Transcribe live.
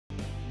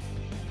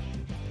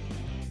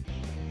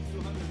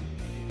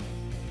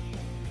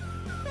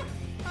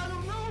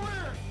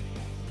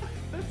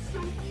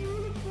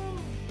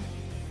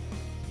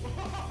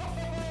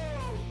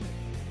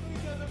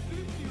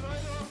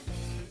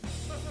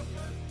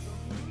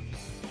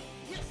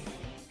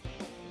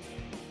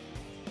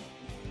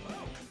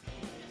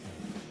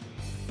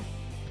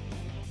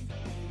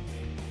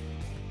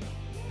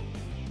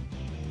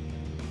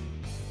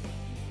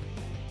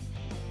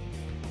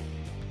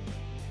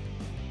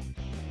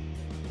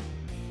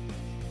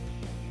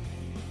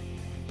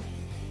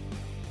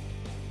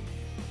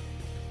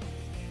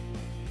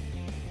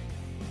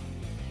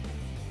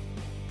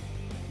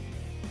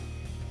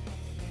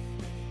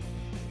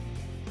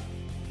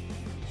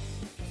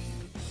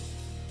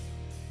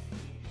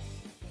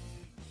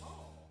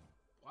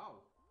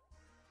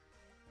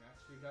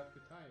got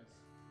Katias.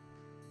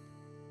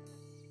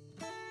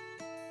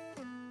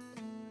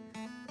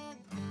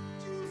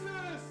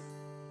 Jesus!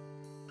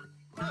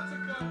 That's a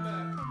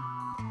comeback!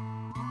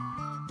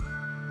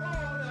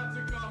 Oh, that's a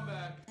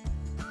comeback!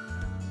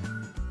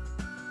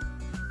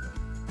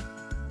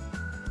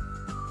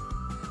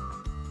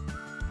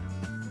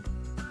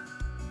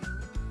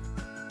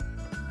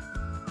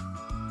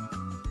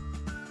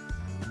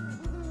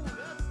 Ooh,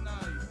 that's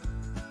nice!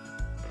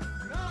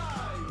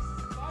 Nice!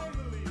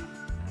 Finally!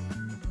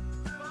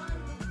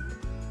 Finally!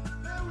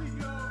 There we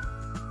go!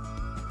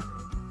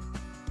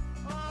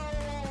 Oh,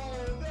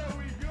 there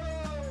we go!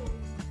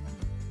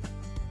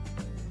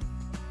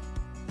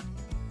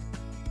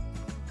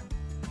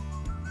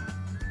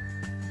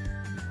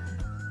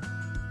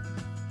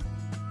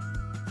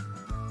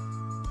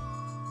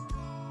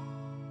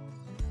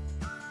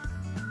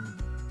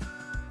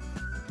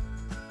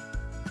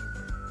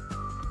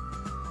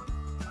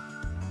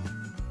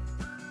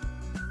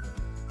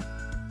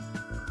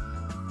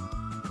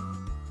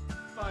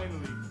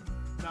 Finally,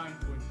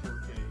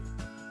 9.4K.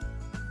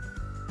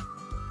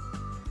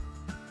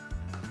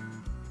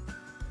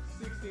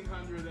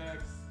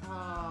 1600X.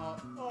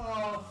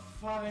 Oh,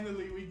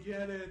 finally we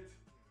get it.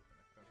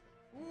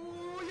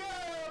 Ooh,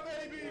 yeah,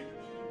 baby!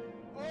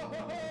 Oh,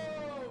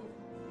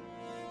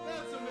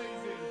 that's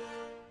amazing.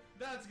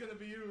 That's gonna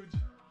be huge.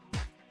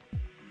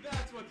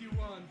 That's what you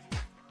want.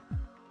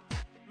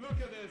 Look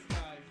at this,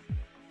 guys.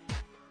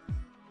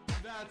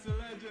 That's a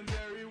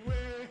legendary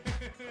win.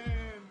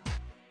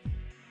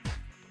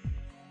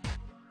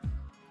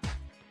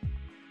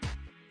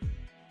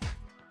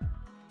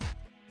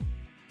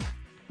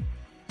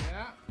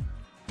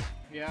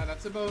 Yeah,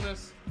 that's a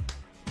bonus.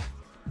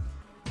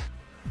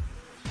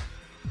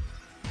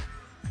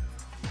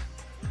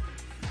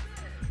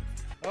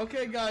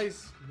 Okay,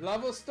 guys,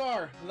 level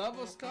star,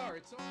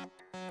 it's on.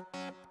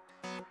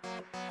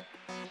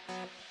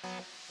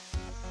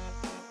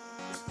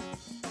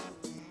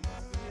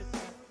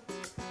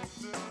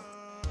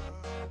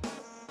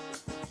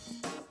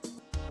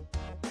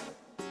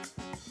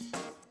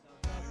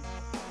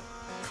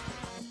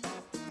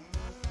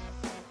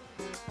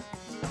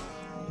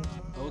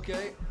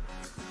 Okay.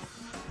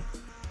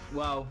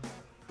 Wow.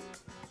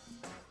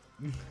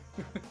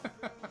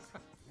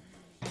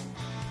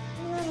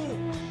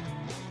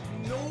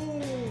 No!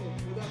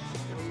 That's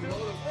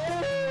still,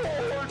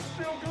 it's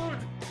still good!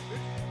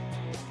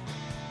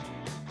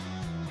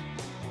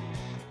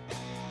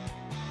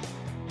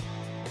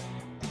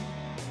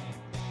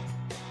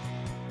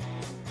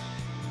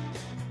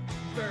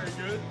 Very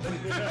good.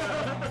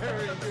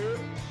 Very good.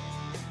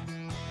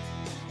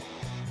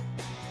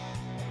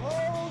 Oh,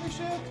 holy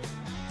shit!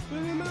 Put it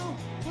in the middle!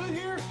 Put it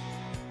here!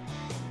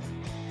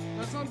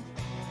 That's on.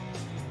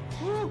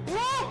 Woo!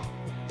 Woo!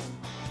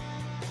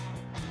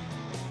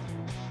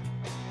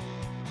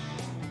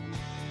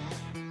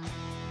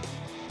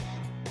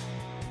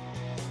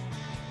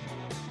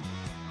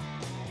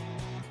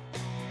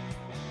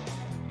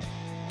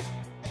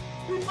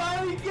 We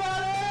finally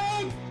got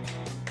it!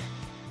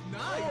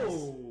 Nice!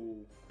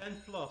 Oh. 10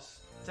 plus.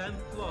 10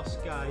 plus,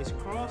 guys.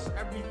 Cross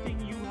everything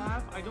you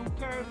have. I don't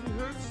care if it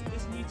hurts.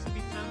 This needs to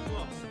be 10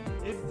 plus.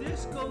 If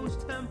this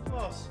goes 10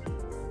 plus.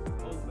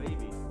 Oh,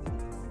 baby.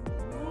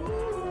 Ooh,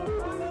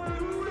 what a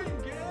doing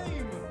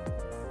game!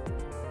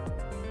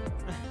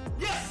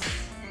 Yes!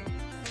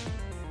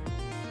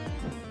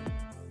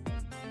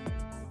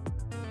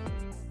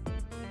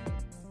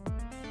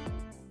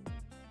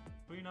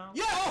 Free now?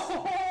 Yeah!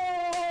 Oh,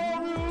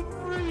 real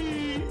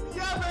free!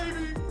 Yeah,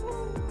 baby!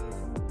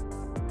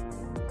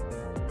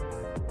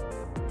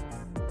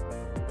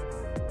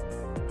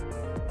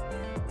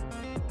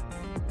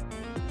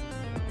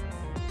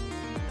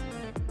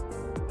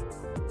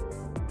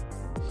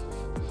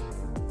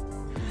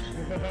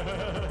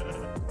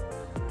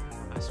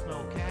 I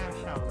smell cash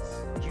outs.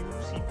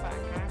 Juicy fat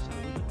cash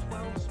out with the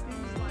 12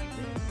 spins like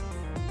this.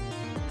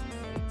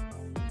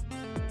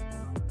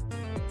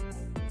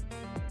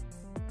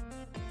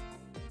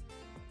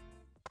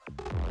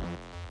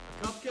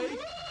 Cupcake?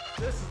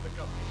 This is the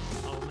cupcake.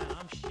 Oh man,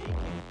 I'm shaking.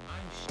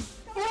 I'm shaking.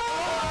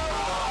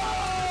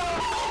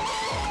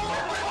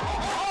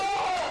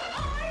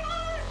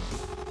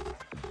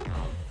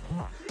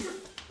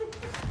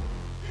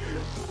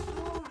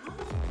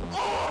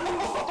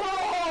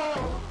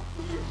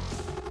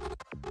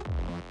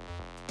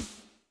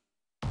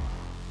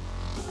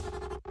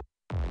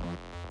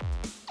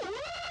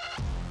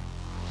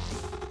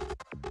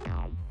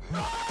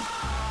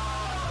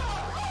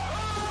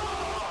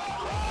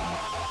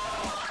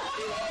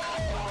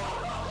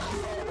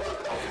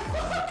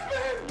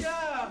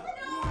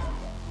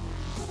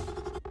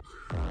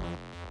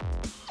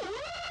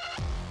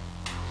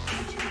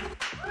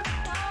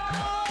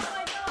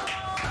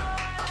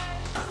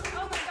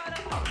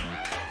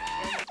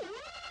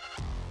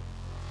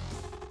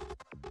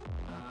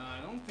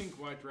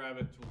 White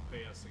Rabbit will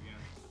pay us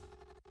again.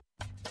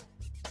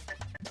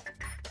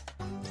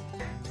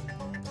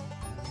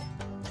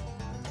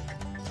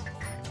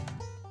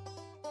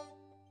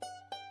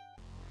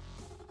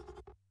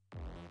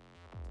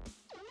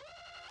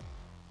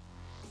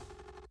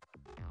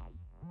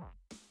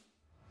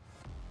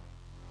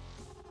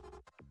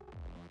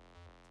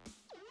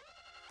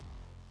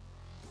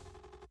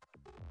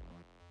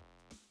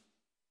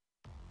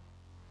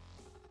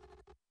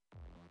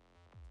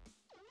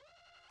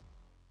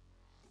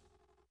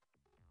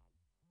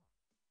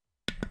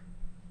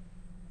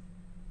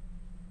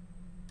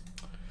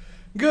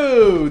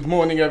 Good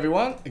morning,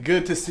 everyone.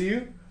 Good to see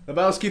you.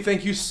 Lebowski,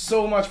 thank you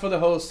so much for the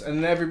host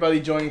and everybody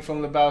joining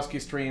from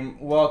Lebowski stream.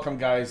 Welcome,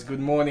 guys.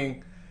 Good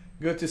morning.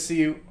 Good to see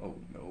you. Oh,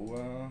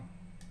 no.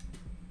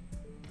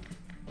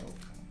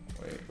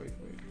 Wait.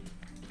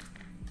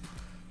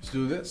 Let's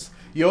do this.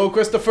 Yo,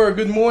 Christopher,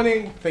 good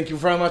morning. Thank you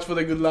very much for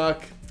the good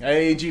luck.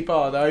 Hey,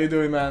 G-Pod, how you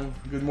doing, man?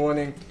 Good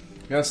morning.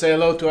 I'm gonna say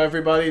hello to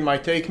everybody. It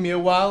might take me a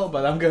while,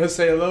 but I'm gonna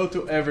say hello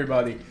to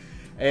everybody.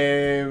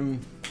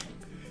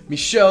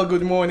 Michelle,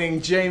 good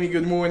morning. Jamie,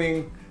 good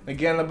morning.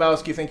 Again,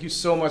 Lebowski, thank you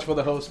so much for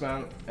the host,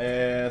 man.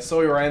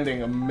 Saw your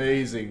ending.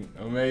 Amazing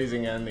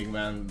ending,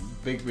 man.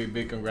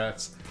 Big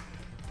congrats.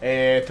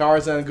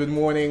 Tarzan, good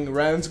morning.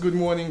 Rans, good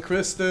morning.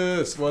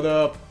 Christus, what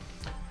up?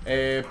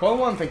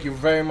 Paul1, thank you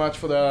very much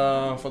for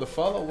the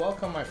follow.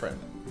 Welcome, my friend.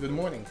 Good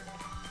morning.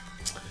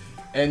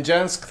 And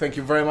Jansk, thank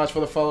you very much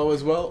for the follow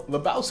as well.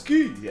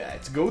 Lebowski, yeah,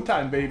 it's go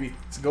time, baby.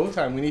 It's go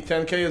time. We need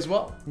 10K as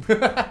well.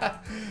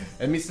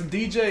 And Mr.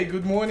 DJ,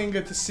 good morning.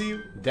 Good to see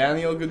you.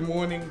 Daniel, good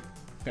morning.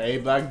 Hey,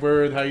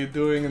 Blackbird, how you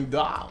doing? And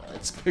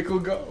let's pickle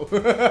go.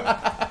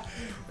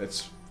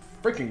 Let's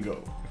freaking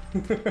go.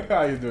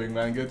 How you doing,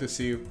 man? Good to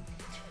see you.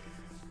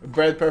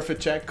 Bread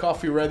perfect check,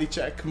 coffee ready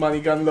check, money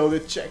gun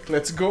loaded check.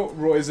 Let's go.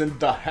 Roy's in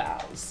the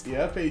house.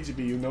 Yep,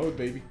 AGB, you know it,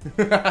 baby.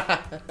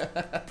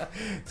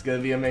 It's gonna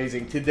be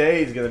amazing.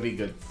 Today is gonna be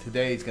good.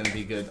 Today is gonna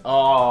be good.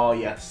 Oh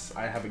yes,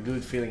 I have a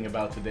good feeling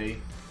about today.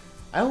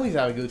 I always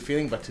have a good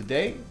feeling, but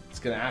today it's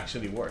gonna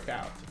actually work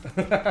out.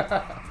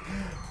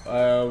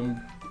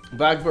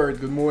 Blackbird,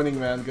 good morning,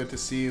 man. Good to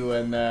see you.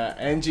 And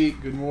Angie,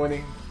 good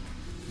morning.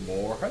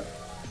 More?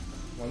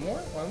 One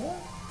more.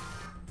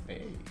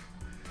 Hey.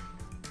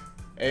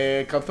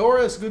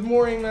 Katoris, good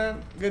morning, man.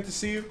 Good to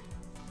see you.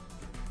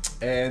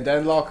 And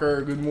Dan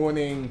Locker, good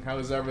morning. How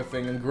is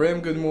everything? And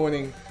Grim, good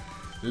morning.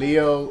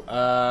 Leo,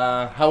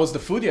 how was the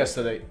food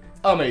yesterday?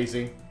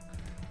 Amazing.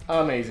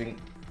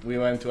 We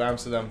went to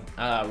Amsterdam.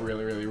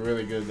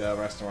 Really good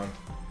restaurant.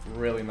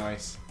 Really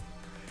nice.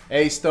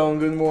 Hey Stone,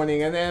 good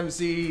morning. And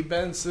MZ,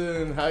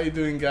 Benson, how you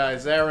doing,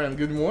 guys? Aaron,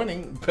 good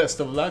morning. Best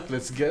of luck.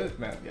 Let's get it,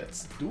 man.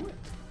 Let's do it.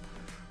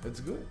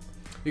 Let's go.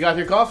 You got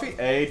your coffee?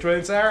 Hey,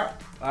 Twin Sarah,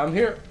 I'm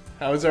here.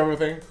 How's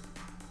everything?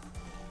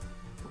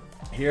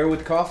 Here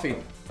with coffee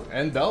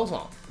and bells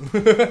on.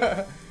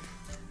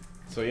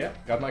 So yeah,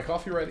 got my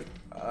coffee ready.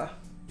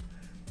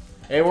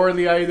 Hey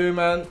Worley, how you doing,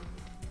 man?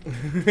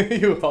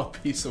 You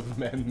hot piece of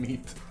man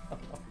meat.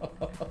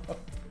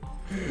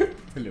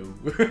 Hello.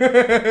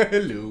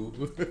 Hello.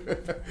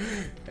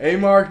 Hey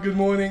Mark, good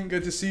morning.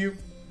 Good to see you.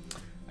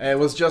 I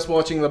was just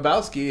watching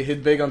Lebowski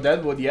hit big on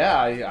Deadwood.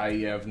 Yeah,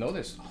 I have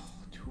noticed. Oh,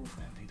 two of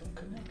them, they don't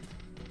connect.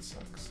 It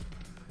sucks.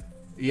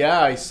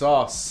 Yeah, I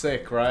saw.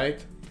 Sick,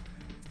 right?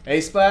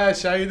 Hey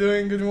Splash, how you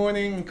doing? Good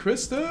morning.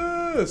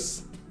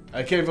 Christus!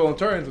 I came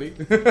voluntarily.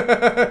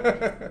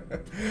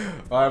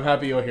 Well, I'm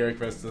happy you're here,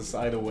 Christus,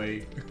 either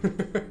way.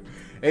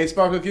 Hey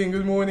Sparkle King,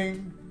 good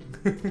morning.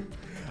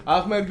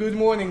 Ahmed, good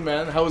morning,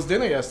 man. How was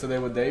dinner yesterday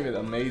with David?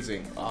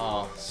 Amazing.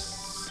 Oh,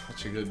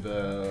 such a good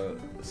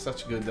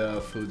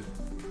food.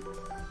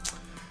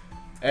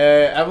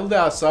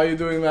 Avildas, how you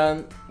doing,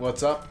 man?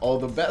 What's up? All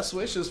the best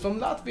wishes from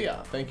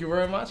Latvia. Thank you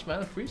very much,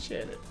 man.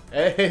 Appreciate it.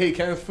 Hey,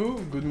 Ken Fu,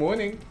 good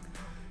morning.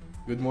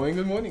 Good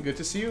morning. Good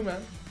to see you,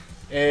 man.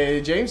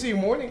 Jamesy,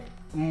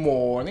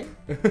 morning.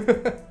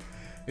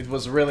 It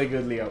was really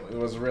good, Leo. It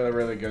was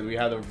really good. We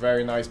had a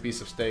very nice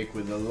piece of steak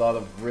with a lot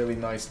of really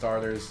nice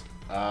starters.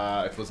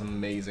 It was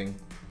amazing.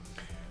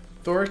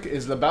 Thork,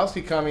 is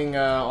Lebowski coming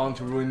on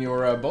to ruin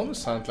your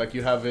bonus hunt like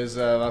you have his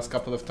last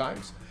couple of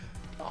times?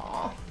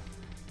 Aw,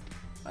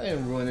 I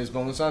didn't ruin his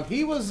bonus hunt.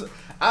 He was...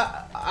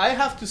 I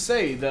have to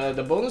say,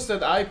 the bonus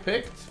that I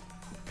picked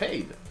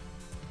paid.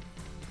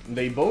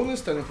 They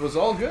bonused and it was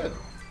all good.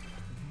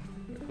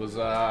 It was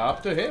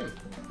up to him.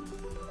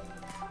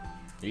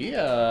 He, it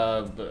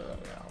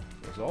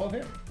was all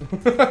him.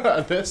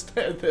 In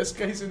this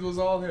case, it was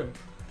all him.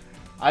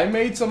 I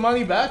made some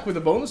money back with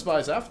the bonus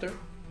buys after.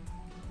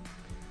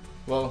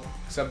 Well,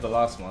 except the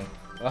last one.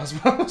 The last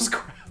one was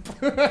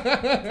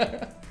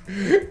crap.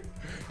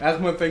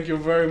 Ahmed, thank you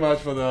very much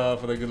for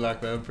the good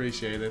luck, man.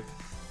 Appreciate it.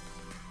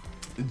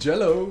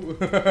 Jello.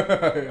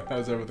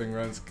 How's everything,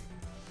 Rensk?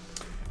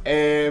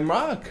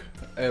 Mark.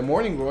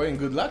 Morning, Roy, and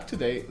good luck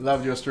today.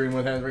 Loved your stream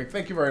with Hendrik.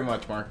 Thank you very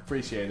much, Mark.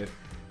 Appreciate it.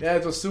 Yeah,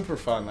 it was super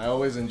fun. I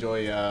always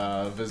enjoy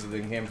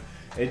visiting him.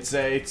 It's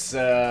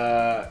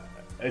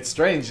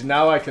strange.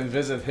 Now I can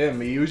visit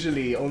him. He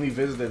usually only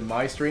visited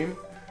my stream,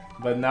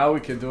 but now we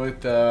can do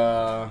it.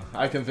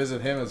 I can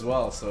visit him as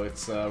well, so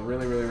it's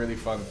really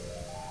fun.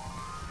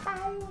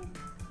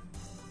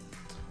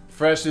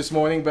 Fresh this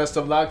morning. Best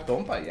of luck,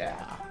 Tompa.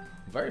 Yeah,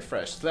 very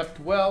fresh. Slept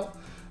well.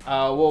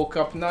 Woke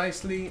up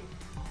nicely.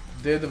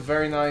 Did a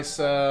very nice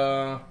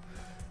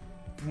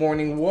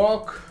morning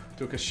walk.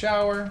 Took a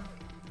shower.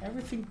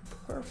 Everything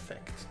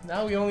perfect.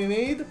 Now we only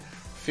need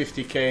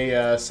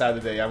 50K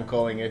Saturday, I'm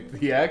calling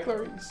it. Yeah,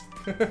 Clarice.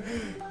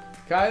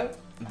 Kyle,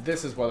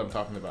 this is what I'm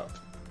talking about.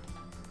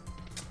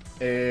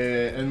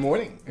 And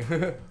morning.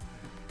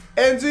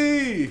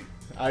 Angie!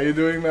 How you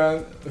doing,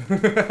 man?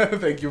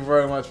 Thank you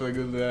very much for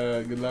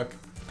the good luck.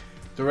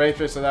 The ray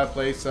trace of that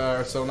place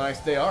are so nice.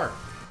 They are.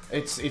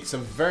 It's a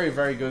very,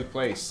 very good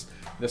place.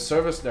 The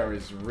service there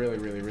is really,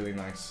 really, really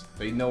nice.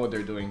 They know what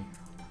they're doing.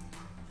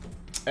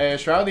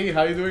 Shroudy,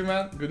 how you doing,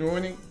 man? Good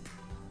morning.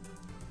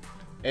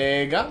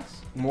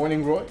 Guys,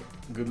 morning, Roy.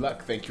 Good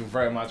luck. Thank you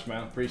very much,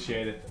 man.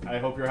 Appreciate it. I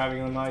hope you're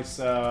having a nice,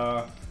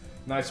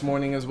 nice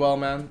morning as well,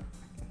 man.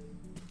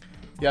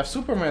 You have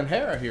Superman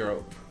hair,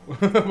 hero,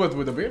 but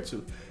with a beard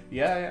suit.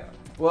 Yeah, yeah.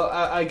 Well,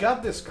 I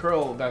got this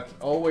curl that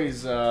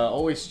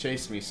always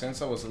chased me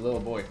since I was a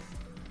little boy.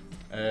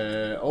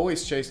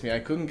 Always chased me. I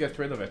couldn't get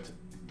rid of it.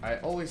 I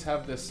always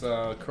have this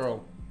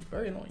curl.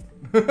 Very annoying.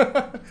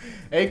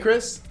 Hey,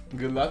 Chris.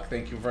 Good luck.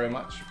 Thank you very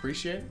much.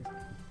 Appreciate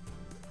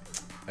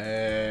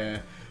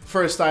it.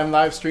 First time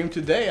live stream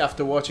today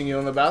after watching you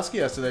on Lebowski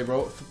yesterday,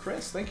 bro.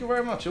 Chris, thank you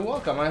very much. You're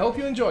welcome. I hope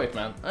you enjoy it,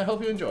 man. I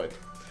hope you enjoy it.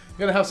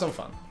 You're gonna have some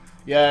fun.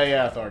 Yeah,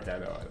 yeah, Thork, I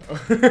know.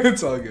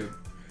 It's all good.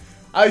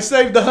 I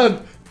saved the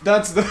hunt.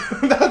 That's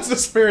the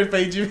spirit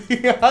page.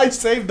 I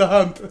saved the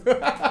hunt.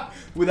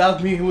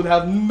 Without me, he would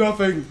have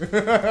nothing.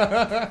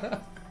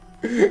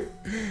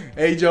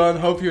 Hey, John.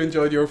 Hope you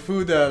enjoyed your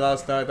food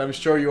last night. I'm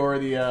sure you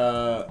already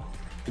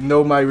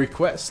know my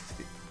request.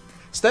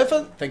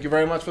 Stefan, thank you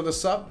very much for the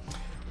sub.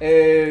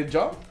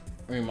 John,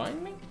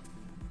 remind me,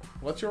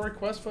 what's your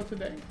request for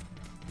today?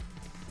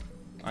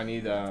 I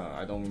need,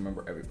 I don't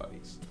remember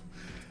everybody's.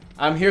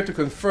 I'm here to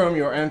confirm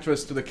your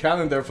entrance to the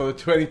calendar for the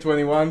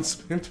 2021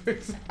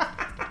 Spin-Twix.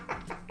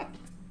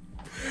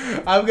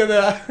 I'm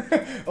gonna,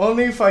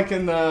 only if I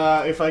can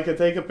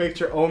take a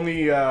picture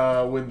only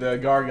with the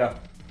Garga.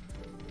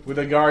 With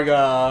the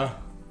Garga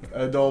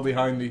doll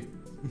behind me.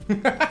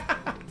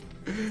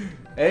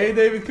 Hey,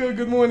 David Cook,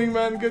 good morning,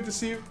 man. Good to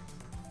see you.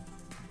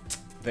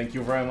 Thank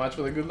you very much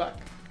for the good luck.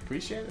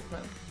 Appreciate it,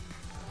 man.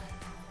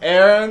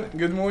 Aaron,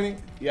 good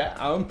morning. Yeah,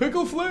 I'm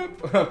Pickle Flip.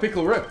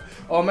 Pickle Rip.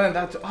 Oh man,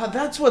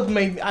 that's what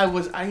made me,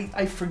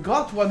 I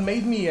forgot what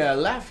made me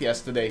laugh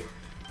yesterday.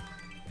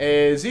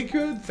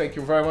 Zikud, thank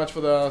you very much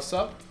for the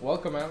sub.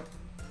 Welcome, man.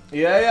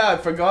 Yeah, I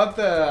forgot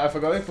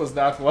it was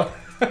that one.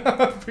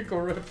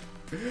 Pickle Rip.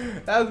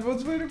 That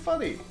was really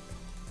funny.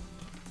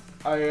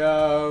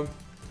 Yeah.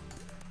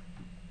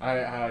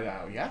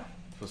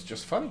 It was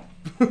just funny.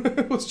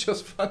 It was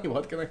just funny,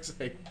 what can I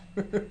say?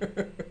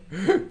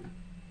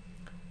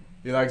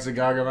 You like the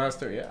Gaga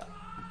Master? Yeah.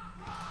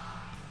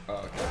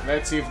 Okay,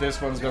 let's see if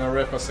this one's gonna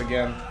rip us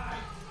again.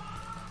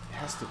 It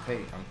has to pay,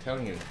 I'm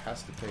telling you, it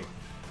has to pay.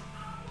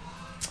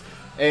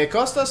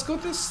 Kostas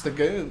Kutis, the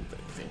good.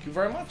 Thank you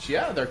very much.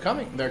 Yeah, they're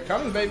coming,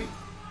 baby.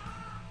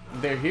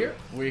 They're here,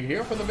 we're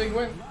here for the big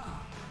win.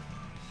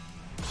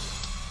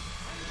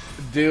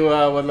 Do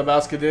what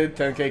Lebowski did,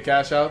 10k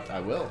cash out? I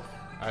will.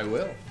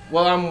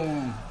 Well,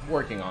 I'm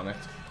working on it.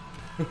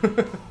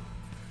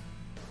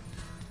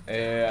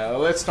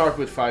 Let's start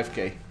with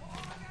 5k.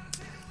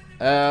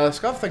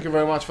 Scott, thank you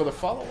very much for the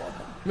follow.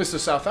 Mr.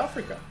 South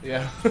Africa,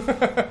 yeah.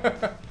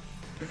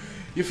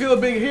 You feel a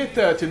big hit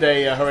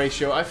today,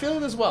 Horatio. I feel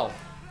it as well.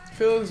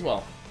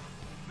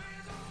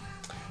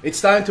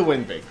 It's time to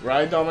win big,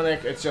 right,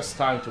 Dominic? It's just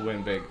time to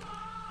win big.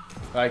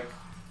 Like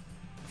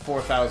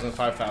 4,000,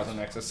 5,000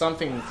 extra.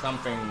 Something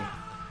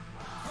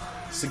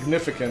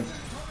significant.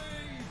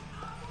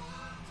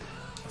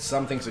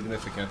 Something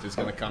significant is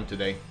gonna come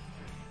today.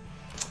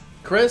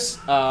 Chris,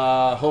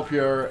 hope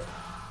your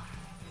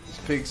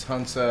pigs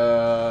hunts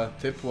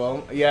tip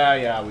well.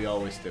 Yeah, we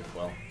always tip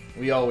well.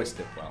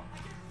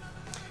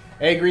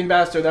 Hey, Green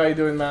Bastard, how you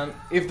doing, man?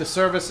 If the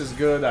service is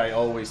good, I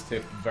always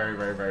tip very,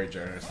 very, very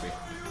generously.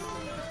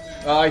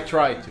 I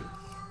try to,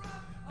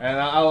 and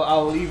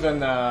I'll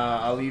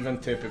even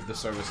tip if the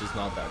service is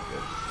not that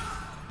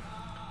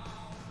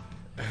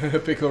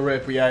good. Pickle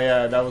Rip,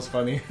 yeah, that was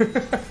funny.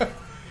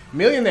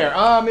 Millionaire,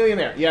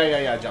 Millionaire.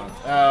 Yeah, John.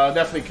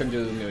 Definitely can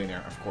do the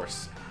Millionaire, of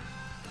course.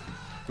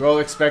 We're all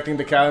expecting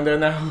the calendar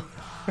now.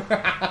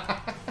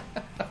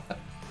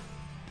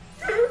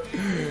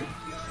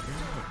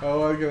 Oh,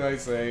 what can I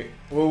say?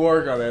 We'll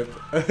work on it.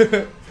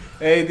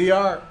 Hey,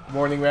 DR.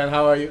 Morning, man.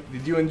 How are you?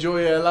 Did you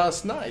enjoy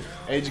last night?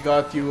 Age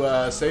got you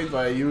saved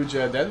by a huge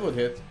Deadwood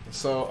hit.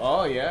 So,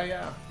 oh,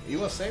 yeah. He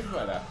was saved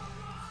by that.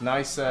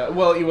 Nice.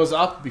 Well, he was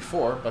up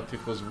before, but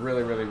it was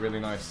really, really, really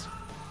nice.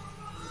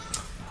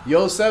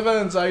 Yo,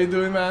 Sevens, how you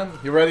doing, man?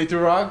 You ready to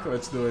rock?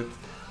 Let's do it.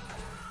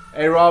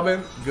 Hey,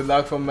 Robin, good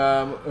luck from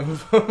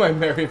my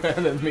merry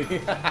man and me.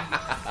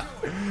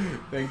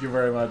 Thank you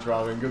very much,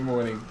 Robin. Good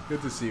morning.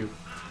 Good to see you.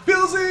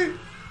 Pilsy!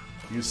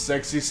 You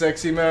sexy,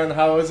 sexy man.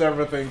 How is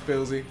everything,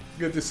 Pilsy?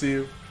 Good to see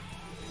you.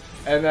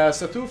 And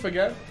Satoof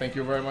again. Thank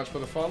you very much for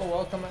the follow.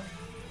 Welcome, man.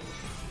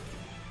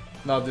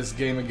 Not this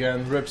game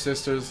again. Rip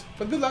Sisters.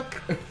 But good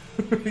luck.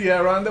 Yeah,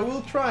 Rhonda,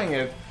 we're trying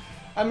it.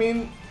 I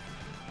mean,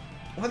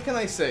 what can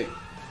I say?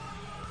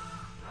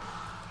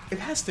 It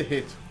has to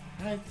hit,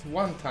 right?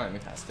 One time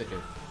it has to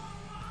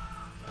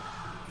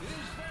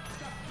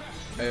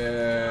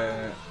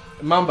hit.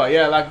 Mamba,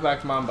 yeah, like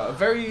Black Mamba.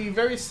 Very,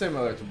 very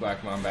similar to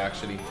Black Mamba,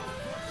 actually.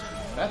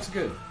 That's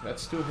good.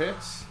 That's 2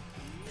 hits.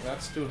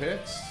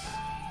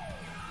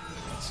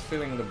 it's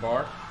filling the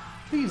bar.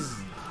 Please,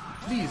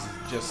 please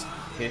just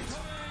hit.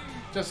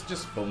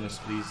 Just bonus,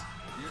 please.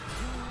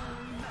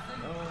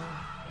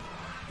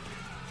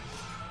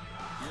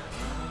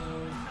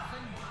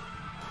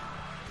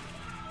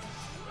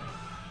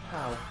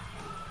 How?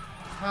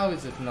 How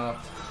is it not?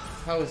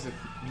 How is it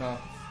not?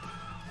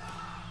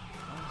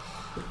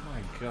 Oh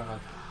my god.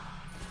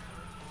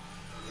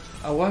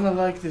 I wanna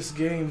like this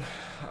game.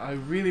 I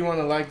really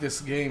wanna like this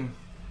game.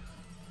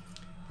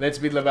 Let's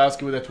beat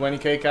Lebowski with a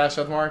 20k cash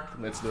out mark.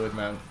 Let's do it,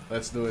 man.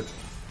 Let's do it.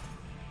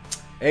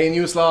 Hey,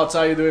 New Slots,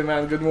 how you doing,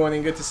 man? Good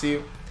morning, good to see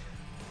you.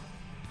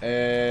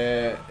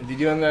 Did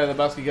you and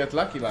Lebowski get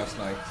lucky last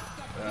night?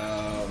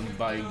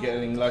 By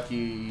getting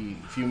lucky,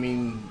 if you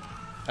mean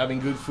having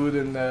good food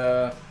and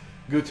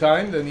good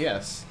time, then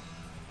yes.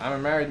 I'm a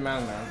married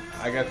man, man.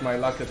 I get my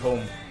luck at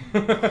home.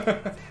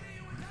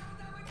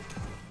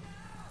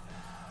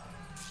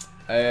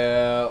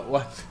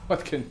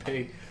 What can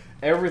pay?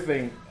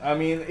 Everything. I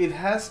mean, it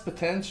has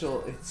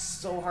potential. It's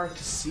so hard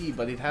to see,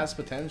 but it has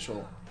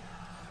potential.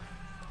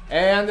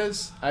 Hey,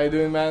 Anders, how you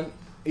doing, man?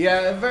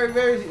 Yeah,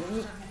 very.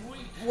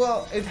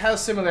 Well, it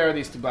has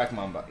similarities to Black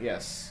Mamba.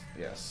 Yes,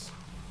 yes.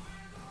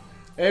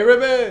 Hey,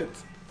 Ribbit!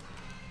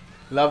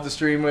 Love the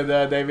stream with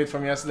David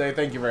from yesterday.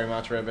 Thank you very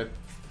much, Ribbit.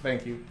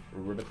 Thank you,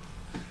 Ribbit.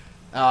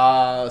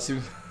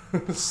 Seems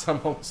some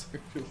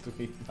homosexual to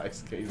me.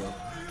 Nice game.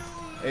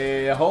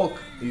 Hulk,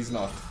 he's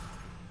not.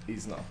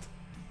 He's not.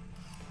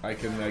 I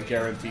can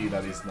guarantee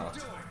that he's not.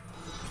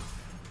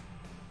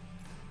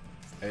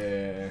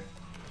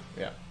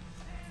 Yeah.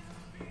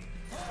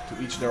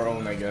 To each their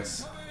own, I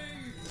guess.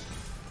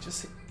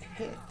 Just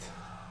hit.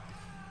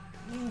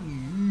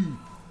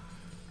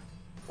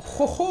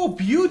 Ho,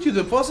 beauty,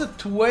 deposit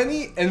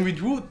 20 and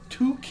withdrew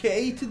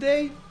 2k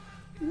today?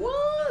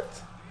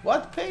 What?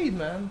 What paid,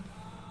 man?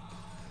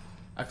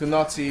 I could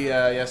not see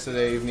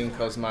yesterday evening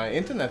because my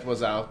internet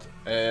was out.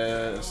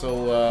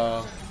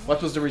 What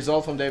was the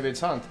result from David's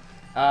hunt?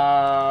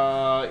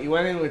 He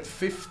went in with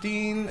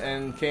 15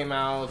 and came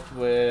out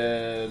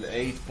with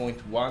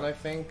 8.1, I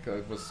think.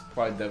 It was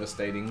quite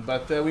devastating,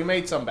 but we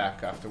made some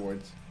back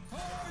afterwards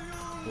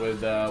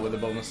with the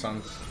bonus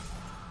hunt.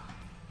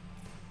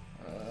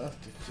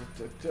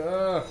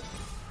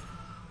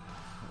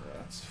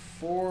 That's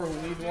 4. We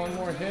need one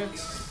more hit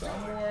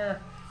somewhere.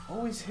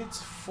 Always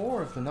hits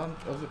 4 of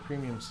the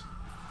premiums.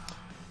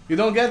 You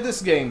don't get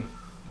this game.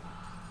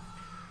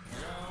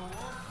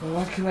 Well,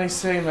 what can I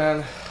say,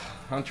 man?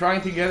 I'm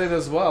trying to get it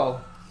as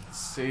well.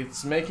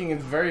 It's making it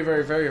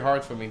very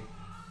hard for me.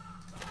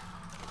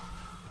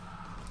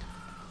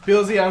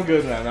 Pilsy, I'm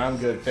good, man. I'm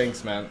good.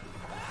 Thanks, man.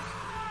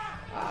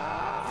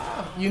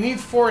 You need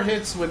 4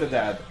 hits with a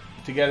dad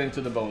to get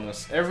into the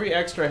bonus. Every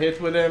extra hit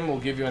with him will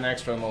give you an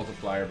extra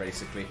multiplier,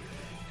 basically.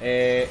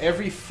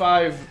 Every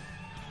 5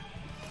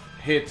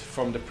 hit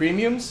from the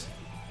premiums,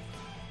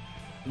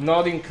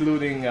 not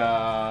including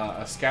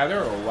a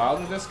scatter or wild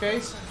in this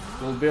case,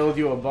 will build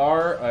you a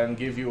bar and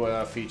give you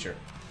a feature.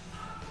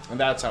 And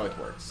that's how it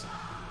works.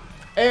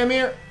 Hey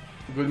Amir,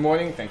 good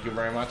morning. Thank you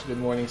very much. Good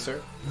morning,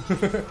 sir.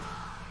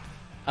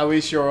 I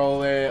wish you all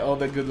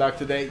the good luck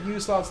today. You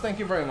slots, thank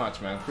you very much,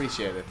 man.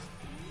 Appreciate it.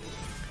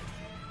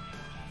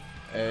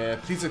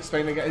 Please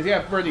explain again.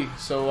 Yeah, Birdie.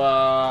 So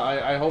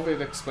I hope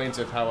it explains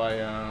it how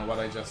what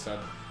I just said.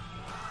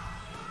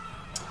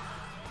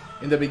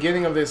 In the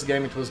beginning of this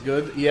game, it was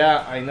good.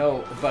 Yeah, I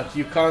know, but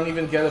you can't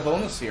even get a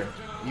bonus here.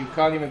 You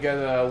can't even get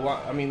a one.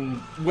 I mean,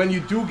 when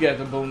you do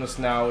get a bonus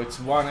now, it's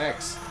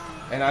 1x,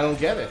 and I don't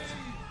get it.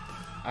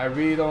 I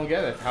really don't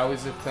get it. How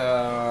is it?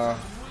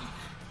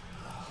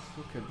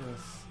 Look at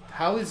this.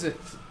 How is it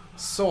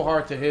so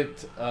hard to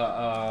hit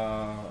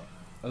a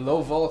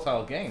low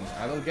volatile game?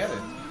 I don't get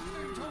it.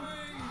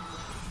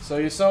 So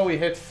you saw we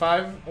hit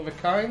 5 of a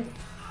kind,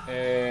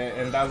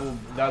 and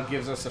that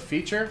gives us a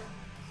feature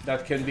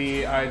that can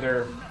be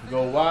either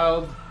go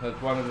wild,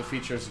 that one of the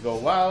features go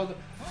wild,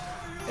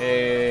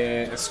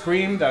 a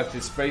scream that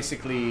is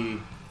basically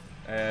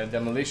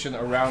demolition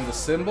around the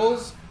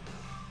symbols,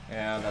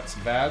 and that's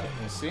bad,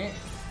 you see,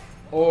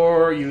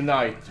 or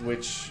unite,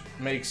 which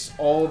makes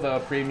all the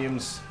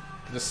premiums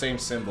the same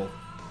symbol.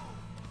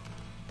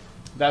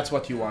 That's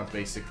what you want,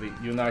 basically.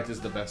 Unite is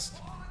the best.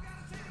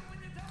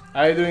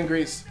 How you doing,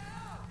 Greece?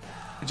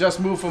 Just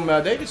moved from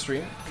David's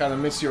stream. Kind of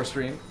miss your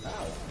stream.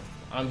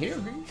 I'm here,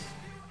 Greece.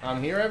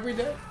 I'm here every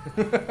day.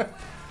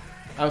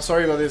 I'm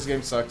sorry, but this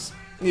game sucks.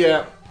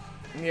 Yeah,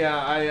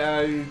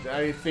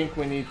 I think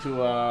we need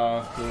to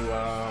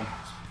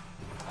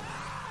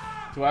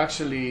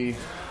actually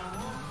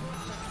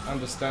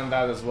understand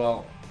that as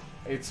well.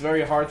 It's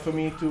very hard for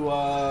me to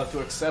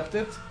accept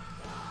it,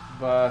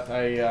 but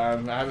I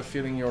have a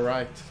feeling you're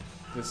right.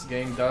 This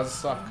game does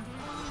suck.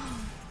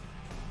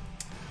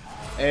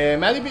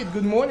 Maddiebeat,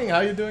 good morning. How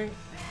you doing?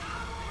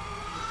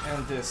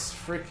 And this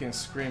freaking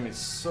scream is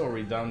so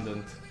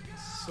redundant.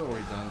 So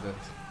redundant.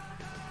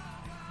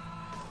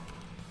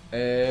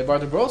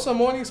 Bartobrosa,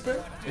 morning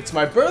spirit. It's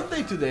my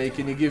birthday today.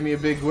 Can you give me a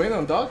big win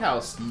on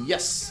Doghouse?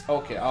 Yes.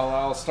 Okay,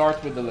 I'll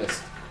start with the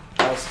list.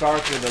 I'll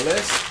start with the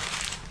list.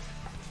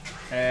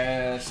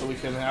 so we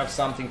can have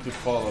something to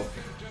follow.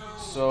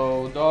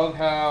 So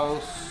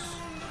doghouse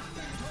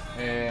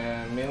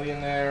and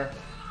millionaire.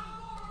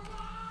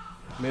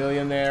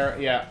 Millionaire,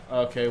 yeah,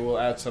 okay, we'll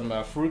add some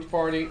fruit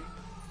party.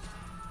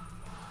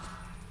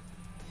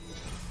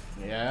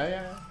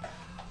 Yeah.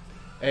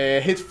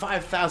 Hit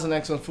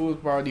 5,000x on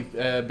fruit party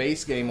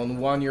base game on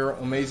 1 year,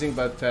 amazing,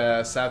 but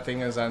sad thing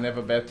is I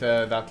never bet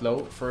that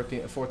low.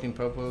 14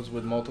 purples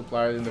with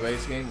multiplier in the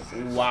base game.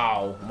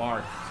 Wow,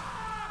 Mark.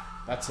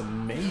 That's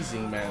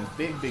amazing, man.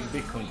 Big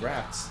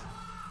congrats.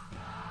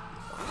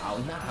 Wow,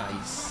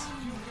 nice.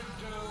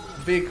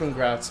 Big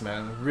congrats,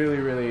 man. Really,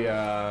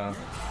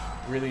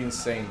 really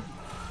insane.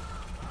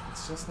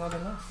 It's just not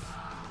enough.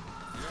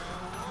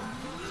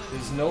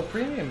 There's no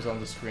premiums on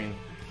the screen.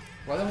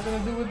 What am I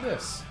gonna do with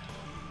this?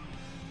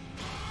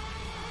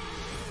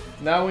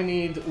 Now we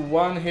need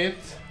one hit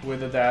with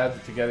the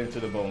dad to get into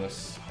the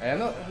bonus.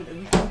 And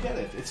we can get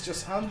it. It's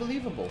just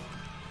unbelievable.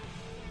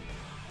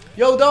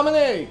 Yo,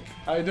 Dominic!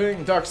 How you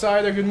doing?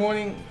 Darksider, good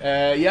morning.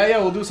 Yeah,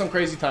 we'll do some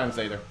crazy times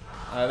later.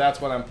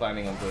 That's what I'm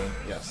planning on doing,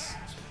 yes.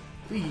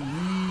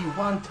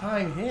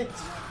 One-time hit.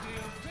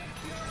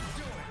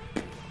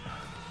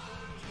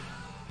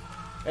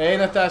 Hey,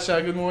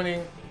 Natasha, good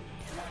morning.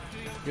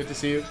 Good to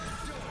see you.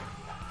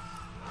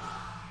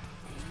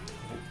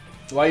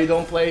 Why you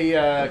don't play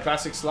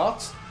classic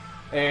slots?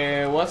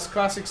 What's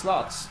classic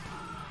slots?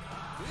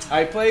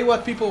 I play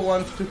what people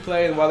want to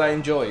play and what I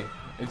enjoy.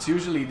 It's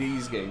usually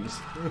these games.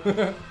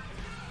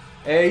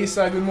 Hey,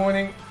 Isa, good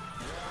morning.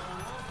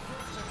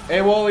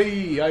 Hey,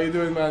 Wally, how you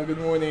doing, man? Good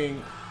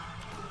morning.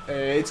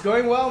 It's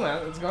going well,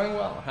 man. It's going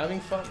well. Having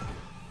fun.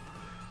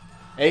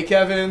 Hey,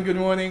 Kevin, good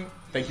morning.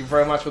 Thank you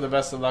very much for the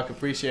best of luck.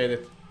 Appreciate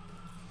it.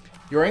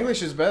 Your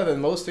English is better than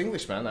most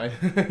English, man. I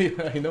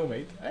know,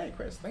 mate. Hey,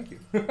 Chris, thank you.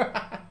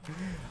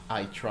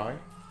 I try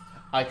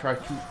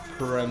to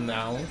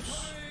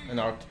pronounce and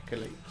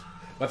articulate.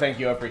 But thank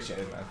you, I appreciate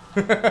it, man.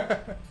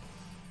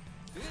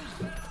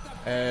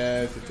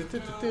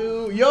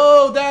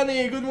 Yo,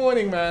 Danny, good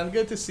morning, man.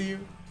 Good to see you.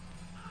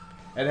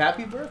 And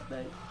happy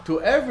birthday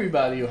to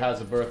everybody who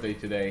has a birthday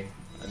today.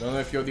 I don't know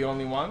if you're the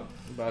only one,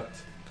 but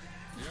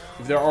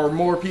if there are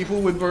more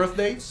people with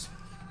birthdays,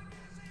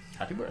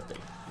 happy birthday.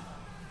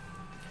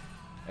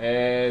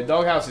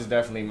 Doghouse is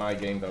definitely my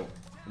game, though.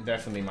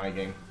 Definitely my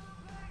game.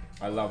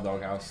 I love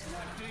Doghouse.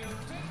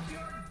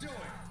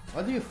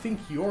 What do you think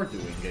you're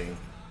doing, game?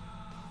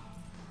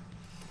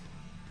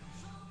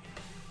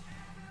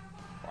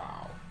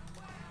 Wow.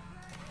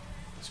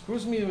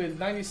 Screws me with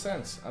 90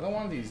 cents. I don't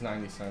want these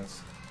 90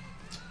 cents.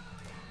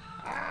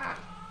 Ah!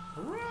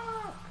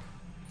 Rock!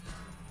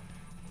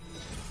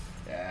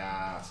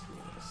 Yeah, screw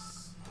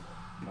this.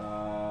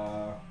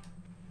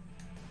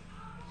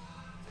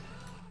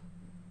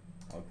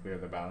 I'll clear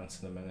the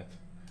balance in a minute.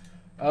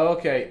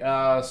 Okay,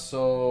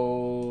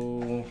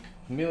 so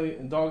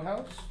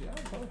doghouse? Yeah,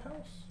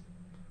 doghouse.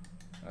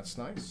 That's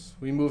nice.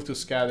 We move to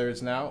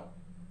scatters now.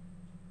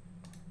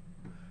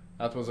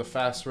 That was a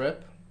fast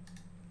rip.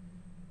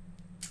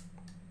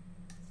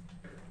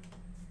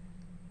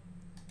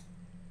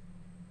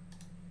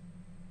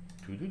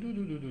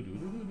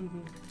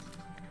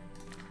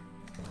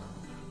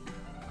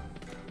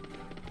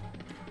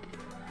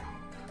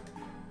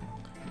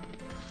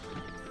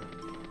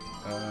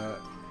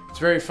 It's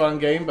a very fun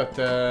game, but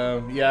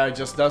yeah, it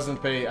just doesn't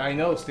pay. I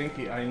know,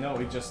 Stinky. I know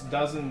it just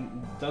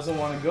doesn't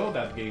want to go.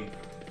 That game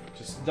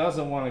just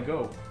doesn't want to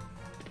go.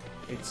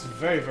 It's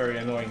very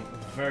annoying.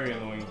 Very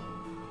annoying.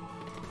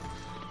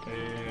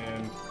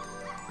 And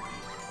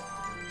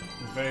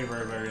very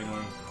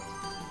annoying.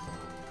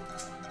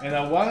 And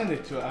I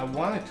wanted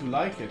to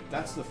like it.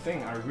 That's the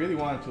thing. I really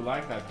wanted to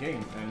like that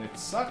game, and it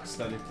sucks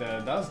that it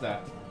does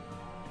that.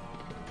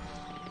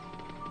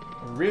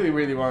 I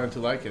really wanted to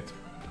like it.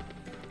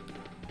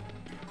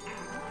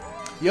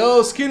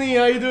 Yo, Skinny,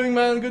 how you doing,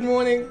 man? Good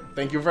morning.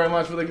 Thank you very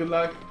much for the good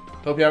luck.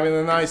 Hope you're having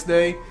a nice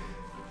day.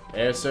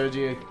 Hey,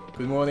 Sergi,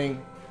 good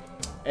morning.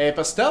 Hey,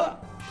 Pastella.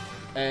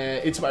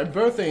 It's my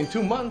birthday in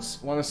 2 months.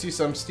 Want to see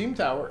some Steam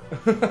Tower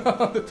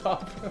on the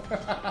top?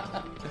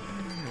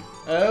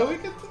 We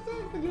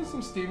can do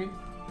some Steamy.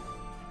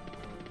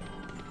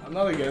 I'm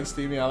not against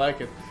Steamy, I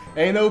like it.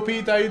 Hey, no,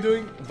 Pete, how you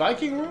doing?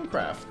 Viking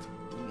Runecraft.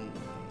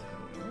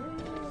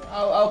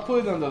 I'll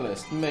put it on the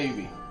list.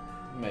 Maybe.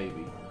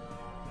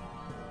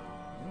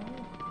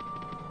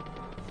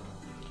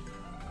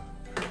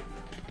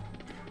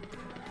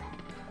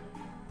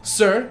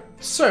 Sir,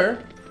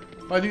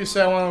 why do you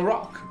say I want to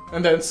rock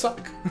and then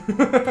suck?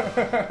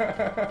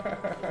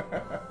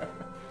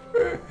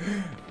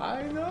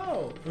 I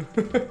know.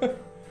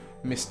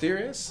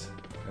 Mysterious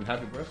and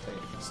happy birthday,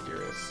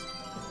 Mysterious.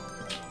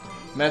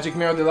 Magic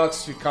Mirror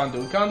Deluxe, we can't do.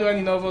 We can't do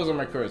any novos or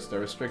Mercurius, they're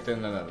restricted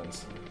in the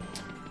Netherlands.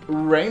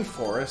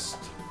 Rainforest.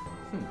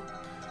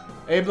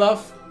 Hey,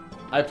 Bluff.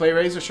 I played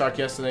Razor Shark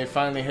yesterday,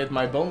 finally hit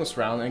my bonus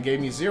round and gave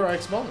me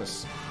 0x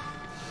bonus.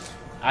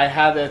 I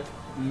had it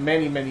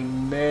many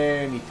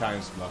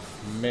times,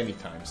 Bluff. Many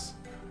times.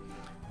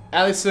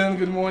 Allison,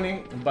 good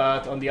morning.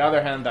 But on the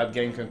other hand, that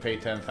game can pay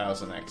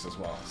 10,000x as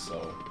well,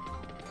 so...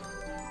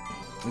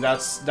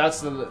 That's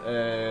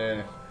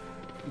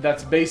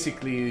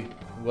basically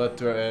what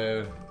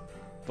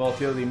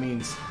volatility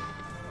means.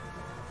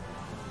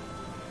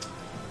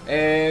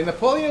 And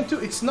Napoleon 2,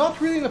 it's not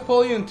really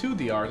Napoleon 2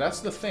 DR, that's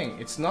the thing.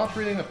 It's not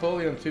really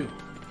Napoleon 2.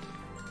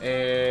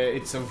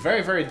 It's a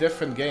very, very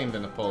different game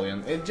than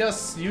Napoleon. It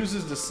just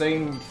uses the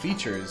same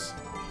features.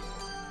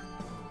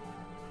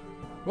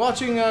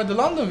 Watching the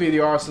London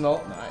video,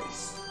 Arsenal.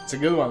 Nice. It's a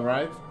good one,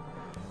 right?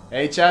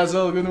 Hey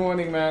Chazzel, good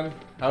morning, man.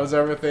 How's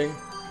everything?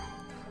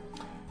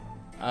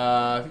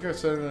 I think I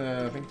said,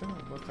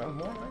 what time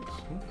more, right?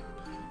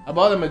 I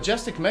bought a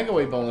Majestic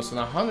Megaway bonus on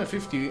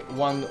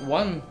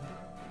 151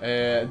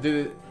 it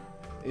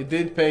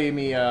did pay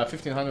me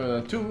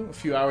 1502 a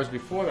few hours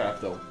before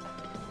that though.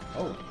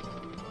 Oh.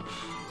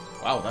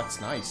 Wow, that's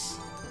nice.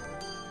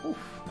 Oof,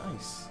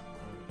 nice.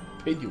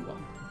 Paid you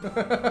one.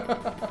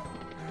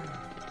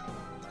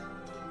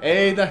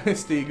 Hey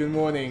Dynasty, good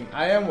morning.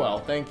 I am well,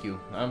 thank you.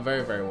 I'm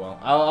very, very well.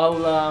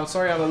 I'm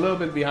sorry I'm a little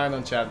bit behind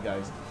on chat,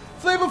 guys.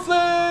 Flavor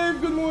Flav,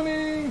 good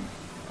morning.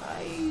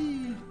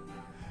 Hi.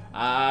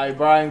 Hi,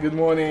 Brian, good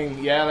morning.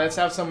 Yeah, let's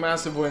have some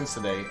massive wins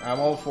today.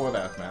 I'm all for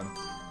that, man.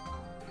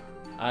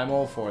 I'm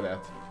all for that.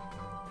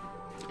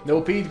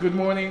 No Pete, good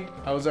morning.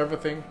 How's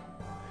everything?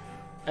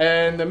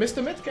 And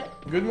Mr. Mitka,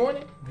 good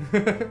morning.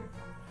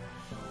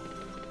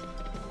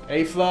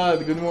 Hey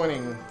Flood, good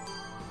morning.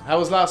 How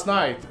was last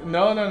night?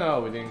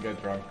 No, we didn't get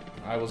drunk.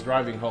 I was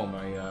driving home.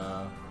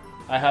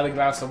 I had a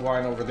glass of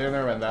wine over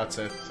dinner and that's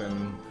it.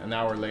 And an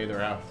hour later,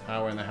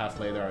 hour and a half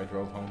later, I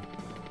drove home.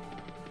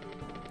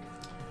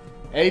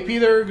 Hey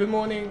Peter, good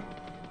morning.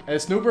 Hey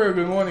Snooper,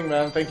 good morning,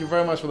 man. Thank you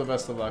very much for the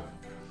best of luck.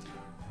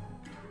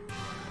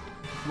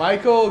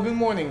 Michael, good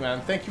morning, man.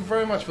 Thank you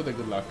very much for the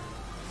good luck.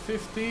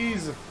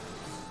 50s.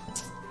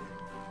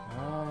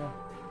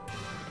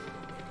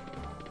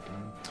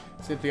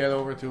 Simply head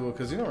over to a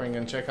Casino Ring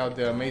and check out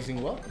the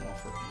amazing welcome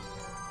offer.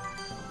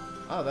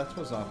 Ah, that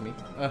was not me.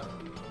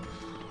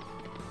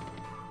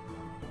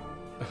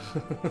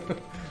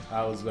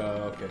 I was,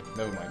 okay,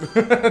 never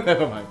mind.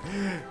 Never mind.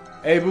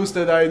 Hey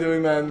Boosted, how you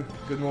doing, man?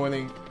 Good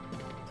morning.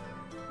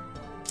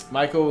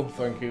 Michael,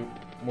 thank you.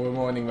 Good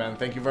morning, man.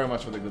 Thank you very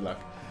much for the good luck.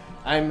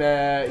 I'm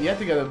yet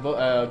to get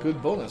a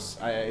good bonus.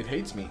 It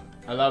hates me.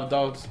 I love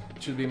dogs.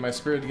 It should be my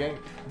spirit game.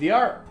 They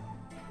are.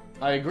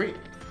 I agree.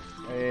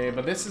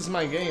 But this is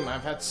my game.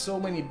 I've had so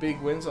many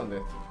big wins on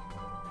it.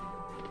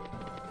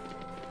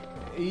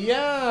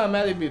 Yeah,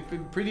 Maddie,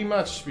 pretty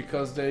much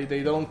because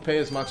they don't pay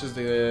as much as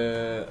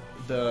the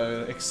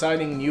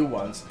exciting new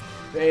ones.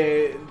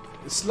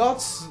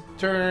 Slots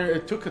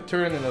took a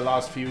turn in the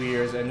last few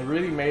years and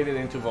really made it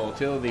into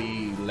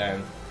volatility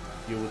land,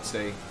 you would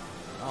say.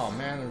 Oh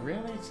man,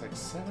 really? It's like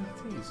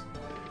 70s.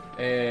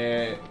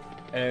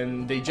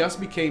 And they just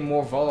became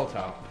more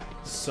volatile.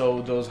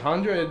 So those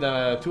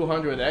 100,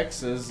 200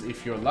 X's,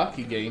 if you're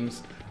lucky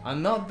games, are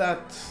not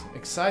that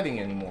exciting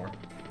anymore.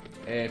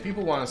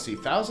 People want to see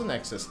 1,000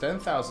 X's,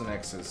 10,000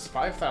 X's,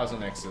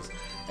 5,000 X's.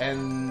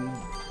 And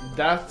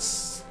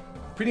that's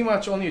pretty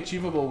much only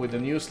achievable with the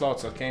new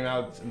slots that came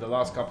out in the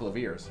last couple of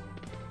years.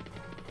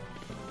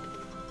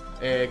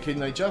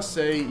 Can I just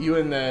say, you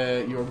and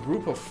your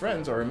group of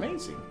friends are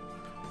amazing.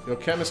 Your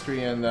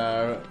chemistry and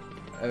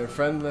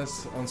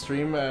friendliness on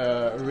stream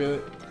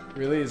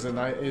really is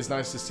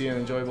nice to see and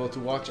enjoyable to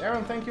watch.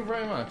 Aaron, thank you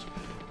very much.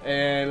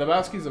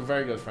 Lebowski is a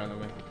very good friend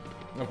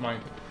of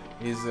mine.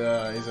 He's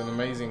an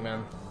amazing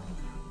man.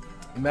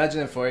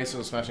 Imagine if Oasis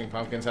was Smashing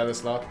Pumpkins had a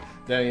slot,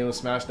 then he would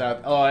smash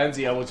that. Oh,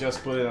 Enzi, I would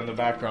just put it on the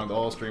background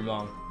all stream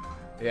long.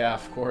 Yeah,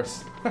 of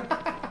course.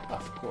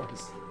 Of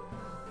course.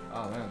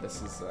 Oh man,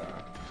 this is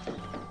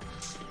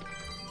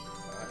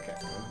okay.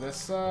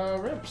 This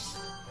rips.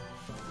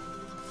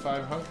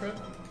 500.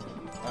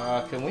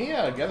 Can we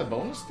get a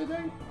bonus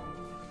today?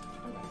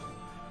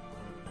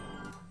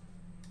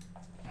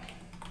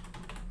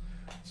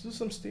 Let's do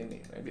some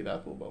steamy. Maybe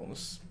that will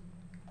bonus.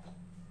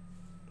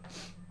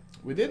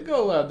 We did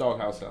go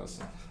Doghouse House.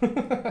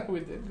 We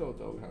did go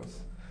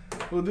Doghouse.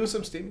 We'll do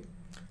some steamy.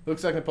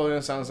 Looks like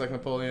Napoleon, sounds like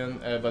Napoleon,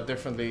 but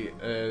differently.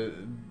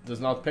 Does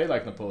not pay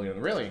like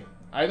Napoleon. Really?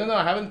 I don't know.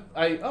 I haven't.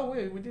 Oh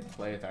wait, we did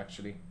play it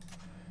actually.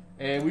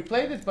 We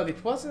played it, but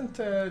it wasn't.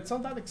 It's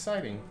not that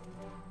exciting.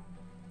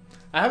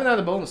 I haven't had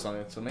a bonus on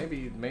it, so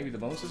maybe the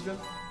bonus is good.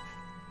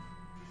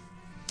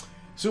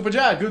 Super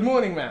Jack, good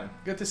morning, man.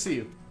 Good to see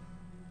you.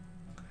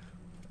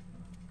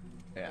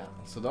 Yeah,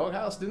 so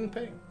Doghouse didn't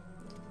pay.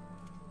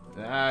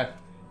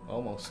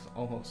 Almost.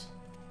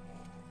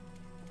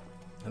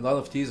 A lot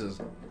of teasers.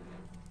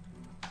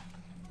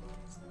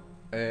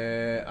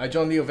 I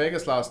joined Leo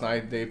Vegas last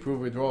night. They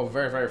approve withdrawal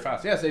very, very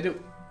fast. Yes, they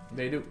do.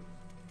 They do.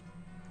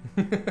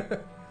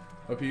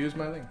 Hope you use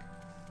my link.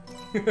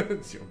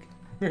 It's joking.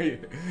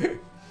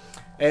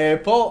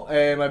 Paul,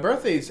 my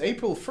birthday is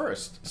April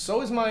 1st.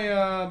 So is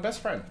my best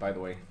friend, by the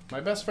way.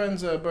 My best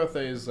friend's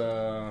birthday is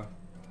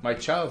my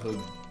childhood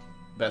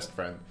best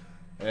friend.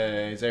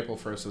 Is April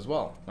 1st as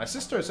well. My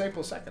sister is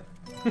April 2nd.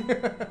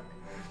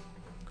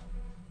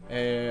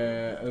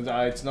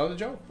 It's not a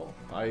joke, Paul.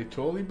 I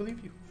totally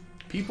believe you.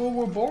 People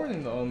were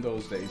born on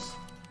those days.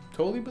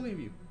 totally believe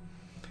you.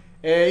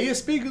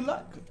 ESP, good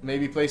luck.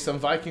 Maybe play some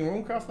Viking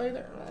Runecraft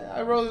later.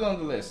 I wrote it on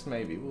the list.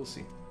 Maybe we'll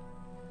see.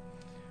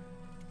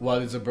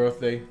 What is a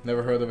birthday?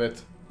 Never heard of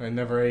it. I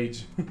never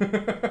age.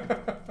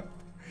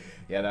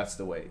 Yeah, that's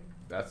the way.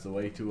 That's the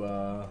way to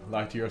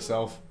lie to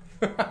yourself.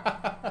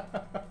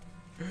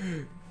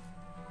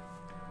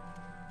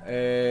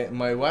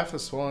 My wife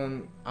has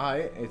swollen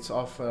eye. It's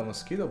off a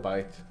mosquito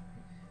bite.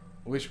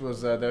 Wish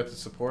was there to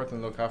support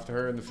and look after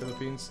her in the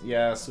Philippines.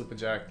 Yeah, Super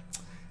Jack.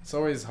 It's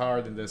always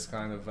hard in this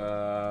kind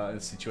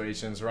of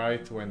situations,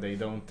 right? When they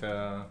don't,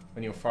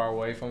 when you're far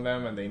away from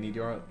them and they need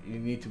you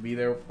need to be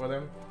there for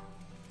them.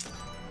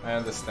 I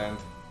understand.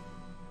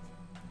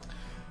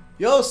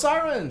 Yo,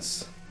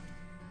 Sirens!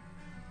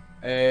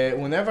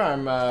 Whenever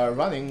I'm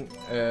running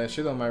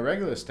shit on my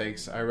regular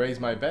stakes, I raise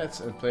my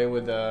bets and play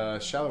with a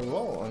shallow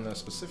roll on a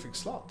specific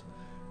slot.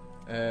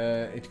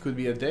 It could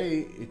be a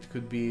day, it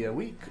could be a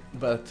week,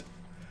 but...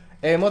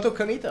 Moto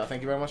Kanita,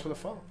 thank you very much for the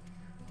follow.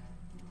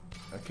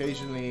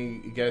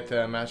 Occasionally get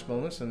a match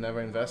bonus and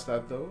never invest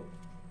that though.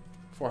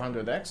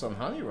 400x on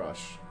Honey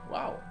Rush.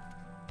 Wow.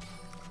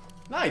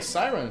 Nice,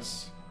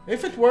 Sirens.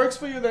 If it works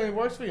for you, then it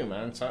works for you,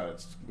 man.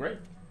 It's great.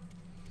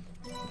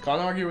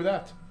 Can't argue with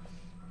that.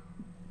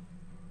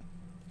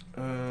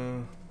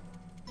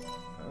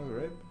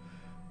 Alright.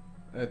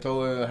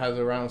 Total has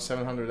around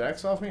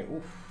 700x off me.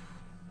 Oof.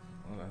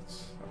 Oh,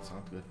 that's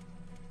not good.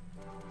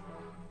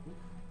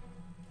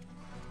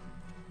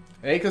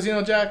 Hey,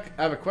 Casino Jack,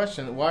 I have a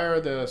question. Why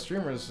are the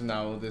streamers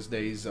now these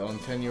days on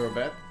 10 euro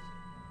bet?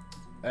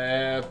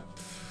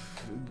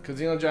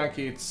 Casino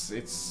Junkie, it's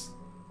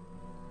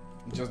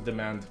just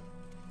demand.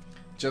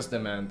 Just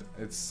demand.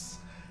 It's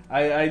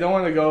I don't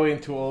want to go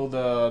into all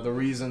the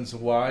reasons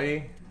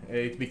why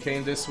it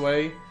became this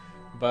way,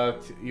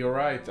 but you're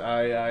right.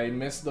 I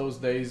miss those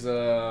days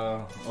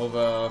of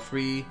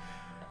 3-5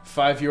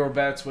 euro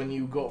bets when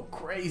you go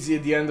crazy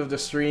at the end of the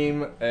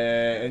stream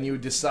and you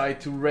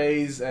decide to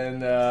raise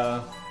and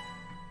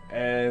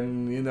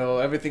you know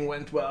everything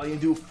went well. You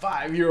do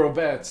 5 euro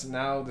bets.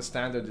 Now the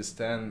standard is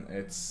 10.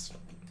 It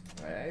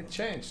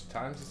changed.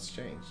 Times it's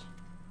changed.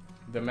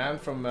 Demand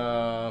from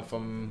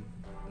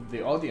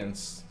the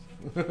audience,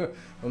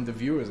 from the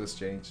viewers has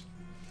changed.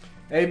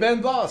 Hey Ben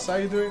Boss, how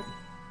you doing?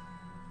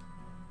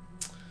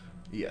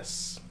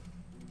 Yes.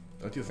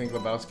 Don't you think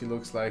Lebowski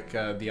looks like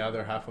the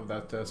other half of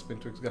that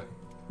Spintrix guy?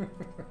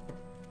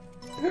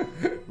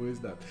 Who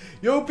is that?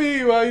 Yo P,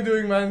 how you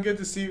doing, man? Good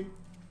to see you.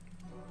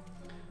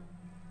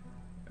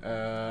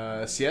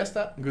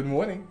 Siesta, good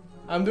morning.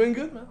 I'm doing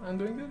good, man. I'm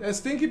doing good.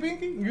 Stinky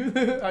Pinky,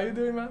 good. How you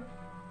doing, man?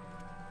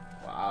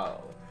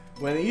 Wow.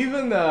 When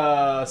even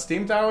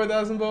Steam Tower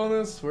doesn't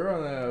bonus,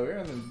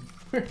 we're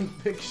in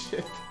big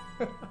shit.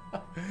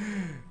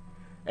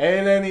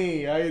 Hey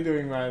Lenny, how you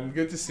doing, man?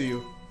 Good to see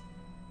you.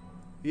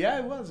 Yeah,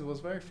 it was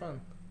very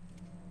fun.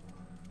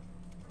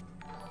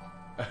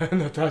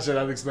 Natasha,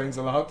 that explains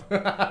a lot.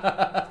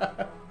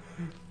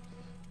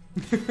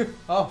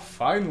 Oh,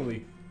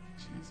 finally.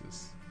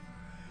 Jesus.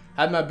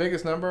 Had my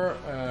biggest number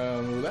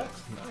roulette.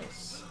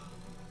 Nice.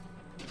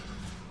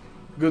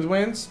 Good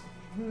wins?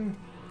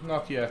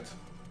 Not yet.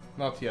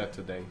 Not yet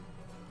today.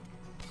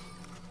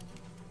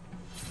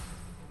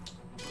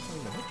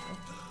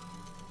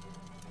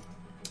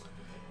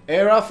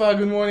 Hey Rafa,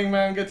 good morning,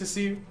 man. Good to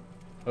see you.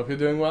 Hope you're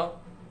doing well.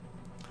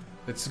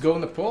 Let's go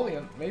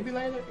Napoleon. Maybe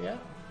later, yeah.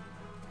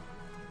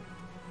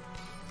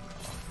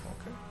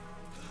 Okay.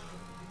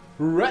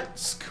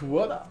 Retsk,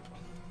 what up?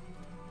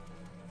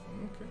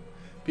 Okay.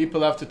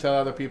 People have to tell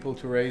other people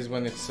to raise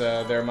when it's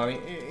their money.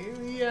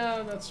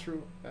 Yeah, that's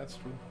true. That's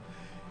true.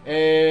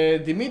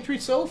 Dimitri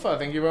Sofa,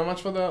 thank you very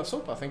much for the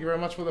Thank you very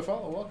much for the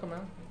follow. Welcome,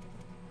 man.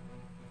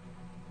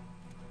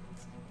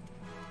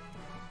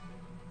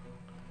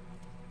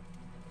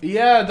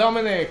 Yeah,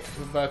 Dominic,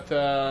 but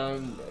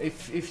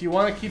if you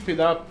want to keep it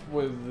up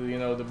with, you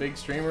know, the big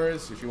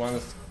streamers, if you want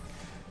to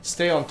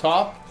stay on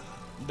top,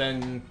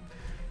 then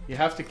you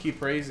have to keep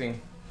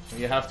raising.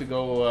 You have to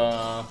go.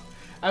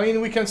 I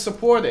mean, we can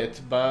support it,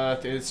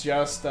 but it's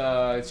just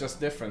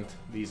different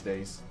these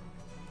days.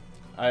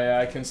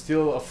 I can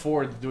still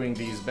afford doing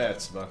these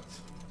bets, but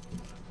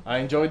I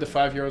enjoyed the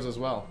 5 euros as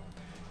well.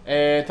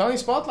 Tony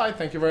Spotlight,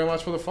 thank you very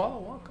much for the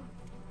follow. Welcome.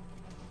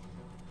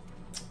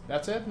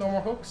 That's it? No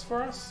more hooks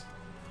for us?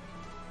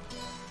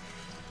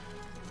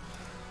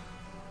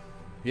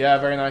 Yeah,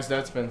 very nice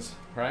dead spins,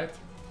 right?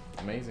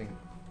 Amazing.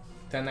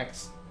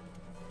 10x.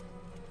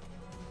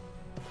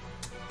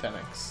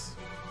 10x.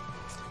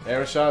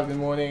 Airshot, good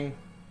morning.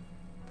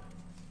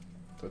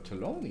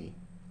 Tortelloni.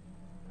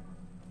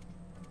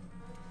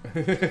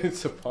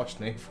 It's a posh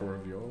name for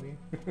ravioli.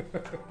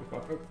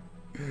 What?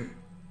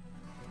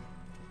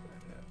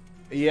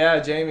 Yeah,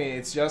 Jamie,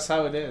 it's just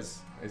how it is.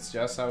 It's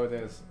just how it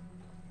is.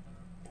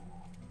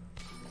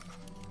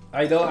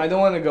 I don't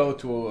want to go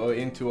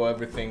into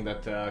everything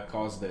that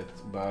caused it,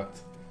 but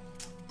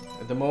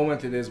at the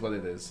moment it is what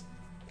it is.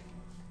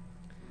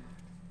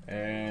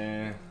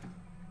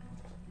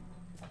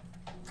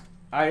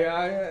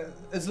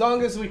 As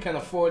long as we can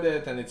afford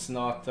it and it's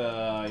not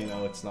you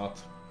know, it's not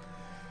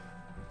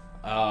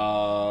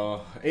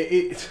Look,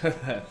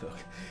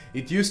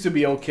 it used to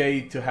be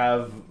okay to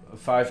have a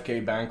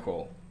 5K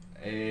bankroll.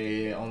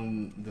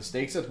 On the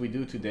stakes that we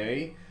do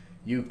today,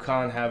 you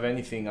can't have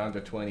anything under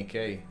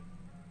 20K.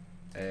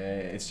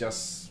 It's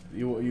just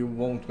you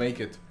won't make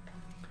it.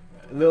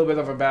 A little bit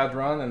of a bad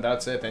run and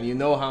that's it. And you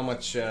know how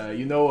much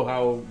you know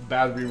how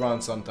bad we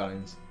run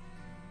sometimes.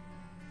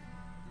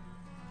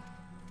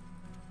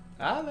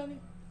 Ah, Lenny.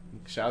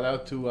 Shout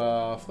out to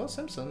Flo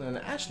Simpson and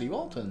Ashley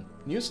Walton.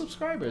 New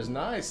subscribers.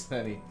 Nice,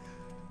 Lenny.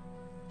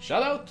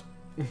 Shout out.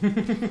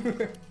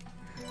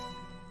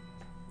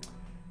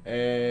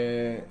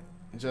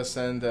 Just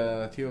send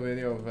a Theo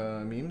video of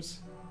memes.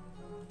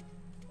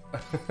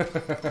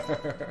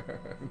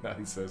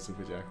 Nice,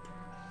 Super Jack.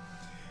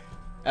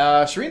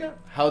 Sharina,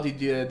 how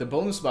did the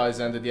bonus buys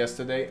ended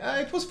yesterday?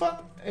 It was fun.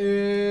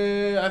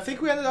 I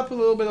think we ended up a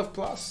little bit of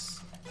plus.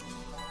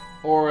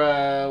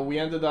 Or we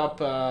ended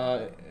up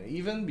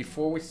even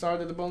before we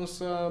started the bonus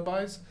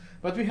buys.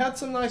 But we had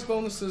some nice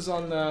bonuses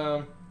on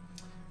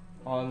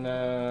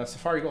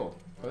Safari Gold.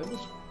 But it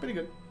was pretty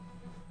good.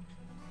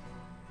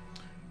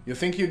 You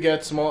think you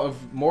get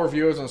more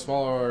viewers on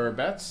smaller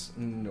bets?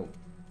 No.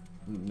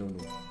 No.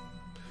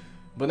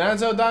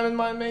 Bonanza or Diamond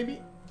Mine,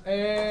 maybe?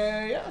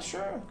 Yeah,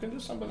 sure. Can do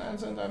some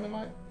Bonanza and Diamond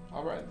Mine.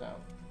 I'll write it down.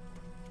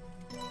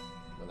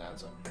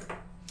 Bonanza.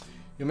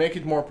 You make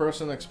it more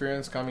personal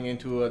experience coming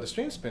into the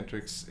stream,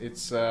 Spintrix.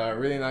 It's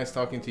really nice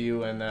talking to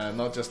you and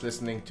not just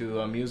listening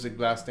to music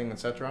blasting,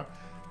 etc.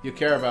 You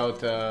care about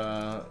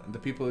the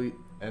people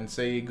and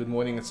say good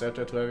morning,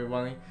 etc. to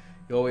everybody.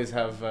 You always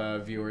have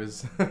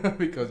viewers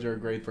because you're a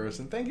great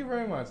person. Thank you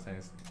very much,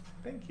 thanks.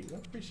 Thank you, I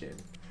appreciate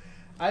it.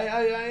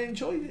 I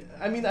enjoy,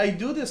 I mean, I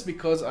do this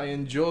because I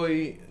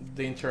enjoy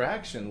the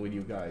interaction with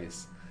you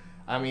guys.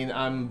 I mean,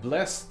 I'm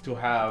blessed to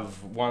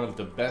have one of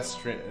the best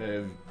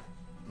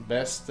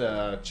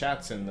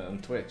chats on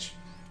Twitch,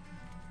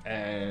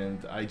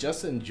 and I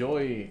just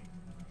enjoy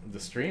the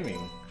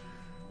streaming.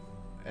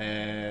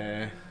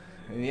 And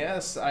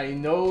yes, I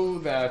know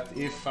that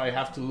if I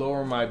have to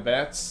lower my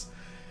bets,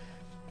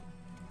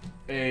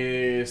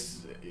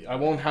 I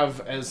won't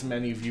have as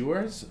many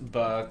viewers,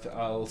 but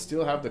I'll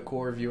still have the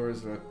core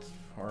viewers that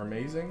are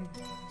amazing,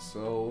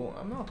 so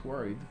I'm not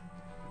worried.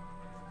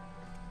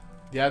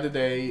 The other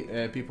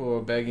day, people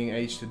were begging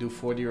H to do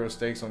 40 euro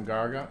stakes on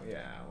Garga.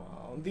 Yeah,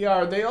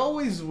 well, they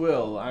always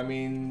will. I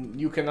mean,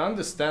 you can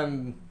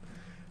understand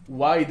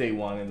why they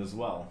want it as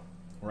well,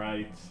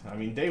 right? I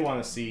mean, they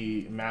want to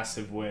see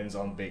massive wins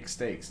on big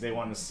stakes. They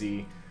want to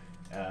see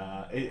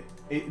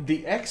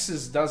the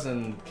X's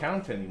doesn't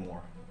count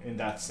anymore in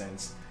that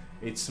sense.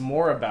 It's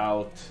more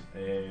about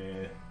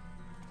the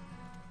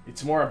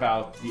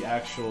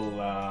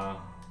actual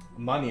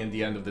money at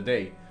the end of the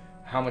day,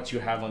 how much you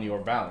have on your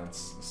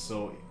balance.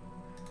 So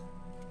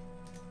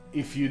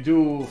if you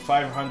do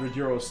 500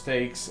 euro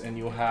stakes and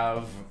you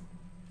have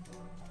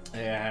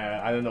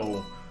I don't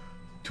know,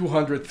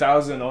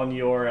 200,000 on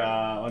your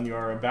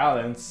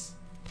balance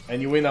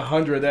and you win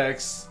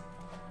 100x,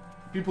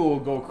 people will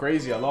go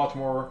crazy a lot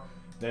more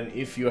than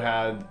if you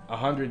had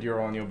 100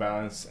 euro on your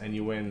balance and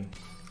you win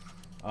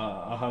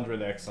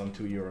 100x on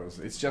 2 euros.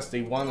 It's just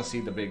they want to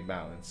see the big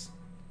balance.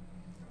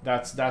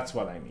 That's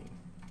what I mean.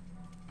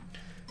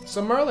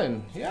 So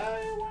Merlin, yeah,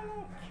 why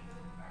not?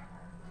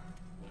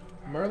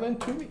 Merlin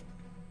to me.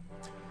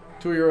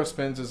 2 euro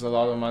spins is a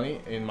lot of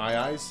money in my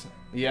eyes.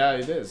 Yeah,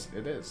 it is.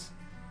 It is.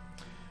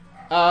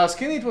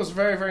 Skinny, it was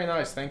very, very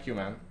nice. Thank you,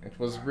 man. It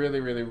was really,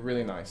 really,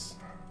 really nice.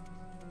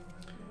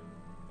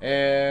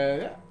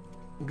 Yeah.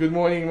 Good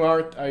morning,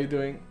 Mart. How you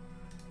doing?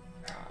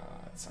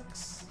 It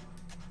sucks.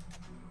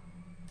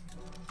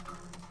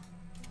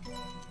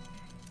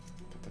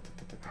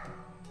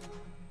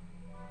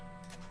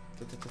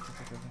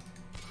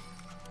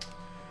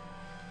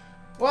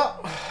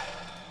 Well,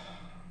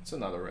 it's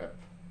another rep,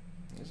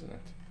 isn't it?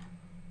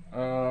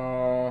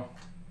 I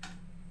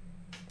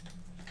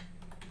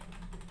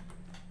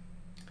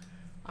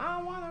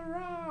wanna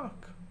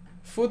rock.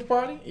 Food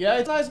party? Yeah,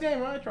 it's a nice game,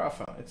 right,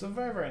 Rafa? It's a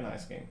very, very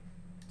nice game.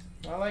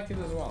 I like it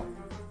as well.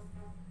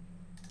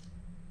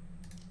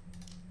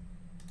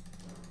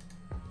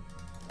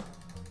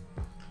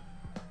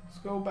 Let's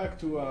go back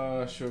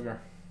to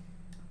sugar.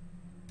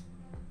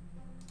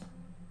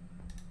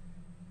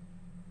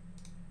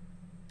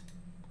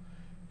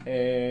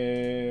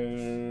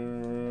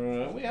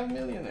 We have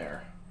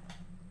millionaire.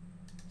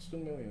 Let's do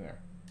millionaire.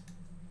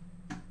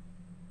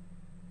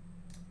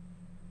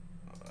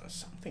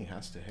 Something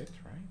has to hit,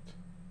 right?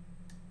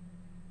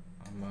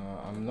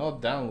 I'm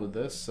not down with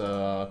this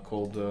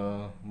cold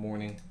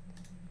morning.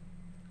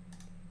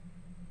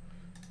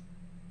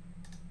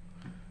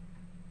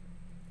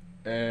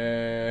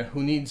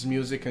 Who needs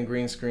music and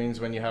green screens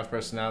when you have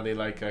personality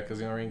like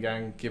Casino Ring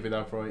Gang? Give it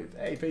up, Roy.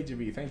 Hey,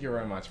 PGB, thank you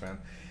very much, man.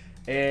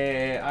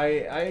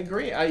 I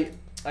agree. I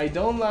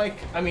don't like.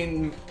 I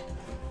mean,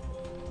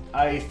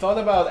 I thought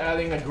about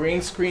adding a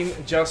green screen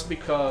just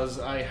because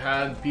I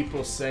had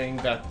people saying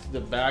that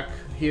the back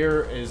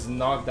here is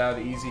not that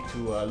easy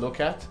to look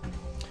at.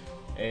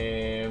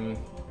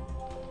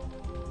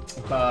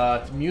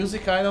 But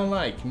music I don't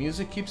like.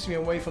 Music keeps me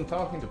away from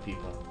talking to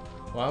people.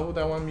 Why would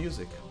I want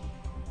music?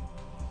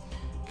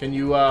 Can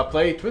you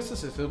play Twisted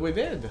Sister? We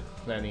did,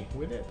 Lenny.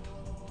 We did.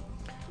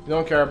 We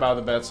don't care about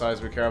the bet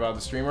size. We care about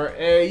the streamer.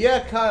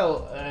 Yeah,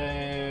 Kyle.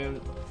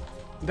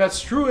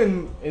 That's true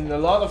in a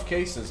lot of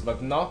cases,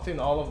 but not in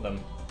all of them.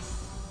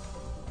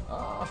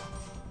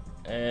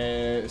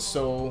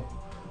 So,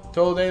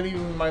 total daily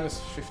minus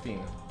 15.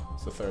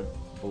 It's the third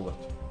bullet.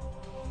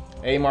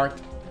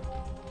 A-Mart.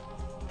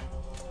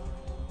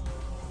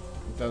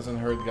 It doesn't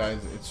hurt, guys.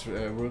 It's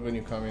rude when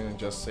you come in and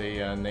just say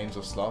names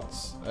of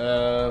slots.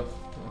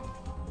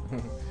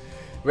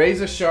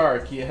 Razor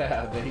Shark.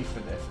 Yeah,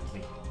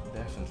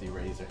 definitely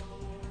Razor.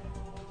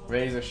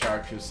 Razor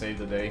Shark should save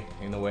the day,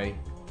 in a way.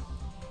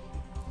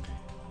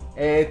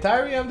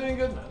 Tyree, I'm doing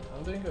good, man.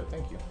 I'm doing good,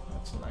 thank you.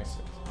 That's a nice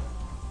hit.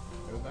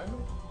 Good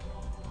diamond?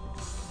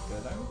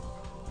 Good diamond?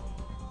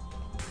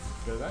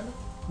 Good diamond?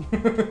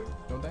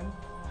 Good diamond?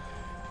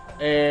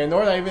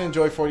 Nor I even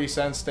enjoy 40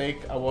 cent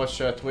steak. I watch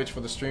Twitch for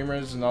the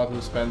streamers, not who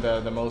spend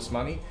the most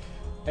money.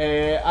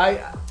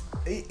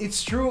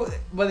 It's true,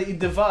 but it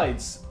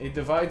divides.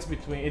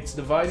 It's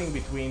dividing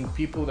between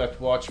people that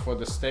watch for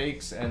the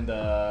stakes and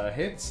the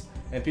hits,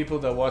 and people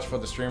that watch for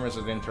the streamers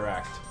that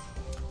interact.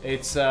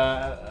 It's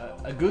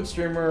a good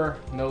streamer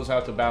knows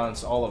how to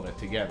balance all of it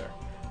together,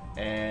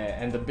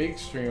 and the big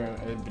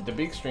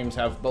streams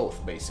have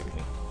both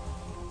basically.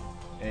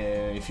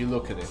 If you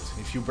look at it,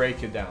 if you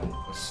break it down,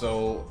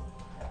 so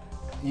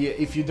yeah,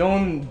 if you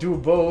don't do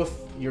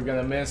both, you're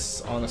gonna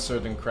miss on a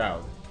certain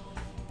crowd.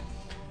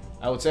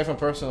 I would say from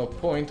personal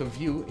point of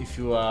view, if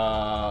you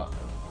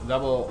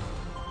double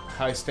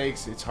high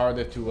stakes, it's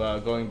harder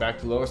to going back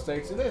to lower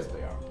stakes. It is,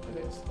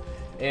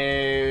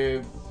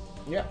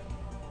 yeah.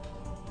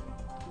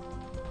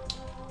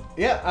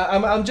 Yeah,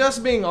 I'm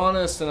just being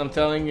honest, and I'm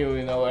telling you,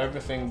 you know,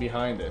 everything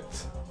behind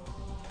it.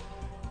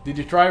 Did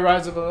you try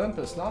Rise of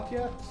Olympus? Not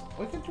yet.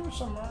 We can do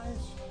some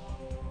Rise.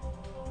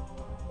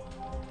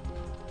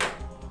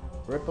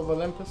 Rip of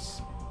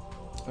Olympus.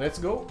 Let's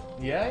go.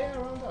 Yeah,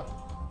 Rhonda.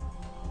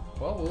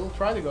 Well, we'll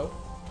try to go.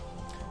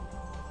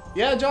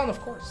 Yeah, John,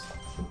 of course.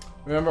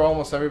 Remember,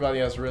 almost everybody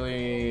has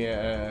really...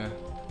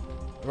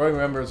 Roy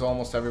remembers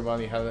almost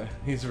everybody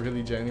he's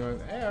really genuine.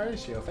 Hey,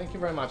 Horatio, thank you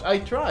very much. I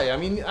try. I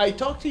mean, I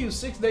talk to you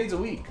 6 days a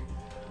week.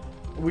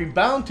 We're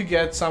bound to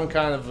get some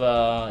kind of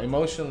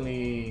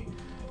emotionally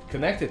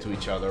connected to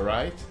each other,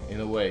 right?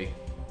 In a way.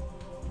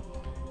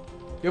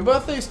 Your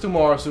birthday's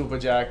tomorrow, Super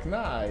Jack.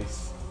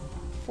 Nice.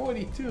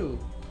 42.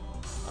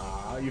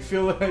 Ah, you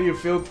feel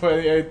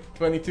 28,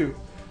 22.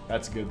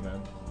 That's good,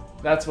 man.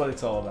 That's what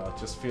it's all about.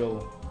 Just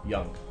feel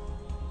young.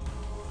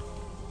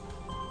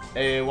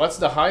 What's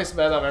the highest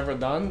bet I've ever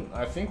done?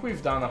 I think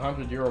we've done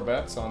 €100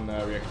 bets on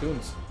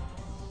Reactoons.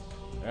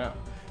 Yeah,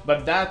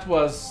 but that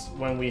was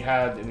when we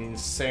had an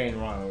insane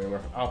run. We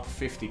were up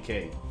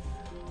 50k,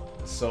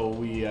 so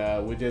we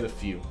did a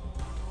few.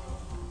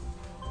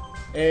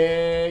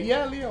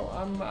 Yeah, Leo,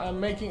 I'm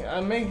making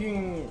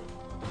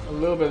a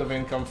little bit of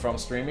income from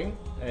streaming.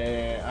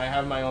 I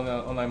have my own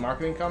online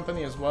marketing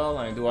company as well.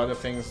 I do other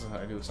things.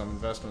 I do some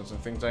investments and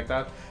things like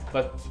that.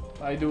 But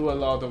I do a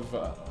lot of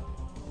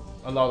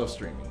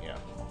streaming. Yeah,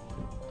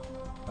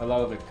 a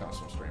lot of it comes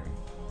from streaming.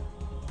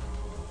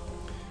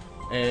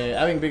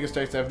 Having bigger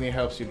stakes definitely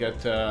helps you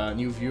get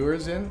new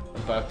viewers in,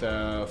 but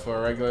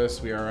for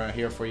regulars, we are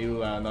here for you,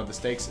 not the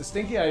stakes.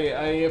 Stinky,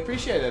 I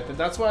appreciate it.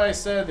 That's why I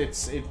said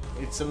it's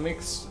a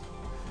mix.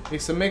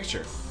 It's a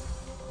mixture.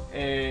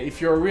 If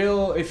you're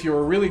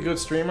a really good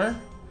streamer,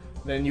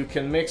 then you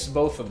can mix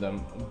both of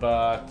them.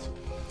 But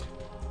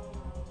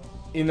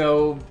you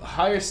know,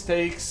 higher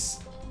stakes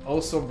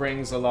also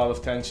brings a lot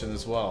of tension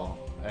as well.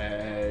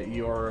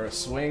 Your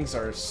swings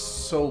are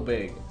so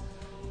big.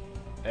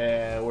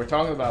 We're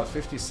talking about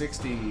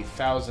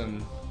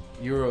 50-60,000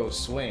 euro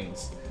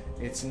swings.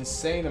 It's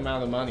insane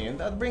amount of money, and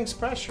that brings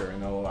pressure. You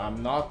know,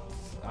 I'm not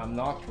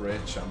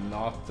rich. I'm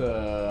not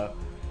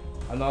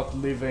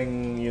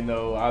living, you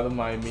know, out of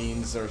my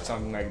means or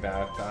something like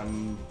that.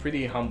 I'm a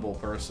pretty humble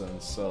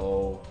person.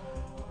 So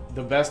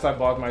the best I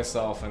bought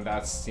myself, and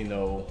that's, you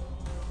know,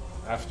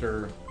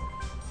 after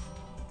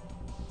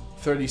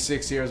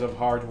 36 years of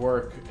hard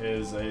work,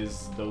 is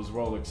those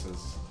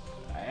Rolexes.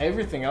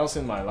 Everything else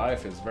in my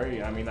life is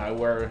very, I mean, I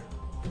wear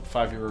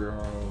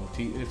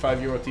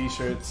 €5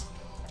 t-shirts.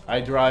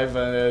 I drive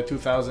a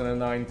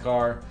 2009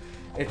 car.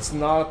 It's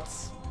not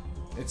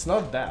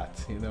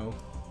that, you know.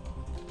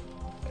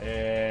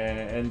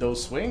 And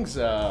those swings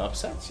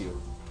upsets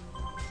you.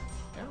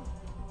 Yeah.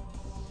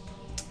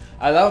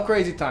 I love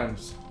Crazy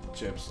Times,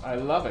 Chips. I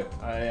love it.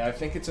 I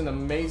think it's an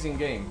amazing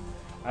game.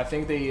 I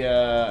think the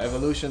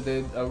Evolution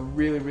did a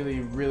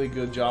really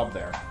good job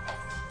there.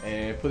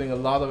 Putting a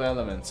lot of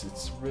elements.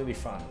 It's really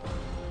fun.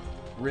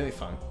 Really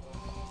fun.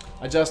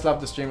 I just love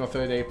the stream of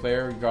 30-day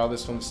player,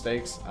 regardless from the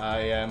stakes.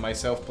 I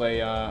myself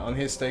play on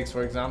his stakes,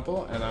 for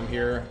example, and I'm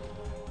here,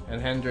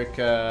 and Hendrik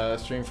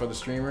stream for the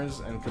streamers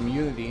and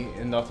community,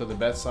 and not for the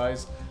bet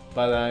size.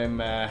 But I'm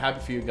happy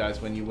for you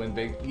guys when you win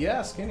big.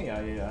 Yeah, Skinny,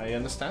 I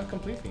understand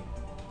completely.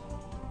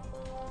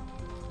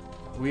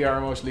 We are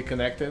emotionally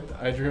connected.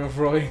 I dream of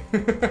Roy.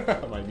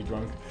 I might be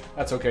drunk.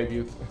 That's okay,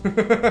 Butte.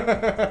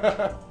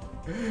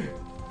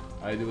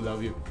 I do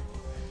love you.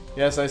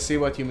 Yes, I see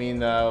what you mean,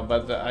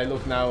 but I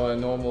look now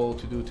normal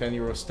to do 10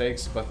 euro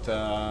stakes, but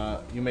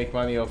you make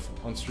money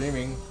on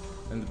streaming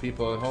and the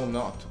people at home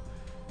not.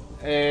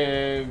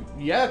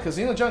 Yeah,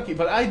 Casino Junkie,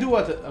 but I do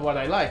what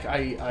I like.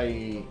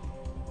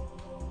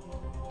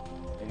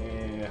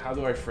 How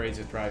do I phrase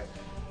it right?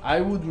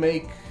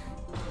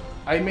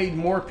 I made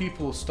more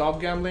people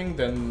stop gambling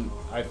than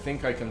I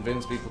think I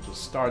convinced people to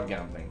start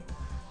gambling.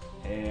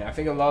 I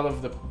think a lot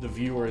of the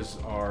viewers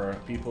are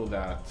people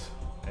that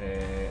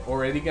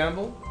already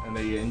gamble and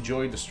they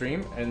enjoy the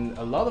stream, and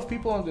a lot of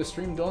people on the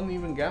stream don't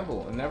even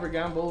gamble and never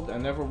gambled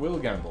and never will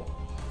gamble.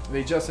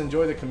 They just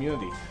enjoy the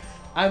community.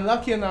 I'm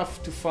lucky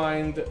enough to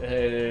find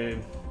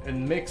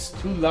and mix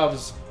two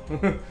loves,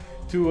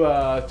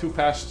 two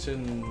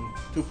passions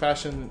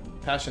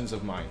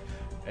of mine.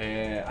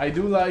 I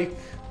do like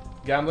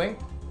gambling.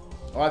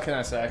 What can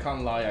I say? I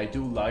can't lie. I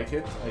do like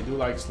it. I do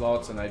like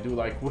slots, and I do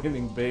like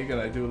winning big,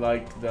 and I do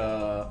like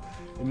the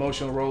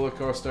emotional roller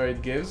coaster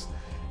it gives.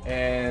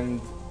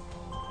 And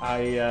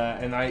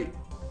I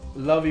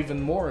love even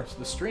more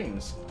the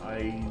streams.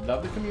 I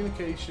love the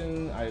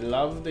communication. I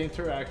love the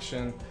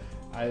interaction.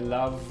 I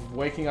love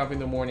waking up in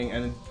the morning,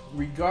 and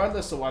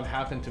regardless of what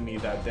happened to me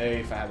that day,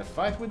 if I had a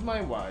fight with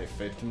my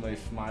wife,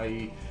 if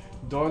my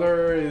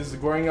daughter is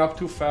growing up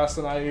too fast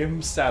and I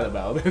am sad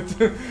about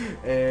it,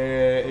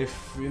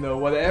 if you know,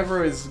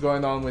 whatever is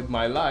going on with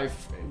my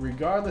life,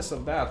 regardless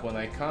of that, when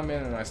I come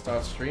in and I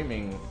start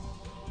streaming,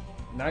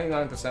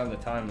 99% of the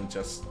time it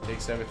just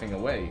takes everything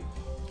away,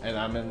 and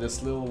I'm in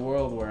this little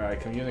world where I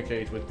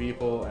communicate with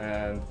people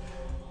and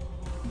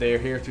they're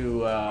here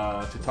to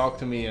talk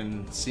to me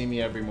and see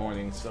me every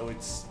morning. So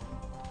it's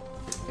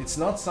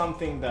not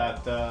something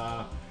that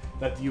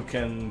that you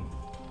can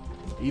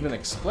even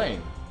explain.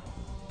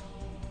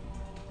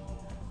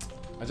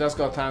 I just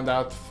got timed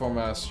out from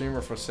a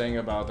streamer for saying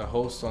about a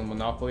host on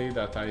Monopoly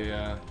that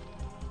I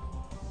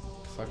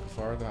suck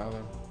for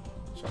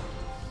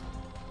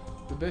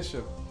the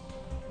bishop.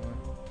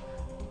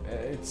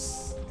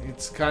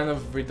 It's kind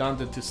of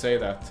redundant to say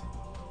that.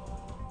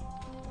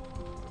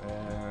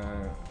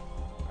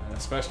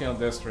 Especially on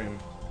this stream,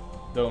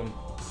 don't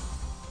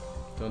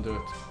do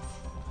it.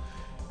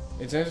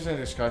 It's an interesting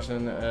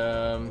discussion.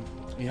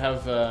 You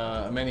have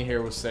many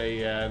here who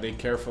say they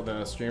care for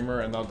the streamer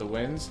and not the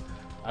wins.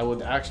 I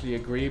would actually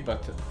agree,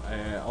 but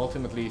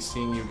ultimately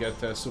seeing you get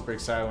super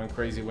excited when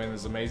crazy win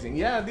is amazing.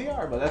 Yeah, they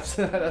are, but that's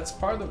that's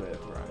part of it,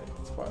 right?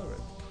 It's part of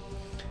it.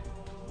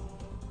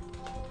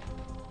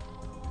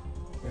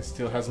 It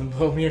still hasn't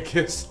blown me a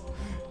kiss.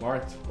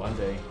 Mart, one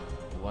day,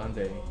 one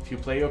day. If you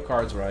play your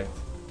cards right.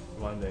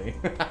 One day.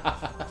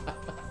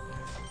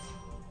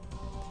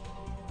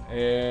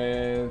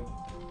 And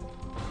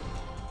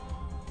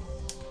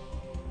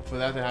for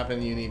that to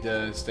happen, you need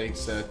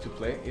stakes to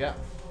play. Yeah,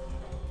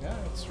 yeah,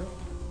 it's true.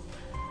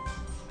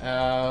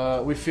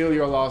 We feel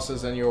your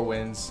losses and your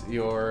wins.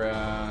 You're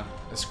a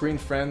screen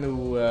friend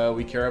who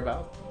we care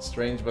about.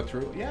 Strange but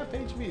true. Yeah,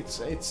 Page B.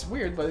 It's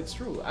weird, but it's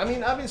true. I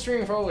mean, I've been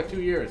streaming for over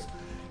 2 years.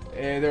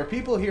 There are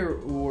people here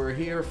who were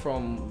here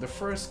from the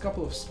first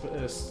couple of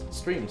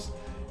streams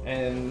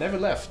and never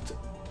left.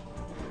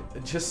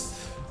 Just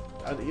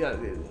yeah,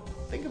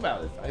 think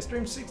about it. I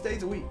stream 6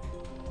 days a week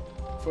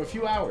for a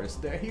few hours.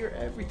 They're here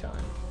every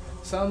time.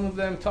 Some of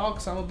them talk,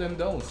 some of them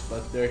don't,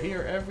 but they're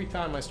here every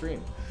time I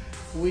stream.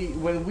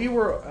 When we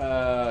were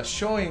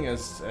showing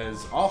as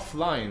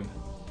offline,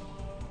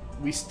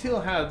 we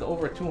still had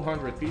over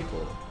 200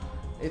 people.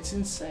 It's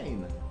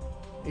insane.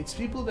 It's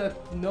people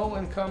that know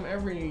and come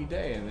every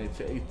day, and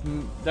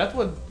that's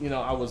what, you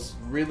know, I was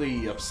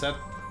really upset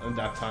at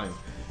that time.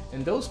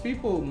 And those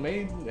people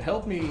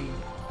helped me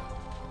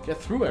get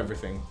through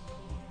everything.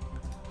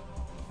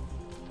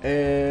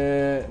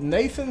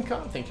 Nathan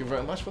Khan, thank you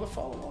very much for the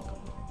follow.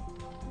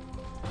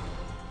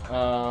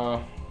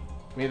 Welcome.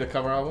 Made the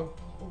cover album.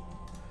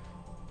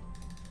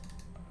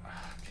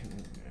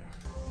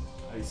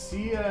 I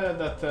see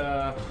that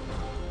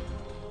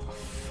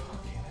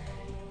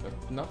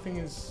nothing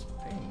is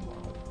paying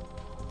well.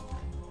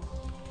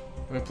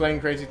 I've been playing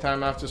Crazy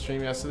Time after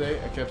stream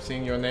yesterday. I kept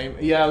seeing your name.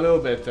 Yeah, a little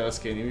bit,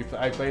 Skinny.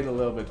 I played a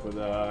little bit with.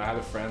 I had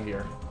a friend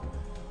here.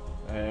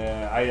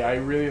 I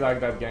really like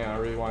that game. I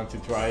really wanted to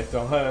try it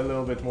a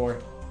little bit more.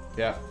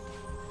 Yeah.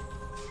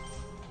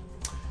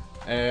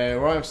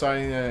 Well, I'm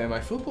starting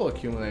my football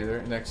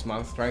accumulator next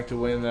month, trying to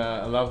win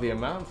a lovely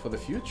amount for the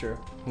future.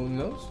 Who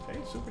knows? Hey,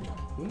 Super John.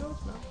 Who knows,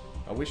 man?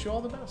 I wish you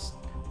all the best.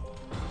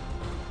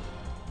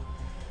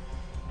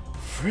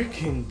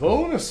 Freaking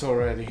bonus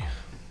already.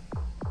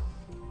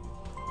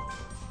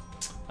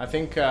 I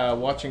think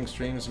watching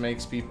streams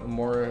makes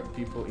more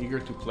people eager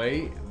to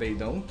play. They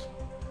don't.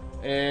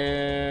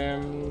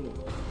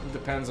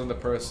 Depends on the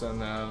person,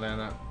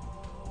 Lena.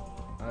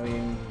 I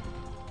mean,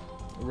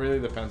 it really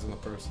depends on the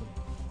person.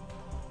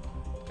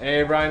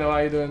 Hey Brian, how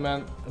are you doing,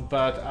 man?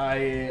 But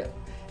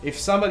if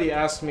somebody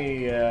asks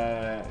me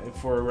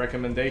for a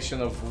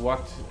recommendation of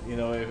what, you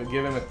know, if I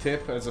give him a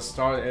tip as a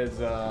start,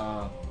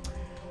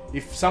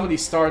 if somebody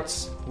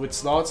starts with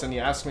slots and he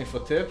asks me for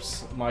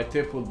tips, my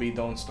tip will be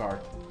don't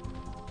start.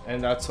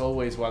 And that's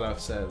always what I've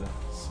said,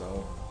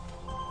 so.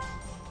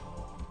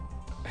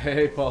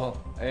 Hey Paul,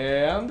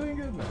 I'm doing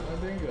good, man, I'm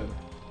doing good.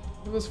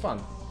 It was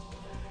fun.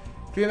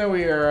 Cleaner,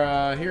 we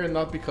are here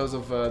not because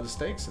of the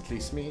stakes, at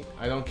least me.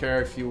 I don't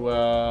care if you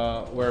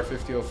wear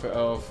 50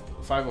 of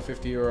 5 or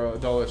 50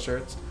 dollar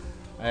shirts.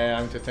 I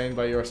am entertained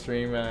by your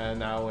stream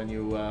now when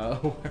you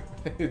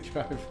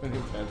drive when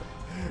you pedal.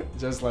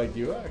 Just like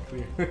you are,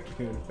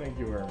 Cleaner. Thank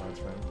you very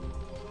much, man.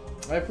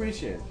 I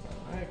appreciate it, man.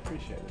 I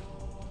appreciate it.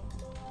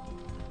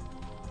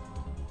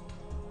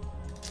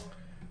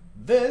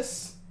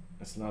 This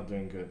is not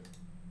doing good.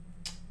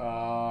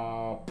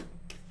 I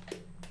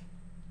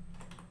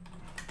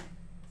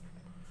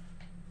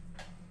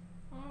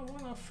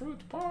want a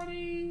fruit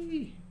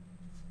party.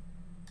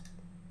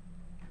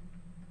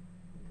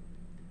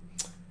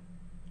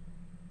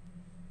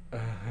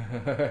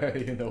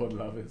 You know what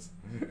love is.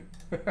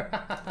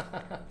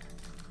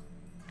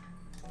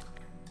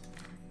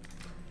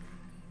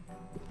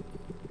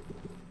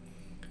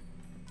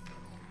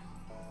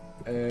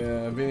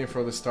 Been here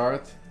for the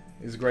start.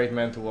 He's a great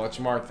man to watch.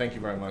 Mark, thank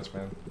you very much,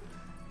 man.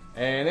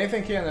 And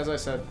Nathan Kian, as I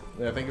said,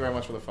 thank you very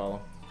much for the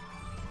follow.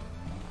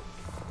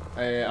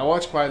 I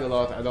watch quite a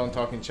lot. I don't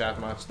talk in chat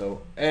much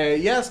though.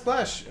 Yeah,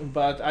 Splash,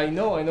 but I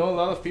know a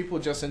lot of people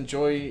just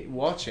enjoy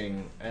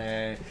watching.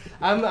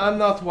 I'm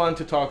not one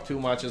to talk too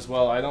much as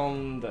well. I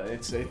don't.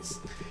 It's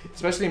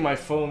especially my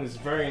phone is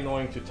very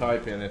annoying to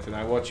type in it, and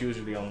I watch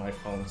usually on my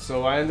phone.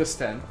 So I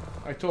understand.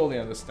 I totally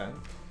understand.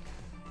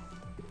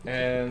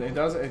 And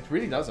it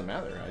really doesn't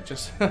matter. I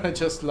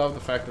just love the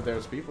fact that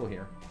there's people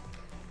here.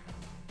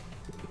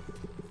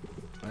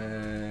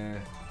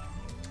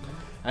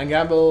 And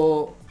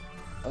gamble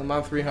a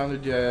month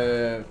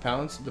 300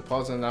 pounds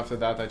deposit, and after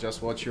that I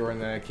just watch your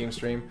and Kim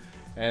stream,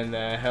 and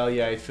hell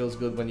yeah, it feels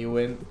good when you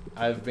win.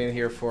 I've been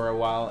here for a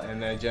while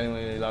and I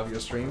genuinely love your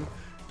stream.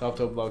 Top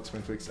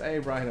Blogsman Twix. Hey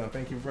Brian,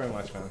 thank you very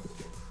much, man.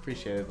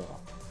 Appreciate it a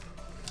lot.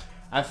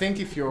 I think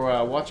if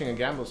you're watching a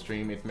gamble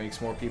stream, it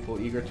makes more people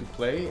eager to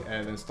play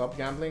and then stop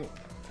gambling.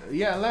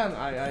 Yeah, Lan,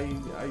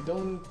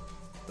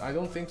 I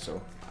don't think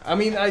so. I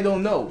mean, I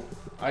don't know.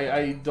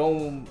 I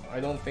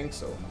don't think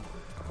so.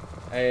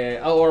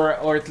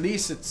 Or at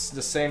least it's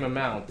the same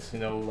amount. You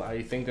know,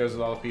 I think there's a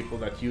lot of people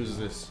that use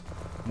this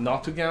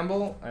not to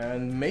gamble,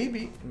 and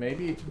maybe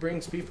it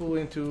brings people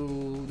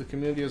into the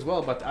community as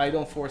well. But I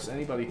don't force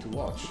anybody to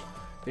watch.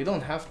 They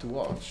don't have to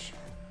watch.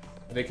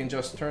 They can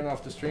just turn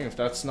off the stream if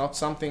that's not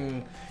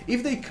something.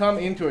 If they come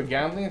into a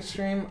gambling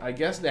stream, I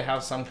guess they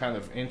have some kind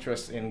of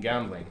interest in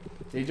gambling.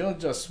 They don't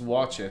just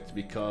watch it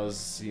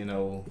because, you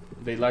know,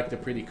 they like the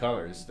pretty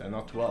colors. They're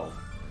not 12.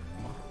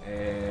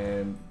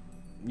 And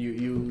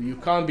you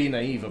can't be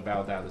naive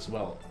about that as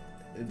well.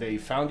 They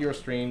found your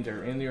stream,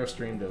 they're in your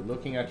stream, they're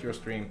looking at your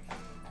stream.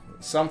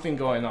 Something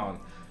going on.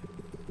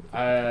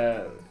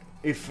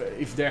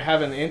 If they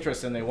have an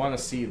interest and they want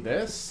to see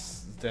this,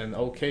 then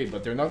okay,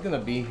 but they're not gonna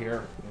be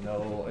here. You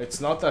know,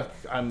 it's not that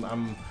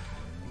I'm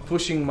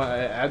pushing my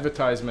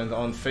advertisement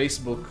on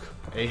Facebook.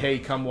 Hey,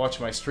 come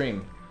watch my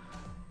stream.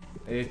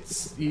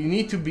 It's, you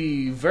need to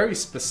be very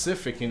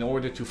specific in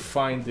order to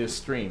find this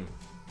stream.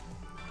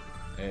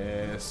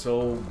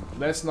 So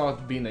let's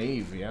not be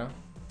naive, yeah.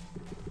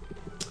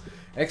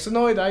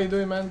 Exonoid, how you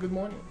doing, man? Good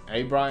morning.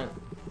 Hey, Brian.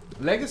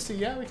 Legacy,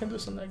 yeah, we can do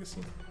some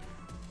legacy.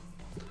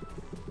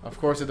 Of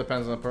course, it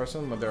depends on the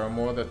person, but there are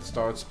more that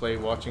starts play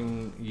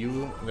watching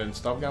you than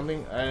stop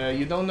gambling.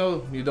 You don't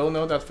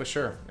know that for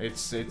sure.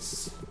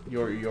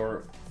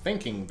 You're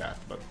thinking that,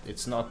 but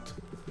it's not.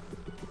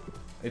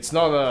 It's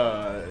not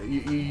a.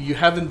 You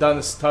haven't done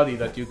a study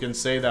that you can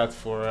say that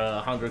for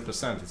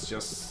 100%. It's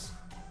just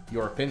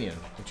your opinion,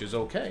 which is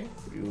okay.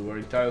 You are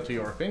entitled to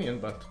your opinion,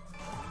 but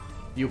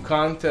you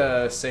can't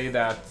say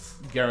that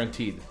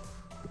guaranteed.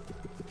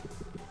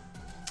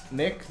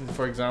 Nick,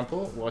 for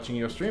example, watching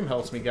your stream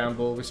helps me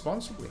gamble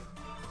responsibly.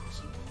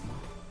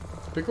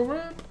 Pickle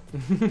wrap.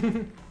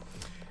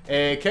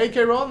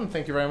 KK Ron,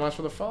 thank you very much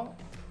for the follow.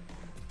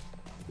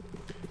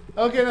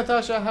 Okay,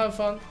 Natasha, have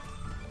fun.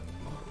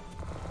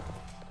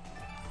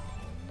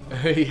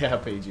 Yeah,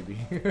 PGB.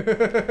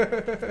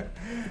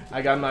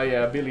 I got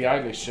my Billie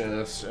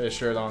Eilish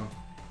shirt on.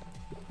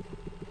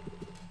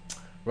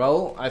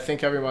 Raul, I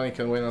think everybody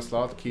can win a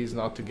slot. Key is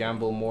not to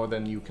gamble more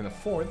than you can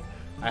afford.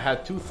 I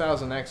had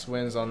 2000x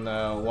wins on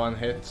one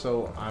hit,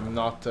 so I'm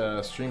not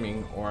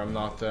streaming or I'm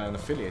not an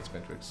affiliate,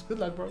 Spintrix. Good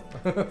luck, bro.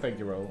 Thank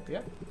you, Raul.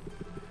 Yeah.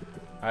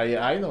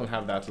 I don't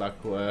have that luck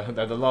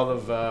that a lot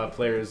of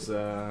players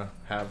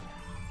have.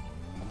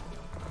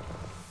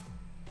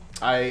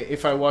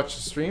 If I watch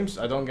streams,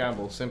 I don't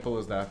gamble. Simple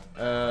as that.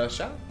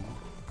 Shan,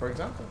 for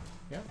example.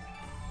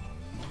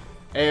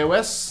 Yeah.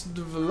 West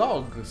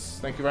Vlogs,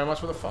 thank you very much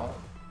for the follow.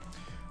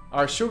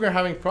 Are Sugar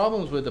having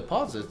problems with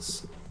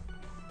deposits?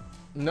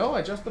 No,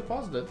 I just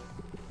deposited.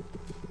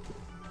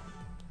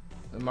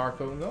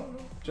 Marco, no,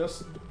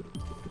 just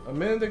A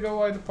minute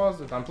ago I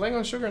deposited. I'm playing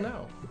on sugar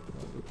now.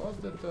 I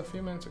deposited a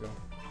few minutes ago.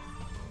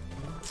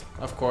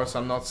 Of course,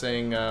 I'm not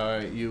saying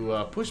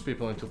you push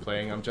people into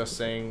playing. I'm just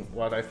saying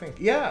what I think.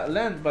 Yeah,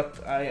 Len,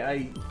 but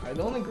I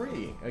don't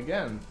agree.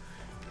 Again,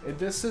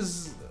 this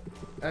is,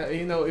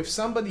 you know, if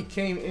somebody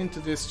came into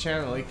this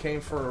channel, he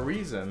came for a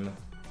reason.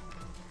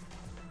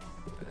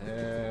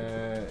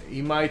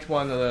 He might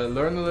want to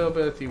learn a little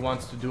bit. He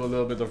wants to do a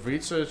little bit of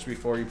research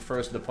before he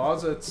first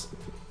deposits.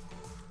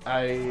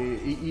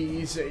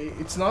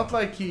 It's not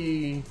like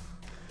he,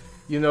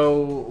 you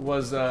know,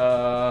 was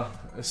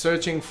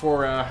searching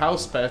for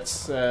house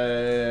pets,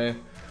 you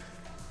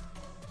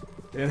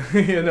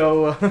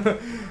know,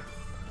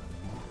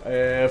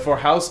 for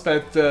house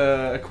pet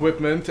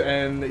equipment,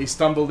 and he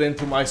stumbled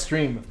into my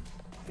stream.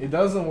 It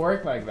doesn't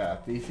work like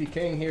that. If he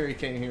came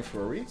here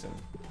for a reason.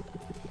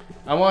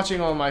 I'm watching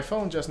on my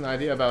phone, just an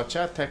idea about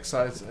chat text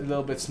size, a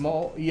little bit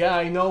small. Yeah,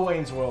 I know,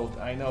 Wayne's World,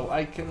 I know.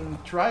 I can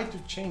try to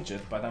change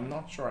it, but I'm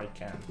not sure I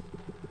can.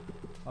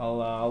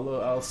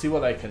 I'll see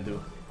what I can do.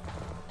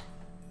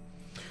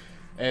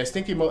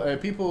 Stinky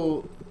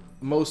people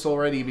most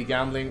already be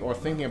gambling or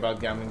thinking about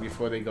gambling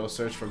before they go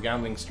search for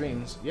gambling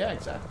streams. Yeah,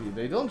 exactly.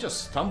 They don't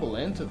just stumble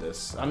into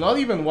this. I'm not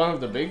even one of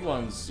the big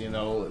ones, you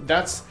know.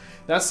 That's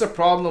the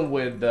problem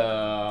with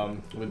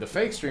the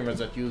fake streamers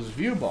that use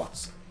view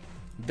bots.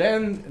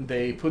 Then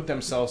they put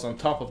themselves on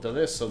top of the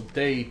list, so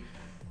they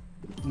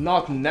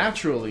not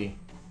naturally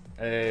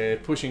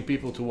pushing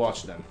people to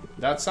watch them.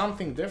 That's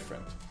something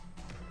different.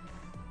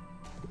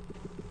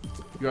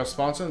 You are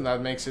sponsored, and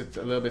that makes it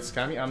a little bit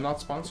scammy. I'm not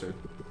sponsored.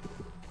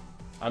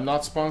 I'm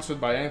not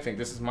sponsored by anything.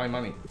 This is my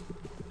money.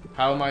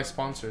 How am I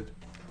sponsored?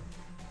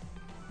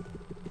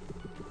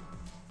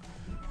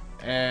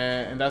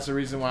 And that's the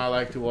reason why I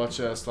like to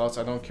watch slots.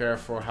 I don't care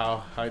for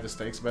how high the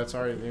stakes bets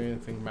are. It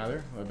doesn't think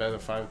matter. A bet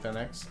of 5,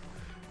 10x.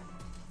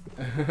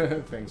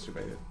 Thanks,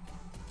 Jubated.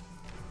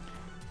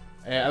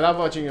 I love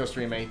watching your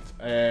stream, mate.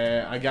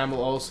 I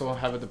gamble also,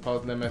 have a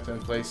deposit limit in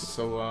place,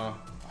 so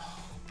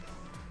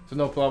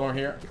no problem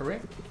here.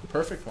 Korean?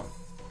 Perfect one.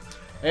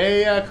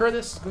 Hey,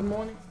 Curtis, good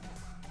morning.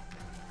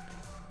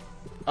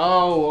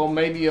 Oh, or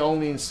maybe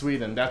only in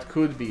Sweden. That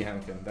could be,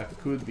 Hankin. That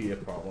could be a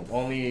problem.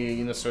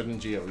 Only in a certain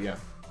geo, yeah.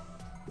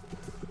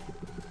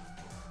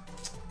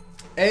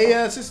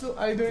 Hey, Sister,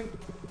 how you doing?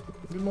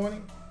 Good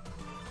morning.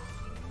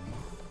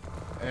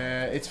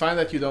 It's fine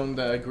that you don't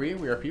agree.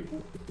 We are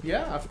people.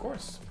 Yeah, of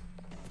course.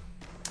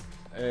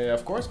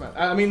 Of course, man.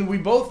 I mean, we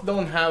both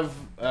don't have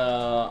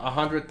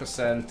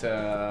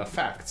 100%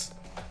 facts,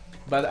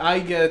 but I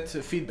get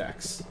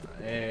feedbacks.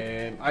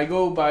 I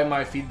go by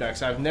my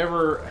feedbacks. I've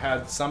never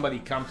had somebody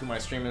come to my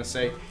stream and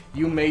say,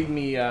 "You made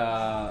me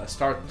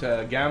start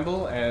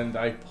gamble, and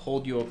I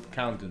hold you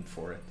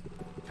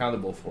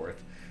accountable for it."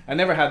 I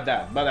never had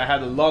that, but I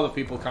had a lot of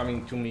people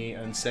coming to me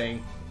and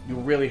saying, "You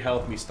really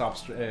helped me stop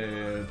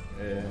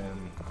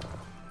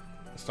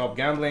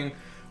gambling,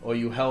 or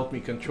you helped me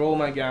control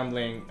my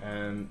gambling."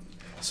 And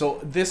so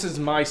this is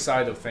my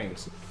side of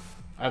things.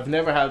 I've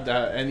never had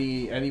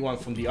anyone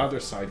from the other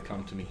side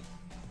come to me.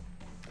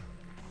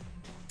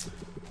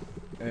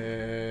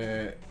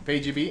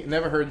 PGB,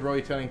 never heard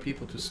Roy telling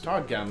people to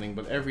start gambling,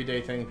 but every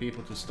day telling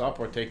people to stop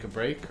or take a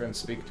break and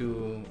speak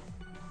to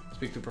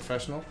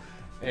professional.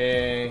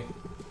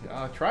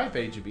 Try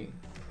PGB.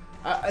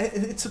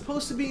 It's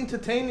supposed to be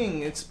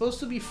entertaining. It's supposed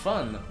to be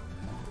fun.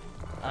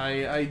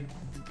 I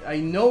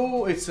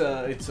know it's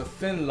a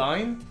thin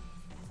line,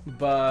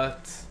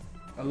 but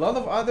a lot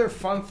of other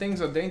fun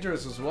things are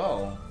dangerous as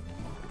well.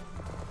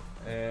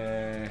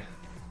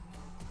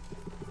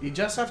 You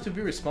just have to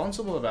be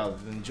responsible about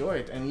it, enjoy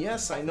it. And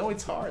yes, I know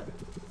it's hard.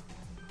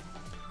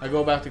 I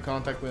go back to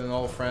contact with an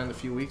old friend a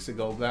few weeks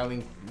ago.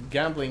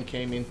 Gambling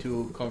came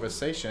into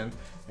conversation,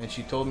 and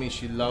she told me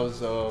she loves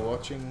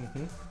watching.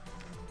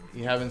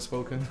 You haven't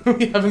spoken.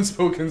 We haven't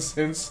spoken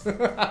since.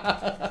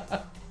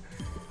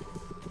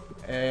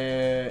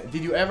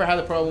 Did you ever have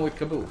a problem with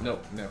Kaboo? No,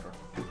 never.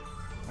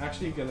 I'm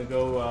actually gonna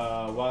go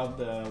wild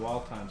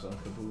times on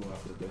Kaboo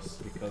after this,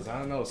 because I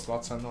don't know,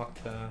 slots are not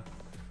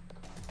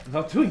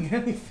doing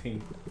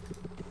anything.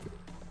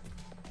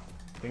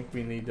 I think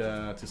we need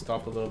to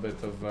stop a little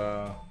bit of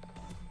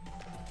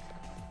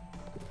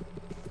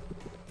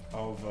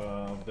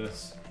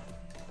this.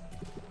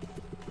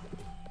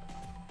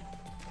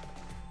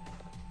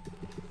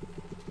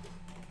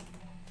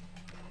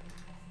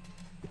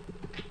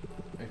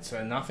 It's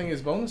nothing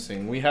is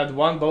bonusing. We had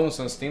one bonus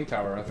on Steam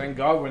Tower, and thank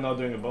God we're not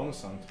doing a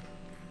bonus hunt.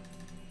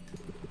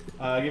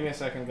 Give me a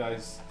second,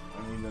 guys.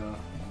 I need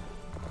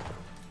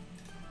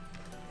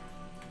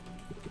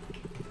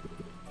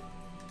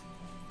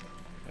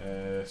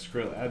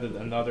Skrill added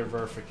another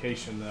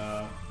verification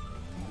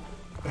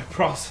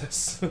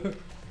process.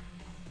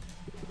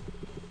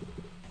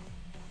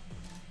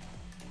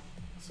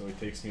 So it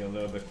takes me a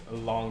little bit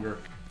longer.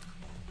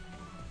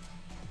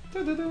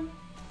 This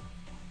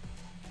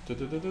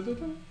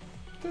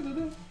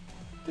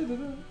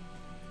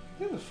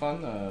is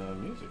fun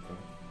music.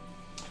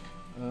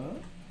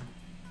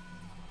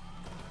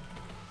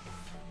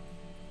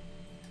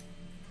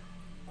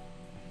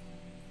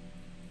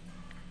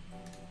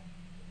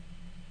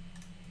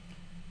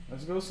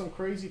 Let's go some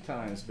crazy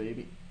times,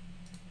 baby.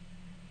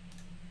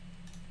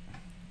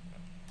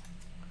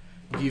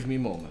 Give me a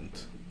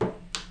moment.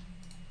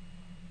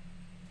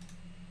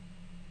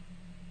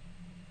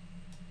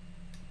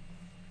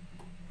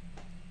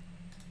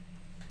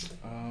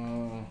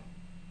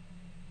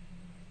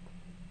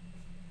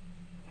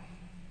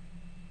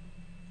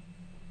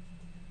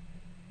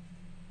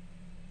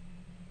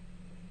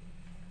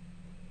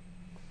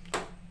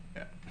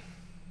 Yeah.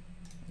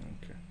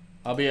 Okay.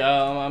 I'll be.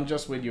 I'm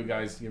just with you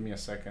guys. Give me a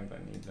second. I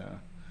need to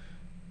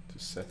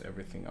set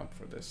everything up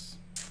for this.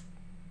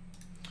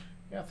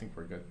 Yeah, I think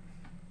we're good.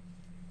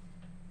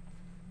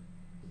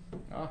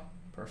 Ah,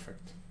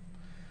 perfect.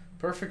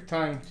 Perfect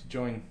time to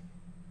join.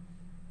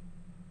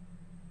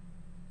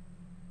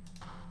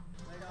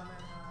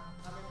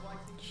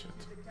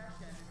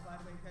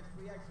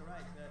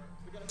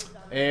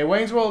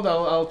 Wayne's World,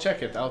 I'll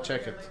check it. I'll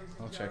check it.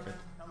 I'll check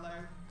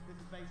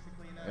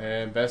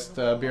it. Best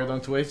beard on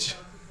Twitch.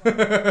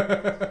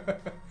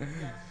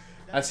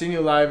 I've seen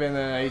you live in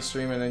a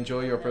stream and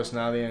enjoy your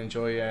personality and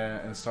enjoy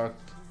and start.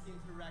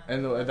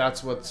 And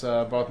that's what's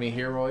brought me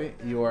here, Roy.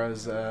 You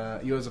as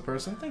a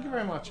person. Thank you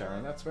very much,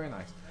 Aaron. That's very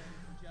nice.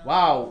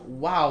 Wow,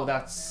 wow,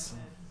 that's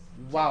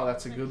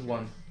a good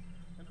one.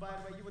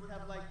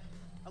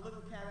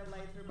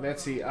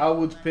 Let's see. I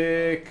would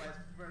pick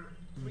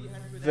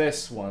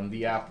this one,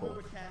 the apple.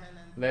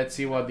 Let's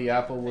see what the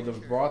apple would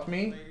have brought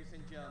me.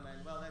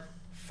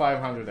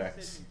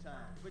 500x.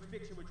 Which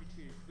picture would you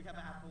choose? We have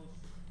apples,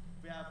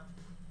 we have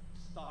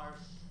stars,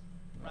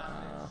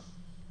 rabbits,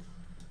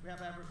 we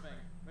have everything.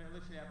 We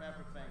literally have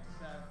everything.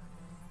 So,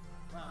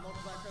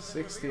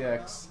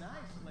 60x.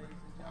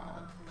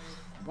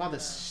 Wow,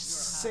 this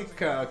sick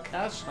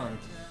cash hunt.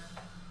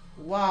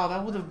 Wow,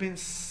 that would have been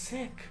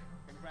sick.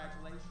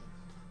 Congratulations.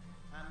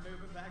 And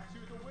moving back to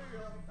the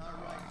wheel.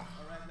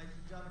 Alright, ladies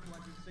and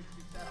gentlemen,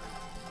 267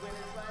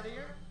 winners right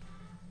here.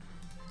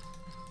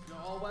 You're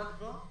all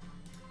wonderful.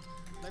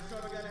 Let's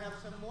hope we're going to have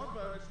some more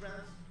bonus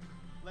rounds.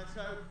 Let's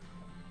hope.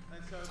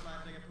 Let's hope,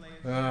 man, they can play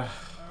it. Alright,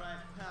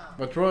 pal.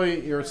 But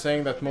Roy, you're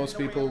saying that most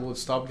people would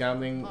stop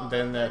gambling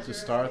then to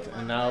start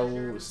and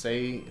now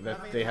say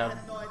that they have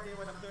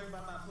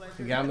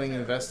gambling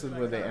invested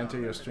when they enter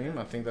your stream.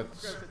 I think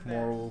that's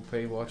more will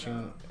pay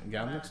watching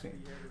gambling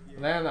stream.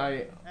 Then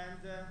I...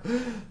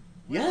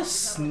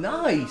 Yes,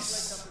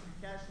 nice!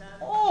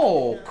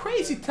 Oh,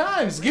 crazy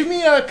times! Give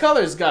me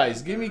colors,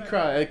 guys. Give me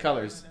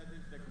colors.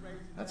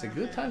 That's a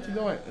good time to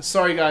go in.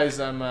 Sorry, guys.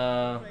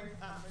 Are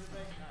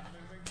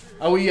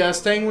we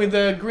staying with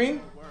the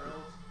green?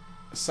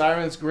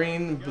 Sirens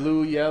green,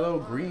 blue, yellow,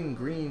 green,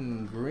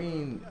 green,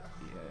 green,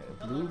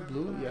 yeah,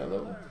 blue,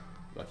 yellow.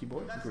 Lucky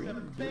boy,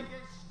 green,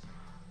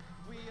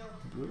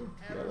 blue,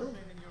 yellow.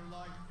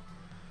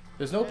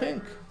 There's no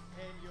pink.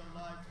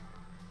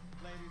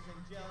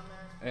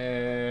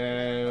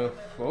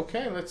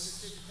 Okay,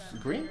 let's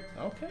green.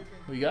 Okay,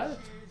 we got it.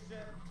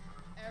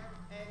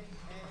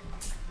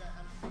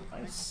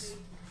 Nice.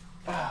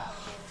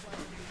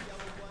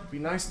 Be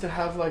nice to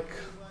have like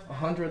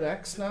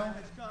 100x now.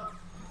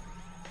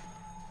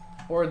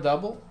 Or a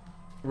double.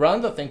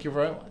 Rhonda, thank you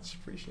very much.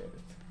 Appreciate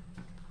it.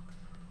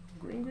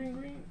 Green, green,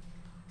 green.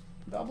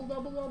 Double,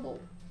 double, double.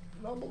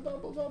 Double,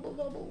 double, double,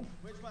 double.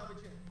 Which one would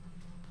you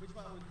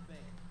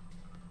think?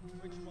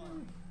 Which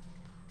one?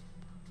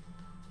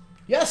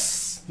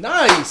 Yes!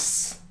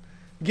 Nice!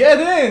 Get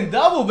in!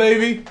 Double,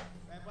 baby!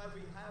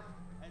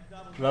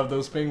 Love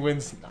those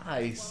penguins.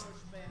 Nice.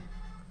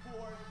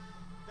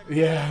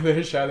 Yeah,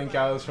 they're shouting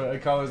colors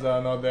that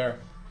are not there.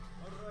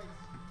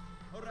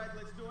 Alright,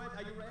 let's do it.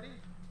 Are you ready?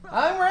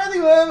 I'm ready,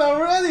 man.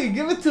 I'm ready.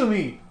 Give it to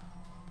me.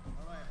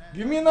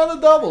 Give me another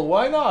double.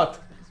 Why not?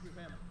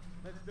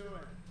 Let's do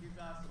it. He's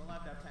awesome. I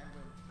love that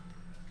penguin.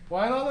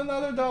 Why not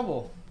another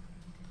double?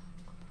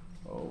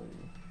 Oh.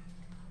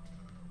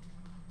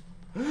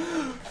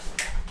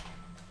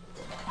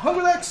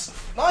 100x.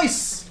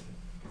 Nice.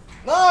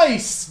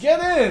 Nice. Get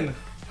in.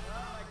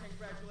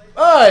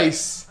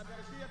 Nice. I'm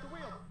gonna see you at the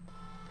wheel.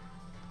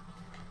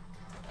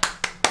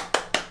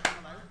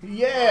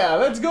 Yeah,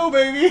 let's go,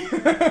 baby.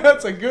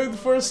 That's a good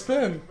first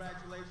spin.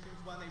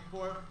 Congratulations,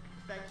 184.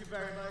 Thank you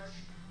very much.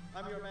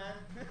 I'm your man.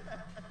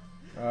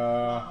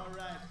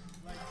 Alright,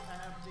 like I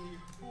have the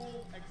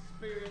full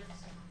experience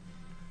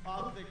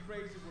of the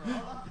crazy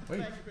world.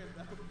 Wait.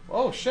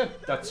 Oh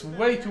shit, that's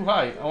way too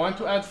high. I want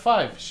to add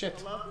 5.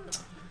 Shit.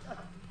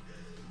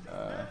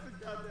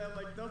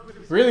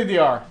 Really,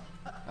 DR?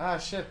 Ah,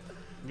 shit.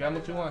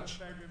 Gamble too much.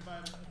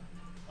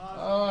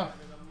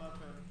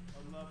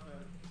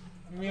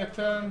 Give me a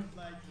 10. Alright,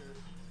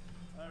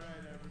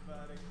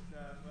 everybody.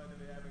 What are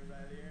we having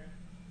right here?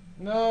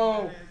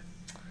 No.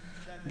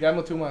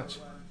 Gamble too much.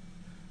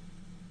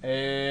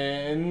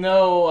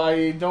 No,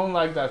 I don't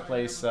like that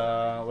place,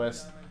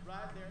 West.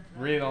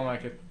 Really don't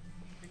like it.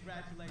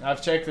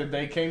 I've checked it.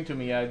 They came to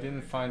me. I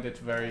didn't find it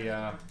very.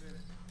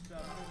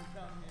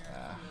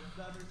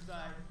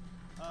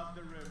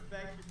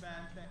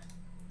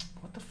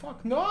 What the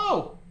fuck?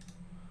 No!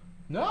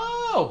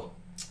 No!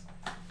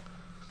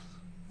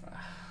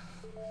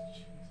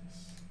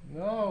 Jesus.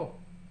 No!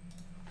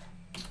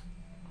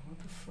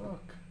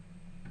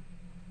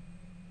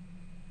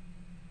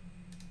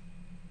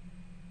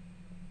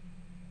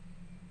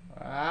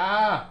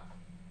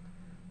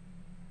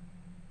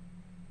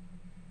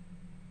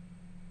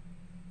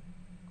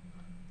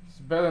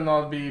 Better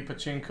not be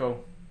pachinko.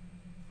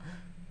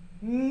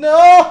 No!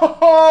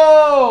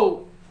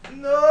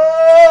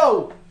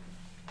 No!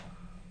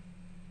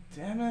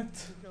 Damn it.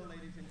 Pachinko,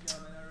 ladies and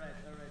gentlemen.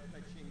 Alright,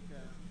 pachinko.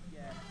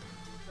 Yeah.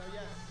 So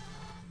yes.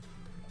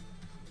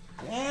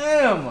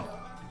 Damn!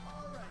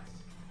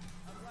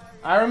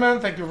 Iron Man,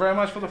 thank you very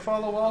much for the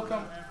follow,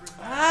 welcome.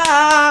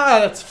 Ah,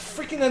 that's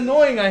freaking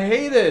annoying, I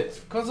hate it.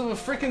 Because of a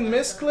freaking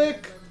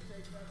misclick.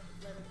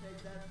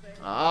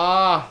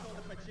 Ah.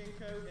 The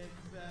pachinko,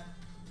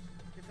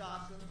 it's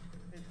awesome.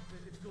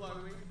 It's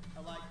glowing. I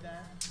like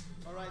that.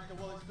 Alright, the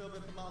wall is filled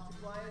with the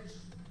multipliers.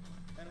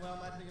 And well,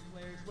 matching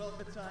players. Well,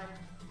 the time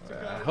to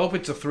go. I hope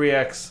it's a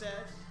 3x. To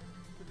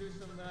do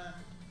some,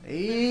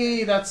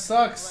 Hey, that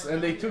sucks.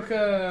 And they took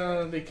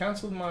they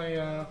cancelled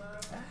my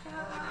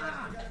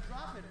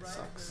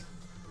sucks.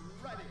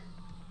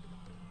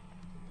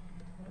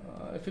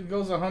 If it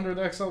goes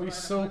 100x, I'll be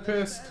so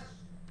pissed.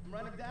 I'm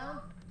running down,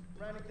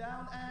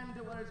 and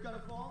where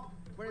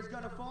it's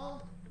gonna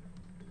fall,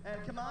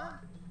 and come on.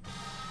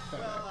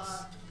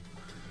 Well,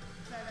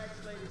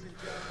 10x, ladies and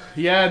gentlemen.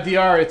 Yeah,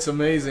 DR, it's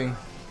amazing.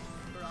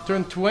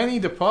 Turn 20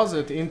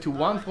 deposit into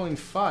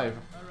 1.5.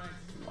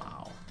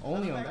 Wow,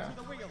 only on that.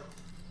 Let's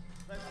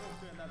move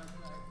to another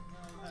side.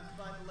 Well,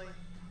 finally,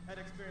 had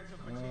experience of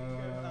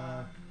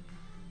pachinko.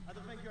 I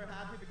don't think you're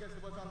happy because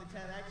it was only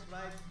 10x,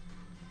 right?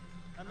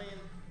 I mean,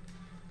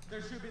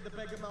 there should be the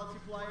bigger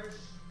multipliers,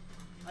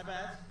 I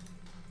bet.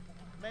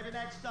 Maybe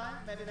next time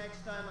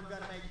I'm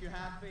gonna make you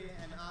happy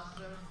and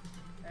awesome.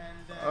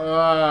 And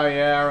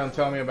Yeah, Aaron,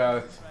 tell me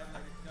about it.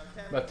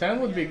 But 10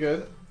 would be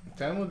good.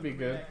 10 would be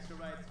good.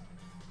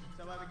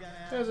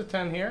 There's a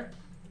 10 here.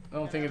 I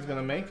don't think it's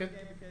gonna make it.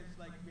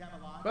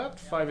 But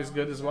 5 is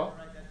good as well.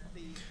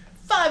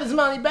 5 is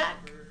money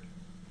back!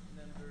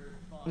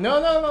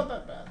 No, not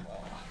that bad.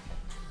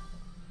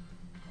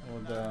 I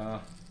would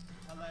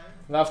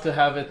love to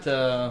have it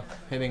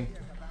hitting.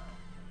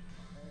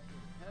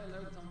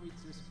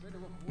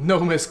 No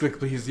misclick,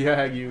 please.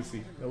 Yeah,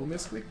 UC. No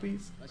misclick,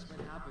 please.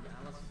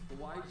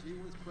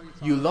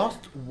 You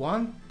lost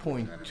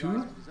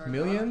 1.2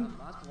 million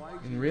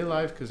in real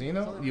life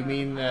casino? You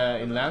mean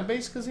in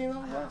land-based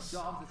casino? Yes.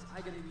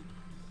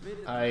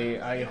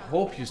 I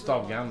hope you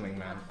stop gambling,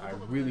 man. I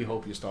really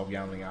hope you stop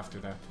gambling after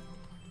that.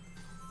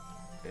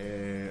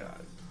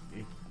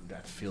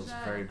 That feels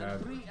very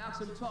bad. 3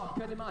 action top,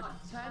 can you imagine?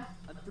 10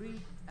 and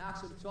 3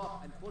 action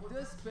top, and for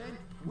this spin,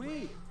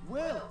 we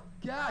will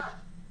catch.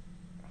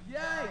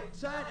 Yay!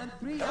 10 and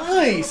 3.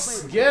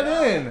 Nice! Get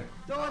in!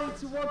 30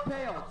 to 1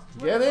 payout.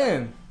 Get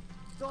in!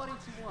 30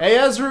 to 1. Hey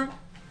Ezra!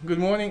 Good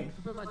morning.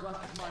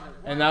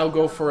 And now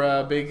go for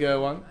a big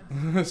one,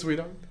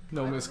 sweetheart.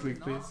 No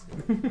misclick, please.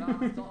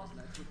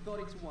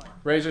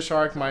 Razor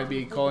Shark might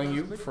be calling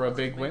you for a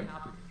big win.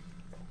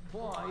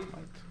 5,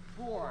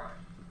 4,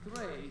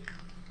 3,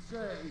 2,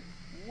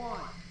 1.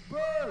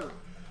 Boom!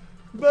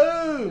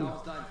 Boom!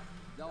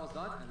 That was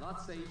done, and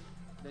let's see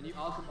the new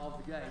outcome of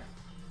the game.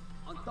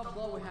 On top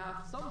floor we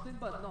have something,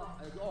 but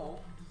not at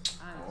all.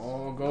 And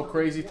oh, go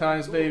crazy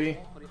times, baby.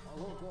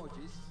 Oh,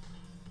 gorgeous.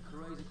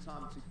 Crazy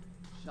time to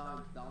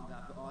shine down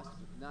there for us,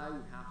 but now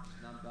we have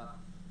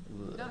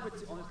number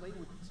 2, honestly,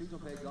 with 2 to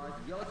play guys.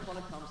 The yellow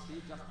color comes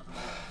here just at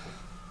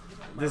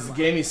the This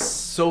game is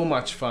so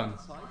much fun.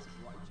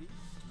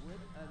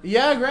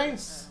 Yeah,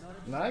 Grains.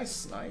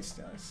 Nice.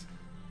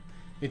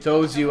 It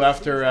owes you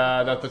after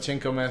that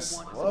pachinko mess.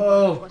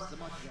 Whoa.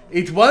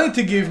 It wanted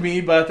to give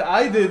me, but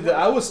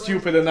I was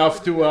stupid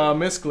enough to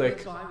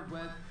misclick.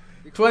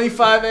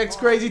 25x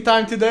crazy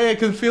time today. I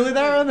can feel it,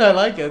 Aaron. I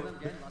like it.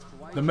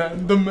 The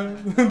man, the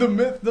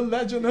myth, the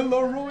legend.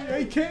 Hello, Roy.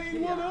 Hey,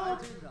 Kane.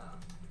 What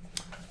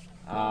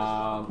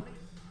up?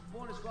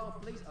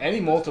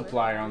 Any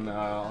multiplier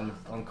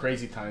on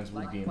crazy times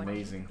would be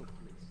amazing.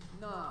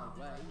 No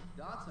way.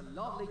 That's a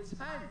lovely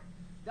 10.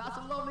 That's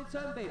a lovely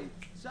 10, baby.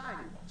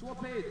 Shine. To a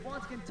page.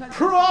 Once again, 10.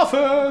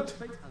 Profit!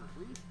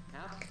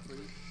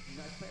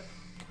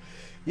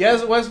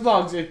 Yes, West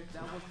Vlogs,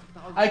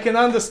 I can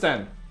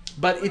understand,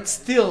 but it's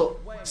still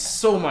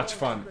so much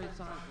fun.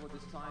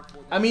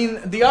 I mean,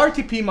 the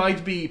RTP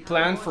might be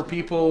planned for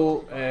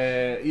people,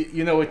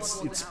 you know,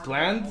 it's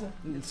planned,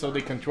 so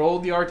they control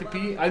the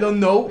RTP. I don't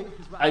know,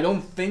 I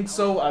don't think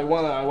so, I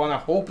wanna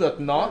hope that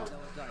not,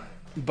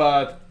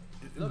 but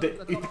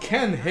it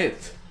can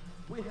hit.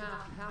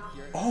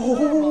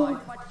 Oh,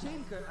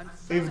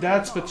 if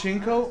that's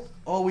pachinko,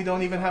 oh, we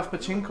don't even have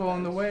pachinko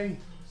on the way.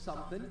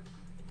 Something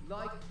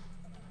like,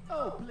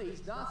 oh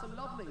please, that's a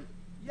lovely,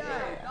 yeah,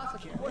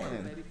 that's a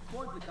point, baby.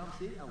 Point comes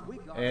in and we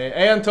got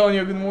hey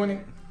Antonio, good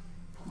morning.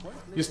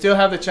 You still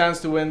have the chance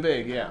to win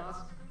big, yeah.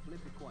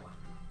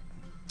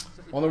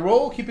 On a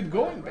roll, keep it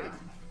going, baby.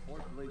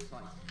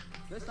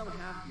 This time we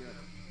have here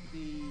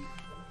the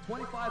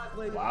 25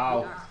 play.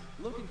 Wow.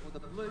 Looking for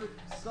the blue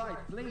side,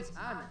 please,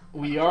 and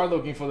we are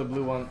looking for the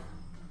blue one.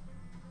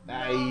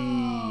 Aye.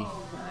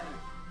 Oh,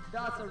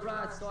 that's a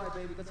right side,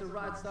 baby. That's a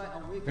right side,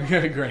 and we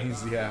got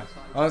Grains, yeah.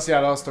 Honestly, I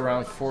lost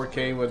around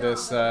 4K with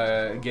this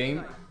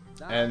game.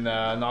 and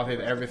not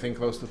hit everything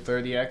close to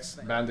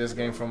 30x. Ban this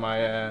game from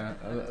my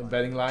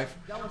betting life.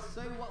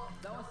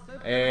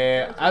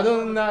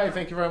 Adonai,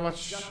 thank you very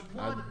much.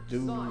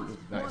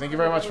 Thank you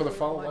very much for the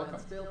follow.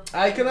 Welcome.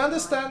 I can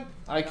understand.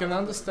 I can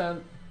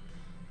understand.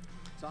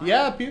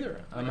 Yeah,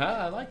 Peter,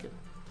 I like it.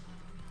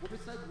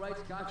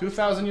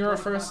 2,000 euro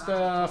first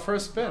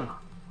spin.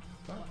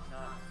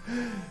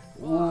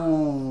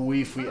 Ooh,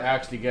 if we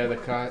actually get a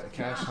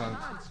cash hunt.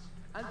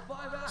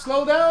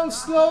 Slow down,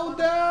 slow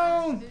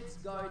down. It's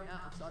going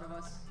outside of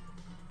us,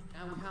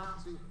 and we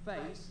have to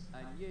face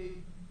a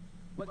new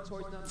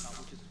victorious number,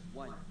 which is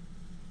 1.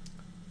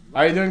 How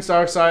are you doing,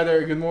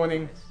 Starksider? Good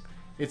morning.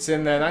 It's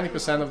in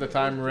 90% of the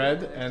time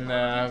red, and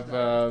I've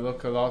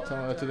looked a lot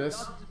to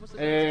this.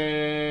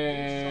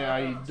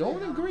 I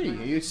don't agree.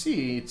 You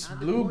see, it's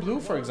blue,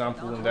 for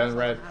example, and then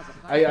red.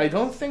 I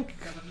don't think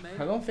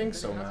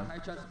so, man.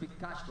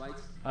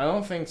 I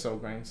don't think so,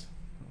 Grains.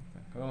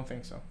 I don't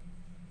think so.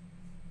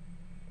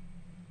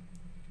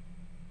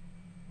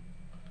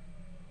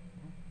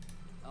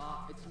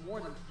 It's more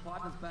than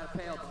 5 times better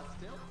payout, but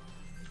still.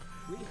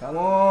 Come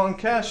on,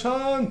 cash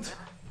hunt.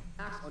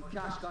 On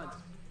cash hunt.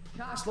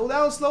 Slow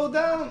down, slow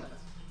down.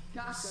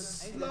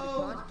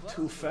 Slow.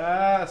 Too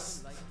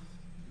fast.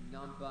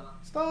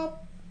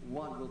 Stop.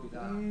 1 will be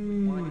that.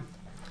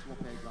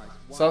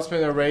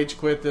 Saltspinner rage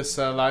quit this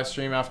live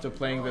stream after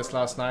playing this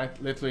last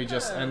night. Literally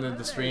just ended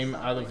the stream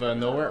out of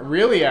nowhere.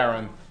 Really,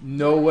 Aaron?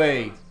 No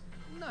way.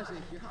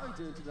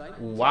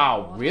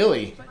 Wow,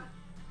 really?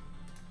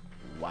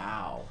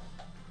 Wow.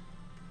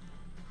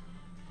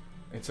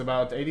 It's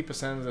about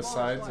 80% of the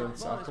sides and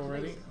it's up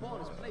already.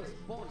 Bonus!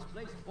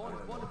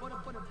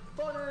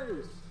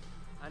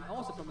 And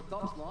also from the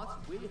top slots,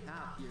 we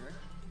have here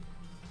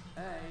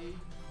a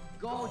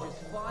gorgeous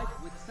 5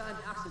 with sand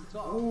accent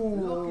top.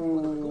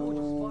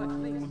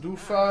 Ooh, do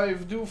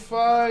 5, do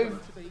 5.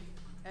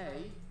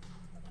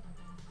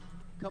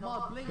 Come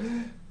on, please.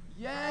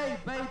 Yay,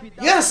 baby.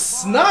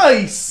 Yes,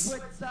 nice.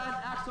 With sand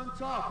accent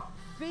top.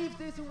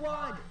 50 to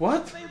 1.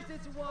 What? 50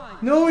 to 1.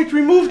 No, it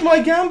removed my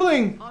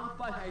gambling. I'm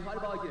fine. Hey, how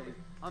about you?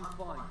 I'm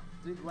fine.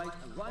 Doing great.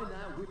 And right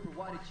now, we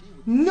provided you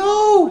with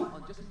no.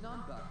 On just a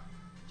number.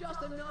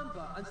 Just a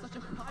number and such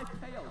a high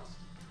payout.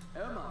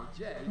 Oh my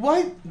J.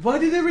 Why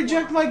did they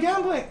reject my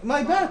gambling?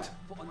 My bet?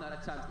 For another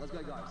attempt. Let's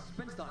go, guys.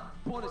 Spin time.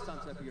 Bonus time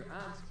up here.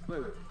 And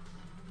boom.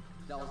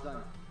 That was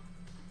done.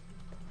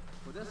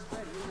 For this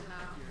spin, we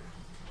have here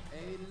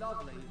a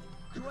lovely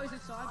crazy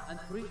time and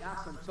 3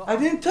 acts on top. I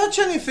didn't touch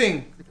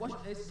anything. The question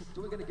is,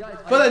 do we gonna get it?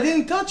 But I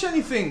didn't touch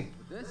anything.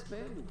 For this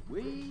spin,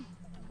 we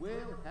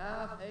will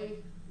have a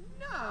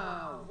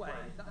no way.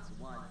 That's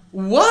 1.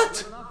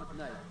 What?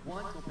 No,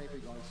 1 to paper,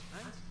 guys.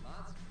 And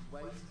let's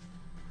wait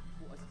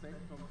for a spin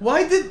from.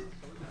 Why did?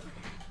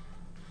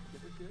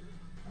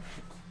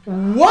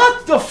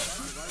 What the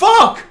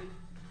fuck?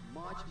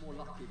 Much more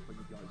lucky for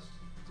you guys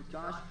to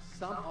cash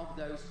some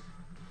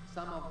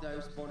of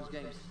those bonus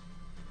games.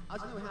 As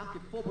you know, we have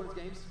 4 bonus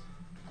games.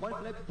 Coin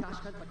flip, cash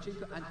hunt,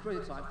 pachinko, and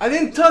credit time. I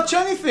didn't touch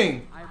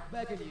anything. I'm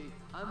begging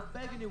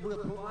you, will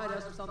provide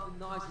us with something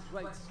nice and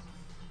great.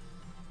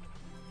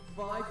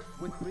 5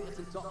 with 3 at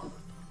the top.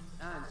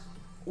 And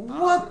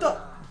what the?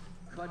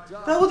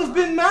 That would have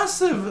been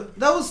massive.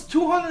 That was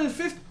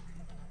 250.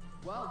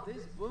 Well,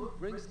 this boom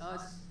brings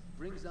us,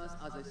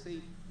 as I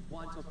say,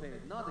 1 top pair.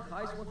 Not the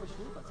highest one for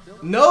sure, but still.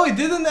 No, it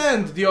didn't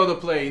end the other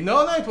play.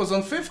 No, it was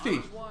on 50.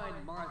 I'm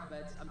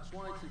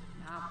trying to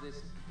have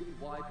this good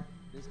vibe,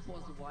 this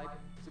positive vibe,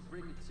 to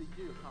bring it to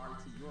you, Harry,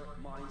 to your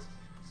minds,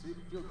 so you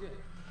feel good.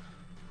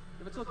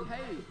 If it's okay,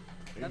 hey.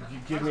 You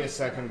give me a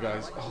second,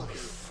 guys. Holy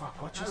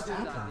fuck, what just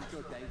happened?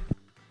 Okay.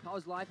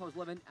 How's life? How's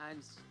living?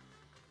 And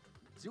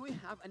do we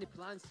have any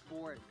plans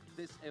for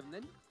this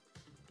evening?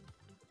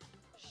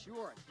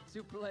 Sure,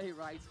 to play,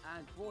 right?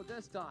 And for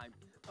this time,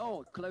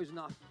 oh, close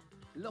enough.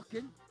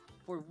 Looking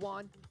for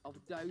one of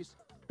those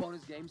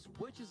bonus games,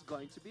 which is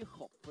going to be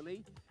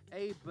hopefully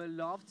a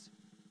beloved.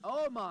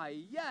 Oh my,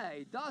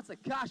 yay! That's a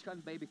cash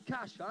hunt, baby.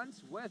 Cash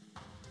hunts with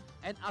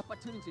an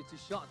opportunity to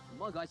shot.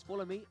 Come on, guys,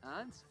 follow me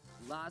and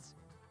let's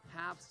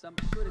have some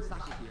shooting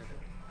session here.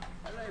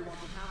 Alright,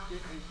 want to have here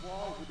a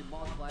wall with the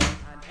multiplier,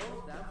 and all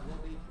of that will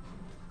be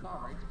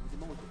covered with the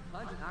motion.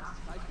 100 axis,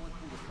 height 1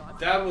 through the time.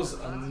 That was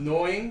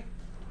annoying.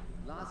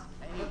 Last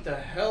What the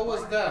hell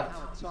was that?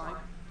 Have a time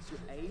to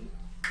aim,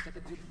 take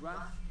a deep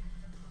breath,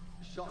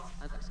 shots,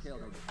 and exhale.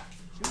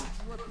 Choose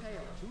your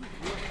pair, choose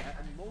your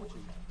emoji,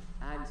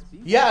 and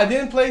speed. Yeah, I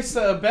didn't place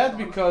a bet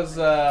because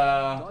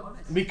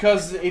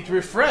it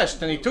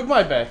refreshed and it took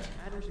my bet.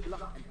 And we should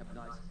luck and have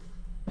nice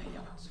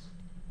payouts.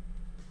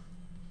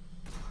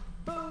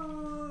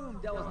 Boom!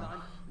 That was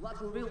done.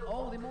 Let's reveal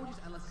all the emojis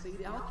and let's see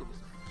the alchemist.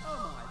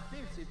 Oh my,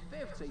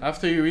 50-50.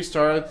 After you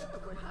restart,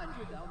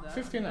 100 down there.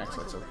 15x,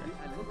 that's okay.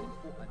 And looking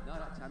for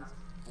another attempt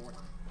for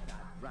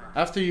that round.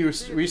 After you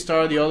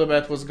restart, the other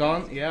bet was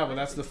gone. Yeah, but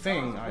that's the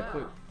thing. I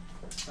put.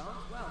 Sounds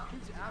well.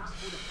 50x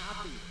for the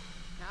happy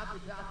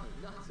battle.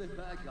 Not so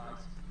bad,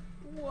 guys.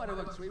 What a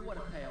victory, what a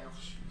payout.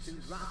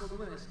 Congrats on the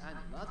winners, and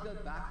let's go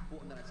back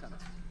for another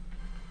attempt.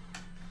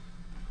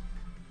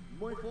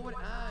 Moving forward,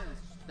 and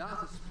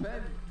that's a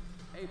spin.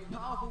 A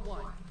powerful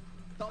one.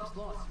 Top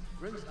slot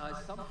brings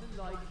us something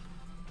like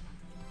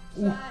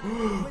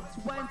 10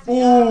 with 20.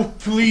 Oh,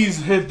 please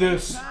hit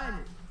this.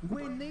 10.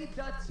 We need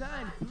that 10,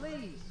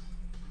 please.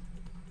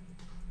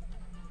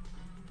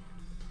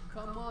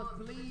 Come on,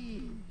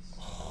 please.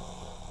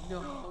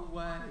 No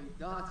way.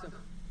 That's a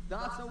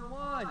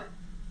 1.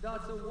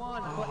 That's a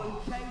 1. But in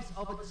case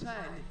of a 10,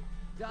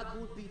 that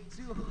would be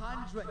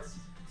 200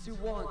 to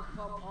 1.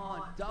 Come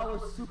on. That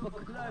was super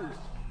close.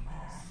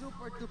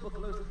 Super duper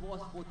close it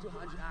was for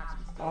 200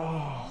 actions.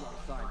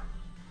 Time.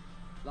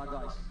 Like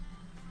guys.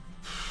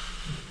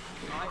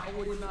 I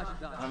already imagined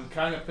that. I'm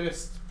kind of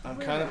pissed. I'm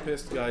kind of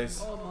pissed,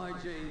 guys. Oh my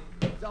G.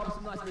 That was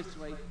a nice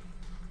mystery.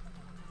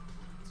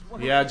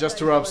 Yeah, just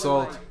to rub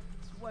salt.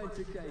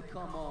 20k,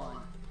 come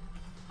on.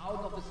 I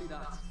would love to see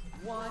that.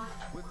 1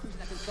 with 2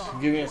 seconds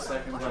off. Give me a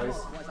second, guys.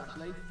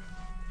 Actually.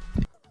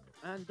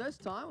 And this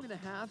time we're gonna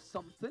have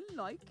something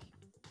like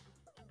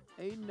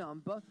a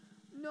number.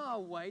 No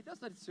way,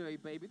 that's not a 2,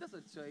 baby. That's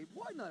not a 2.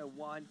 Why not a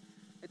 1?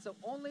 It's the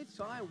only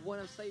time when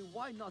I say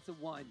why not a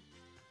 1.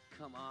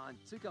 Come on,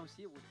 2 comes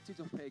here with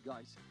 2 to pay,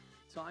 guys.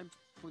 Time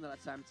for another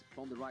attempt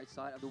from the right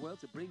side of the world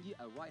to bring you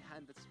a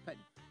right-handed spin.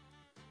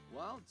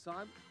 Well,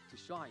 time to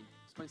shine.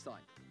 Spin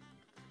side.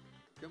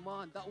 Come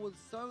on, that was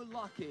so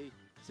lucky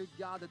to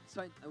gather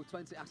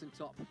 20 acts on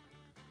top.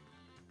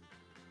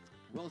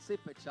 We'll see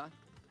picture.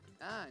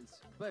 And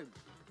boom.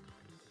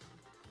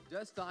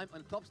 This time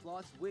on top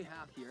slots we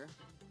have here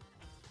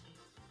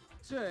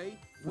 2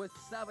 with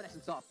 7 acts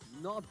on top.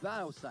 Not bad,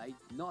 I'll say.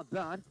 Not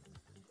bad.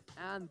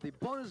 And the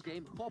bonus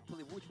game,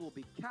 hopefully, which will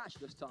be cash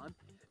this time,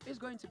 is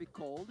going to be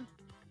called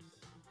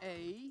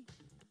a...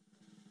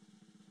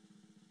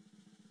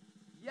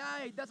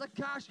 Yay, that's a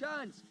cash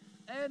hunt!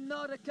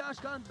 Another cash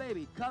hunt,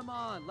 baby! Come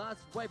on,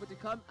 let's wait for it to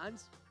come and...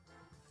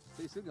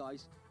 See you soon,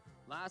 guys.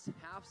 Let's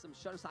have some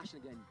shadow session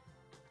again.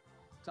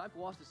 Time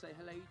for us to say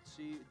hello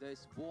to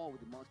this ball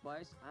with the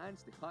multipliers, and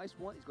the highest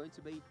one is going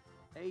to be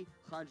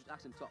 100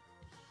 acts on top.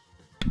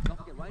 Don't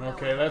forget, right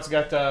Okay, now, let's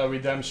get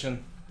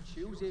redemption.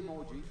 choose the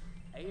emoji.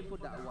 Aim for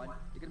that one.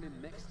 They're gonna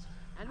be mixed,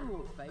 and we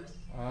will face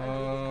 8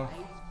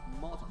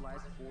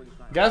 multipliers for the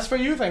client. Gas for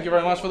you. Thank you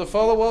very much for the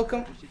follow.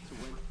 Welcome. To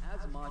win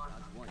as much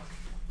as once.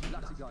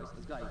 Lucky guys,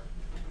 let's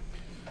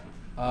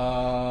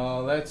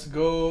go. Let's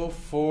go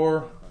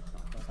for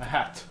a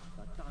hat.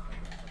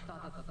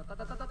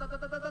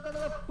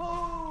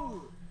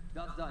 Boom!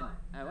 That's done.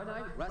 And when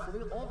I rest the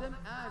wheel, all of them,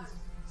 and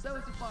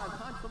 75,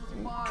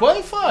 175.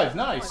 25.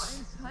 Nice.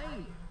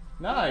 Insane.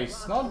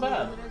 Nice. Not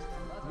bad.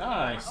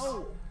 Nice.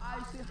 Oh,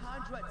 I see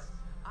hundreds.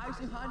 I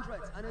see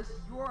hundreds, and it's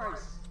yours.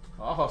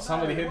 Oh,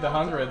 somebody hit the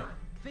 100.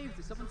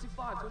 50,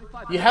 75,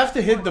 25. You have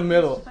to hit the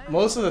middle.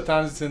 Most of the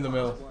times it's in the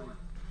middle.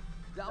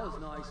 That was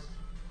nice.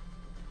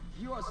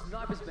 You are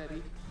snipers,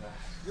 baby.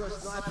 You're a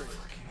sniper.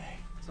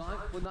 Time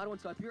for another one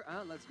to appear,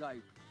 and let's go.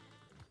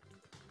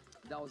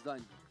 That was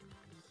done.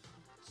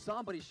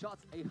 Somebody shot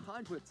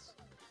 100.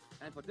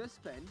 And for this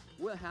spin,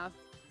 we'll have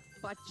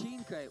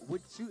Pachinko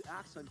with 2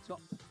 acts on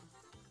top.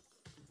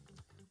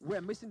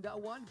 We're missing that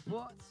one,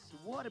 but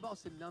what about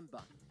the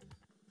number?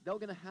 They're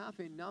gonna have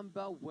a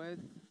number with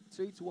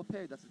 2 to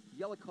appear. That's a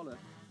yellow color.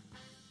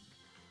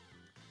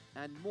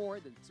 And more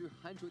than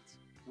 200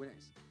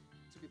 winners.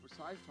 To be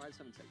precise, try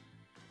 17.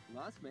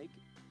 Let's make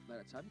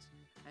another attempt.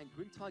 And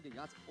green target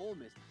got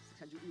almost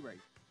 600 euro.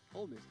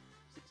 Almost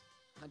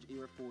 600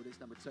 euro for this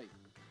number 2.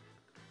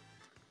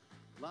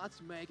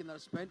 Let's make another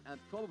spin and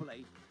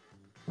probably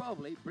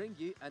bring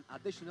you an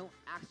additional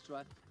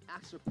extra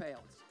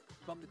payouts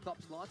from the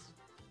top slots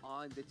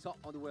on the top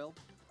on the wheel.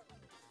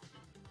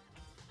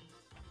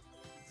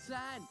 10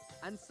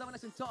 and 7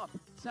 is on top.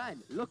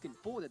 10, looking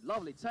for that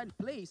lovely 10,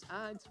 please.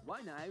 And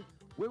right now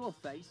we will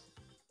face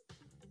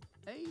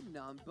a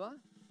number.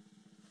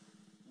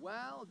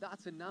 Well,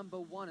 that's a number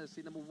 1. I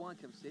see number 1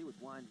 comes here with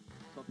 1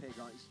 top here,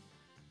 guys.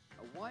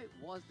 Why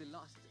was the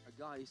last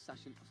guy's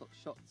session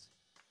shots?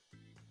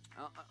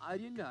 I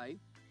didn't know.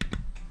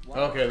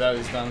 Okay, that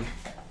is done.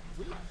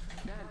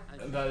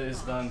 That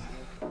is done.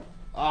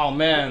 Oh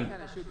man.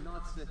 I should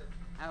not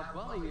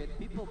evaluate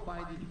people by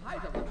the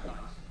height of the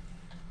guys.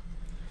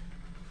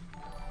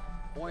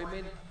 Or I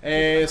mean,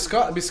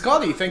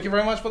 Biscotti, thank you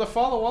very much for the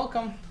follow.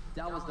 Welcome.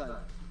 that was done.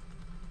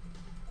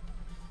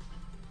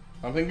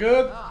 Something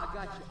good? Ah, I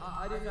got you.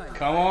 I didn't know.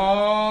 Come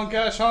on,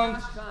 cash hunt.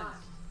 Cash guns,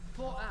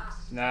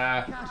 4x.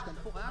 Nah. Cash gun,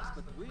 4x,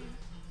 but we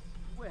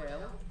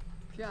will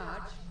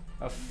catch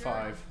A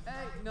 5. Hey,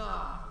 no,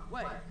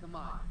 wait, come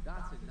on.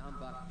 That's a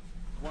number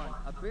 1.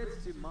 A bit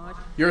too much.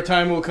 Your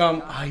time will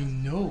come. I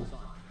know.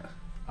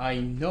 I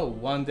know.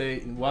 One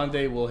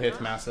day we'll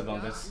hit massive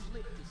on this.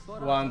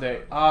 One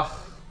day. Ah.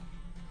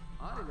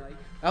 I don't know.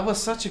 That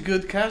was such a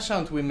good cash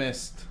hunt we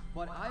missed.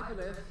 But I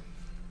believe,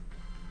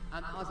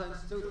 and as I'm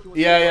still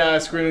Yeah, I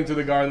screamed into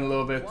the garden a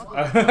little bit.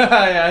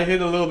 I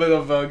hit a little bit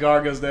of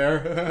Gargas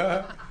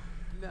there.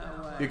 No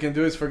way. You can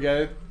do it, forget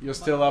it. You're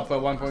still up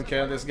at 1 point K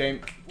on this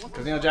game.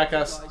 Casino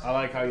Jackass, I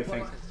like how you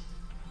think.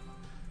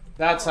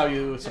 That's how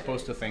you're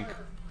supposed to think.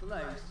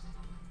 Close.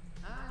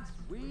 And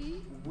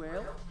we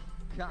will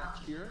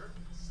catch here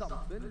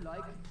something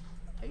like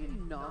a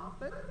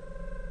number.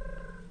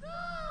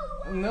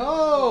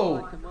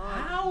 No! Come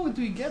on. How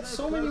do you get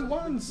so many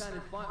ones?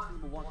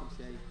 Number one comes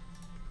here.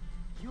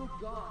 You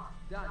got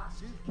that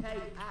 2K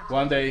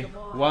action.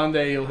 One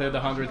day you'll hit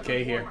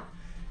 100K here.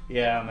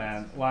 Yeah,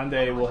 man. One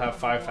day we'll have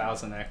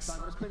 5,000x.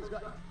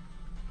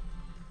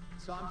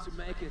 Time to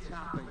make it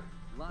happen.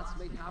 Let's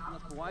make it happen.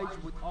 Let's provide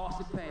you with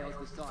awesome payouts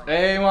this time.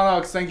 Hey,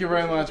 Monox, thank you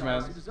very much,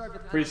 man.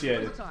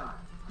 Appreciate it.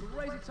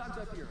 Crazy times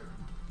up here.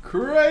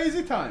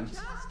 Crazy times.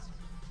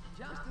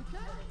 Just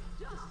okay.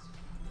 Just.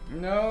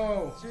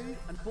 No. 2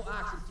 and 4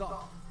 action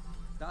top.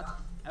 That's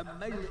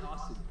amazingly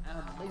awesome.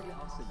 Amazingly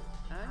awesome.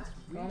 And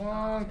we Come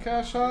on,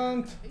 cash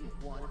hunt.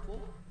 a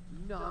wonderful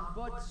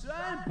number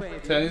 10,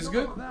 baby. 10 is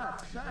good.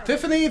 Not bad. 10.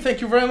 Tiffany,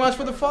 thank you very much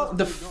for the follow.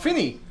 The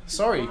Finny.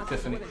 Sorry,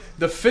 Tiffany.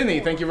 The Finny,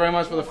 thank you very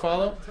much for the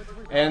follow.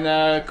 And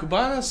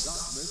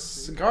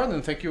Cubanas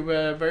Garden, thank you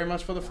very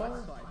much for the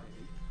follow.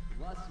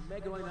 Let's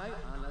make it right now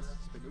and let's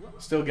spin the wheel.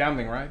 Still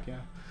gambling, right?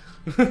 Yeah.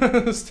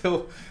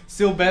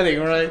 still betting,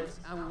 right?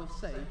 And we will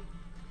say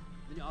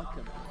the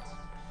outcome.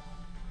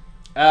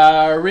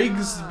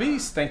 Riggs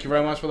Beast, thank you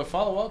very much for the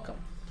follow. Welcome.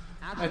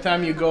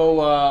 Anytime you go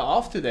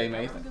off today,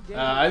 mate.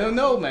 I don't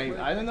know, mate.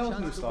 I don't know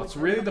new slots.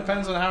 Really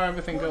depends on how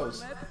everything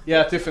goes.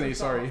 Yeah, Tiffany,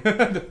 sorry.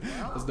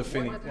 That's the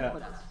Finny. Yeah.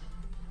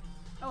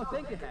 Oh,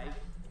 thank you, hey.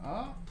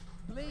 Huh?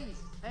 Please,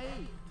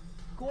 hey,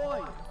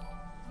 coin,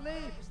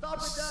 please, stop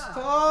with that.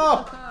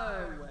 Stop!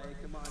 No way,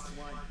 come on, come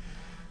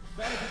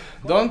on.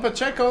 Don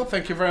Pacheco,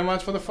 thank you very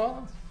much for the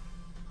follow.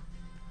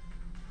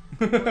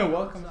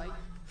 Welcome.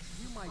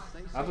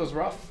 That was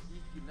rough.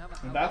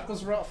 That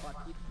was rough. But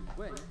if you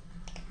win,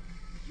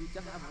 you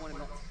just have one and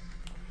not.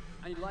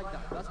 And you like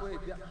that. That's why you're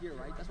back here,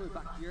 right? That's why you're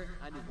back here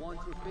and you want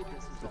to repeat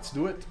this. Let's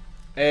do it.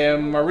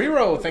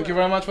 Mariro, thank you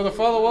very much for the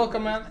follow.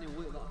 Welcome, man. And you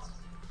will not.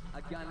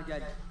 Again,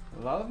 again.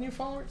 A lot of new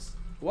followers.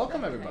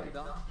 Welcome, everybody.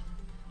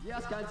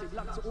 Yes, guys, good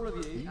luck to all of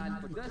you. And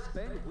for this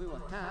spin, we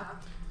will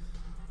have.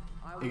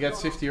 He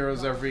gets 50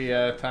 euros every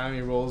time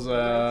he rolls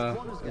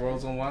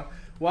on one.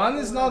 One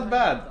is not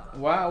bad.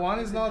 One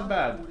is not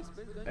bad.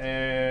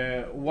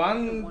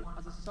 One,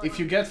 if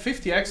you get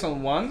 50x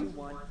on one,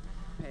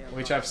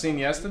 which I've seen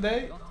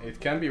yesterday, it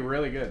can be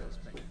really good.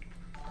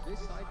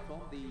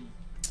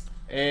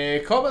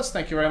 Kobas,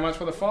 thank you very much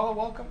for the follow.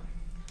 Welcome.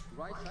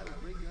 Right side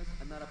will bring us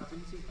another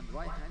opportunity, and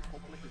right hand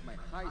complex is my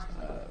highest.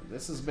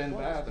 This has been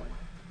bad.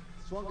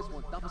 Strongest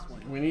one, toughest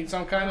one. We need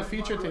some kind of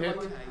feature to hit.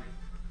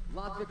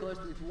 Latvia close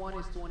to 20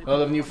 is 20. A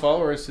lot of new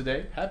followers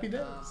today. Happy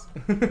days.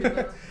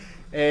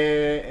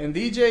 And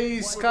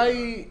DJ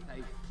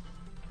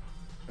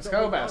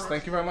Skybast,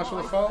 thank you very much for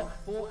the follow.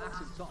 4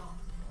 action top.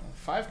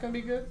 5 can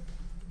be good.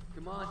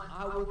 Come on,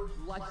 I would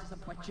like some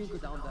pachinko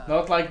down there.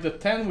 Not like the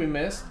 10 we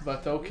missed,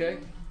 but okay.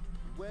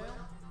 Well,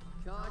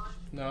 catch.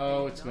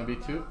 No, it's gonna be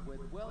 2.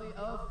 With Willie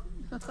of.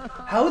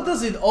 How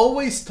does it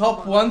always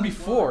top 1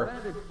 before?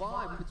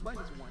 5 with 20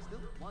 to 1 still.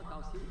 1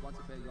 counts here, 1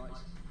 to pay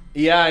guys.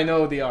 Yeah, I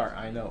know they are.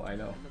 I know.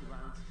 Another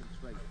round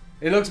straight.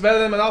 It looks better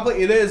than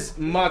Monopoly. It is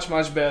much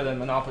better than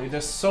Monopoly.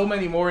 There's so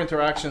many more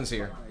interactions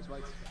here.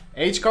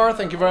 H-Car,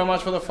 thank you very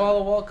much for the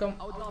follow. Welcome.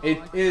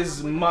 It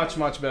is much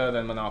better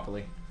than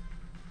Monopoly.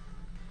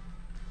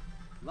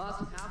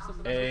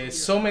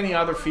 So many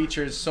other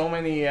features, so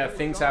many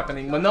things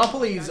happening.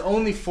 Monopoly is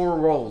only 4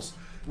 rolls.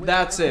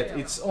 That's it.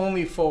 It's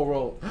only 4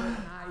 rolls.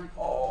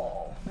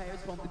 Oh.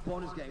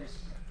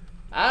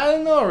 I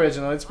don't know,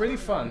 Original. It's pretty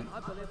fun.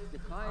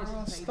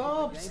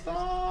 Oh,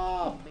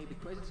 stop.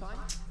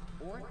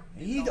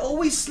 He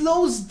always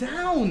slows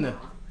down.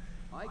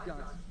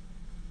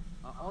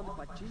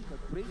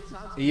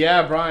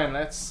 Yeah, Brian,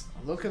 let's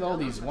look at all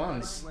these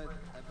ones.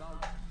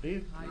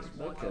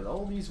 Look at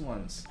all these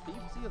ones.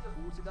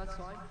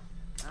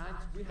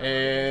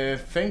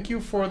 Thank you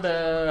for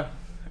the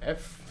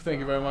F. Thank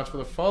you very much for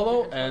the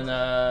follow. And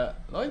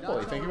Lloyd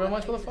Boy, thank you very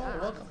much for the follow.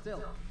 Welcome.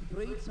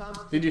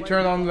 Did you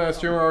turn on the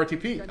streamer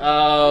RTP?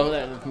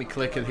 Let me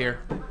click it here.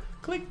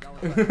 Click.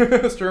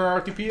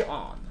 Streamer RTP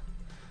on.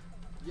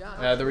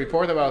 The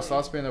report about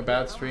slots being a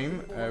bad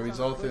stream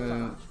resulted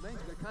in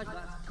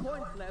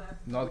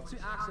not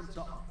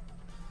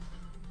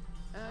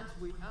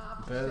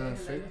better than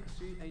fake.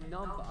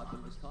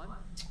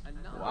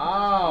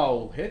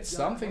 Wow, hit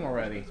something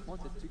already. And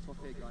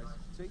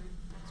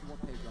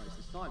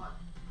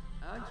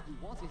we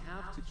want to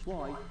have to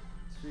try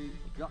to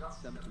get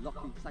some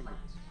lucky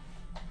segments.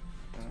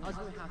 As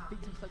we have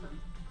 50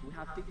 segments, we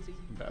have 50.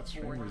 That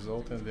stream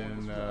resulted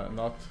in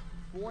not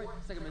 4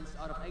 segments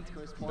out of 8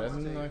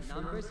 correspond to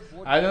numbers.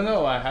 I don't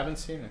know, I haven't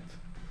seen it.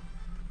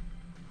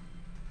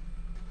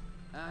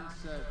 And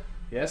so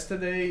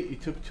yesterday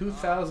it took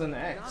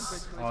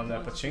 2000x on the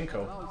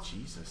pachinko.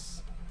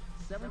 Jesus.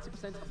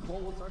 70% of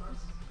whole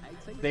surface.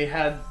 They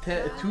had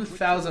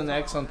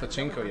 2000x on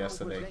pachinko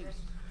yesterday.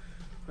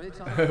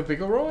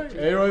 Pickle Roy?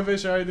 Hey Roy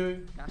Fish, how are you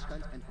doing? Cash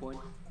count and coin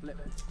flip.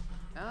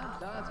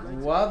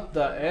 What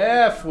the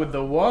F with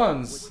the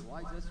ones?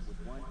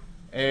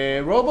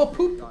 Robo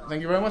Poop,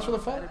 thank you very much for the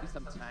follow.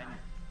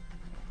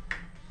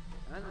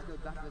 And let's go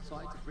back to the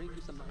side to bring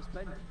you some nice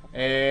pen.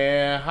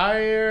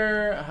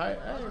 Higher,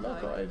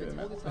 local, I do,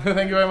 man.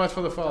 Thank you very much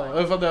for the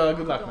follow, for the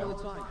good luck, man.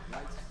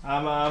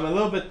 I'm a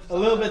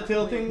little bit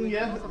tilting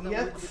yet.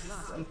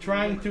 I'm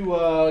trying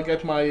to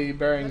get my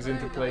bearings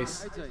into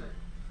place.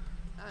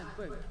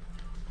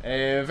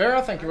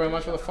 Vera, thank you very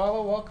much for the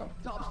follow. Welcome.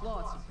 Top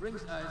slots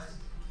brings us.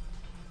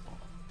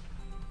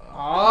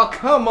 Oh,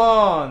 come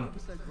on!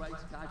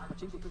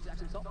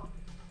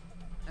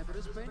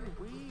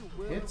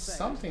 Hit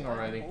something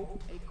already. The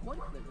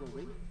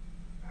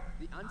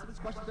answer to this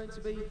question is going to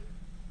be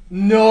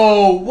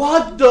no.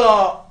 What the?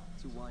 2-1.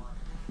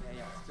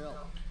 Yeah, still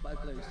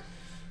both close.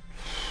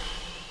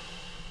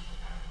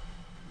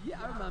 Yeah,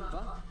 I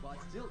remember,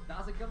 but still,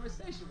 that's a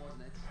conversation,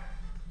 wasn't it?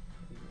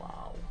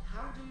 Wow.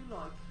 How do you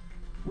like?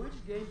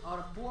 Which game out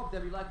of 4 of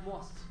them you like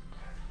most?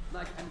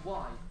 Like, and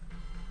why?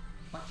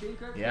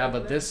 Pachinko, Yeah,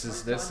 but this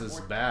is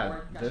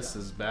bad. This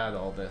is bad.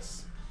 All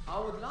this. I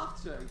would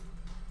love to,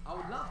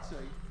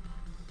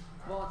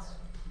 but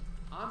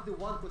I'm the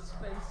one who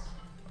spends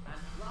and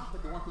Rafa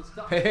the one who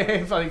stops.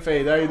 Hey, Funny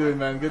Fade, how you doing,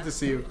 man? Good to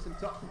see you.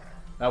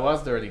 That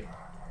was dirty.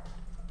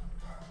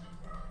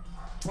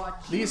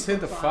 Please hit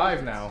the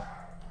 5 now.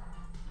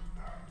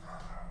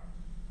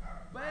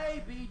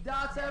 Baby,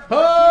 that's a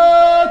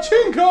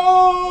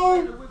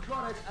Pachinko! We've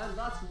got it, and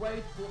let's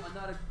wait for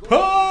another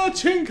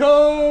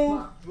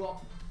Pachinko!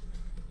 drop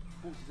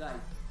for today.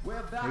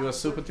 We're back. He was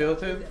super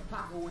tilted.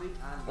 Pack order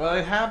and Well,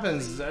 it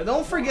happens.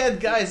 Don't forget,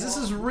 guys, this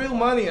is real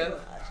money. A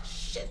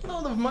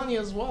shitload of money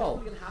as well.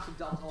 we're gonna have some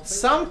doubles on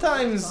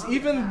Sometimes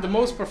even the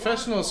most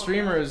professional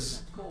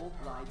streamers call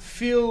like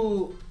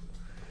feel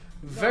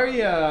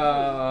very,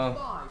 5,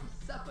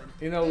 7,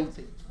 you know,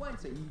 50,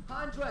 20,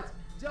 100,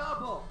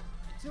 double,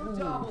 2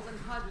 doubles and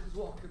 100 as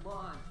well. Come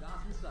on,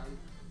 that's insane.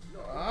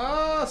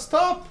 Look,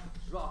 stop!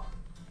 drop.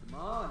 Come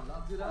on,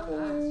 let's do that.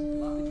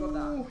 Let's drop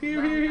that.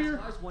 Here.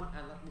 Nice one,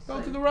 and let me Go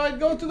say, to the right,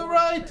 go to the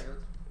right!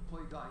 for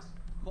you guys.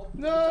 Hope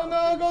you No,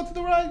 double. go to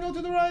the right, go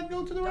to the right,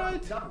 go to the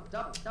right! Double.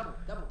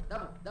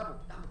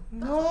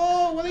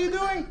 No, what are you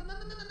doing? No.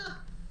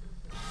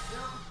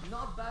 Still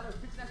not bad.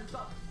 50 national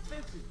top.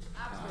 50.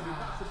 Absolutely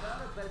not so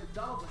bad. Baby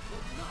double, but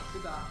still not too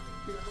bad.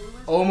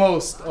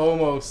 Almost.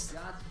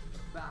 Got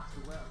back to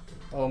well.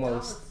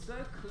 Almost. That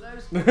was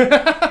so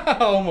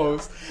close.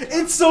 Almost.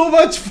 It's so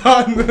much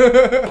fun!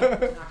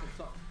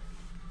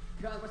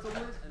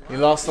 He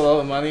lost a lot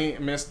of money,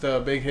 missed the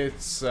big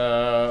hits.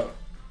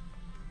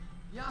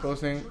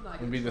 Closing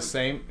would be the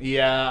same.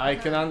 Yeah, I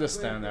can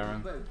understand,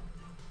 Aaron.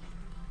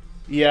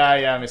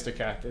 Yeah, Mr.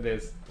 Cat, it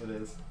is.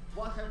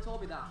 What have you told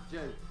me that,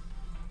 Joe?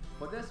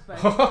 For this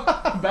space.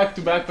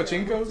 Back-to-back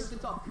pachinkos?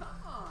 Come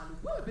on,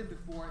 we've been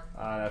before.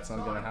 That's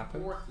not gonna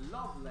happen.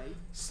 Lovely.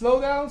 Slow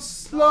down,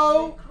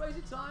 slow.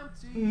 Crazy time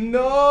to.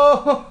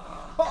 No.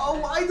 Oh,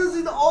 why does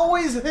it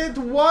always hit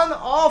one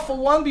off or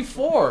one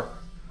before?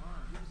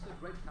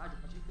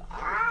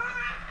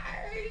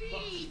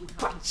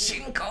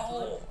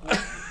 Pachinko.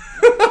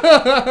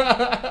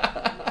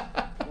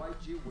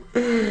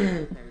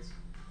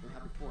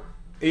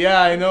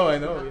 Yeah, I know,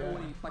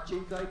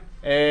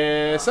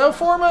 yeah. So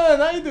Foreman,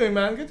 how you doing,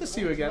 man? Good to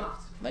see you again.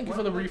 Thank you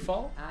for the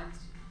refall.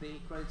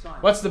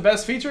 What's the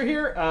best feature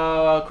here?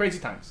 Crazy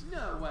times.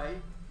 No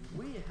way.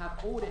 We have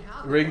already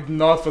had Rigged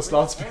not for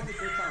slot spin.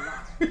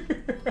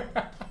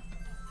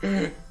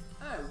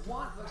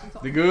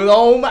 The good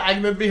old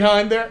magnet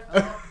behind there.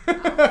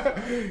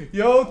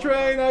 Yo,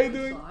 Train, how you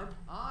doing?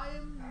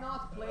 I'm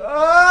not playing.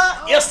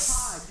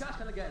 Yes! Cash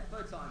can again,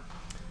 third time.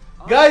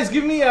 Guys,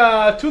 give me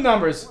 2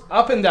 numbers,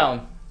 up and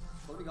down.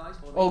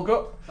 Oh,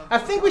 go. I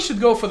think we should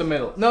go for the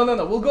middle. No,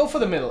 we'll go for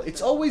the middle.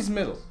 It's always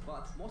middle.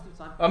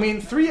 I mean,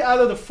 3 out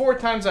of the 4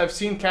 times I've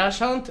seen Cash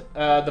Hunt,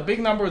 the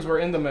big numbers were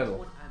in the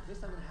middle.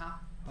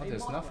 Oh,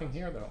 there's nothing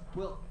here though.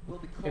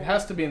 It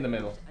has to be in the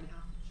middle.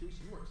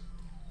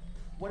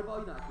 What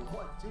about you, Nigel?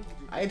 What do you do?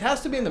 It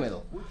has to be in the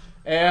middle.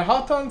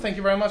 Houghton, thank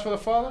you very much for the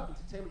follow.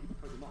 Entertainment you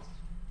prefer the most.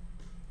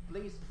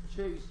 Please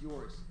choose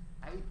yours.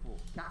 Apple,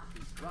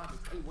 cactus, rabbit,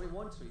 any way you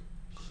want to.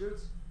 Shoot,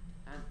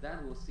 and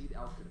then we'll see the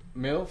outcome.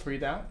 Middle, 3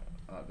 down.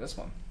 This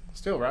one.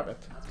 Still rabbit.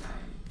 That's right.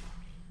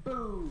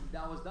 Boom!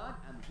 That was done,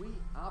 and we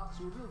have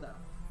to reveal that.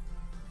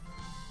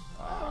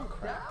 Oh,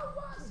 crap. That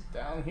was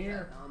Down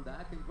here. down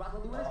there.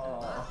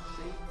 Congratulations.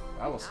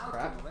 That was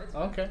crap.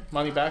 Okay,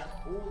 money back.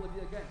 All of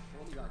you again.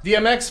 All you guys.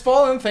 DMX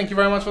Fallen, thank you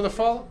very much for the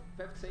follow.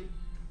 50.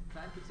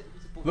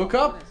 Look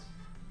up.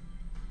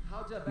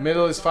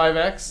 Middle is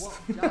 5x.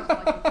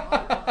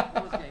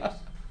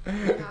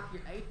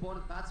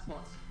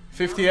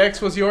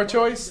 50x was your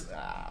choice?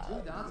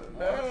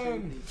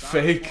 Man.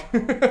 Fake.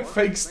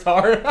 Fake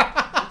star.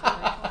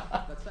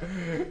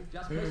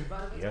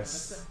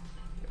 Yes.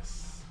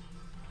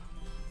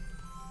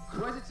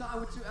 Crazy time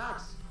with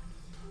 2x.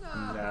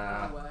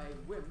 Nah. No way.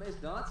 We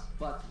missed that.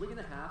 But we're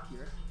gonna have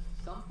here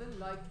something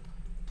like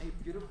a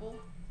beautiful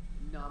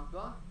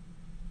number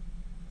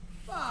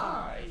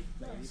 5.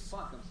 Nice. So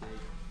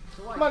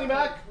Money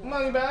back.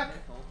 Money back.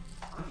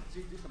 I mean,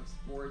 do some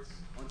sports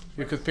on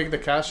You could pick the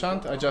cash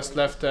hunt. I just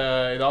left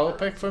it auto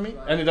pick for me.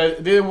 And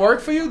did it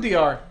work for you,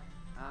 DR?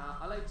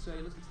 I like to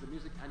listen to the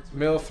music and to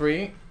Mill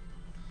 3.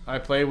 I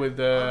play with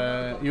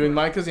you and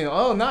my cousin.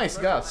 Oh, nice,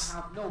 Gus.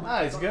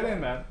 Nice, get in,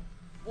 man.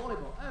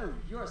 Volleyball. Oh,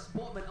 you're a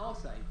sportman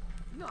also.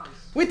 Nice.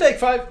 We take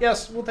 5.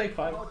 Yes, we'll take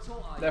 5. How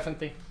tall are you?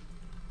 Definitely.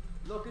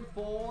 Looking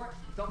for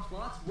top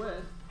slots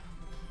with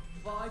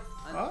 5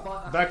 and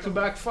 5.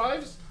 Back-to-back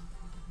 5s.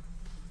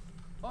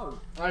 Oh,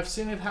 I've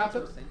seen it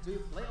happen. interesting. Do you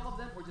play all of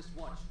them or just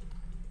watch?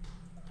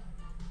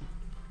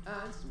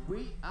 And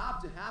we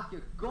have to have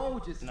your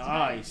gorgeous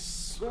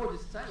Nice. tank.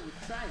 Gorgeous tank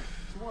with tank.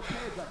 Small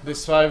player back.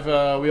 This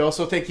 5 we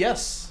also take.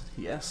 Yes.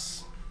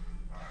 Yes.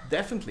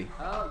 Definitely.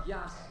 Oh,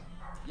 yes.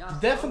 Yes.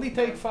 Definitely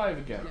take 5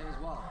 again. Game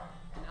as well.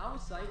 And I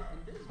would say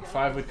in this game,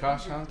 5 with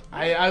cash hunt.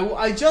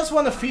 I just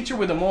want a feature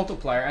with a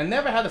multiplier. I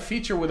never had a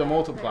feature with a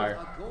multiplier.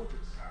 are gorgeous.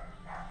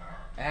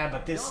 Yeah,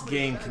 but this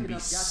game can be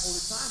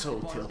so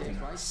tilting.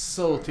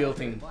 So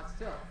tilting. But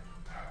still,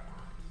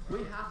 we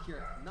have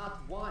here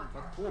not 1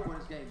 but 4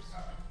 bonus games.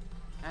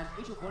 And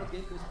each of bonus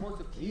game corresponds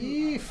to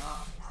 2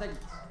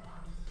 segments.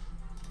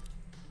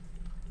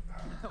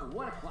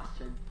 What a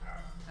question.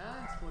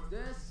 And for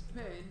this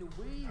spin,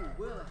 we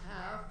will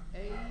have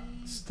a...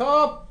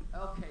 Stop!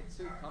 Okay,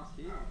 2 comes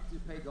here. 2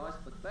 pay guys,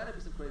 but better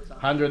be some crazy time.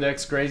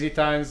 100x crazy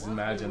times?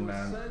 Imagine,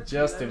 man.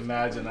 Just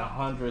imagine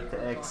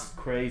 100x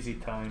crazy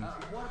times.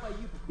 What about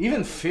you?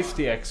 Even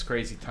 50x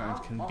crazy times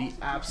can be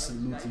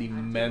absolutely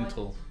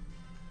mental.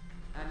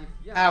 And if,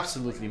 yeah,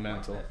 Absolutely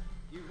mental.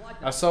 you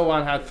like I saw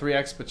one had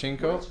 3x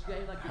pachinko,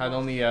 had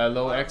only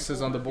low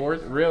x's on the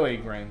board. Really,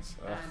 Grains.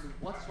 Ugh. and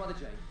what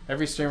strategy?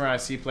 Every streamer I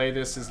see play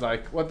this is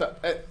like, what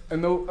the?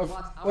 No,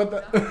 what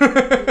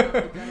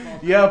the?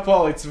 Yeah,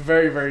 Paul, it's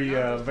very,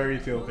 very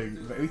tilting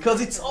because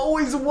it's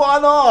always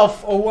one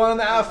off or one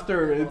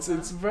after. It's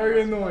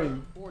very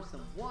annoying. For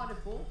some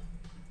wonderful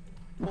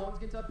points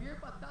going to appear,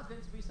 but that's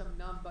going to be some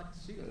number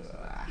 2.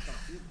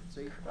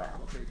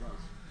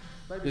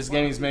 This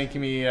game is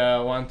making me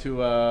want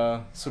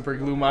to super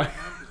glue my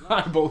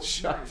eyeball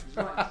shut.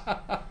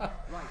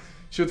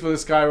 Shoot for the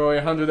sky, Roy.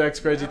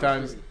 100x crazy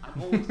times.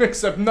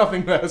 Except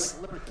nothing less.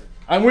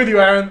 I'm with you,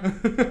 Aaron.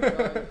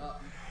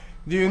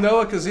 Do you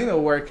know a casino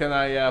where can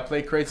I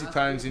play crazy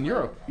times in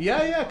Europe?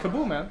 Yeah,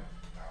 Kaboom, man.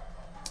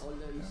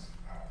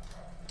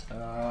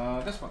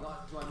 This one.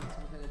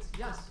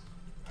 Yes.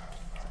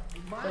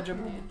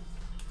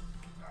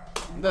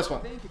 This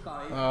one.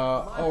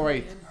 Oh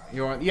right,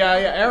 you're on. Yeah,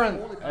 Aaron.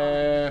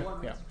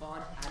 Yeah.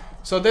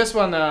 So this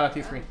one,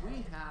 T3.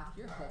 We have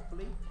here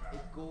hopefully a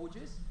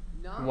gorgeous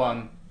number.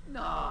 1.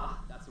 Nah,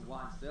 that's a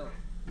 1 still.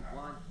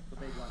 1, the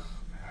big one.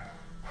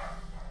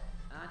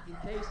 And in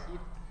case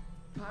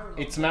if parallel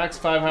It's max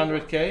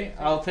 500k.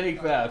 I'll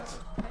take that.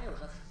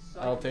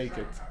 I'll take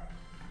it.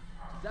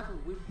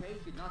 Definitely we paid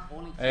you not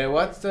only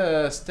What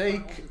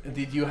steak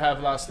did you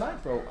have last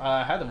night, bro?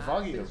 I had a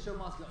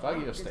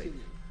Wagyu steak.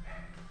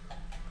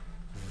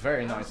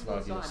 Very nice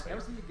Wagyu steak.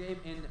 Every single game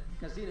in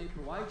casino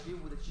provides you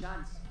with a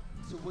chance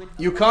to win.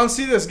 You can't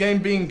see this game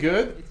being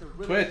good. It's a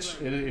really Twitch,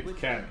 great it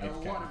can. a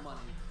lot of money.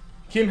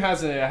 Kim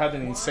has had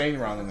an insane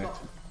run on it.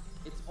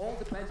 It's all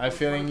depends I'm on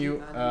feeling quality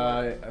you.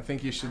 and I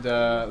think you should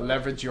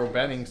leverage your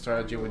betting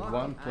strategy with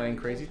 1 playing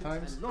crazy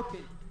times. and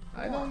looking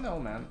I don't know,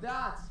 man.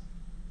 That's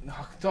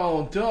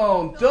No,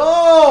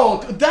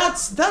 don't!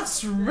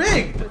 That's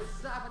rigged. with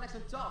 7 next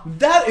on top.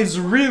 That is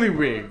really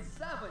rigged.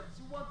 7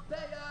 to 1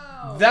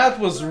 payout. That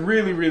was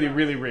really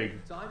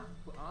rigged. Time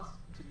for us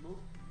to move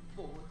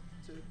forward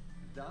to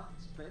the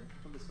spin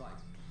from the side.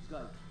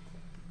 Let's go.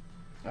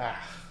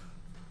 Ah.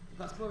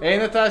 Let's move Hey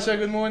on. Natasha,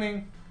 good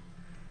morning.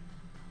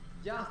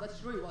 Yeah, that's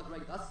true. Well,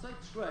 Greg, that's so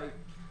true.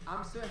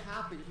 I'm so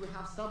happy that we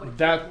have somebody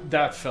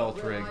That felt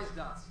who rigged. realizes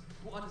that,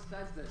 who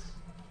understands this.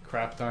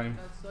 Crap time.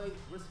 That's so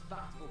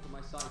respectful to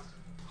my side.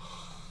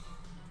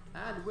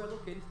 And we're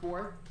looking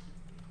for,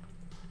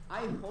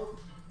 I hope,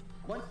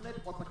 coin flip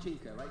or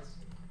pachinko, right?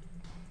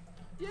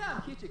 Yeah,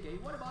 I'm here, Chicky.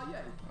 What about you?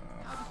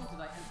 How do you feel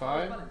tonight? And how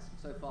is 5? balance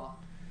so far?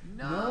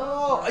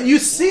 No, you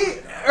see,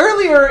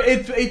 earlier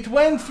it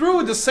went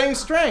through the same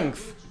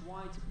strength. We're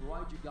trying to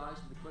provide you guys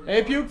with the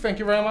Hey Puke, thank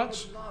you very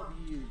much. I would love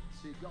you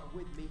to go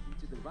with me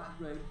into the rat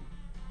room.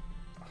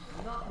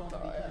 Not from the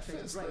F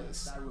interface is break,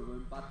 this? that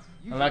room, but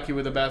you Unlucky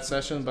with a bad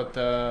session, but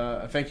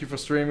thank you for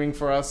streaming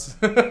for us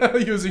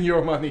using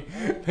your money.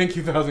 Thank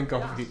you, 1,000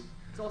 coffee. Yes,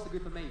 it's also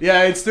good for me.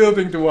 Yeah, it's still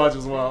thing to watch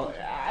as well.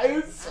 Yeah,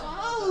 it's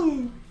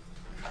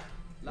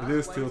Last It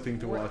is wait tilting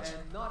to for watch.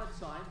 Another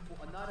time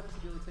for another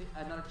possibility,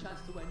 another chance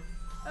to win.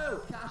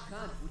 Oh, cash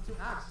hand with 2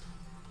 X.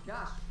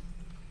 Cash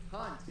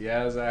hand,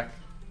 Yeah, Zach.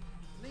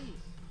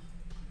 please.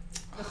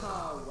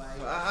 No way.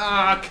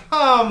 Ah,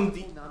 come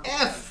the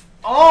F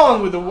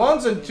on with the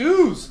 1s and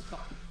 2s.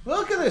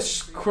 Look at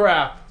this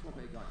crap. Small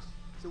player, guys.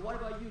 So what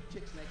about you,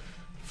 Chick Snake?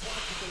 What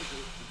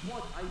possibility?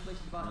 What are you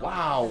placing about?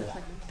 Wow.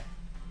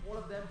 All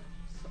of them,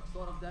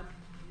 sort of them,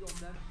 few of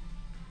them.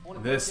 All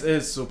of This them.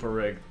 is super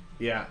rigged.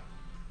 Yeah.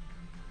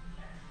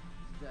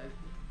 Okay.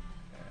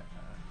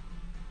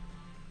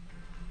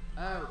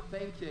 Oh,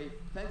 thank you.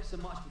 Thank you so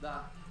much for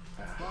that.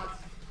 But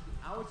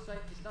I would say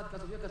it's not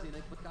because of your casino,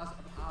 it's because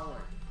of our.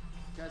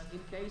 Because in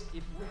case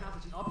if we have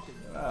such an option,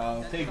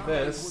 I'll then take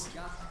somebody this. would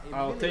get a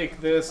I'll million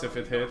take this if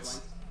it top hits.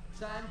 points,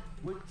 10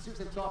 with 6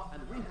 on top,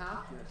 and we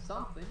have here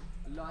something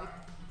like,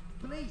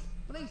 please,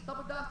 stop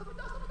it down, stop it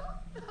down,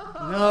 stop it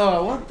down.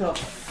 No, what the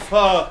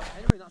fuck?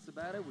 Anyway, that's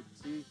about it with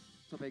 2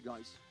 top 8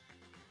 guys.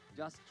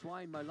 Just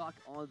trying my luck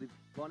on the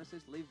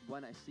bonuses, leave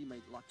when I see my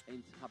luck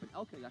ain't happen.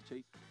 Okay,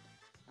 actually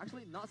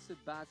not so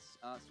bad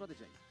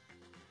strategy.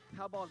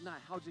 How about now?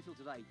 How do you feel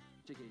today,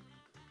 Chicky?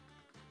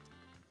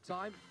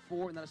 Time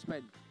for another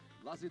spin.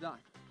 Let's do that.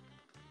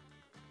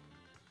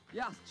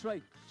 Yes,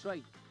 straight.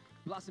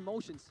 Plus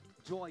emotions,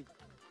 joy.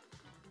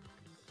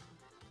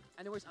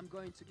 Anyways, I'm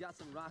going to get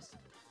some rest.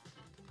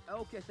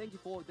 Okay, thank you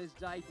for this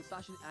day, the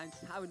session, and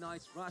have a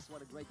nice rest.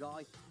 What a great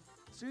guy.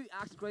 2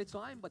 acts great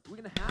time, but we're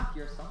gonna have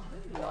here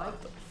something like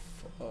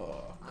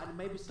and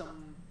maybe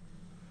some.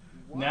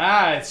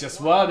 Nah, it's just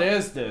what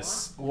is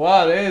this?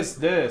 What is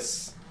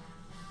this?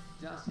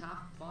 Just have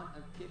fun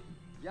and keep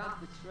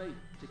the straight.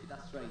 Check it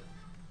that straight.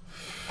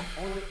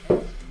 Only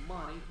it's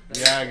money.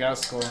 Yeah, I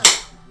guess so. Not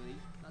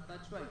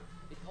that straight.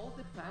 It all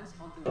depends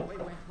on the way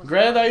we.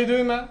 Greg, how you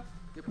doing, man?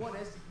 The point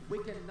is, we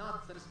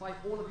cannot satisfy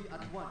all of you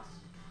at once,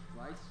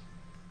 right?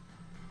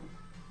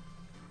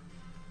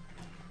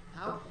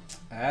 How?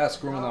 Ah,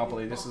 screw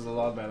Monopoly. This is a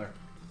lot better.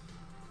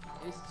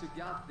 Is to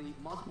get the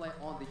multiplier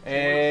on the.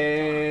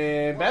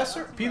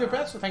 Besser, Peter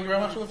Besser, thank you very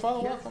much for the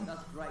follow. Yes, Welcome.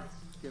 that's right.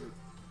 Give it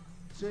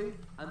 2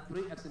 and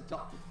 3 X on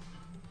top.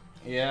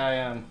 Yeah, I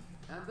am.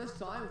 And this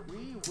time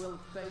we will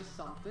face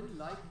something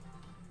like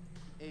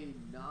a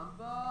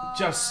number.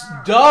 Just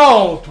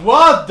don't.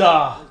 What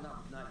the? There's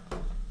number 9.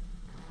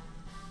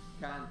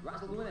 Can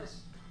Razzle win it?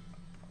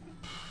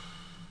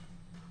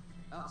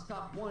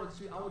 Stop 1 and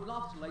 2. I would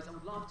love to, ladies. I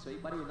would love to.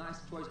 By the way, nice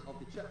choice of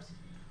the chips.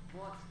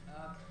 But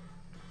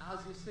as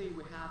you see,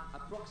 we have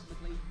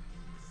approximately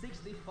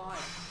 65.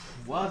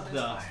 What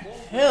the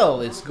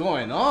hell is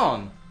going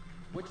on?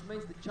 Which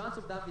means the chance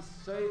of that is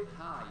so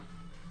high.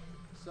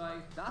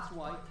 So that's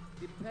why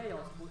the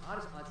payout for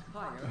others is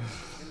higher.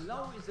 The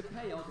lower is the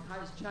payout, the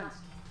highest chance,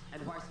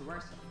 and vice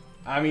versa.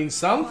 I mean,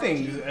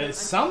 something.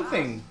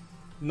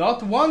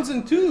 Not ones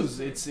and twos.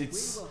 It's. We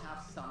will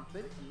have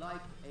something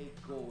like a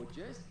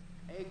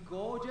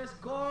gorgeous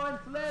coin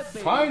flip.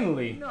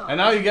 Finally, No. and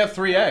now you get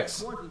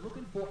 3x.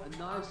 Looking for a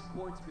nice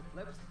coin to be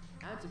flipped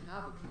and to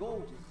have a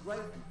gorgeous,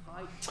 great and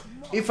high.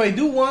 If I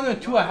do 1 or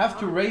 2, I have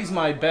to raise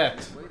my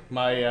bet,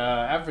 my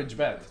average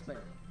bet. Flip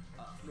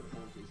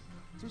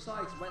 2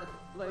 sides, red and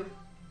blue.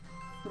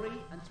 3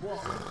 and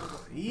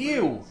 12.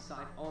 Ew.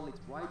 Side only to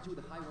right to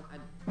the high one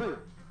and boom.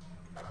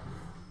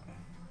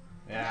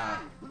 Yeah.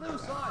 Blue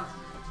sides.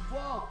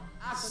 12.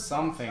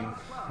 Something.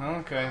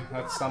 Okay,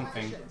 that's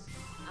something. And we're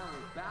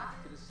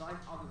back to the side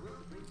of the wheel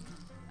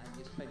and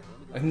just paper.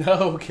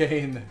 No,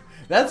 Kane.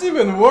 That's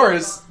even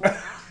worse.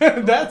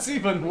 That's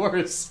even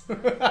worse.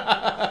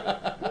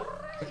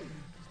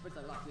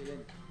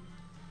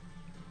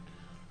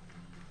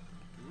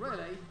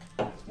 Really?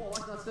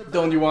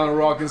 Don't you want to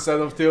rock instead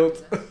of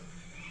tilt?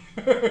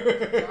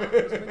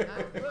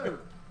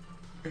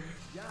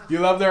 You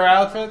love their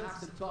outfit?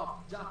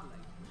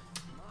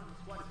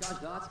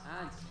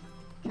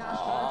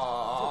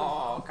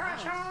 Oh,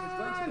 cash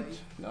on!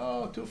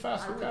 No, too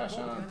fast for cash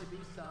on.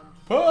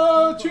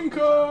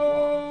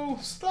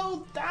 Pachinko!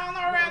 Slow down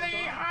already!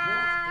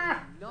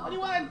 Ah! What do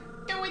you want to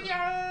do with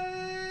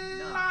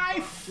your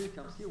life? Two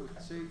comes here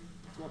with 2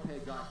 pair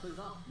guys. Please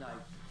not. No.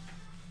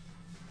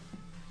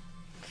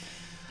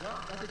 Well,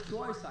 that's a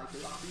choice I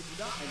could up for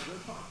that and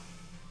good fun.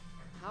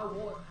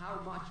 How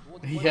much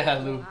water Yeah,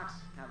 Lou.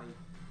 Heavy.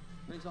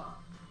 Please on.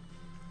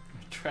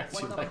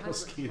 Attracts you like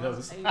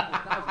mosquitoes.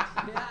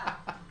 Yeah.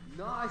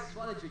 Nice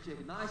strategy,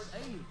 chicken. Nice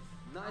aim.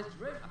 Nice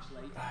drip,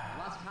 actually.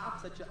 Let's have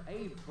such an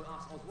aim for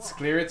us as well. It's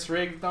clear it's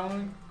rigged,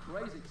 Dominic.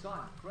 Crazy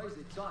time. Please.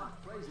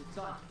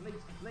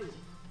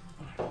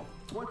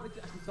 20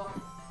 to actually top.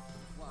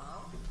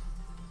 Wow.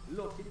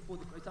 Looking for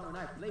the great time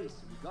now, please.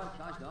 We got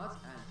cash dots,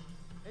 and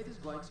it is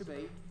going to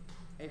be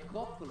a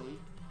hopefully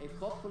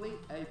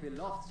a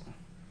beloved.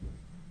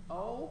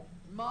 Oh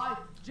my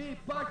G,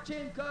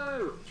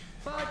 Pachinko!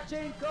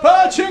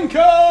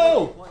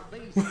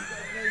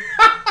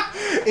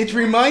 It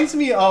reminds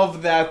me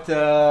of that.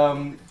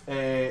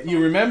 You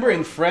remember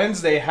in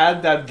Friends they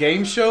had that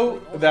game show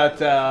that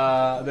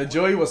that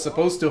Joey was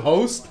supposed to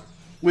host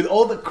with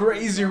all the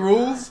crazy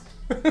rules.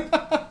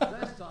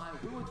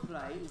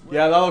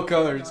 Yeah, a lot of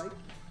colors.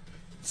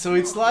 So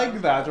it's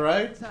like that,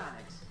 right? 10x,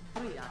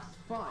 3x,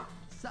 5,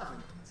 7,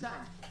 10,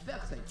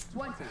 15,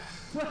 20,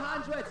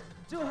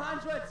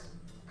 200.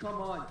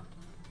 Come on.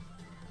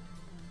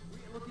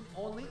 We're looking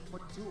only for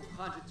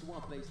 200 to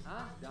 1 place,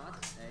 and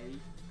that's a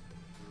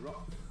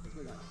rock. Let's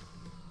go, guys.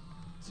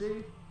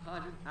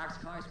 200 X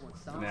highest one.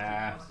 Sounds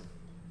Nah. awesome.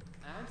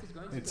 And it's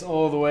going to It's be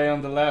all the way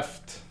on the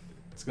left.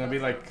 It's gonna be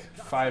like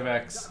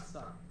 5x.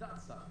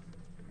 That's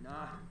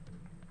Nah.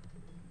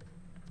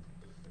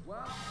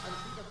 Well, I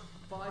think that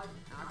 5 X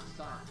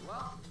time.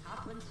 Well,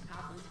 happens.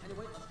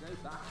 Anyway, let's go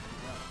back to the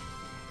well.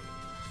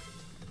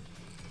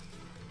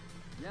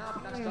 Yeah,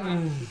 but next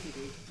time,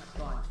 next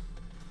time.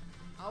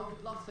 I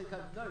would love to say,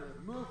 no,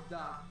 move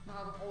that,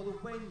 have all the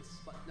wings,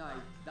 but no,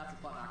 that's a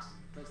 5X.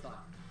 First time.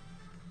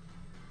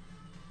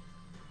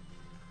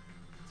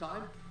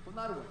 Time for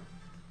another one.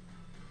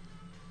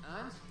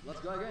 And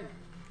let's go again.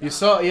 You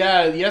saw,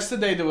 yeah,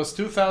 yesterday there was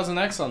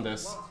 2000X on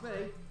this. Well, it's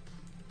really,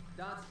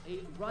 that's a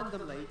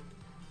randomly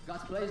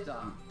got placed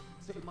down.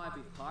 So it might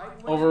be high.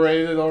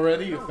 Overrated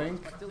already, you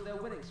think? But still they're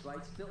winnings,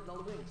 right? Still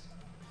they're wings.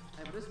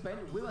 And for this spin,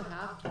 we will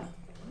have,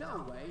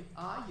 no way,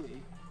 are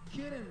you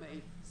kidding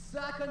me?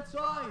 Second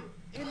time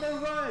in a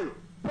row.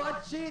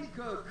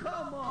 Pachinko,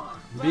 come on.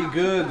 Be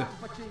good.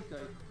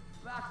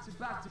 Back to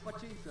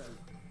Pachinko.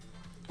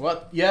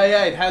 What? Yeah,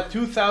 it had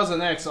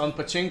 2000X on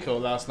Pachinko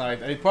last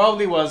night. It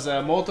probably was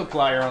a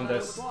multiplier on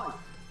this.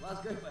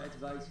 Let's go for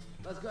it, guys.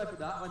 Let's go for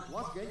that one.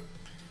 Once again.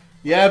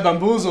 Yeah,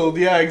 bamboozled.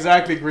 Yeah,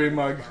 exactly, Green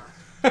Mug.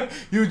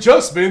 You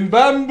just been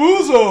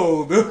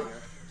bamboozled. 20,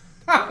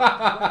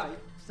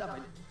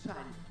 7, 10,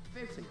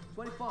 15,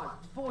 25,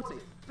 40,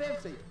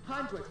 50,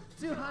 100,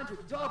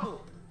 200,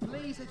 double.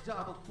 Please a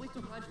double. Please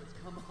 200.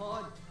 Come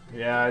on.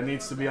 Yeah, it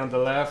needs to be on the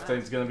left and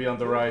it's gonna be on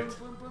the right.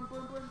 Boom, boom,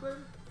 boom, boom,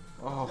 boom.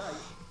 Oh. Okay.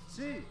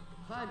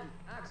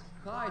 200x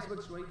highest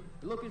victory.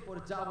 Looking for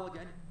the double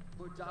again.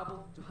 For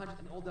double 200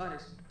 and all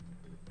diners.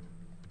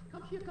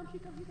 Come here.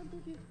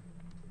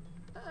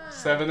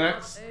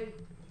 7x.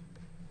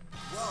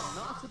 Well,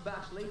 not so bad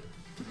actually.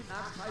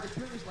 200x high the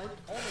finish line.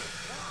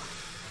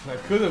 Almost.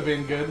 That could have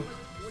been good.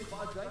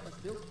 45 great, but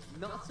still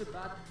not so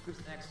bad. Chris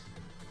X.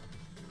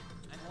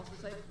 And also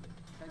say,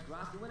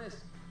 congrats to winners.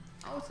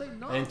 I would say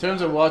not. In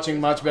terms of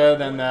watching, much better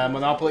than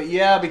Monopoly.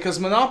 Yeah, because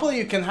Monopoly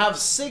you can have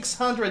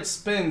 600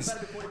 spins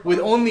with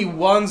only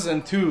 1s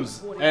and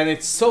 2s, and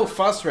it's so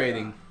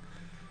frustrating.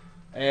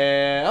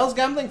 Else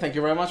Gambling, thank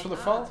you very much for the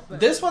follow.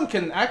 This one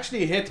can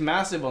actually hit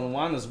massive on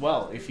 1 as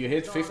well. If you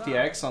hit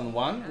 50x on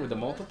 1 with a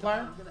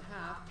multiplier,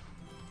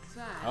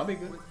 that'll be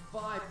good.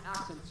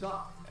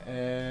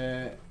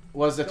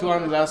 Was the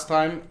 200 last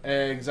time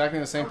exactly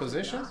in the same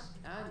position?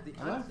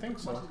 I don't think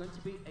so.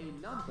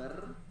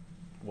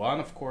 1,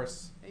 of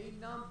course. A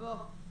number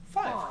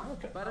 5.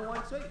 Okay. Better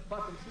one, 2.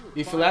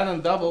 If you land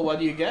on double, what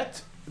do you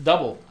get?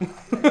 Double.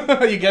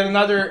 You get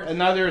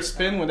another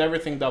spin with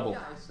everything double. Yeah,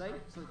 I say.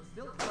 So it's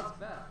still that's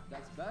better.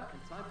 That's better.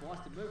 It's time for us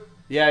to move.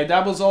 Yeah, it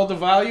doubles all the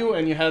value,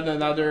 and you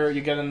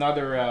get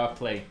another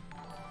play.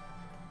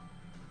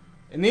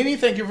 Nini,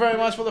 thank you very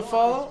much for the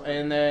follow,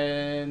 and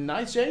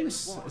nice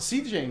James,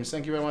 C James,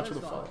 thank you very much for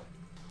the follow.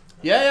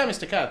 Yeah,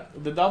 Mr. Cat,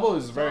 the double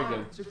is very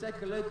good. To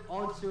take a look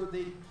onto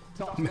the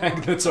top.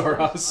 Magnets are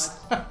us.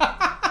 Oh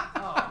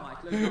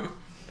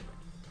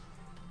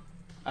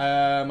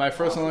my My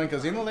first online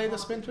casino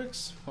latest spin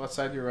tricks. What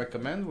side do you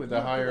recommend with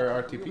a higher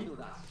RTP?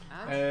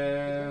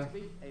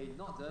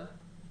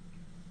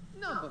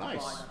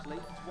 Nice.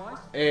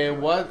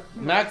 What?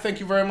 Mac, thank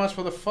you very much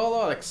for the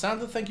follow.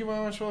 Alexander, thank you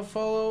very much for the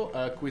follow.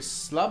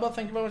 Quislaba,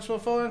 thank you very much for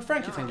the follow. And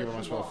Frankie, thank you very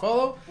much for the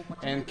follow.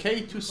 And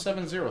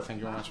K270, thank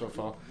you very much for the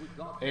follow.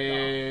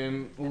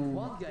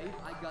 One game,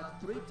 I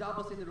got 3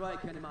 doubles in a row. I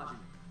can imagine.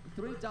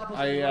 3 doubles.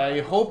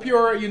 I hope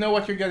you know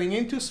what you're getting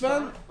into,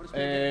 Sven.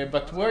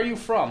 But where are you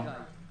from?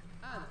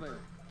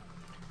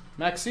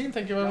 Maxine,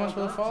 thank you very much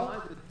for the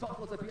follow.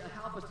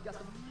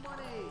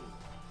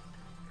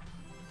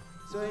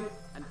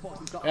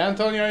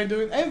 Antonio, how are you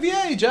doing?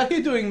 MVH, how are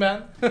you doing,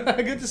 man?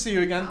 Good to see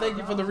you again. Thank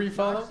you for the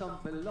refollow.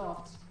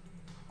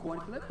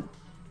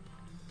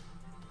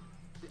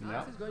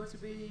 No. Is going to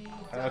be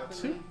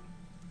 2.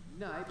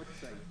 No, but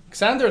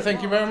Xander,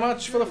 thank you very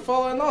much for the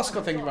follow. And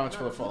Oscar, thank you very much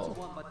for the follow.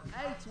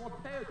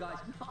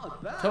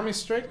 Tommy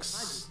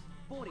Strix.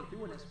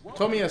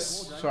 Tommy is,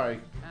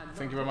 sorry.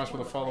 Thank you very much for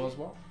the follow as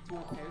well.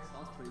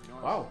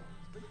 Wow.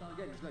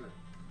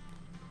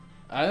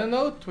 I don't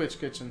know, Twitch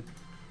Kitchen.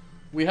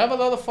 We have a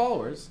lot of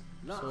followers,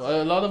 so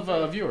a lot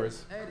of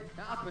viewers.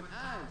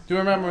 Do you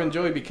remember when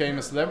Joey became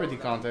a celebrity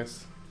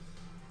contest?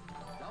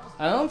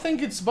 I don't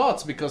think it's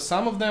bots, because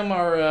some of them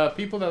are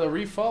people that are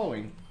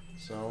refollowing.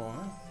 So,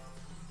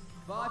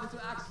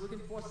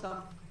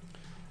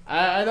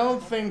 I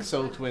don't think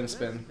so, Twin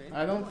Spin.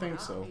 I don't think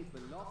so.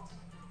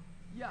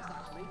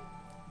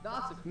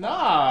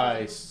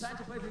 Nice!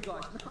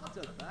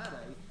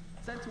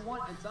 10 to 1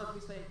 and time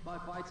we say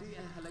bye-bye to you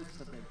and hello to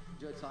something.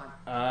 Enjoy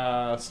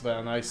time.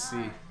 Sven, I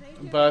see.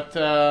 But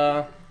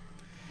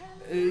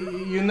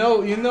you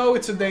know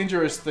it's a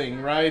dangerous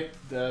thing, right?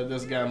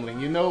 This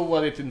gambling. You know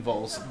what it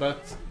involves.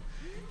 But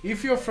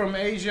if you're from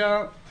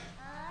Asia,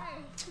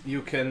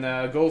 you can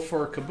go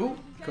for Kaboo.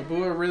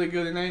 Kaboo are really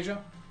good in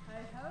Asia.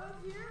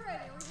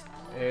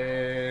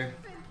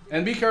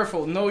 And be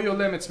careful. Know your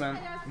limits, man.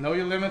 Know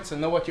your limits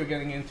and know what you're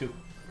getting into.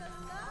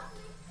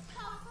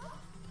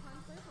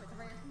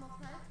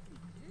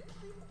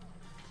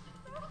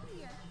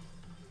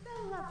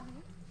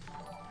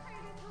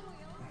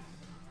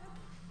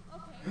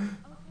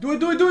 Do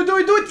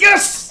it,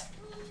 yes!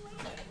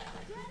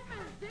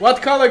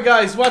 What color,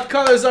 guys? What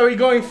colors are we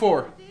going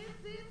for?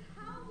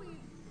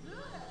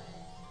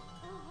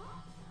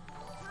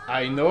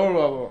 I know,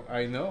 Robo.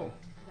 I know.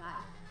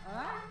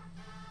 Alright.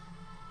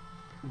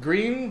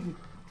 Green.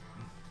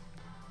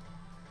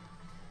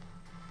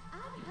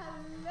 And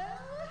hello.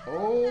 Oh.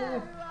 Hello,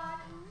 everyone.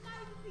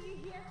 Nice to see you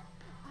here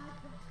at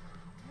the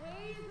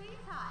crazy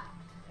time.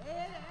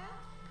 It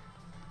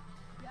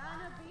is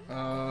gonna be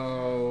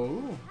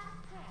Oh.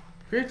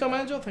 fantastic. Kirito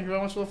Angel, thank you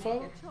very much for the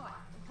follow. Your choice,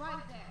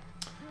 right there.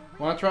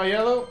 Wanna try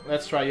yellow?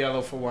 Let's try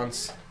yellow for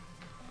once.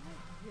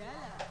 Yellow.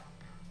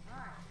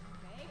 Alright,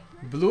 make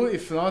your Blue,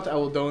 if not, I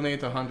will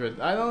donate 100.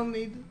 I don't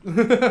need I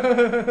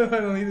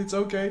don't need it's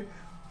okay.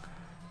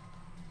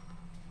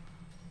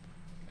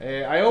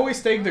 I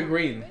always take the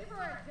green. Wait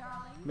for it,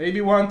 darling.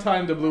 Maybe one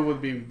time the blue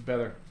would be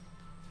better.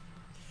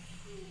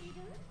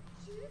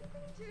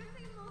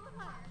 Juicy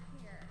multipliers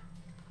here.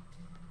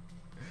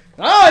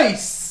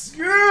 Nice!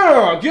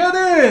 Yeah! Get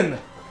in!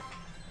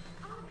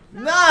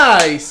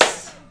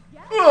 Nice!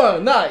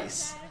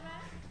 Nice!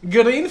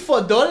 Green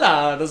for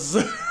dollars!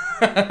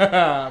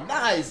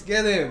 Nice!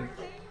 Get in!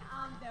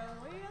 On the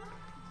wheel,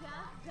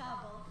 just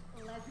double.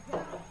 Let's go.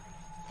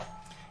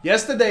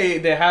 Yesterday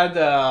they had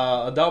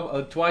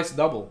a twice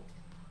double.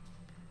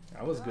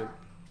 That was good.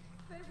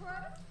 Wait for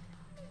it.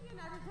 Maybe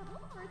another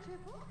double or a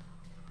triple.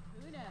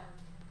 Who knows?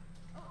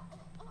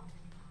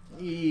 Oh.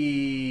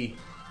 Eee.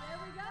 There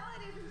we go,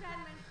 ladies and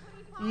gentlemen.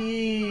 25.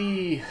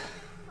 Eee.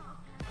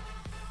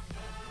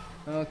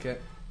 Okay.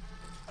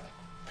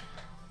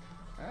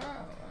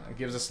 It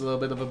gives us a little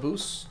bit of a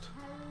boost.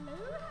 Hello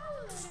there,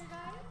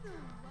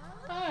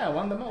 guys. I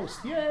won the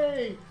most.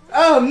 Yay!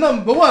 I'm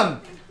number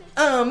one!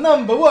 I'm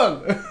number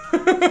one!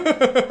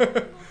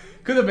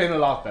 Could have been a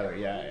lot better.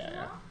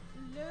 Yeah.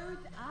 Load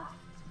up.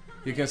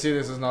 You can see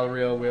this is not a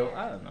real wheel.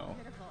 I don't know.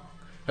 Beautiful.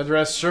 The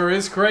dress sure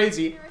is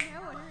crazy. Here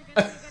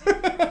we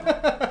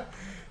go.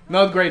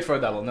 Not great for a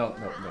double. No.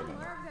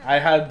 I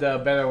had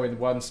better with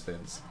one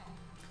spins.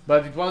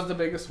 But it was the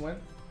biggest win.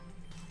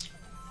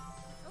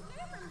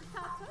 Okay, from the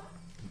top.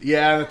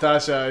 Yeah,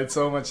 Natasha, it's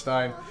so much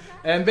time.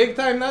 And big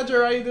time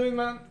Nadger, how you doing,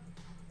 man?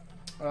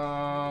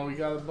 We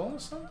got a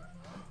bonus on?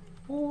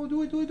 Oh,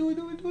 do it.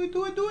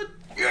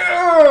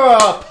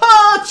 Yeah!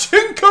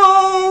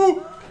 Pachinko!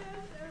 Bonus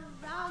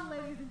round,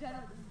 ladies and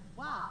gentlemen.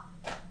 Wow.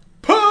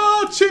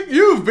 Pachinko!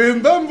 You've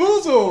been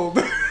bamboozled!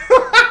 Welcome,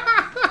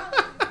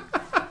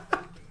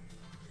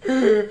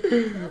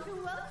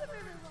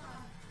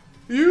 everyone.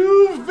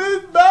 You've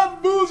been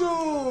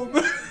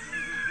bamboozled!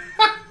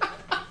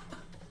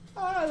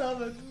 I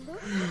love it.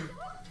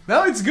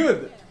 Now it's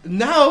good.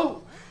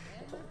 Now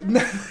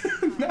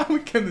we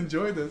can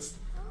enjoy this.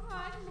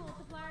 Alright,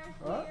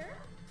 multipliers What? here.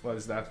 What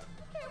is that?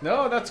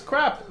 No, that's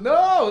crap.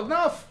 No,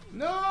 enough.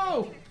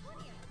 No.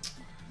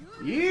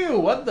 Ew,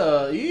 what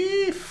the?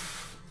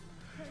 Eef.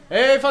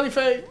 Hey, Funny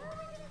Faye.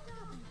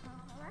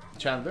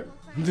 Chandler.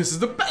 This is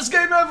the best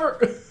game ever.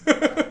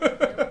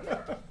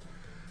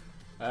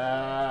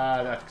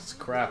 That's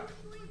crap.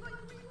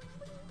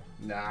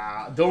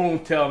 Nah,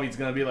 don't tell me it's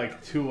gonna be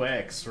like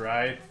 2x,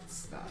 right?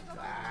 It's not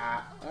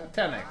that.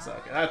 10x,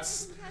 okay.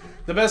 That's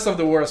the best of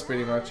the worst,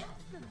 pretty much.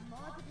 The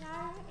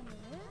multiplier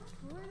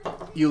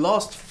is You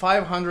lost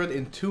 500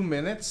 in 2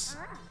 minutes.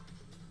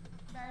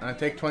 Very And I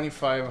take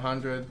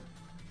 2,500.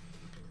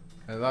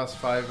 I lost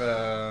 5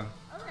 Okay,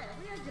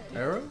 we are good.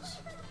 arrows.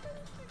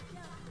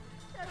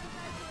 Yeah.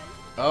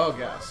 Oh,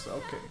 gas.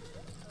 Okay.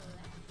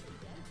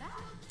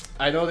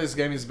 I know this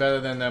game is better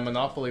than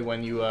Monopoly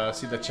when you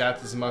see the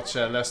chat is much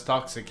less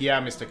toxic. Yeah,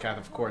 Mr. Cat,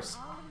 of course.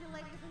 All of you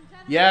ladies and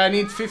gentlemen. Yeah, I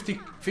need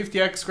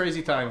 50x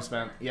crazy times,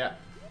 man. Yeah.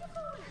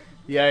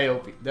 Yeah,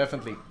 Opie,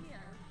 definitely. Here.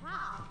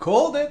 Wow.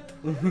 Called it.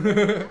 Who we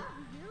are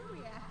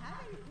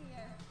having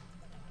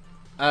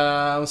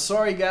here?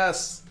 Sorry,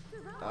 gas.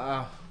 So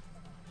what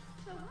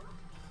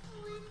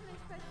we can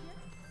expect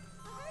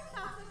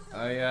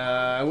here? Okay,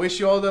 I wish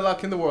you all the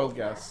luck in the world,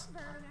 gas.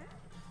 Very nice.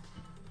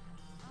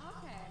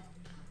 Okay.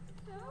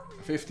 So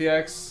we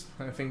 50x,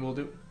 I think we'll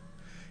do.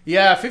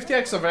 Yeah,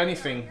 50x of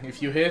anything,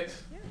 if you hit,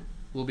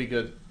 will be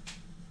good.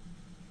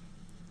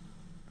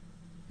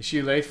 Is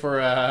she late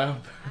for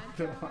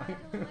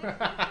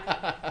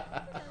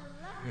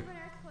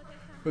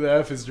Who the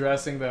F is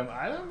dressing them?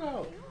 I don't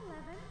know.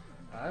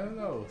 I don't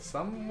know.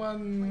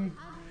 Someone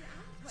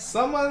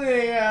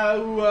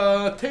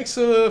who takes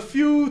a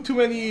few too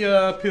many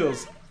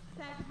pills.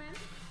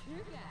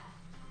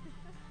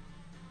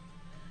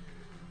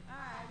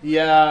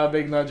 Yeah,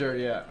 Big Nudger,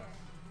 yeah.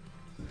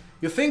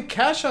 You think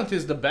Cash Hunt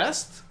is the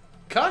best?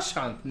 Cash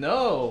Hunt?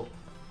 No.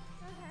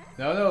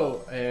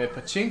 No.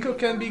 Pachinko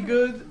can be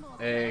good.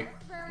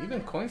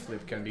 Even Coin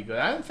Flip can be good.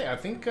 I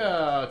think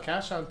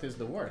Cash Hunt is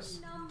the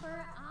worst.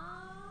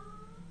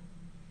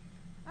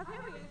 Okay,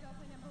 we're gonna go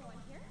for number 1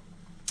 here.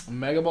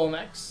 Mega Ball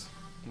next.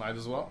 Might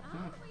as well. We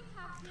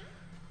have here.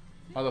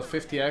 Out of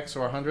 50x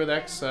or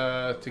 100x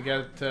to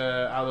get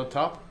out of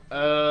top.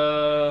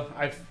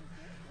 I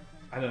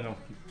don't know.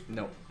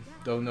 No,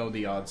 don't know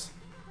the odds.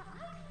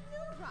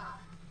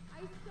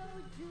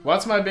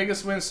 What's my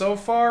biggest win so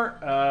far?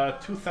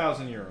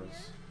 2,000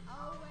 euros.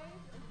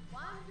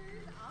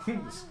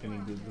 The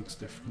spinning dude looks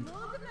different.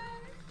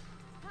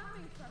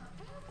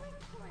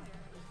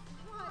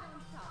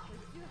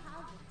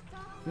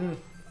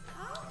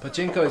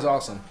 Pachinko is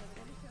awesome.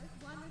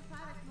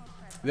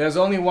 There's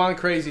only one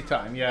crazy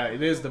time. Yeah,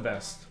 it is the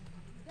best.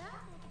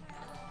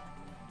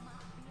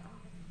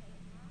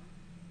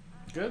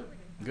 Good.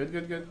 Good,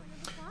 good, good.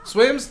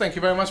 Swims, thank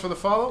you very much for the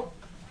follow.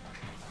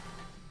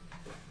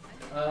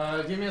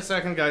 Give me a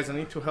second, guys. I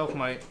need to help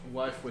my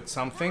wife with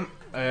something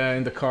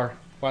in the car.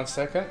 1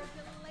 second.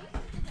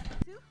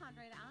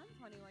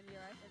 221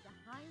 euros is a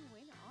high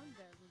win on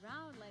the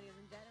round, ladies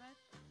and gentlemen.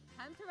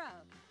 Time to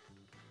roll.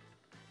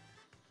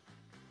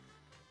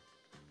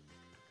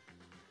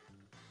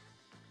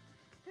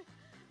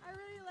 I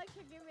really like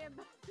to give me a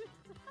bonus.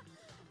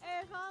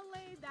 If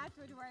only that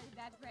would work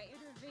that great, it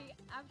would be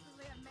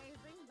absolutely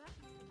amazing. But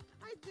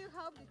I do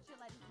hope that you,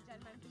 ladies and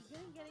gentlemen,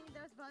 begin getting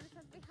those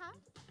bonuses we have.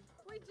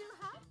 We do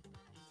have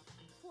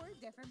 4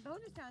 different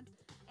bonus rounds,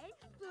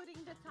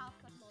 excluding the top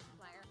plus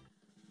multiplier.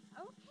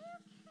 Okay,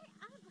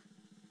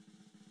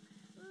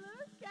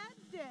 look at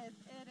this.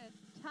 It is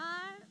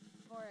time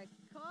for a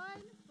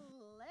coin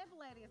flip,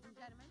 ladies and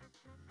gentlemen.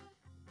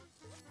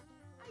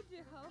 I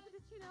do hope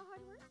that you know how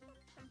it works.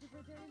 Thank you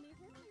for joining me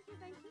here.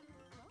 Thank you.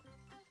 Well,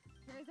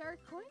 here's our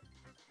coin.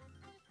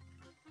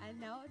 And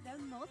now the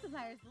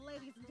multipliers,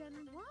 ladies and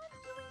gentlemen. What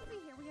do we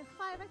see here? We have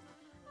 5x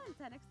and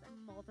 10x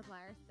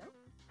multipliers. So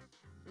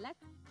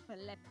let's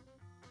flip.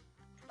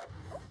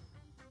 Oh.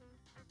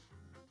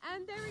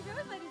 And there we go,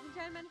 ladies and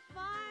gentlemen.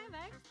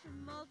 5x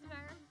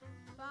multiplier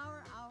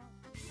for our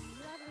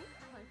lovely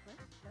coin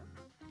flip. So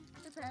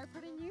prepare for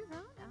the new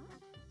round.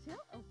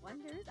 Chill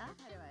wonders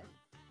ahead of us.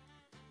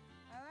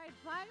 All right,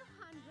 562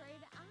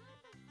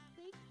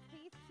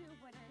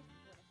 winners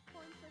with a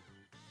coin flip.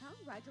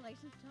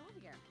 Congratulations to all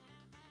of you.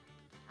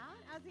 And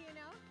as you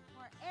know,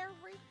 for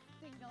every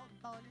single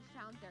bonus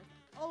round, there's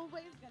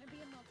always going to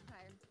be a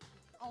multiplier.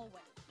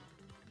 Always.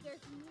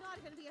 There's not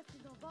going to be a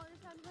single bonus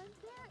round when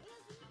there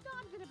is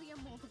not going to be a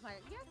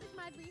multiplier. Yes, it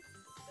might be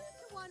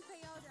 2-to-1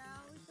 payout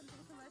or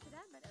something similar to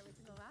that, but every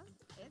single round,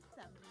 it's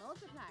a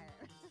multiplier.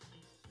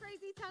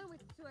 Crazy time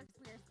with 2x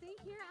we are seeing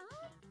here.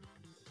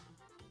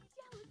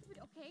 Yeah, a little bit.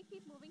 Okay,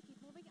 keep moving,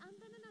 and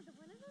then another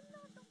one, and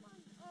another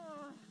one.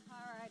 Oh,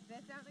 all right.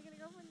 This round we're going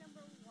to go for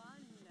number 1.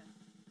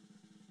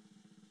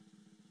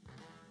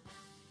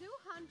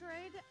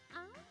 200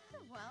 and,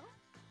 well,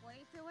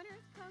 42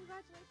 winners.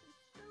 Congratulations.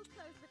 So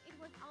close, but it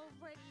was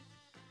already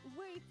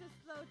way too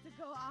slow to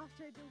go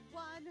after the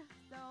 1.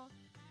 So,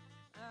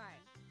 all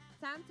right.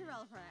 Time to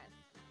roll for us.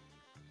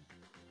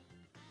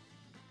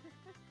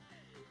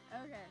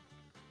 Okay.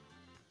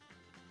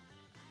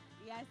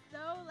 Yes,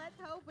 so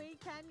let's hope we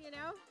can, you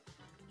know,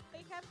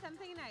 pick up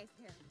something nice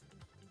here.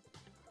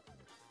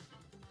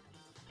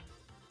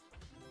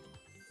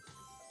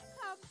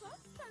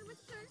 Plus 10 with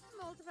 6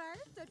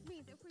 multipliers, so it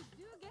means if we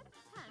do get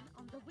 10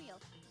 on the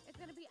wheel, it's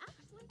going to be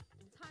actually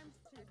times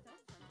 2, so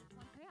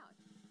 21 payout.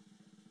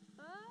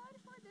 But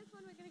for this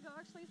one, we're going to go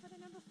actually for the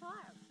number 5.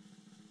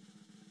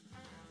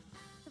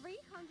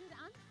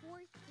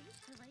 343.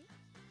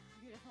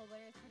 Beautiful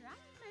winners for that.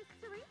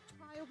 Mystery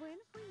high win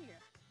for you.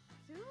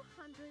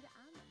 210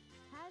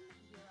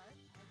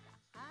 euros as a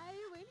high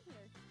win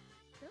here.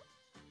 So,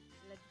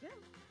 let's go.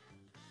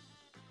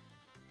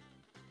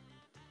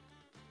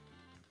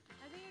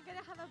 I think you're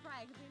gonna have a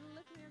break. Been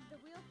looking at the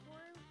wheel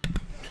for.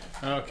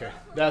 Okay,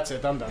 that's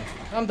it. I'm done.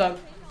 I'm done.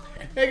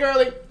 Hey,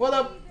 girly, what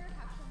up?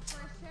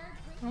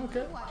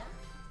 Okay.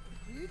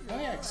 Oh,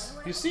 yes.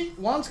 You see,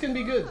 ones can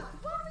be good.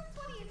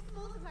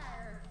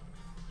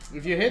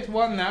 If you hit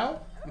 1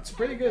 now, it's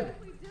pretty good.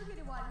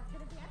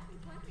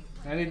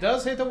 And it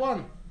does hit a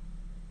 1.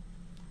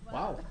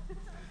 Wow.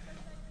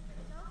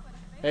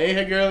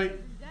 Hey, girly.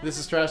 This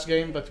is Trash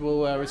Game, but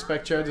we'll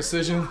respect your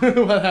decision.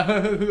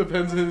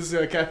 Depends on his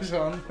cash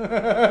on.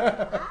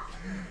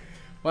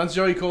 Once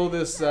Joey called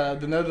this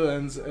the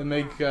Netherlands and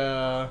make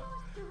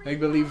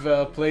believe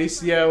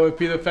place, yeah, where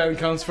Peter Pan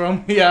comes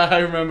from. Yeah, I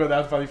remember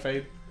that funny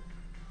fade.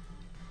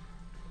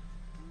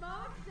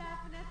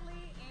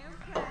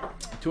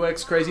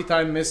 2x crazy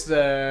time missed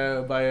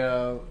by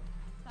him.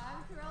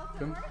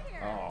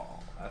 Oh,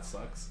 that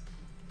sucks.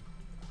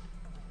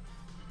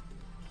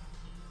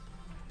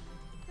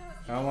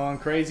 Come on,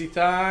 crazy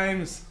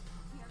times.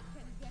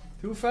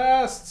 Too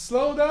fast.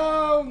 Slow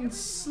down.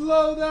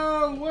 Slow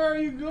down. Where are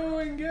you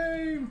going,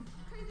 game?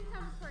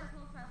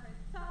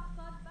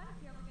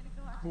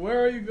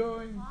 Where are you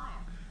going?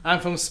 I'm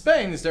from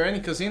Spain. Is there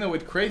any casino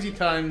with crazy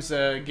times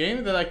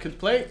game that I could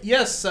play?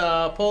 Yes,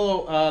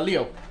 Polo,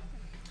 Leo.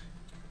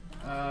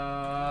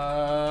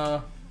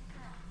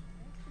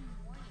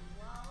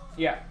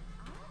 Yeah.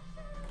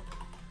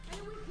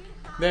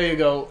 There you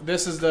go.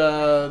 This is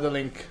the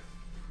link.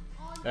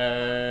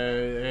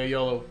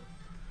 YOLO.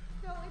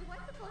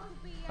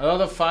 A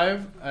lot of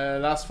 5,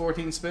 last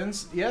 14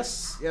 spins.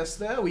 Yes, yes,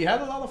 there. We had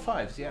a lot of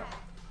 5s, yeah.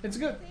 It's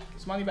good.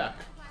 It's money back.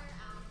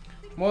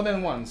 More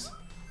than once.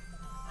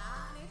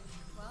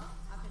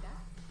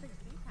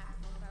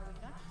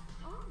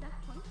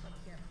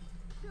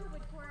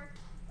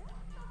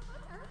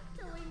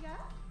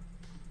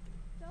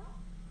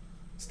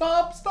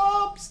 Stop,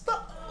 stop,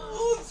 stop.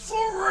 Oh, it's so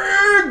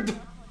rigged.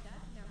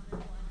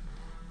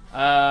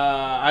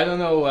 I don't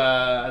know.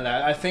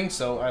 I think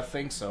so. I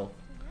think so.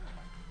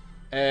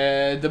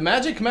 The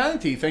Magic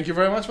Manatee. Thank you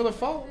very much for the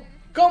follow,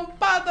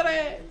 compadre.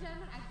 Ladies and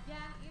gentlemen, again,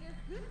 it is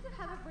good to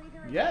have a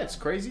breather. Yeah, it's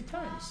crazy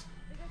times.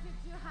 Because if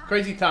you have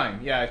Crazy time.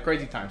 Yeah,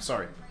 crazy time.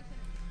 Sorry.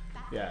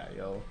 Yeah,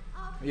 yo.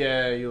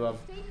 Yeah, you love.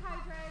 stay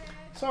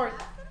hydrated. Sorry. Have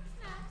some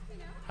snacks, you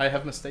know, I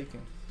have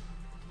mistaken.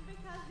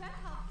 because that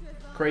helps you as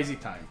well. Crazy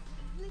time.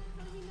 Literally,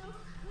 you know,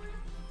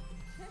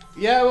 tips.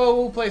 Yeah, well,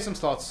 we'll play some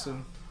slots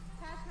soon.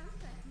 Cash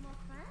contract,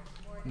 multiplier,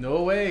 or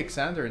No way,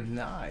 Xander.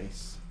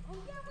 Nice. oh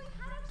yeah, we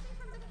had actually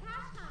from the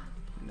cash hunt.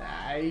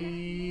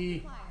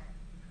 Nice. Multiplier.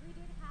 We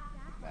did have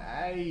that one.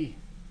 Nice.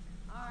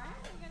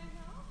 Alright, we're gonna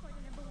go for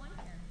the number 1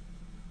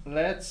 here.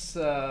 Let's, I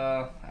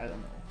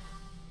don't know.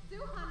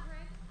 200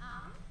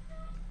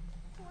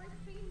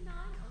 49.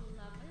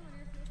 Lovely.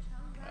 Winners with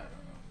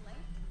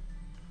congratulations.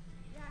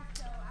 Yeah,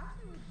 so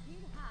actually we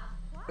did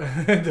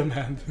have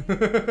Demand.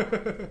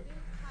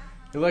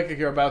 You look like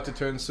you're about to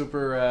turn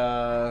super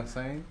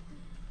Saiyan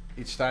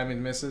each time it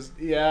misses.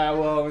 Yeah,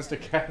 well, Mr.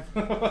 Cat,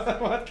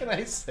 what can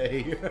I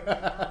say?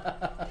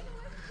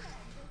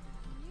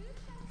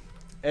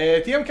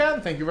 TM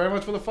Cat, thank you very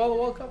much for the follow.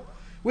 Welcome.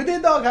 We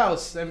did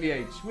Doghouse,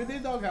 MVH. We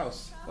did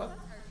Doghouse. What?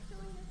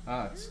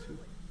 Ah, it's 2.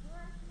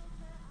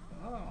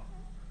 Oh,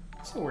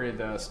 that's a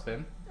weird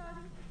spin.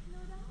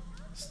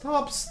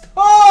 Stop!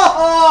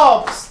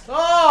 Stop!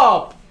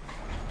 Stop!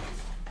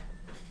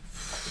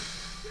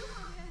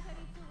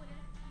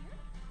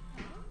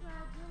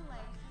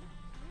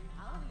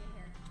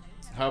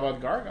 How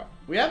about Garga?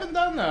 We haven't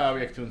done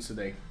Reactoons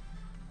today.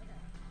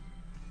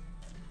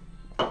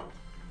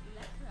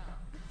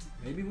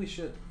 Maybe we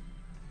should.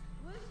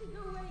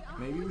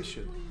 Maybe we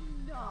should.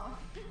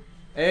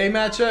 Hey,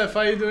 Matt Chef,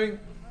 how you doing?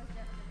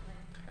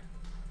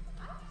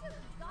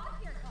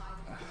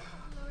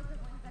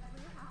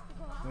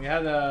 We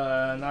had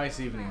a nice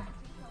evening.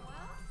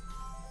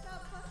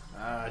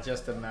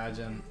 Just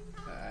imagine.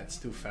 It's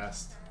too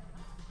fast.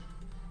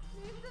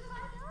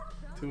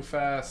 Too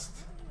fast.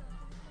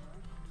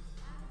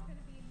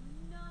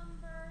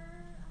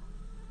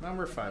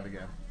 Number 5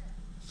 again.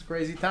 It's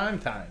crazy time.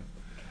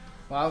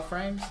 Wild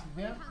frames?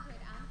 Yeah.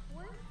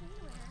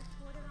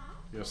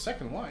 Your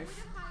second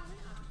wife?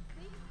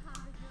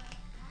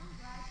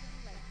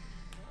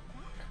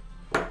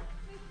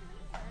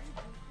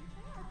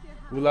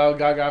 We'll allow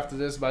Gaga after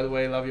this, by the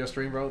way. Love your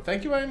stream, bro.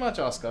 Thank you very much,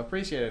 Oscar.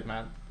 Appreciate it,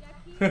 man.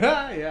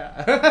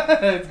 Yeah.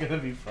 It's gonna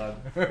be fun.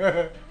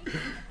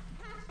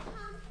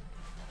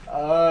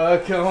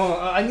 Come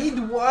on. I need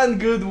one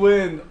good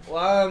win.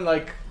 One,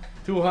 like,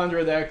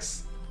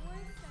 200x.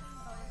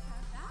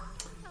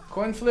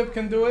 Coin flip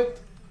can do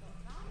it.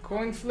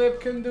 Coin flip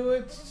can do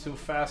it. Too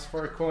fast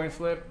for a coin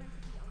flip.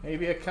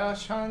 Maybe a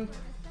cash hunt.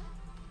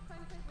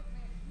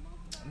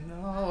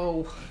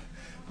 No.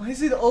 Why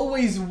is it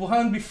always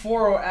one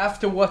before or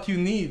after what you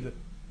need?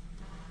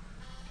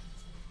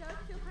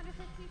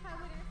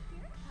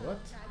 What?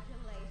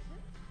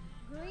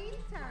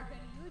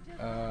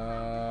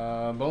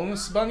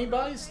 Bonus bunny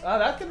buys? Ah,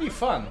 that could be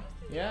fun.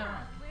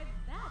 Yeah.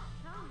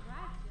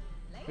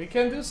 We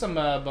can do some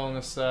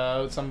bonus,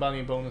 some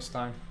bunny bonus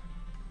time.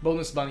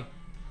 Bonus bunny.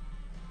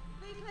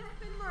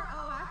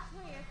 Oh,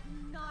 actually, it's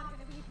not going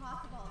to be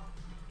possible.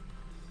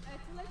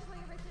 It's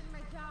literally written in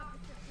my job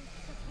description.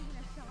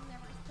 Sabina shall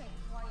never take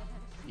quiet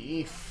and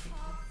Eef.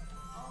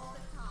 all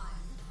the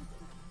time.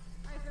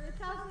 Alright, so the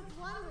South is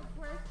one with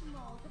worst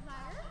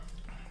multiplier.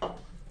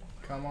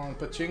 Come on,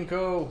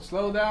 Pachinko.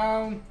 Slow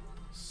down.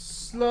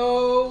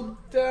 Slow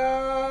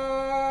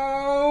down.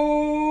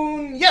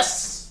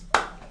 Yes!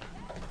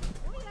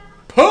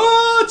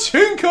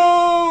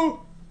 Pachinko!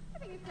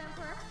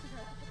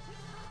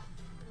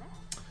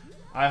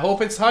 I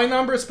hope it's high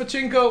numbers,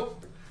 Pachinko.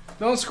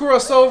 Don't screw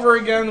us over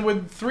again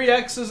with 3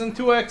 X's and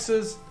 2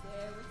 X's.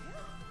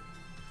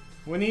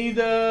 We need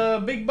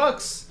big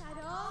bucks.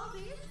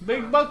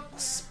 Big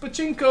bucks,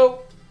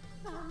 Pachinko.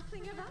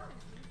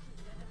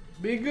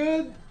 Be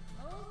good.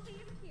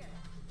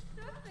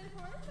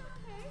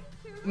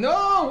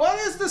 No, what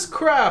is this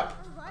crap?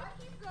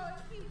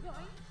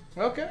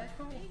 Okay.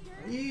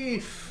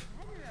 Eef.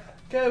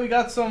 Okay, we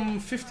got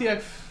some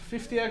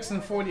 50x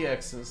and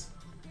 40x's.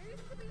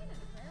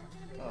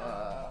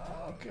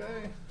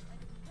 Okay.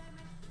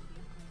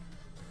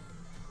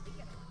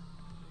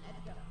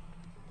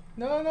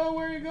 No,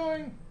 where are you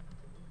going?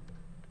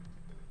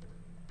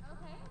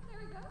 Okay, there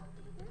we go.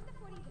 There's the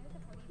 40, there's the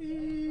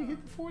 40. Hit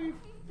 40,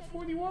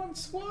 41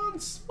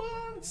 once.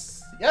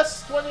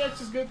 Yes,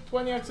 20x is good.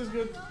 20x is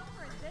good.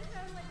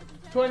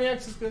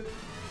 20x is good.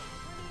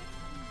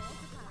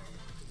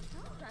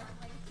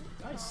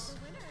 Nice.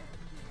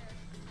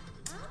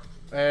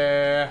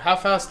 How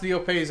fast Leo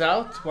pays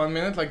out? 1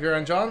 minute, like Vera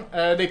and John.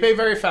 They pay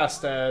very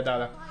fast,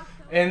 Dada.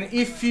 And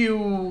if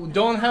you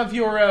don't have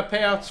your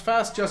payouts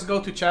fast, just go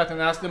to chat and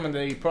ask them, and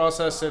they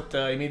process it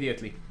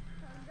immediately.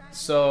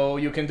 So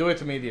you can do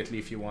it immediately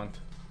if you want.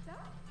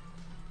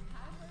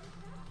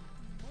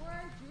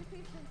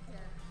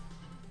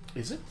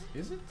 Is it?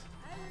 Is it?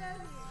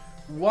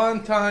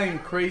 One time,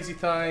 crazy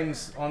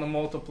times on a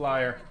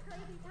multiplier.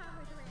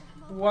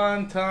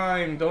 One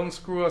time. Don't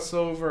screw us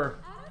over.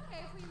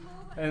 Okay, if we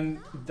move And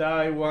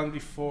die one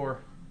before.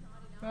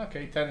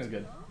 Okay, 10 is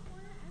good.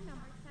 and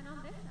number 10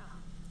 on this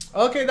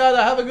round. Okay,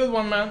 Dada, have a good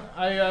one, man.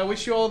 I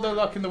wish you all the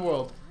luck in the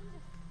world.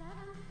 On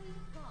the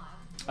 7th spot,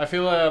 I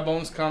feel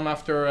bones come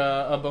after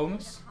a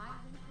bonus. high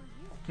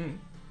win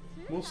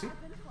for you. We'll see.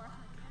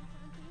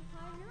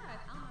 2,475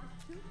 euros,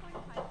 almost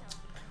 2.5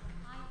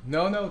 high.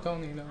 No,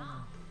 Tony, no.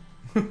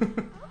 Okay,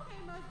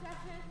 most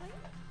definitely.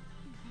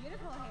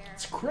 Beautiful hair.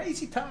 It's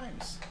crazy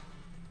times.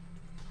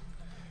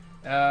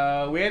 We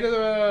ate at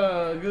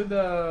a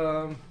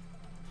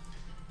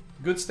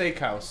good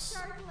steakhouse.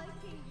 Start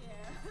liking you.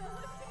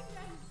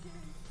 Thank you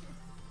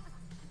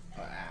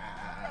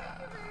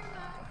very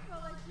much.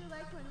 We'll let you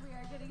like when we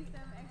are getting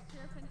some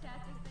extra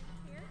fantastic things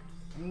here.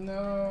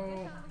 No.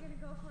 This time we're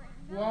gonna go for it.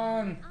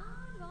 One.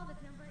 Well, the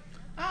number is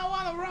I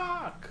wanna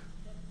rock.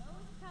 the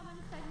most common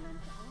segment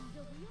on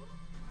the wheel.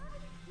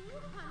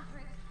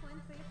 220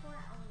 for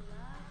a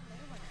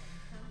lovely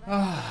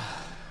winner.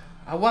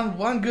 I want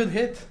one good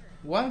hit.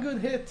 One good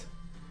hit.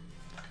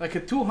 Like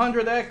a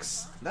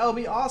 200x. That would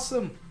be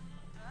awesome.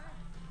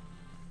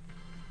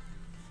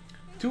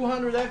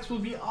 200x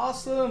would be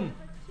awesome.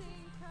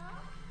 Pachinko,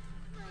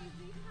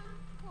 crazy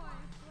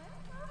coin flip.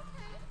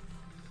 Okay.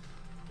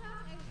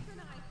 Some extra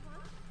nice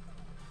ones.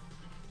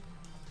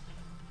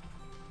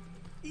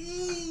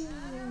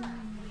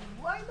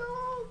 Why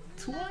not?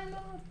 Why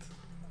not?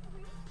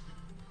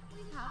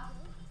 We have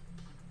those.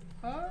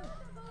 Huh?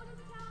 The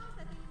bonus counts.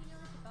 I think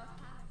it's about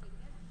time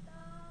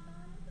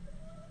we get the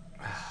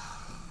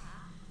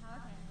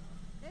okay.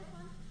 This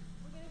one,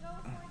 we're gonna go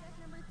for deck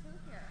number 2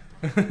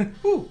 here.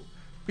 Ooh,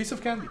 piece of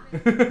candy.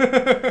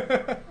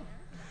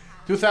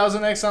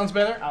 2000x sounds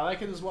better. I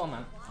like it as well,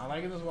 man. I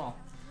like it as well.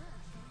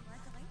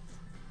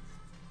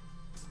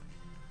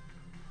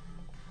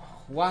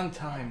 One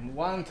time,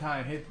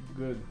 hit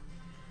good.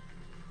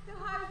 So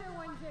how's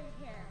everyone doing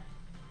here?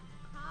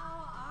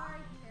 How are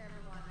you,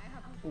 everyone? I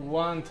hope you're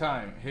One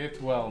time,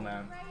 hit well,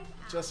 man. great.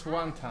 Just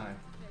one time.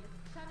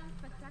 Stunning,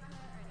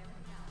 spectacular,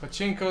 and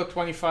everything else. Pachinko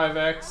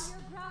 25x, Your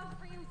brows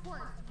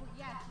reinforced. Well,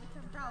 yes, with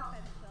some brow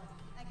pencil.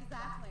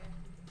 Exactly.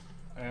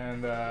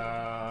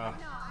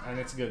 and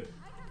it's good.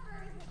 I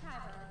prefer the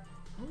cover.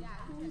 Yeah.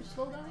 Ooh,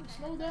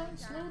 slow down.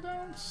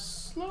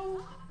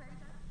 Slow.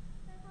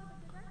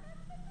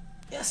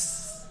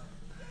 Yes.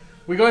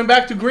 We're going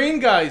back to green,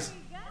 guys.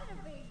 We gotta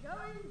be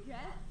going guess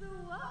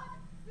what?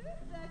 To the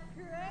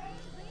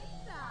crazy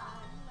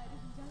time,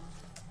 ladies and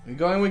gentlemen. We're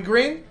going with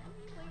green.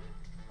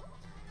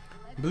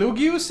 Blue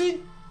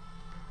Giusy.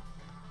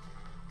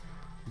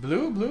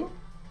 Blue. And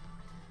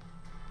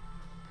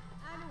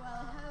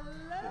well, hello,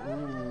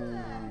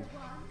 everyone.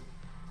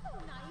 So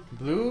nice.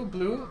 Blue.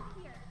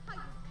 Here, how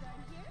you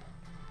doing here?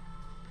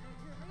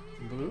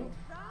 The green Blue.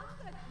 from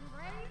the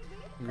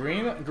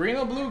crazy. Green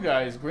or blue,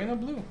 guys? Green or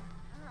blue? Alright,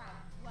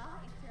 well,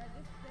 it's your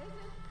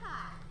decision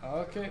time.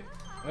 Okay.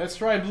 Let's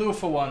try blue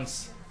for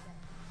once.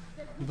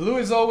 Blue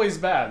is always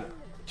bad.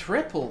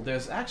 Triple.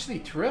 There's actually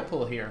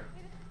triple here.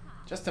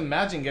 Just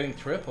imagine getting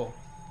triple.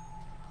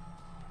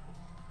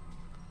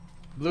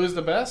 Blue is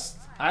the best?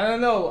 I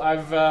don't know.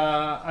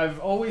 I've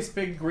always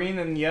picked green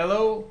and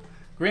yellow.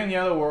 Green and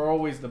yellow were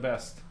always the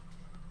best.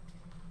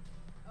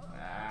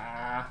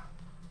 Ah.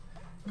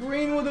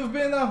 Green would have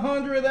been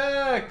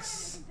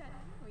 100x.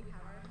 We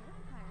have our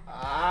here.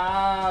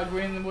 Ah,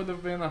 green would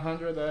have been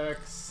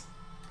 100x.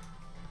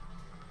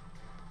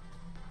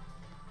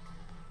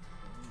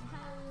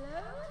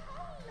 Hello,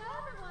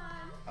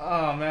 everyone.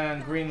 Oh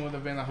man, green would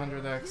have been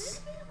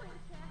 100x.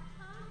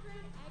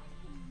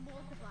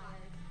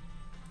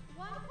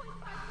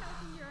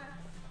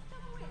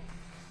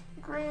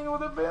 Green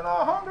would have been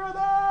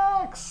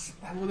 100x.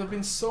 That would have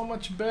been so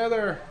much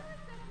better.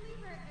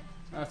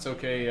 That's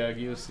okay,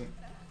 Giusy.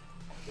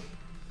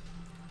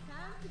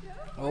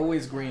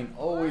 Always green,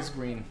 always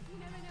green. You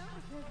never know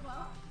because,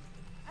 well,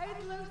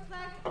 it looks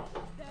like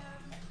the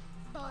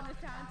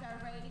bonus rounds are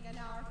rating an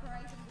hour for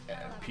item.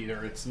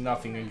 Peter, it's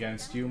nothing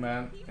against you,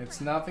 man. It's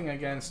nothing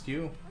against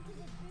you. Okay,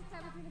 this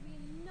time it's going to be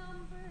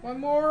number. One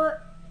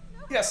more.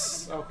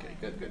 Yes. Okay,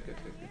 good.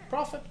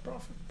 Profit.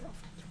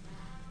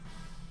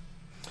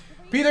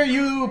 Peter,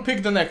 you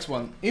pick the next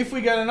one. If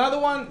we get another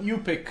one, you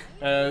pick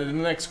the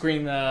next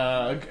screen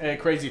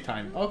crazy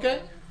time.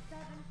 Okay?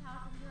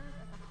 7,000 euros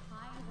as a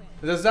high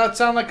win. Does that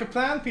sound like a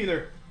plan,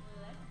 Peter?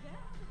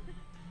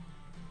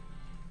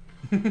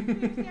 Let's go. This would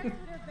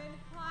have been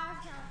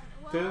 5,000.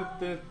 Well,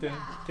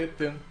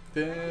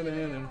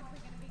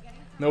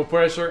 No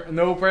pressure,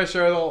 no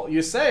pressure at all.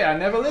 You say I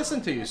never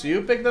listen to you, so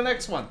you pick the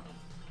next one.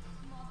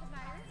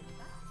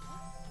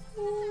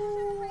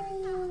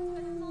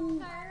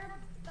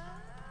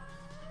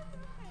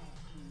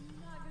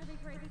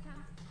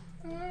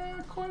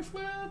 Coin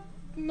flip.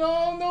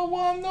 No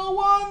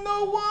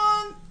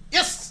one.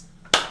 Yes.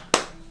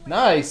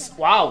 Nice.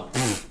 Wow.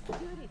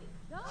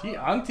 He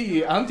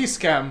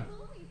anti-scam.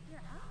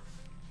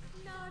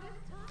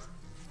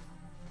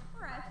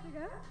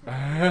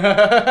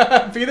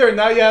 Peter,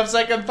 now you have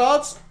second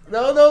thoughts?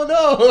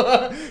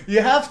 No.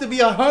 You have to be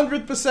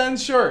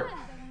 100% sure.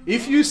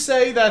 If you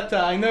say that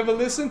I never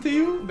listen to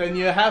you, then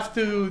you have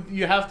to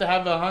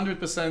have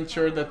 100%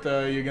 sure that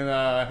you're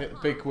gonna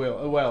pick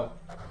well.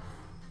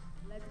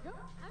 Let's go.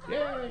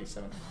 Yay,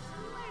 7. Ladies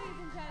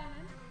and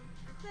gentlemen,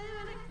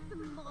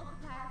 7x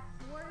multiplier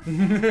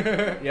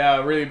for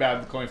Yeah, really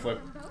bad coin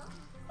flip. so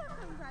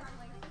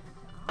congratulations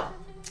to all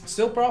the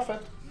Still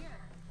profit. here.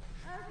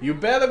 You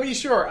better be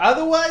sure.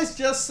 Otherwise,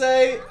 just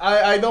say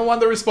I don't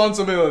want the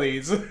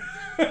responsibilities.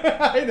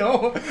 I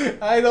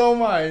don't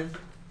mind.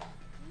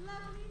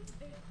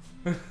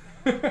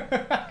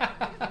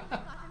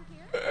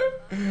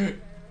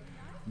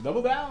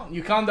 Double down.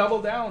 You can't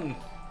double down.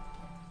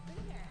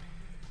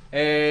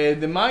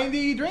 The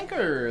Mindy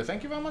Drinker.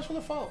 Thank you very much for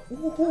the follow.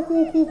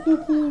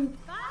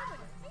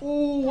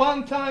 Ooh,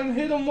 one time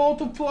hit a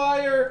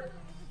multiplier.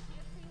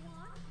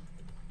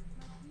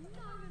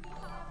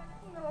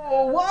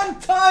 Oh, one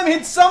time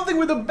hit something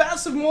with a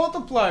massive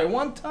multiplier.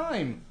 One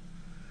time.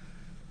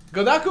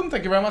 Godakum,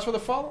 thank you very much for the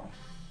follow.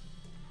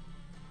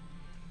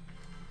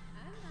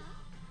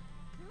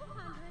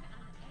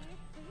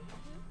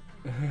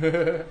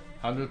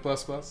 100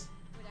 plus plus.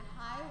 With a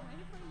high win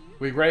for you.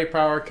 With great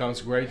power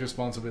comes great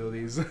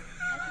responsibilities.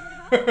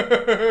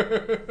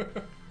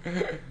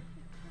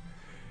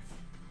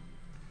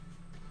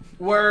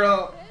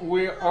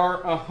 We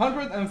are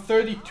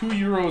 132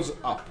 euros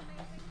up.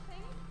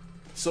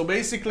 So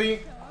basically,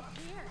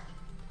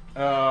 it's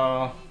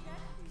not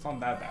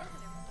that bad.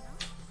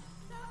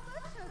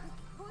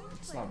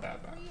 It's not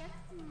that bad.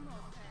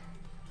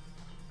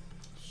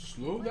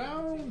 Slow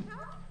down.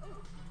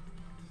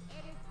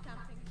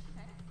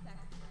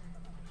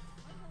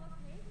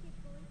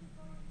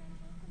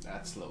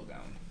 That's slow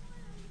down.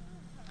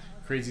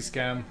 Crazy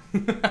scam.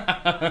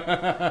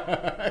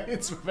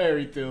 It's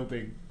very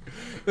tilting.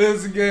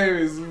 This game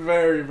is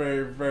very,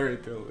 very, very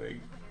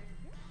tilting.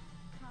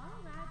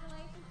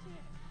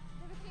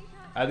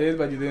 I did,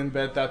 but you didn't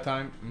bet that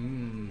time.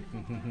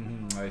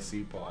 I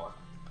see, Paul.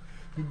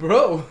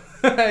 Bro,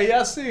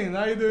 Yasin,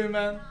 how you doing,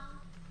 man?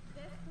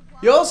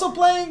 You also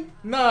playing?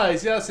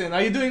 Nice, Yasin.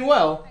 Are you doing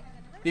well?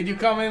 Did you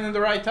come in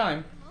the right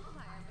time?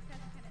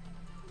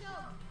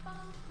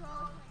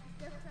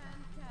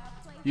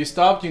 You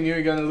stopped? You knew you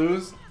were gonna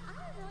lose?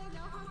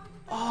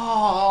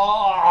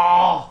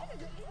 Oh!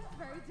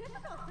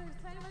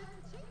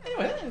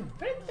 Anyway,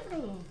 very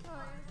difficult.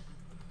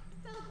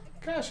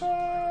 Cash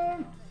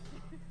on!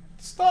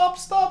 Stop,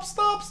 stop,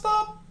 stop,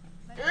 stop!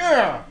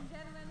 Yeah!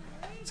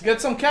 Let's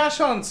get some cash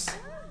hunts.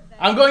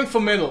 I'm going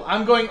for middle.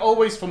 I'm going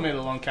always for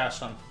middle on cash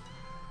hunt.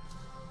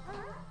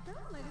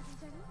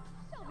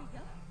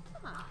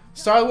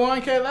 Start with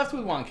 1k, left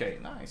with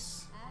 1k.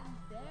 Nice.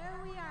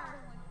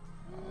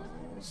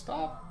 Oh,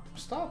 stop,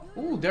 stop.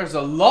 Ooh, there's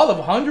a lot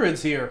of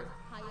hundreds here.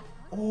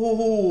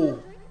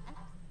 Oh.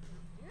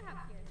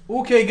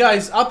 Okay,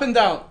 guys, up and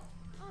down.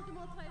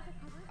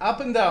 Up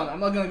and down. I'm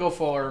not gonna go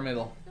for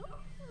middle.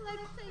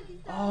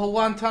 Oh,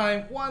 one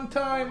time, one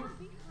time.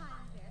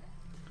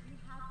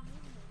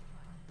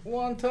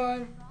 One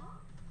time.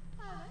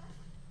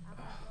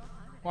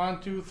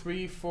 1, 2,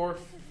 3, 4,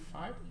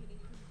 5.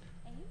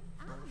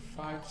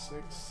 5,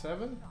 6,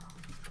 7.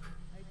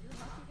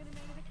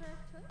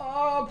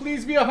 Oh,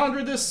 please be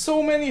 100. There's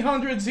so many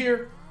hundreds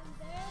here.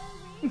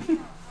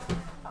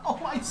 Oh,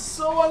 I'm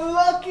so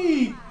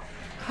unlucky.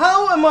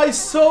 How am I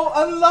so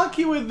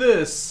unlucky with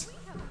this?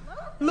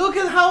 Look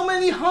at how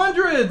many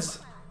hundreds.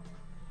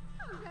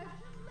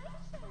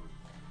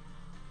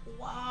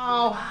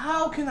 Wow,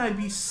 how can I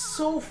be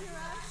so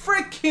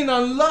freaking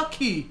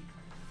unlucky?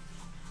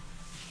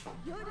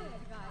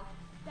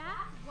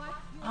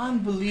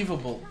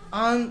 Unbelievable.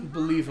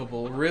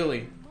 Unbelievable,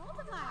 really.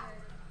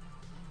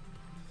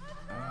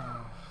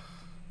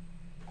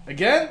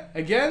 Again?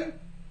 Again?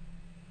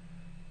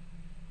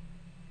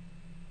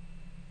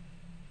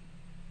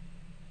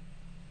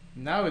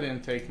 Now it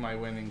didn't take my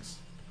winnings.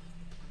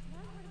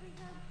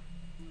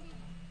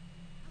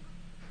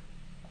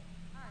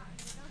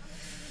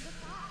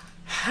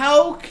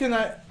 How can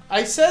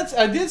I said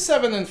I did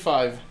 7 and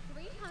 5.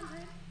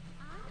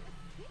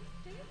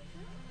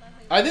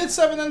 I did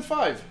 7 and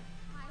 5.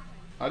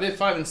 I did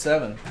 5 and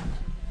 7.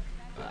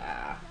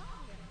 Ah.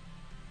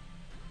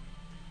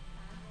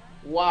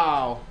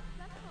 Wow.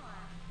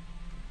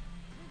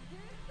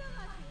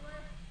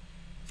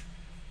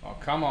 Oh,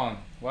 come on.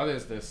 What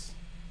is this?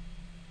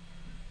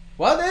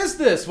 What is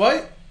this?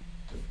 What?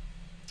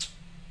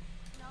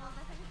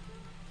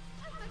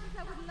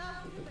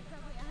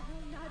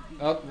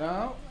 Oh,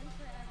 no.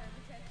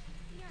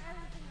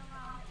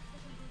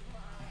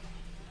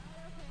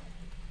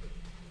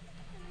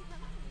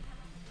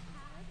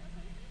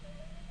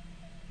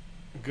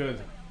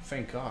 Good.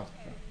 Thank God.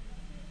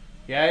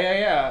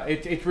 Yeah.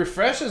 It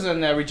refreshes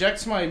and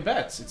rejects my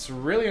bets. It's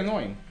really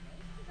annoying.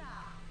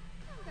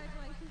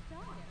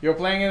 You're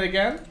playing it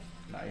again?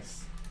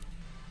 Nice.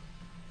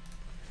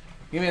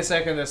 Give me a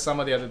second, there's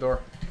somebody at the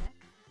door.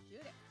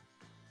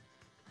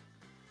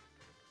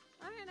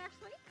 And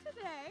actually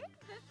today,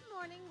 this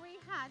morning, we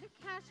had a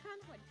cash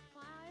hunt with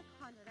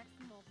 500x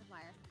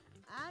multiplier.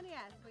 And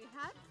yes, we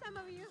had some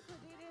of you who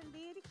did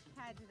indeed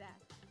catch that.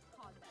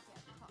 pause that. Yeah,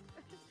 pause.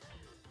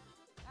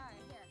 Alright,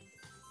 here.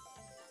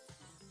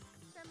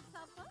 From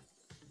Selfa,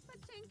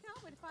 Pachinko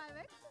with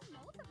 5x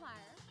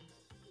multiplier.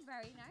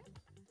 Very nice.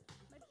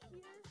 But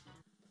here,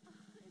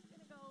 it's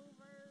gonna go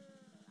over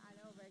and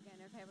over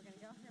again. Okay, we're gonna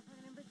go here for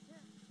number 2.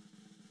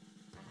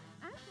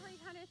 And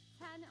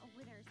 310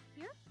 winners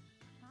here.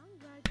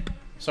 Congratulations.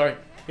 Sorry.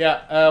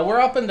 Yeah, we're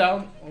up and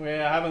down. We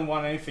haven't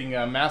won anything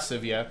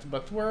massive yet,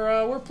 but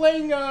we're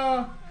playing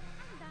a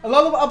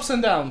lot of ups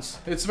and downs.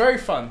 It's very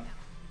fun.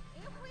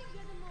 If we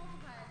get the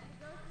multiplier, it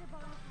goes to the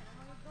bonus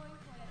panel. We're going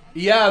for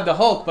it. Yeah, the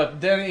Hulk, but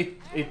then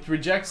it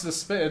rejects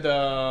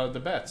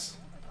the bets.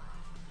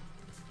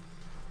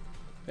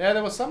 Yeah,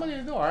 there was somebody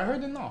at the door. I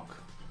heard a knock.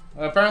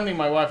 Apparently,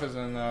 my wife is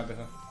in the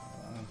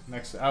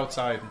next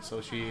outside,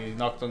 so she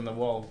knocked on the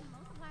wall.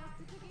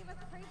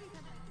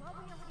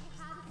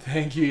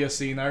 Thank you,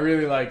 Yassine. I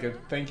really like it.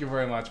 Thank you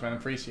very much, man.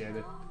 Appreciate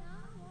it.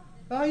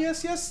 Oh,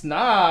 yes, yes.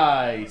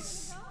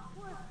 Nice.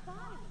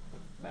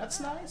 That's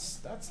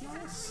nice. That's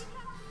nice.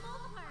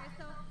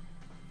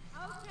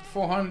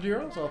 400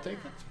 euros. I'll take it.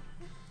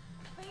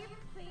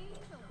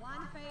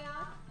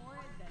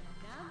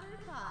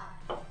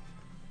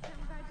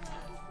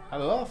 Had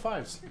a lot of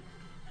fives.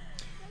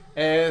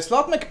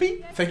 Slot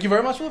McP. Thank you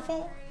very much for the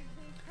follow.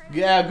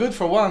 Yeah, good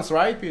for once,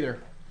 right,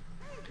 Peter?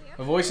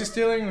 The voice is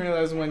stealing.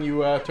 Realize when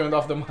you turned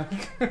off the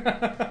mic.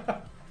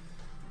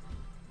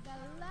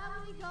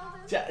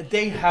 Yeah,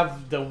 they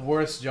have the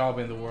worst job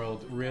in the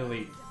world,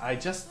 really.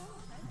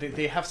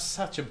 They have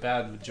such a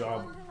bad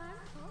job.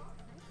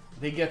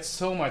 They get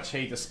so much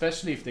hate,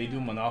 especially if they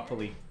do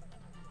Monopoly.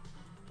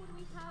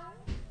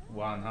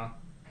 1, huh?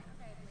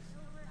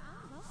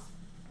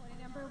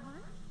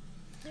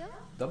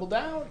 Double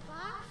down.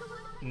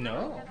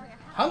 No.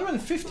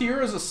 150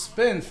 euros a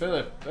spin,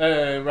 Philip.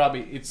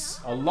 Robbie, it's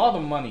a lot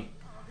of money.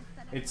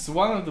 It's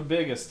one of the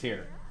biggest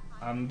here.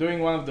 I'm doing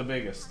one of the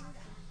biggest.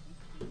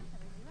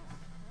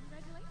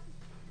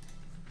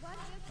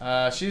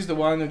 She's the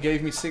one who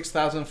gave me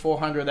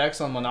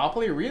 6,400x on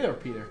Monopoly. Reader,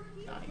 Peter.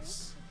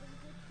 Nice.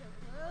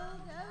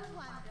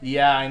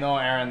 Yeah, I know,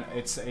 Aaron.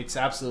 It's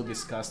absolutely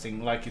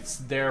disgusting. Like, it's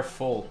their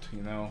fault,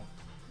 you know.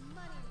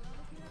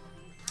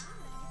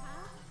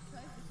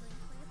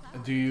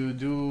 Do you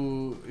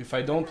do... If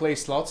I don't play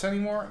slots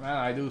anymore? Man,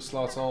 I do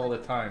slots all the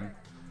time.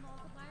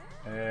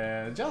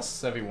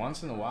 Just every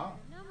once in a while.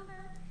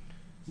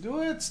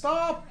 Do it,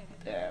 stop!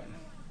 Damn.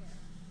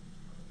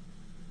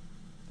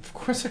 Of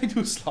course I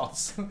do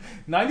slots.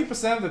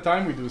 90% of the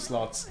time we do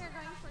slots.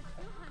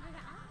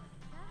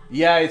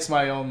 Yeah, it's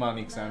my own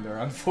money,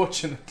 Xander.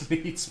 Unfortunately,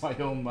 it's my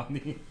own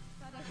money.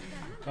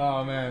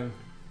 Oh, man.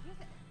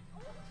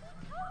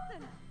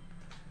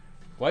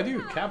 Why do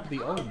you cap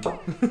the own?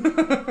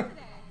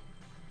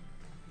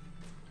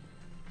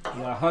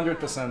 Yeah,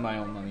 100% my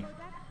own money.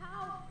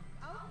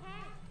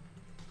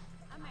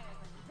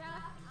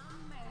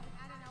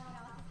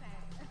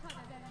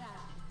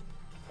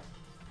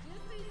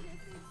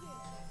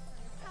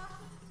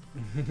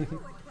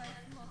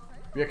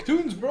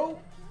 Reactoons, bro.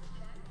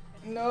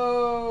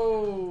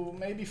 No,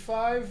 maybe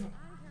 5.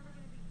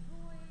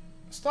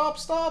 Stop,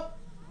 stop.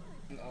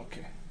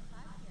 Okay.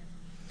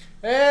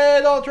 Hey,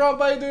 Donald Trump,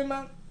 how you doing,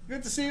 man?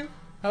 Good to see you.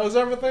 How's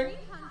everything?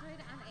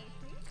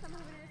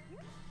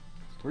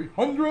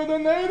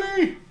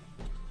 380.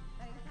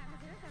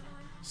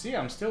 See,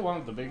 I'm still one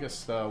of the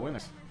biggest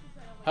winners.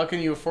 How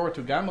can you afford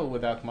to gamble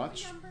with that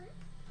much?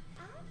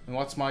 And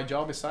what's my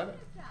job beside it?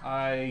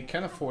 I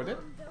can afford it.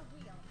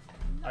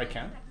 I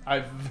can.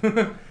 I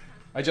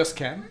just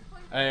can.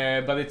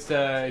 But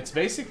it's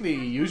basically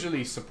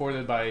usually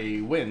supported by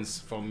wins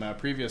from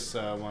previous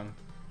one.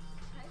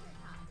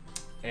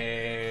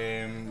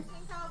 And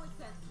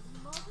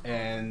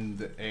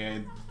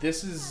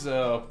this is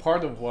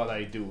part of what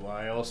I do.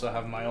 I also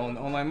have my own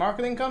online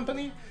marketing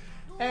company,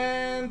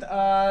 and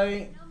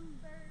I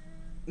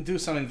do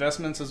some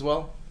investments as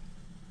well.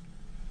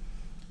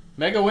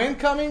 Mega win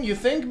coming, you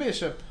think,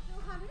 Bishop?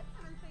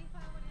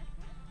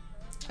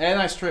 And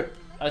I strip.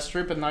 I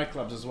strip at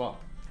nightclubs as well.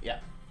 Yeah.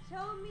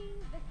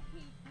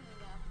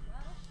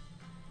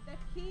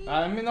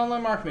 I'm in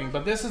online marketing,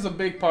 but this is a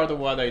big part of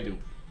what I do.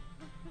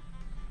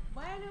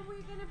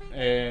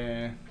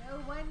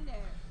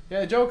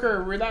 Yeah,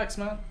 Joker, relax,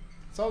 man.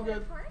 It's all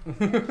good.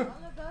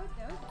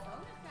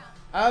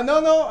 No,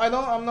 I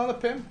don't. I'm not a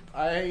pimp.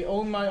 I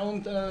own my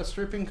own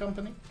stripping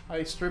company.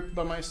 I strip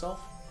by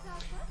myself.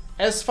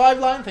 S5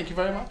 line, thank you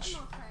very much.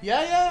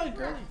 Yeah,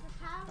 great.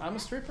 I'm a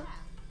stripper.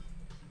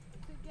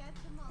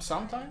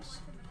 Sometimes.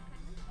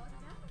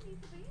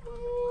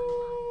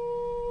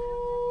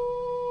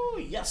 Ooh,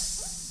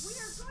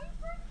 yes.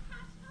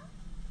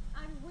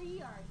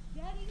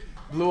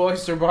 Blue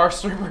Oyster Bar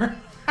stripper.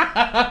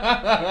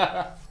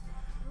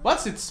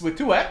 What's it with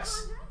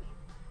 2x?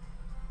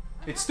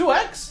 It's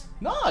 2x?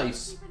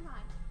 Nice.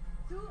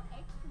 I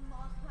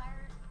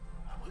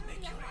will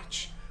make you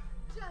rich.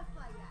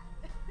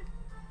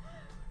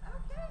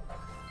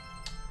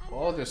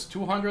 Oh, there's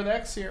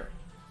 200x here.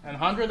 And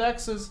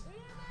 100x's.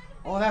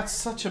 Oh, that's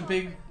such a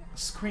big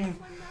screen.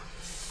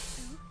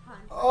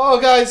 Oh,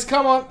 guys,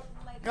 come on.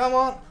 Come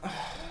on. Let's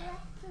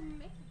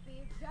mix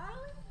these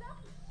darlings up.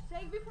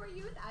 Shake before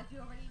use, as you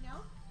already know,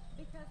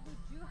 because we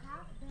do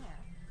have there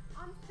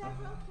on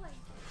several places.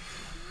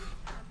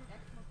 200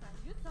 extra times.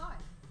 You saw it.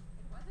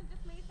 It wasn't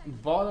just me saying.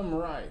 Bottom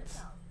right.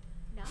 So,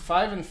 now,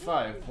 5 and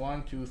 5.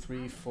 1, 2,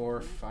 3,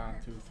 4,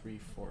 5, 2, 3,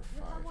 4,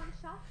 you have 5. one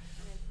shot,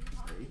 and it's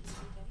 2 Eight.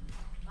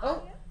 Oh,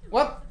 Oh,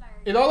 what?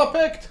 It auto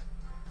picked.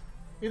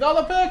 It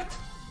auto picked.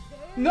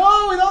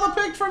 No, it auto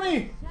picked for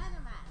me.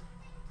 Gentlemen.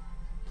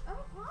 Oh,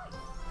 right.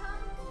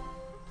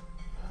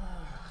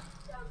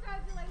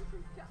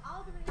 Congratulations to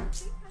all the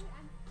winners.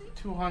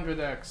 660.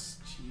 200x.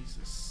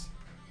 Jesus.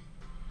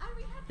 And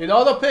we have It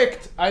auto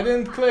picked. I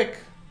didn't click.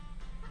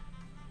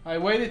 I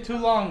waited too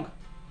long.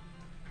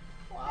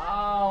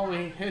 Wow,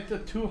 we hit the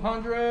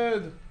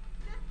 200. the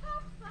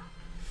top spot.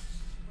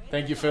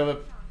 Thank you,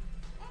 Philip.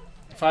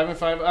 5 and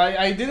 5.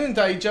 I didn't.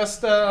 I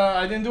just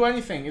I didn't do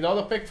anything. It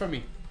auto picked for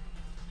me.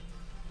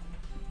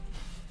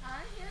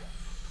 Alright, here.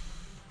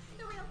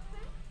 The real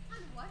thing.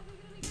 And what are we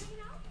going to be getting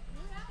now?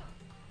 Who knows?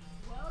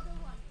 Well, the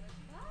one with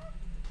that.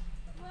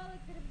 Well,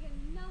 it's going to be a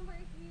number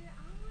here.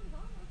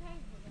 Well, okay.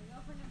 We're going to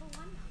go for number 1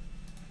 now.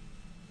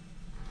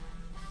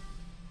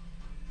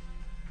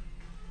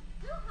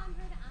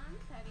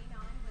 239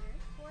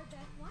 winners for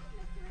this one.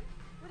 Mystery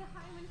with a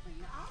high win for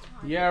you all.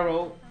 Yeah,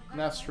 roll.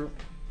 That's true.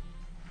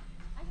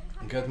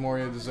 Get more.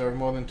 You deserve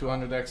more than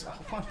 200x.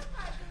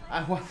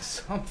 I want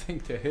something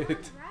to hit.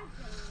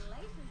 Congratulations.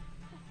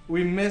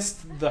 We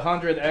missed the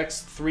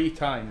 100x 3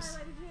 times.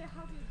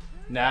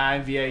 Nah,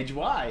 MVH,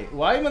 why?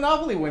 Why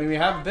Monopoly when we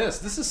have this?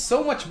 This is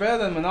so much better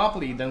than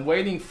Monopoly than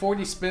waiting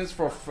 40 spins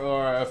for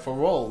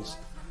rolls.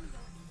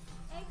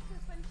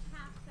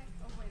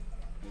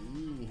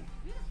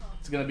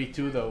 It's gonna be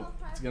 2 though.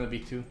 It's gonna be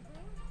 2.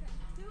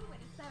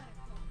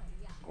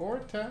 Or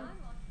 10.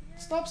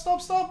 Stop,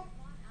 stop, stop!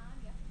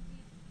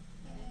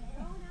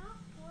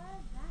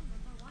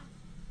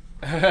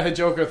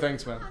 Joker,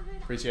 thanks man.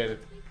 Appreciate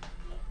it.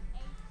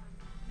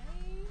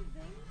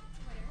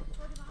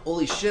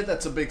 Holy shit,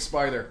 that's a big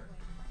spider.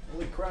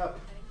 Holy crap.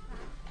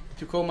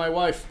 To call my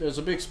wife, there's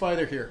a big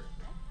spider here.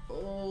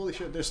 Holy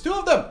shit, there's 2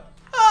 of them!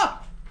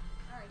 Ah!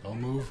 Don't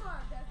move.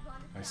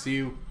 I see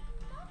you.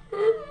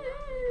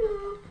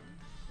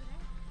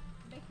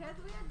 Because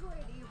we are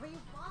greedy, we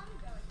want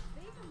those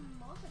big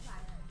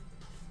multipliers.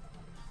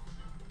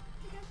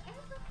 Because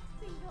every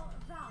single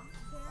round,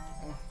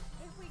 there,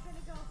 if we're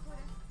gonna go for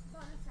the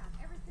bonus round,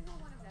 every single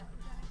one of them is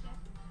gonna get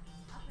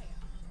a pair.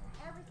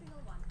 Every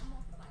single one, a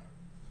multiplier.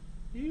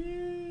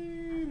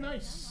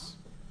 Nice.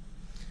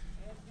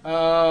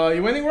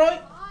 You winning,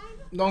 right?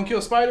 Don't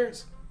kill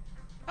spiders.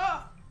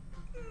 Ah!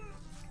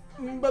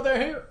 But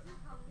they're here.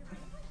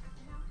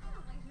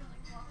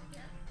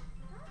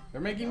 They're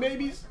making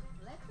babies.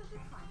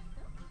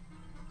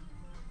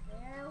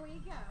 There we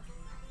go.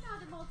 Now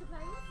the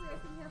multipliers, we're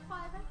seeing here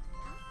 5x and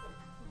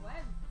 20.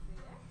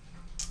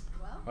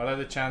 Well, What are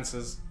the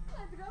chances?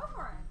 let's go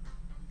for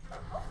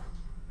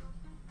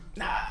it.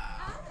 Ah.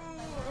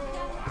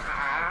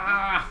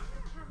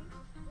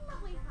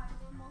 Lovely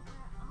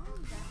multiplier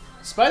on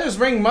that. Spiders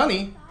bring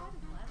money.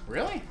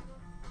 Really?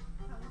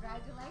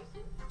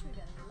 Congratulations to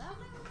the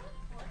lovely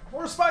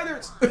More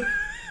spiders.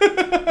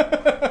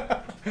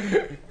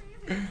 Clear.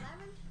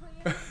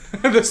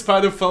 The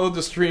spider followed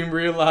the stream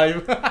real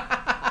live.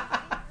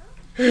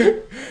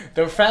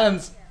 They're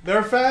fans.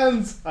 They're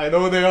fans. I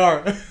know they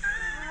are.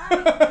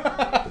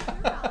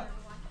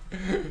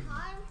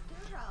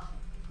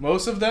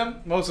 Most of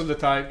them, most of the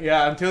time,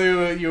 yeah.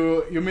 Until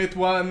you meet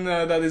one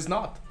that is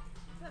not.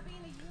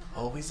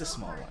 Always the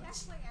small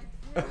ones.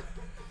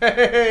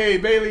 Hey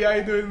Bailey, how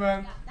you doing,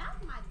 man?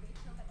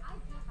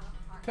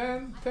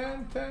 10,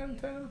 10, 10,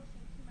 10.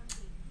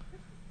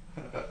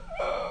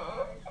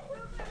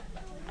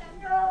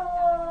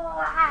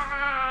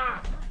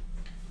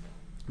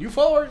 New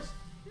followers.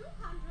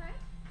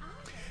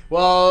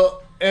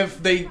 Well,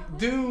 if they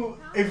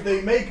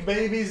make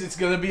babies, it's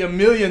gonna be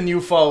 1,000,000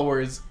 new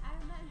followers.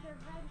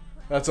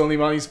 That's only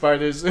money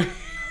spiders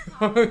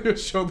on your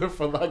shoulder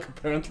for luck,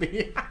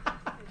 apparently.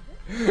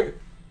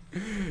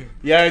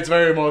 Yeah, it's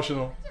very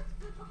emotional.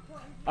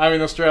 I'm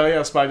in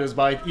Australia, spiders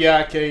bite.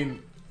 Yeah,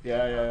 Kane.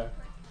 Yeah.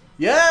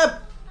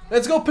 Yep!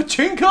 Let's go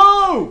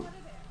pachinko!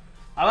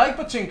 I like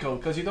pachinko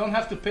because you don't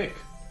have to pick.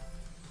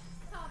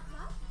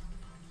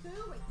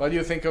 What do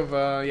you think of,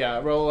 yeah,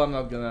 roll? I'm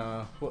not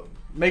gonna...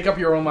 Make up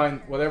your own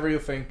mind, whatever you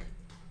think.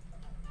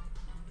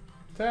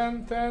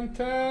 10, 10,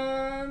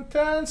 10,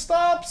 10,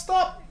 stop,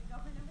 stop!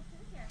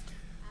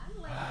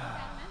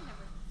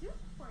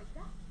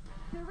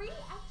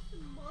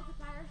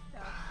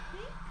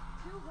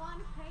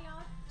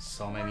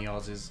 So many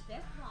Aussies.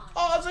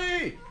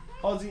 Aussie!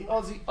 Aussie,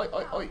 Aussie, oi,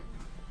 oi, oi.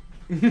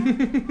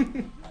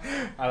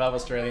 I love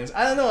Australians.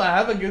 I don't know, I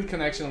have a good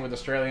connection with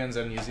Australians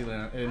and New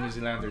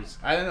Zealanders.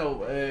 I don't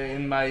know,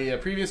 in my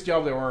previous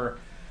job there were...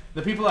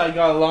 The people I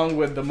got along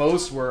with the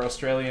most were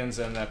Australians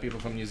and people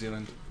from New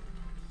Zealand.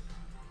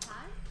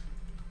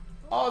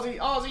 Aussie,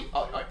 Aussie,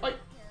 oi, oi, oi.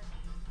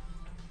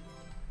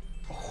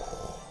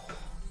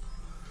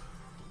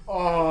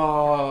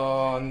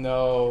 Oh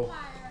no.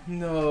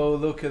 No,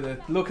 look at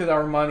it. Look at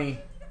our money.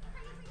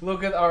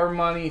 Look at our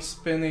money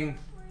spinning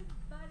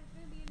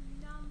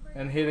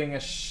and hitting a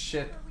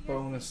shit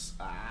bonus.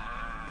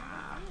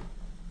 Ah.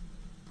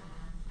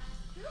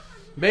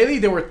 Bailey,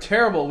 they were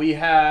terrible. We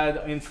had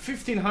in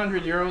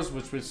 1,500 euros,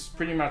 which was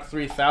pretty much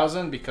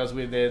 3,000 because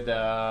we did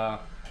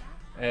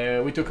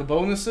we took a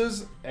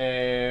bonuses.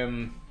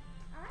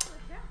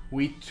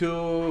 We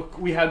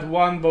had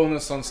one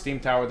bonus on Steam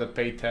Tower that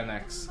paid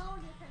 10x.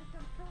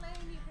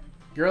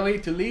 Girly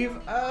to leave.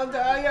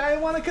 I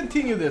want to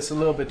continue this a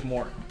little bit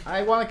more.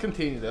 I want to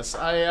continue this.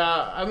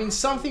 I mean,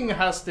 something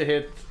has to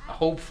hit.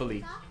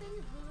 Hopefully.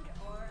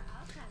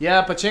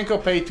 Yeah,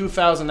 Pachinko paid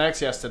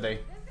 2,000x yesterday.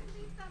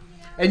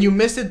 And you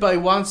missed it by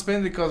one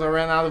spin because I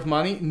ran out of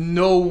money?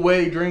 No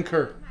way,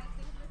 Drinker.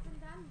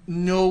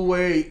 No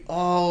way.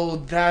 Oh,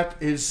 that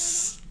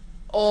is...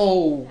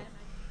 Oh.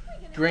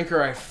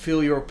 Drinker, I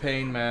feel your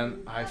pain,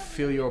 man. I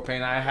feel your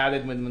pain. I had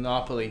it with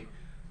Monopoly.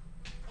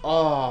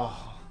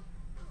 Oh.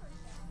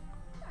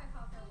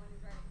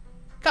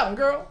 Come on,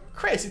 girl.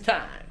 Crazy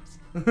times.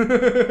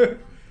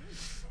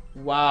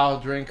 Wow,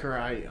 Drinker,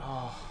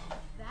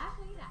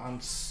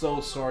 I'm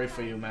so sorry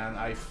for you, man.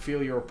 I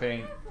feel your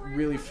pain.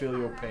 Really feel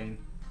your pain.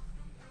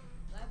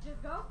 Let's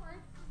just go for it.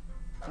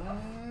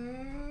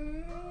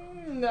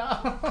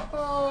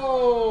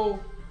 No.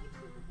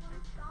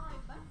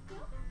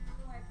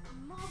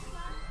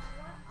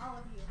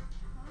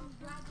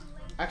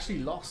 Actually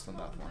lost on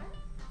that one.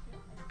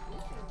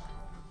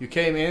 You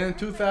came in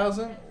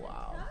 2,000?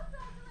 Wow.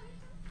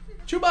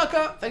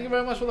 Chewbacca, thank you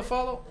very much for the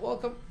follow.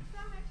 Welcome.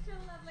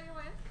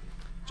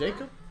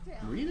 Jacob,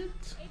 read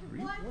it.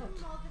 Read what?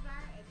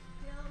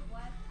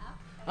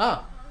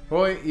 Ah,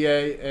 Roy,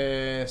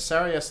 yeah,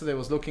 Sarah yesterday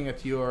was looking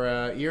at your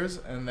ears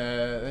and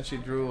then she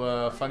drew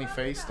a funny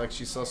face like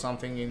she saw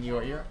something in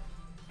your ear.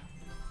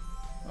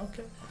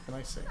 Okay, what can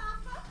I say?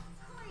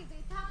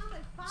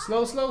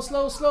 Slow, slow,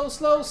 slow, slow,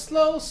 slow,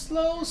 slow,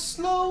 slow,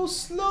 slow,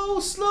 slow,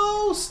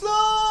 slow,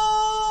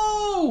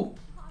 slow!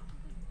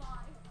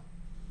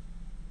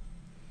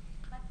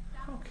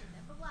 Okay.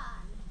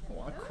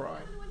 Oh, I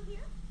cried.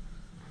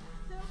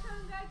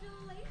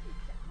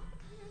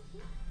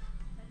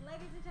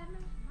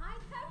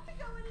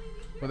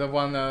 Would have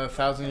won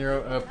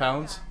 1,000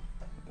 pounds.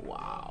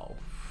 Wow,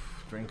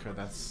 Drinker,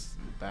 that's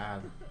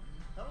bad.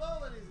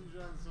 Hello, ladies and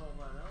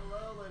gentlemen.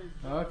 Hello, ladies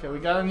and gentlemen. Okay, we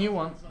got a new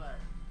one.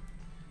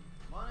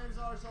 My name's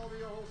Ars, I'll be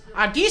your host here.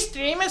 Are these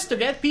streamers to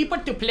get people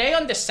to play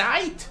on the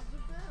site?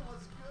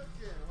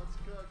 What's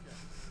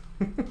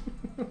cooking?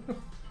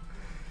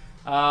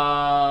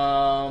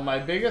 My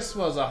biggest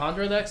was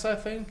 100x, I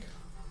think.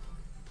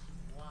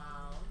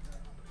 Wow.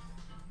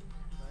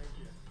 Thank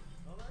you.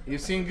 Well,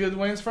 You've seen good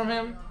wins from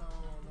him?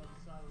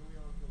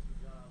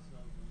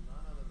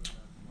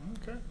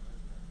 Okay.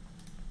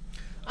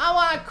 I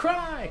wanna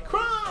cry!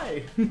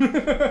 Cry!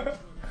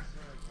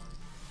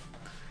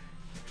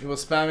 He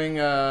was spamming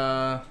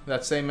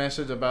that same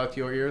message about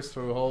your ears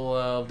through the whole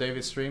of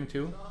David's stream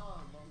too.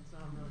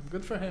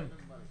 Good for him.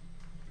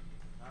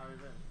 How you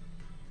been?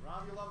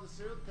 Rob, you love the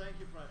suit? Thank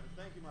you, friend.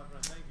 Thank you, my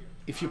friend. Thank you.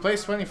 If you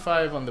place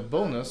 25 on the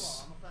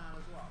bonus I'm a fan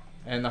as well.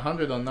 and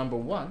 100 on number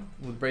 1,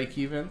 would break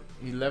even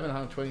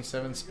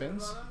 1,127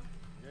 spins.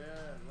 Yeah,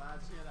 glad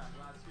to hear that.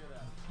 Glad to hear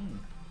that. There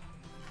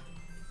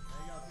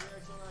you go.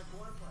 3x on that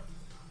coin price.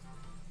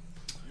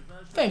 You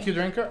finished Thank you,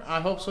 Drinker.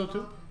 I hope so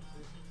too.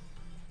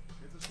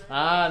 It's a shame.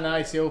 Ah,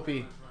 nice, Yopi. Friends,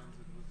 it was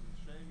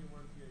a shame you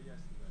weren't here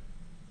yesterday.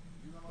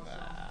 You have also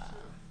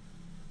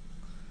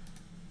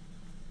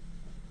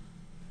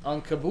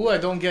On Kaboo, I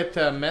don't get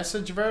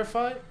message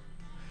verify.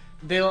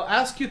 They'll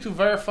ask you to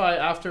verify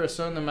after a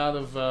certain amount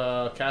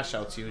of cash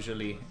outs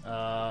usually.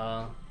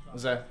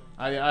 That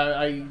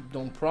I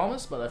don't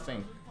promise, but I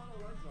think.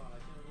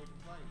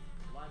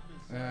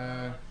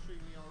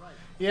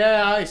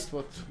 Yeah, iced.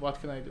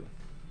 What can I do?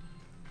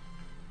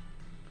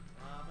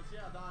 But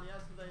yeah, Don,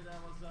 yesterday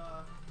there was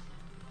a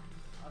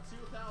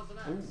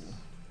 2,000x. Ooh.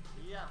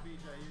 Yeah,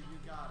 BJ, you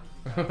got it.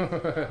 You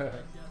got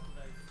it.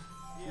 Yesterday.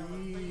 Yeah, but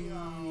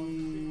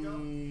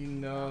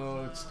No,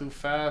 it's too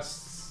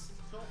fast.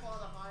 so far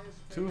the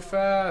highest Too payout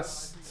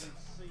fast. I think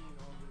we've seen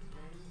on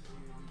this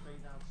game. We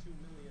paid out 2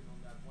 million on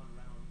that one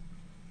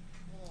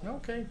round.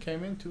 Okay,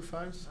 came in 2 5s.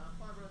 5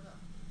 right now.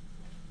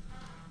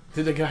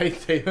 Did the guy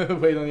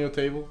wait on your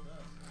table?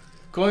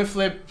 Coin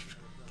flip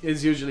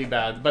is usually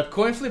bad, but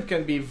coin flip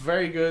can be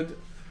very good.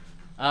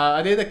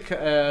 I did a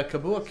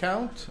Kaboo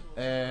account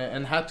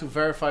and had to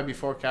verify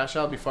before cash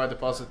out. Before I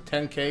deposited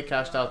 10k,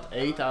 cashed out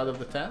 8 out of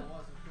the 10.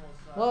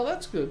 Well,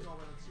 that's good.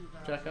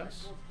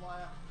 Jackass.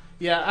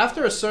 Yeah,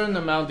 after a certain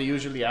amount, they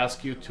usually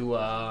ask you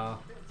to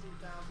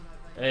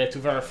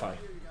verify.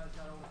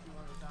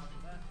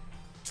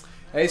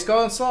 Hey,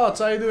 Skull and Slots,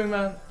 how you doing,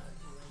 man?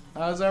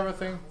 How's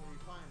everything?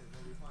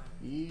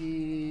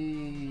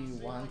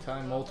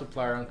 One-time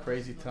multiplier on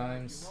crazy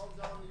times. Well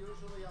done.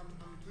 Usually I'm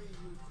pretty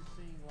used to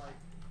seeing like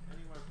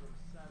anywhere from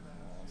 7 to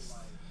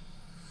like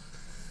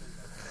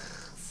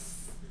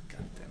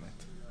God damn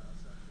it.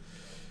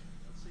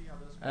 let's see how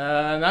this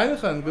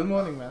Nijmegen, good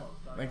morning, man.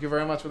 Thank you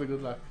very much for the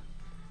good luck.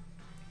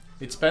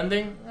 It's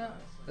pending.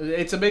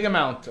 It's a big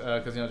amount,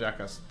 Casino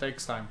Jackass.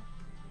 Takes time.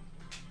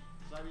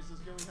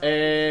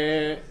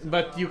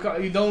 But you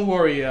don't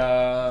worry.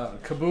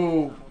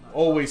 Kaboo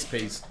always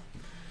pays.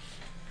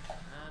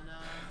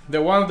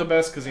 They're one of the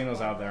best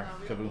casinos out there,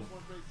 Kaboo.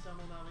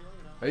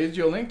 I used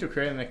your link to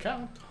create an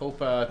account. Hope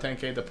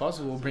 10k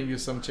deposit will bring you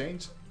some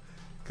change.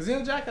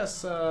 Casino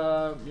Jackass,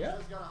 yeah.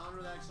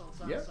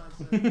 Yeah.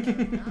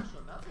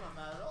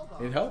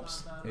 It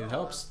helps. It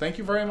helps. Thank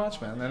you very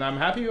much, man. And I'm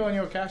happy on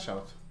your cash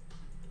out.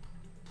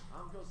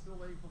 I'm still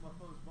waiting for my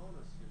first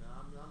bonus, you know.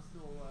 I'm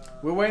still,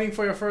 We're waiting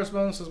for your first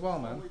bonus as well,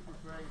 man.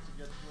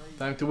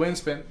 Time to win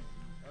spin.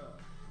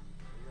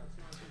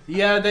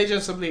 Yeah, they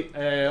just simply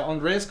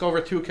on risk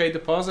over 2k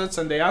deposits,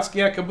 and they ask,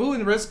 yeah, Kaboo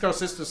and risk are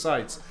sister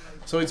sites,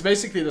 so it's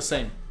basically the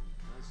same.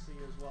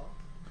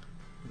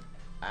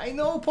 I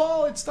know,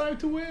 Paul. It's time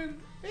to win.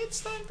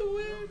 It's time to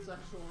win.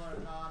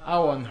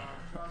 How on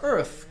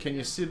earth can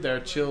you sit there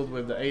chilled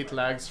with the 8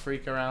 legs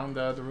freak around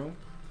the room?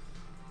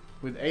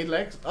 With 8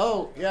 legs?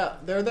 Oh, yeah,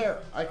 they're there.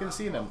 I can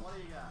see them.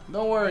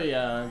 Don't worry,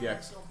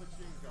 Gex.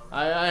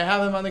 I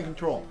have him under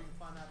control.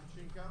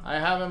 I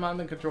have him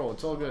under control.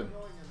 It's all good.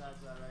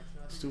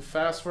 It's too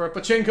fast for a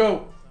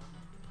pachinko.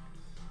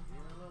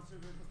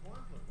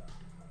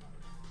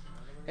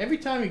 Every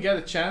time you get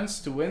a chance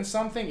to win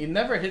something, it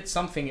never hits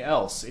something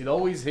else. It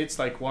always hits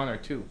like 1 or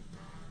 2.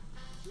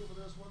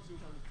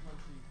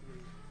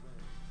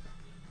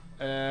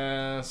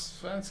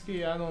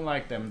 Svensky, I don't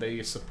like them.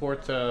 They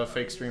support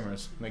fake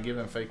streamers. They give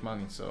them fake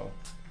money, so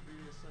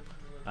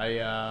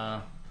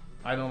I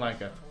don't like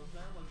it.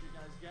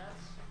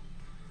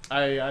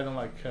 I don't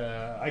like.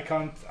 I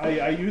can't.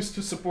 I used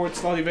to support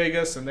Slotty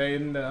Vegas, and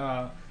then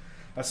a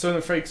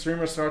certain fake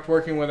streamer started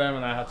working with them,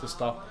 and I had to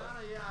stop.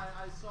 Yeah,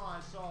 I saw.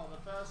 The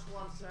first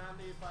one,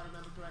 Sandy, if I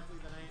remember correctly,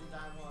 the name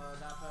that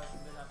person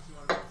did have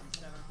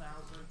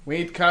 267,000. We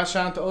need cash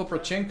out to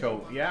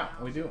Pachinko. Yeah,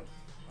 we do.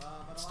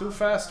 It's too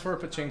fast for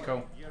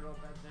Pachinko.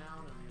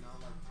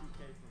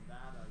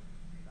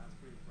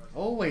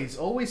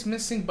 Always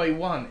missing by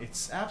 1.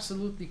 It's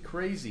absolutely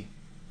crazy.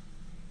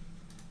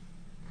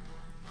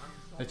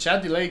 The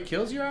chat delay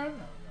kills you,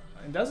 Aaron?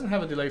 It doesn't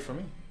have a delay for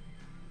me.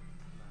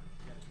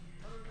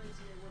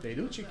 They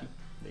do, Chicky.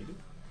 They do.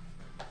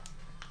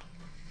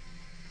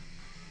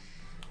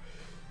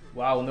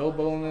 Wow, no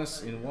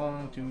bonus in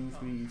 1, 2,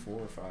 3,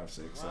 4, 5,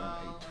 6, 7,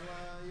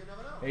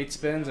 8. 8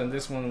 spins, and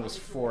this one was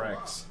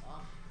 4x.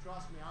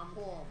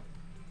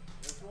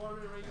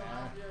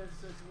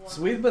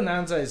 Sweet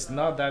Bonanza is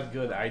not that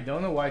good. I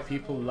don't know why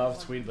people love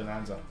Sweet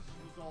Bonanza.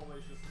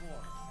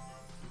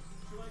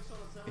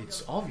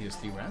 It's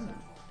obviously random.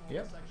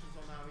 Yep.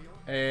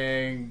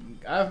 And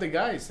I have the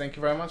guys. Thank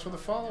you very much for the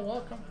follow.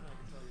 Welcome.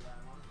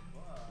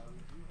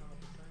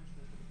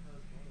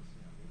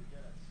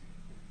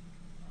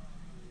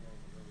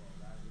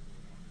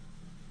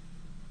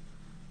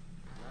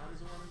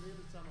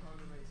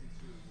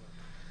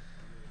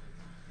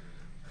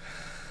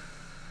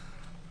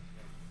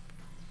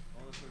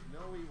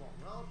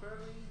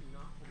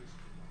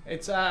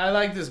 It's I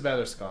like this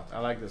better, Scott. I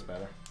like this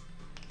better.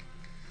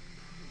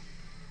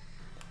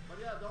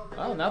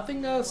 Oh,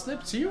 nothing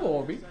slipped to you,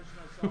 Orby.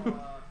 Have you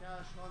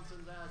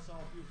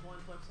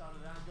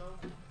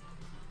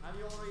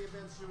already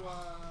been to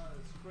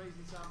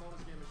Crazy Sound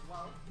bonus game as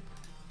well?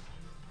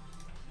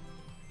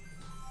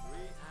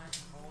 3x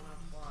on a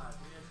 5.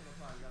 3x on a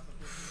 5. You got some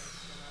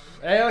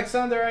 15x. Hey,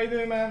 Alexander, how you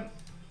doing, man?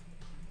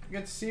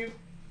 Good to see you.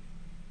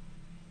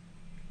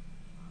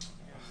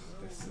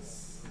 This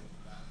is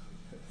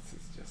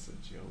just a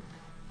joke.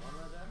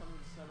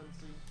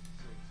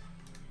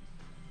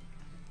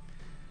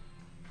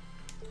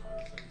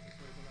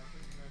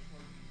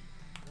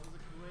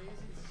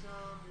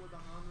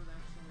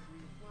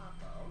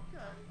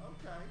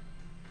 Okay.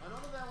 I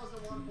know that was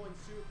a 1.2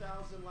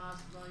 thousand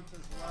last night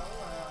as well.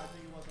 I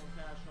think it was on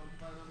cash on,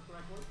 if I remember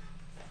correctly.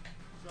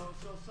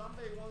 So some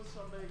big ones,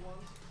 were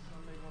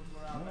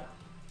out there.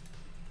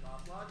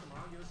 Top line, come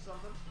on, give us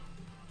something.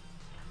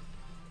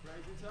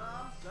 Crazy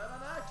time,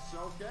 7x.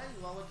 Okay,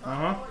 well, we're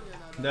going.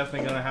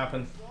 Definitely gonna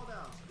happen.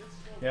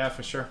 Yeah,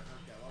 for sure. Okay,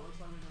 well, looks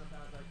like we're gonna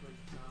pass that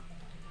crazy time.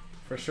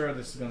 For sure,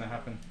 this is gonna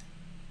happen.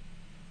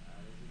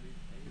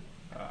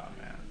 Oh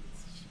man,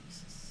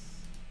 Jesus.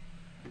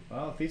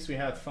 Well, at least we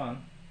had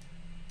fun.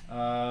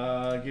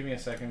 Give me a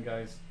second,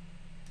 guys.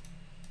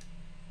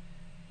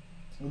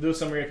 We'll do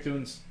some react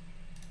tunes.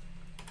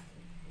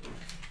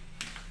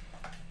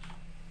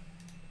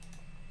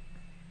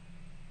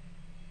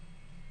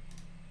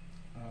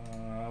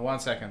 1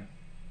 second.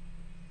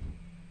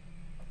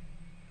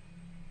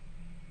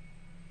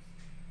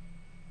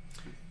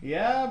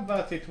 Yeah,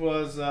 but it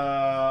was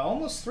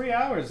almost 3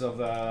 hours of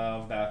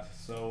that,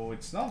 so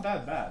it's not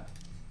that bad.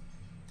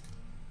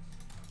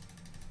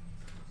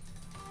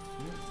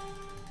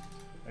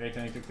 Wait,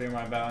 I need to clear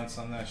my balance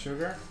on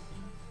sugar.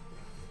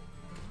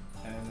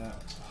 And I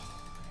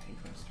hate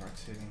when it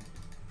starts hitting.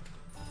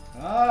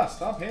 Ah,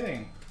 stop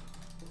hitting.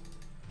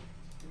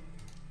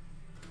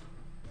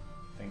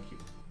 Thank you.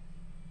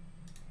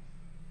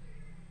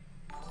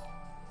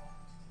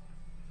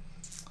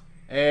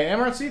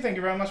 MRC, thank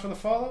you very much for the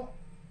follow.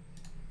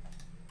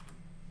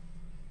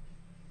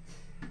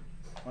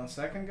 1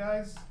 second,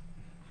 guys.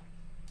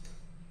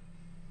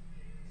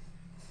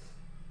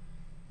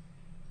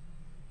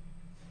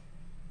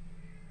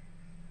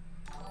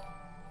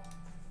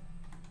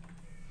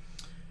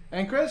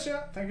 And Christian,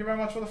 thank you very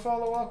much for the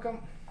follow. Welcome.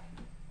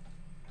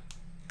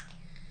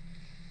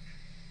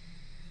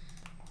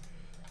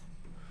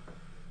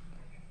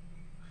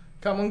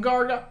 Come on,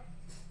 Garga.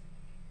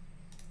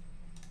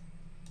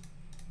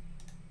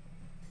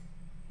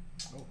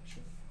 Oh,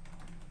 shit.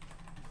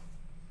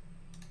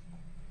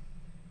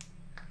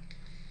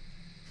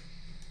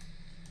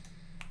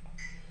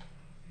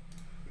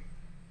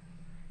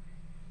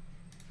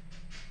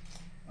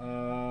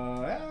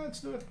 Yeah,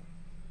 let's do it.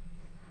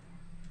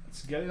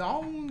 Let's get it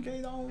on, get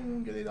it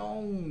on, get it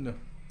on.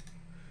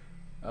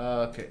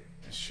 Okay,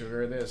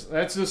 sure it is.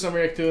 Let's do some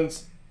react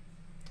tunes.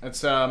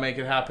 Let's make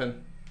it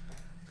happen.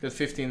 Got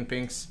 15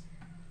 pinks.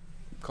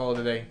 Call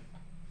it a day.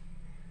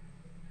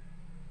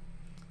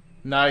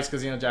 Nice,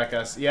 Casino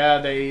Jackass. Yeah,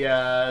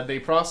 they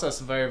process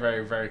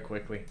very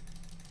quickly.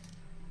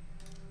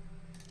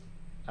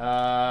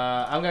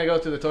 I'm gonna go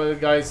to the toilet,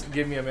 guys.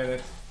 Give me a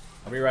minute.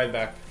 I'll be right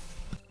back.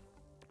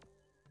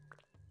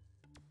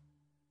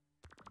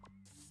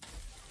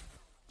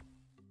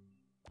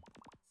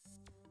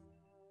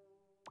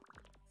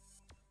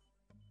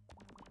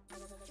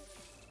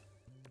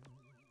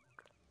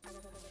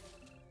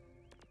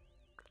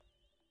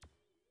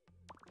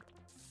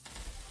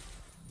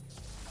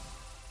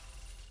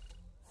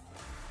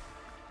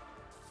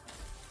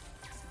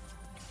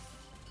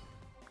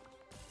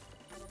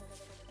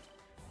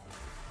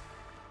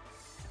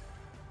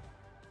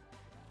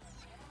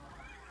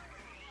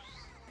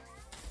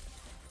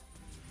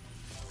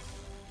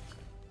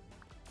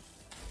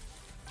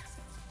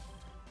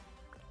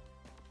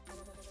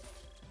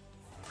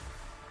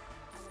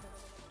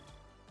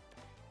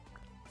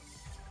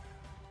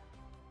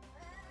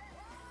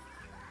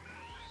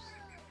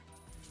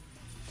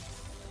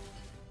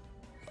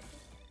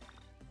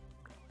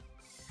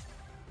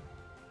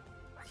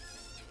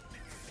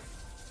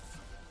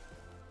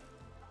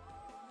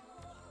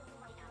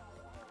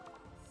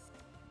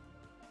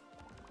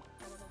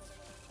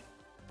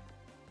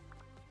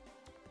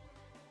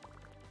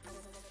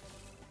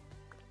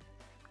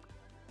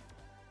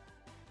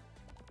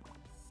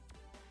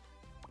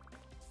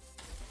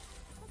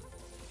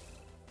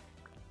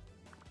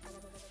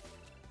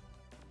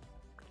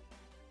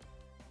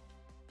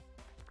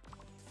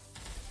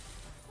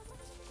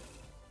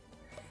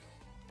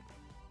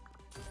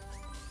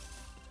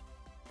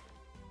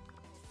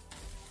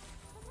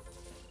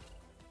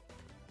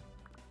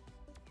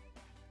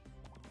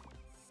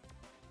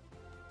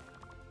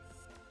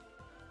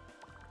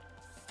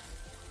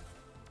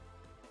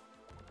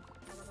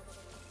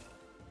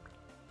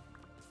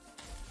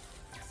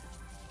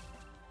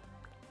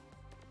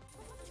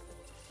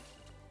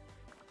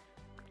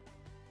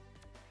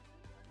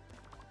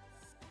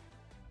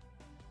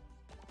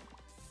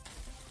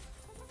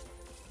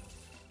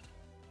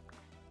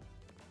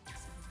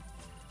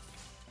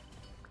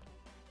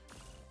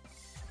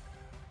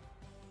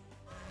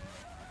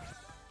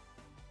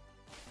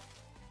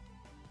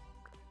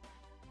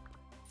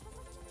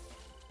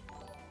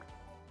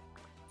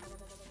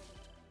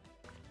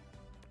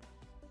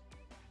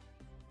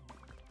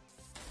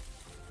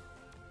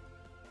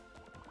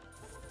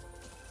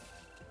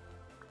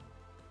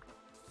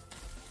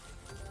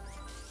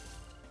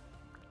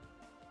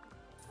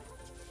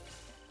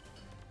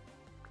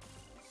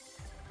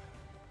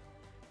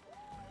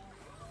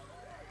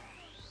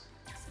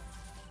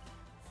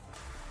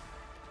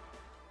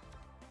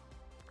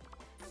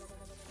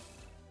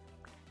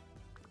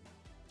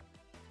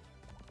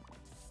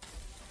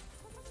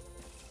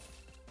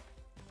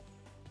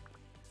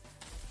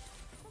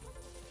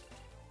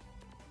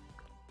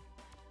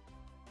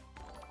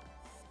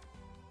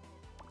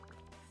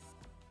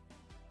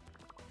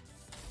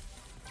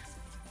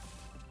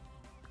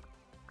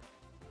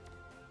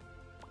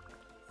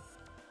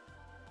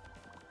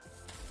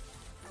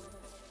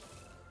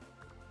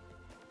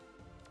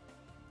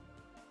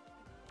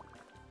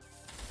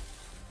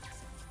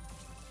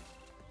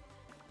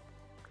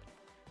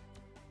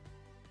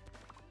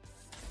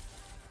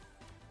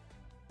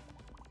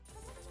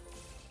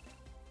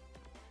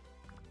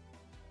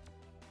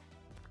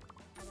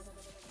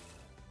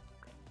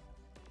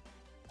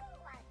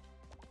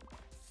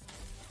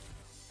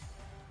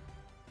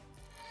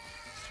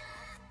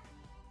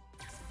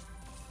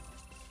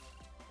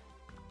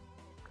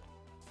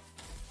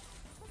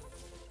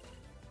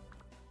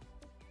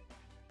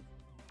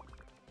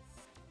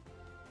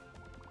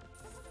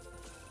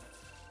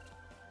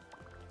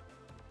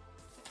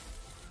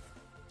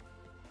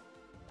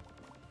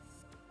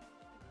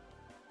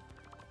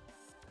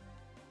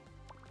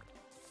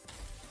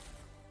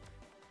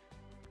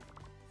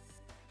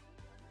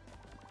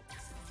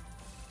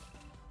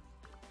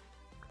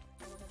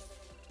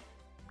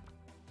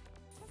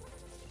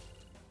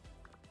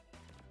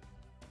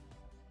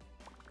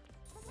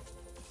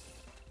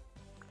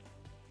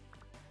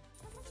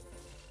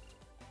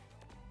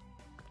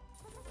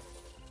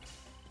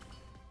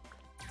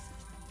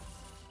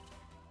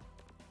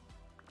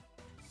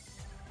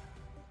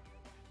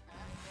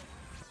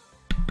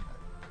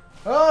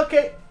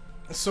 Okay,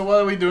 so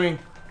what are we doing?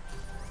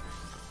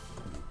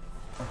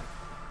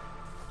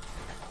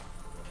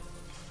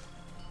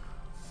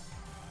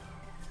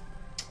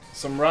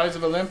 Some Rise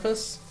of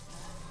Olympus.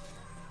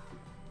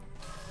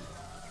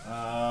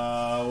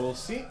 We'll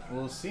see.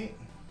 We'll see.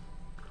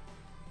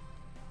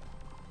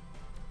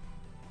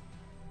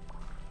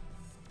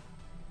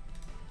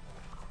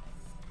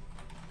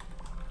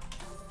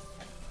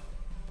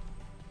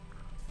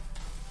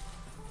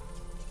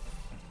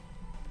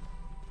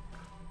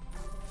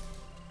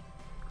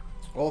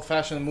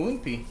 Old-fashioned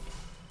Moonpea.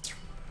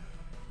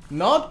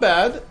 Not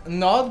bad,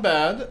 not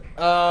bad.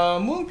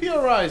 Moonpea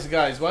or Rise,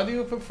 guys? What do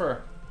you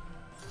prefer?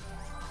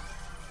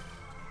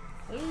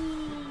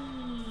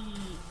 Damn.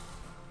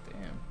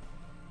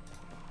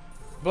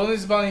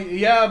 Bonus bunny,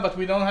 yeah, but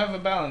we don't have a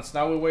balance.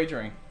 Now we're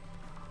wagering.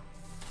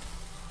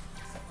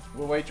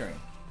 We're wagering.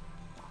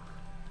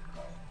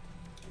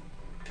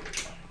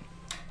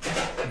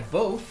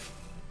 Both.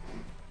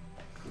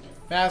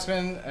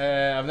 Aspen,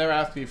 I've never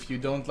asked you if you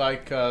don't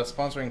like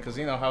sponsoring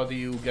casino. How do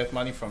you get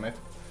money from it?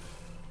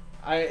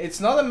 It's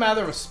not a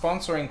matter of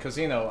sponsoring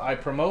casino. I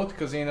promote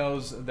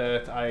casinos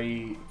that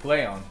I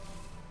play on,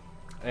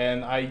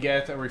 and I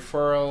get a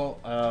referral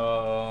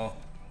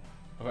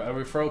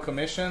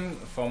commission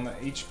from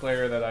each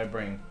player that I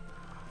bring.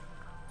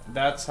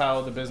 That's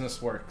how the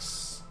business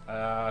works.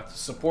 To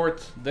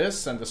support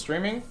this and the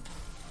streaming,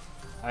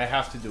 I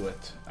have to do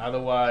it.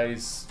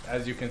 Otherwise,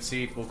 as you can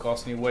see, it will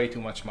cost me way too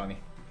much money.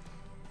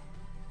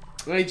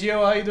 Hey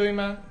Gio, how you doing,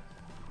 man?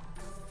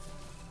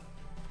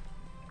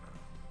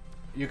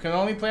 You can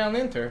only play on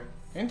Inter.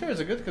 Inter is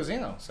a good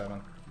casino,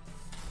 7.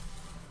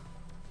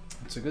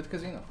 It's a good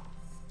casino.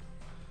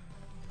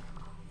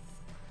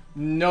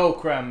 No,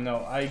 Cram,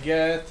 no. I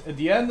get, at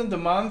the end of the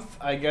month,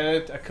 I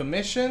get a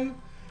commission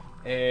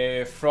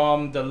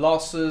from the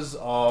losses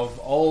of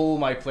all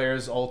my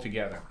players all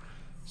together.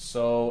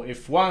 So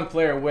if one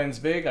player wins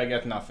big, I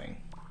get nothing.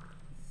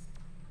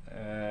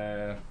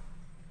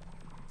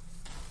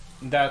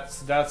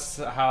 That's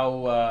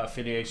how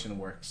affiliation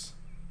works.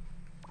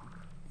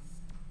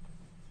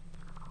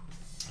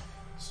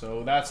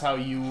 So that's how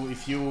you,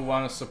 if you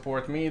want to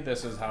support me,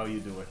 this is how you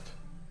do it.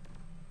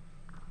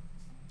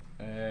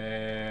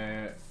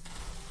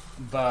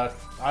 But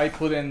I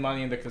put in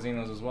money in the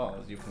casinos as well,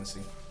 as you can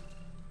see.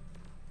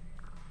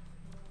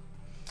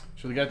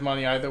 Should we get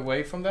money either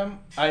way from them?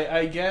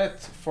 I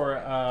get for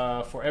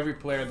every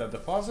player that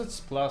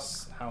deposits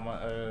plus how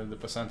much the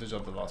percentage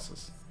of the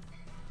losses.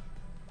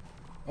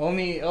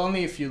 Only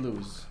if you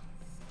lose.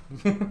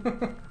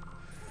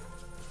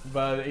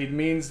 But it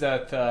means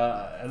that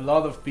a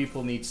lot of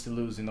people needs to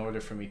lose in order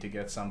for me to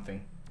get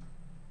something.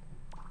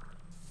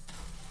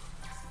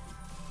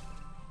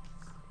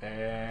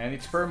 And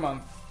it's per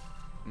month.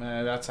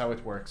 That's how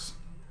it works.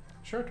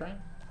 Sure,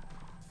 Train.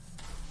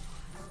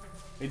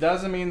 It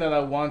doesn't mean that I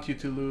want you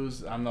to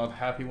lose. I'm not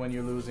happy when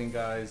you're losing,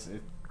 guys.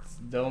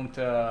 Don't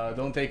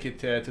take it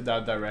to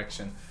that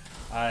direction.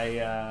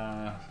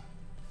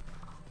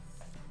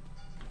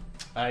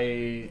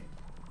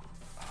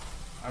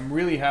 I'm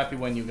really happy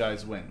when you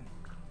guys win.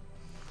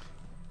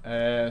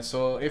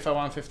 So if I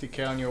want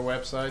 50k on your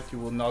website, you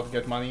will not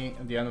get money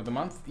at the end of the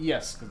month?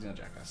 Yes, Casino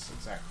Jackass,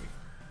 exactly.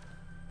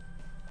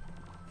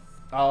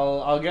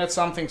 I'll get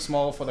something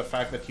small for the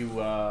fact that you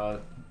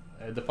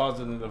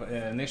deposited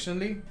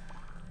initially,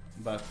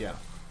 but yeah.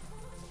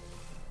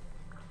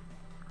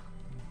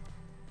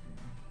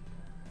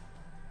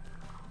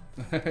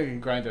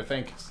 Grinder,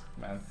 thanks,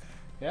 man.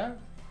 Yeah.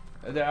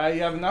 I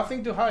have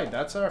nothing to hide.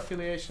 That's how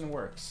affiliation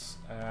works,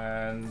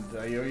 and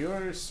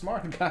you're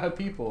smart guy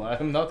people.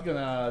 I'm not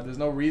gonna. There's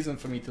no reason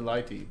for me to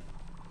lie to you.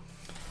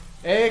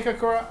 Hey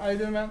Kakura, how you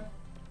doing, man?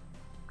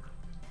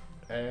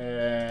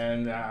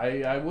 And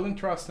I wouldn't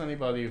trust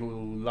anybody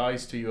who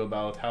lies to you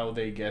about how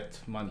they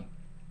get money.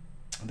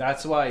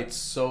 That's why it's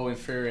so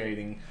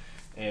infuriating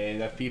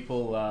that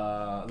people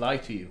lie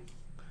to you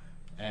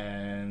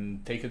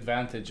and take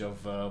advantage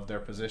of their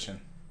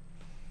position.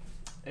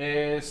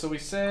 So we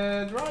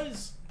said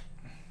Rise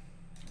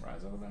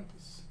of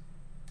Olympus.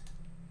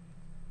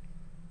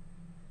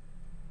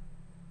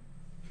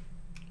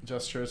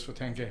 Just shares for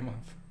 10k a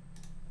month.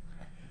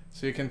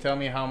 So you can tell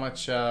me how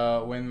much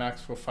win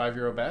max for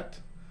 €5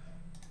 bet?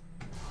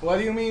 What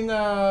do you mean,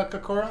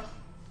 Kakora?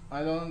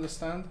 I don't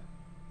understand.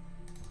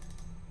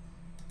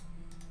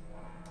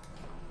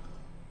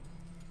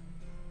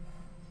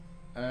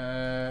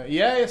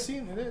 Yeah, I see,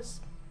 it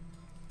is.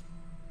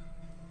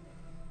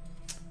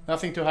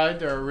 Nothing to hide.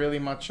 There are really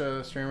much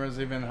streamers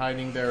even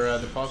hiding their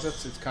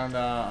deposits. It's kind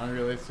of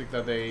unrealistic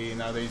that they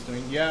nowadays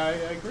doing. Yeah,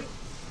 I agree.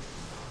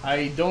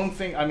 I don't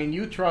think. I mean,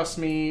 you trust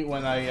me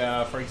when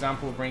I, for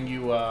example, bring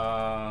you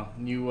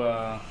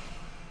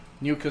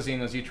new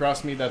casinos. You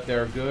trust me that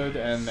they're good,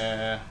 and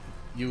I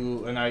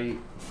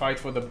fight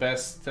for the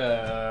best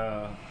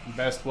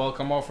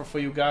welcome offer for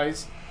you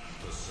guys.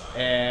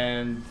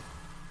 And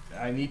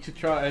I need to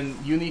try, and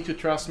you need to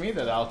trust me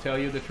that I'll tell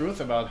you the truth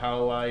about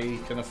how I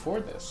can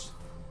afford this.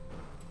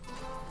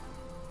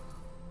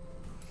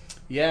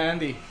 Yeah,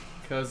 Andy,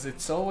 Because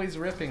it's always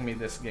ripping me,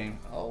 this game.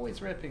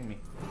 Always ripping me.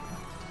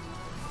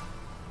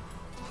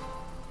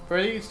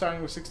 Ready?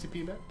 Starting with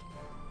 60p bet.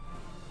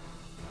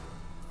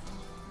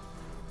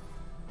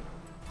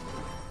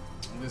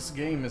 This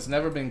game has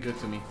never been good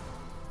to me.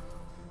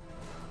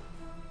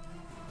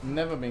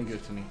 Never been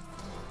good to me.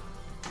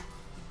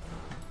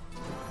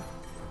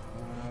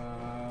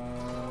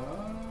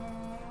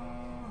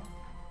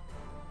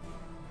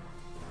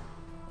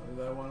 What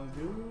did I want to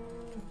do?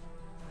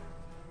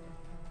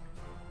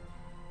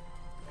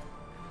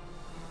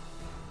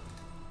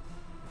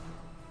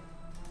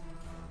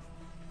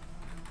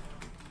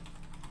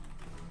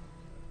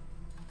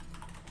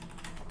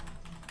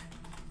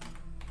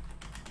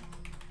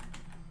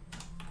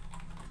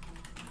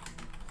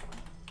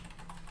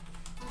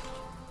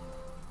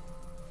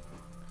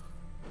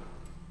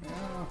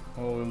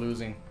 Oh, we're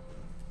losing.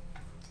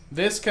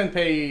 This can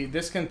pay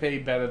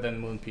better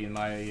than Moonpie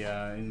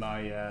in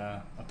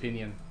my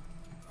opinion.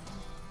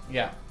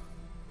 Yeah.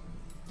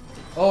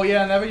 Oh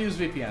yeah, never use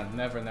VPN.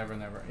 Never, never,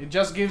 never. It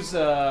just gives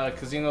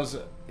casinos,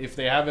 if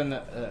they haven't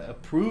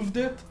approved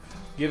it,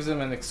 gives them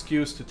an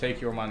excuse to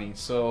take your money.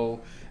 So,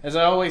 as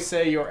I always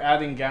say, you're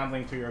adding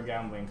gambling to your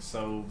gambling.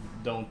 So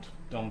don't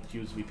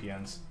use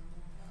VPNs,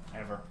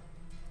 ever.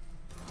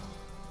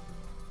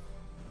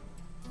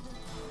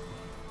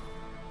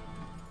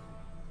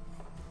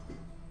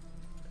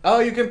 Oh,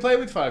 you can play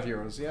with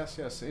 €5. Yes,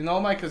 yes. In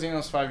all my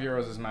casinos,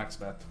 €5 is max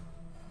bet.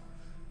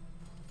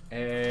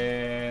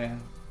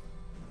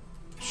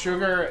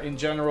 Sugar in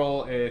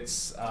general,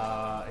 it's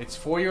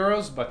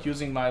 €4, but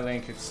using my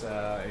link, it's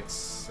 4.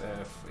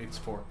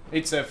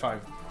 It's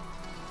 5.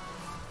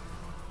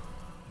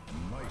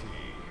 Mighty.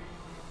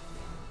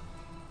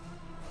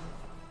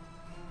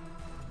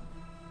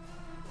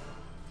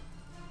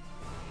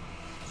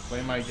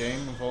 Play my game,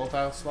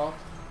 volatile slot.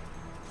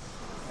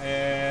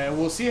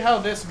 We'll see how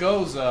this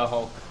goes,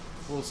 Hulk.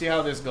 We'll see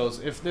how this goes.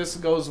 If this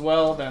goes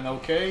well, then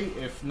okay.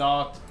 If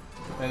not,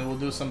 then we'll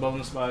do some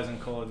bonus buys and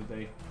call it a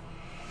day.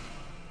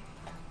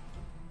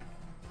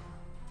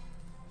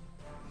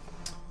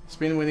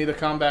 Spin, we need a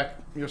comeback.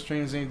 Your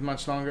streams need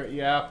much longer.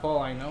 Yeah, Paul,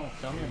 I know.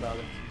 Tell me about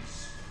it.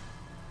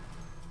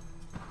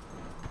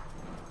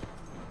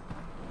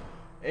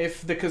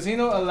 If the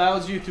casino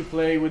allows you to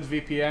play with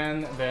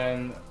VPN,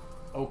 then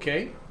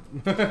okay.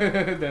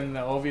 Then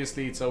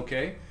obviously it's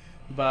okay.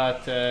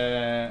 But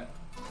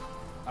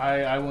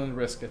I wouldn't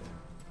risk it.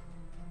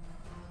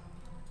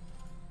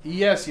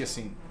 Yes,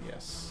 Yassine.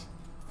 Yes.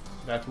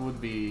 That's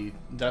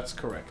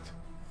correct.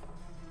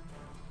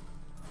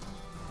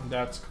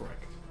 That's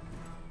correct.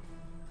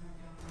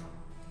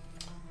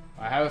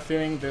 I have a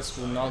feeling this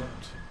will not...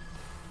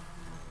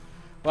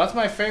 What's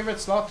my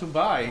favorite slot to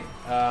buy?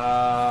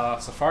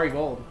 Safari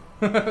Gold.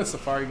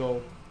 Safari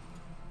Gold.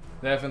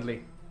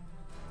 Definitely.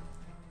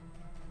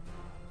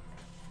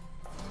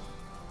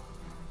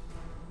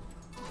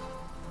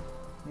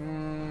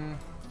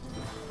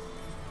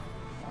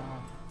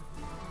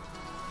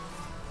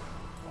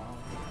 Wow.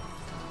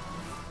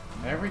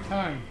 Every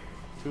time,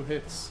 2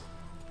 hits.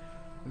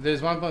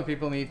 There's one point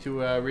people need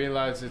to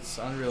realize it's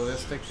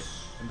unrealistic.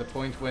 And the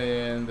point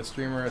when the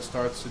streamer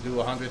starts to do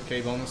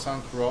 100k bonus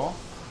hunt raw.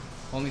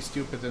 Only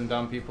stupid and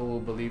dumb people will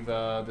believe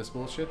this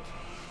bullshit.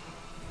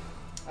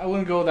 I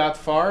wouldn't go that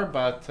far,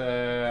 but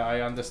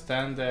I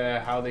understand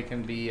how they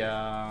can be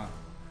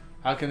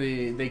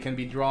they can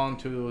be drawn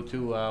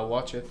to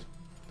watch it.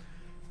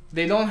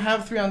 They don't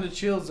have 300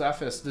 shields,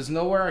 FS. There's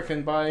nowhere I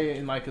can buy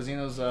in my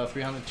casinos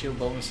 300 shield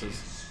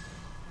bonuses.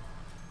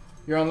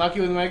 You're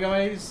unlucky with Mega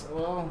Maze?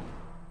 Well,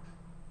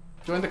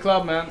 join the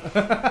club, man.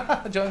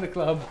 Join the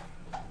club.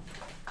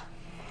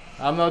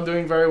 I'm not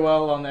doing very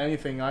well on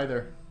anything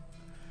either.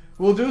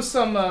 We'll do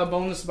some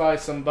bonus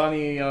buys, some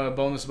bunny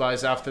bonus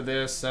buys after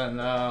this, and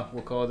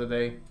we'll call it a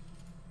day.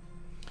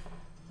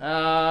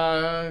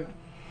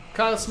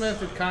 Kyle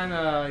Smith, it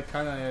kinda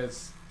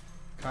is,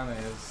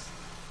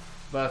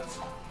 but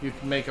you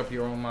can make up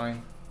your own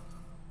mind.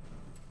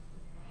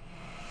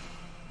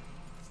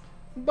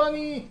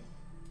 Bunny.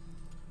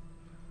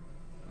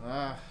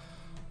 Yeah,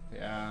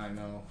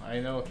 I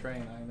know,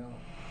 Train, I know.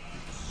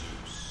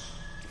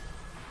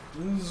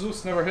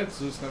 Zeus never hits,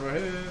 Zeus never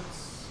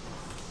hits.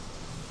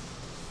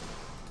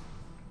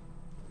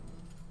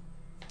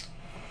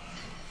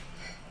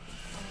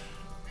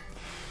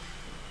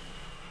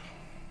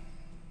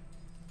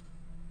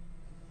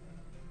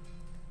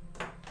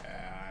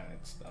 And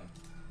it's done.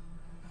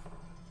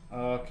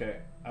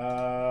 Okay,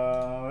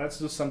 let's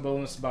do some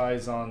bonus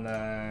buys on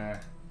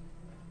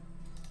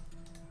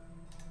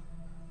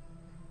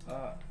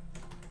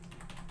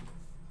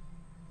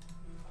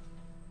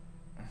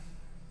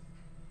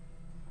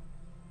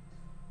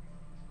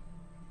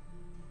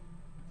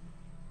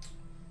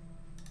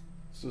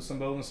let's do some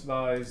bonus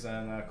buys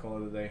and call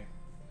it a day.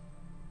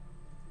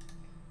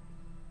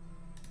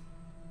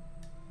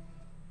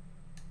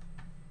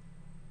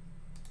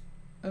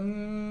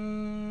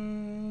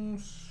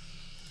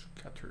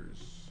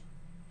 Cutters.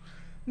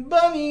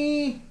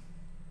 Bunny!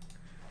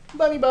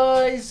 Bunny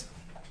buys!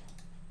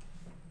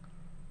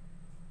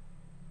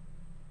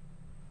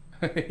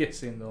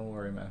 Yes, don't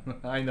worry, man.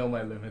 I know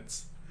my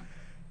limits.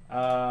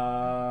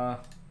 Let's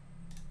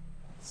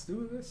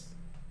do this.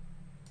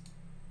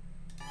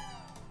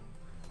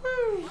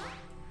 Woo!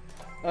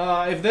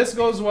 If this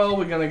goes well,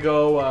 we're gonna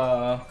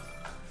go.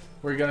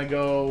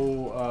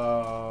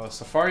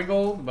 Safari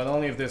Gold, but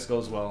only if this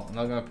goes well. I'm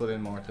not gonna put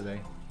in more today.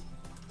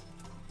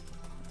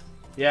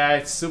 Yeah,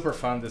 it's super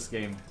fun, this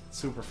game.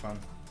 Super fun.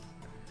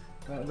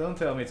 Don't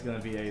tell me it's gonna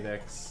be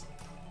 8x.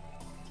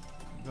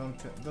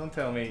 Don't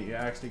tell me you're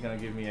actually gonna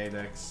give me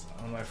 8x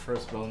on my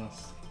first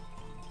bonus.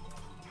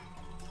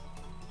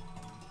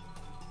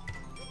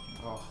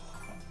 Oh,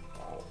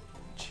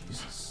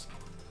 Jesus.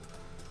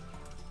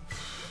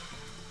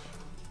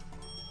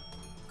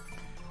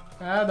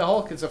 The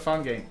Hulk, it's a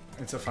fun game.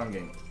 It's a fun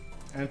game.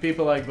 And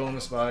people like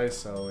bonus buys,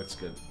 so it's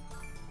good.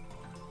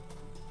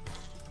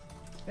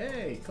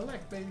 Hey,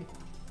 collect, baby.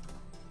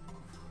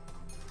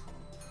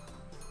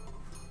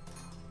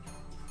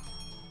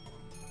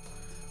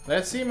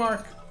 Let's see,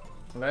 Mark.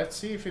 Let's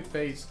see if it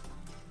pays.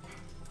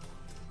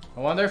 I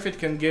wonder if it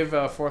can give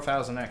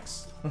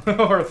 4000x.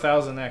 Or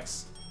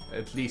 1000x,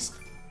 at least.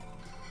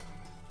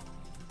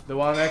 The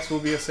 1x will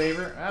be a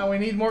saver. Ah, we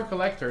need more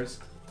collectors.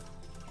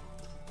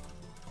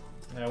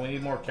 Yeah, we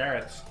need more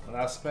carrots.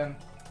 Last spin.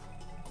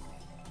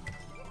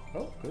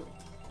 Oh, good.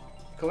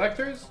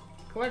 Collectors?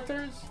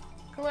 Collectors?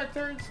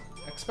 Collectors?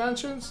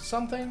 Expansions?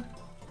 Something?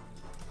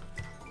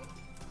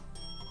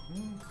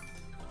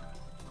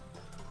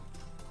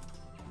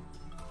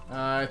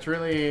 It's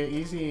really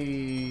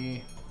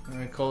easy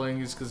calling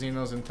these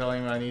casinos and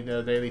telling them I need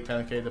a daily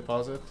 10k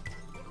deposit.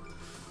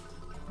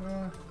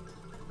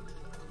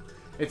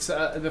 It's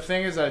the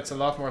thing is that it's a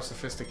lot more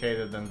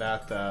sophisticated than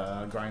that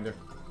grinder.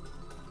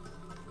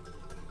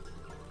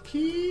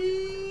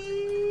 Key.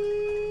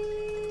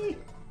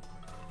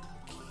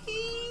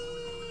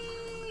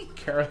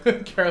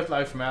 Carrot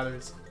life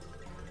matters.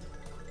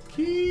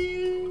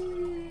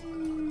 Key.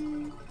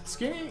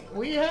 Skinny,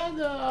 we had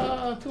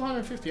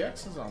 250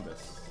 X's on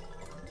this.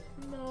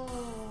 No.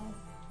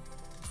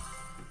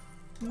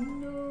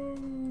 No.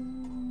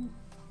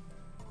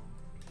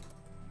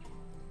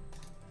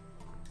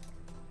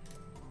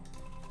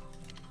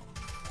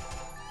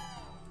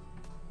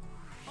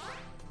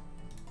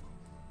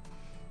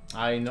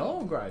 I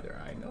know,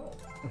 Grider, I know.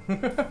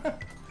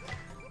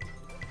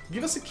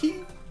 Give us a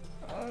key.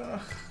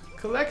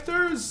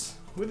 Collectors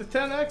with a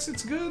 10x,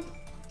 it's good.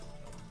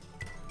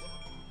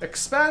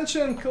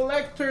 Expansion,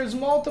 collectors,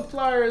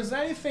 multipliers,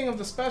 anything of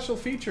the special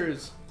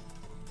features.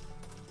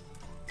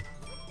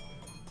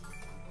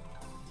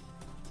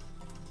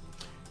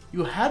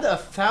 You had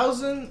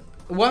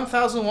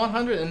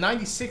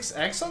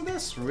 1196x on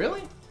this?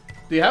 Really?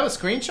 Do you have a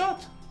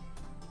screenshot?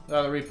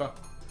 Reaper.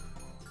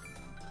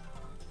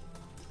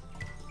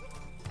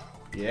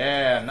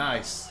 Yeah,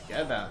 nice.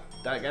 Get that.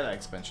 Get that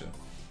expansion.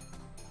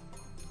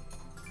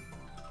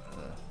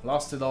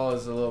 Lost it all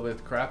is a little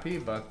bit crappy,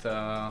 but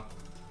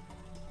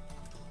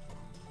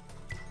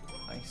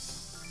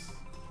nice.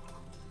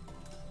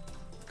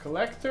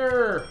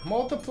 Collector,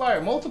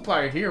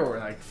 multiplier here, or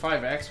like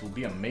 5x will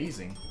be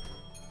amazing.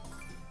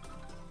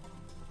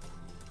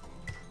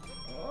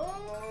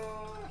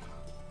 Oh.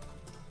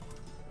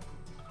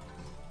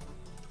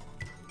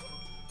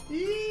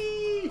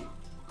 Eee.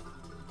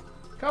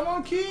 Come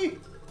on, key.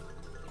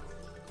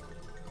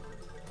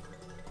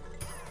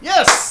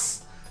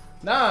 Yes!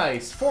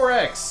 Nice.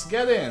 4x.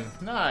 Get in.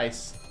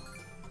 Nice.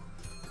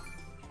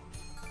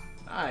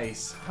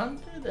 Nice.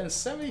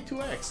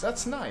 172x.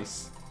 That's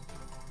nice.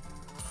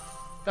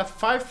 Got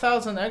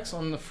 5000x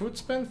on the fruit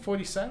spin.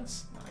 40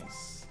 cents.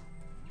 Nice.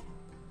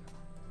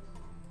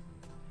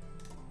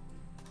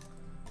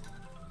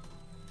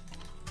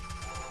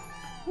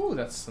 Ooh,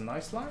 that's a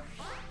nice line.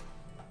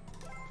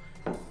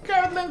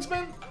 Carrot link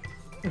spin.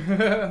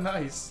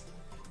 Nice.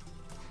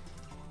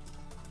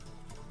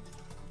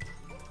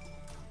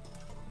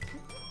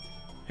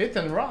 Hit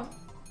and run.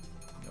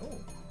 No.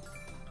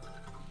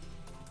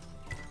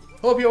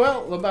 Hope you're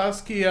well.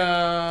 Lebowski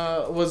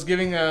was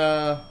giving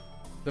the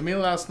meal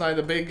last night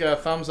a big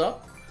thumbs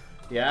up.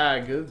 Yeah,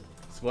 good.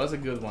 This was a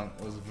good one.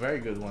 It was a very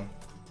good one.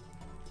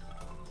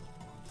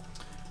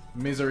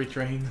 Misery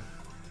train.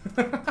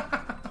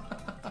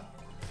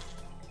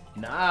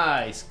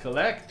 Nice.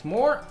 Collect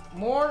more.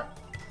 More.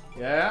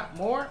 Yeah,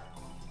 more.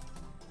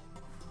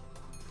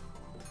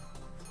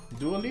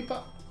 Dua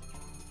Lipa.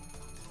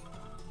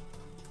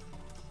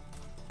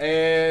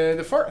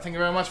 The fur, thank you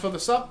very much for the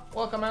sub.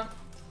 Welcome, man.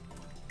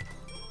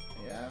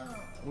 Yeah,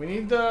 we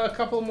need a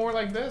couple more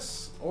like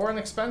this, or an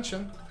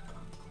expansion.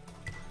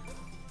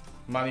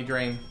 Money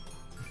drain.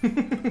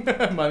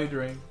 Money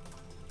drain.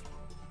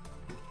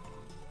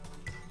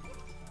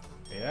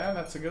 Yeah,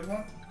 that's a good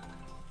one.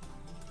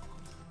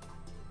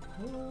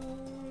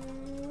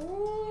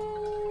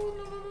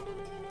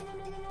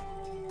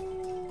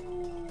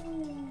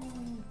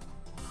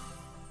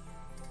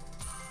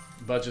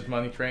 Budget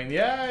money train.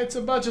 Yeah, it's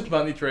a budget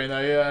money train.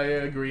 I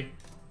agree.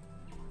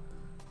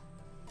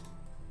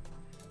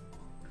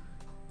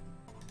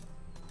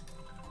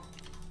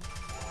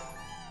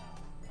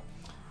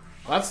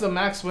 What's the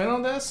max win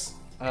on this?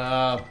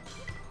 I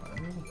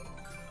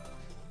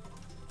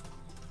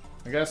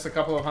guess a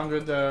couple of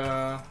hundred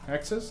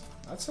X's.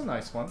 That's a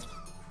nice one.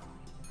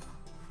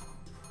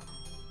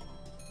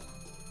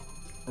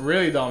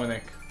 Really,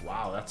 Dominic?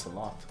 Wow, that's a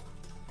lot.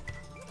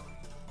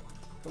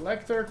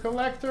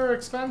 Collector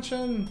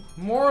expansion.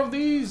 More of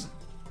these.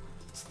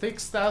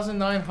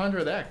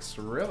 6,900X.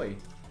 Really?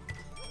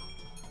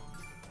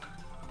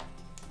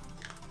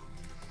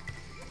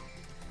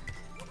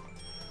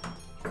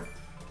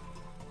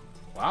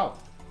 Wow.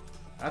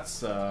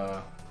 That's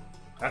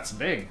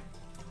big.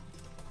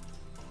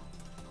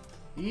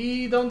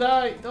 Don't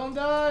die! Don't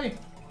die!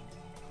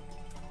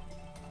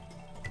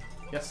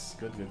 Yes,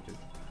 good.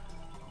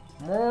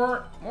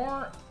 More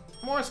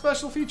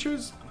special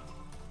features.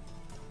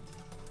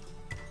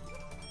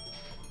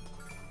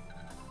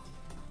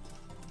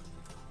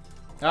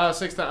 Ah,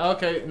 6,000.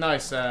 Okay,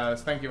 nice.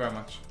 Thank you very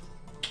much.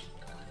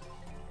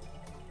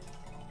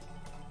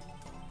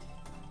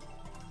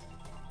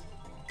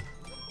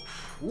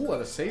 Ooh,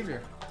 what a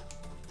savior.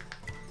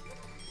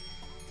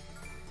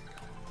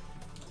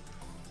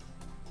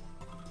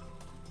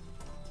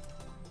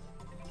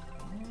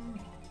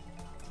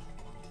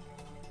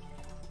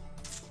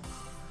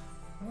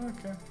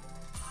 Okay.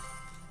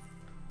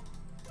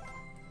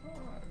 Oh,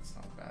 it's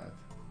not bad.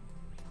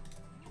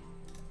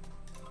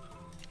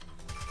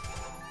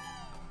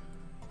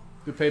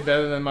 You pay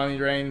better than money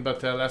drain,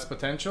 but less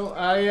potential.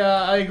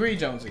 I agree,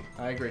 Jonesy.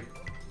 I agree.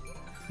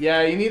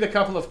 Yeah, you need a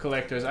couple of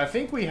collectors. I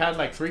think we had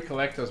like 3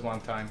 collectors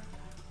one time,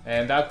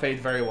 and that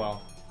paid very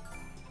well.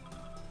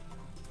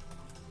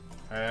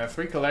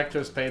 3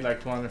 collectors paid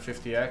like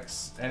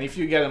 250x, and if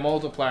you get a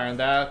multiplier on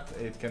that,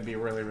 it can be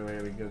really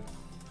good.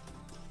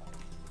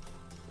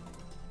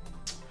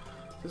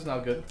 This is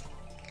not good.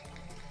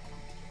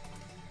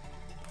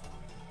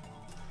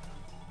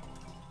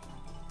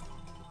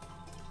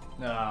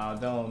 No,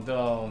 don't.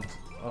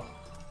 Oh,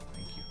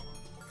 thank you.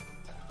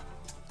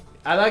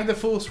 I like the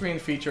full screen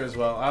feature as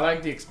well. I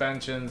like the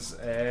expansions.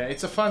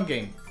 It's a fun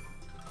game.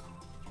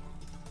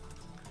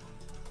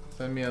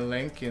 Send me a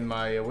link in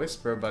my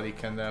Whisper, but he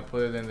can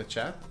put it in the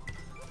chat.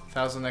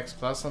 1000x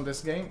plus on this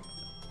game.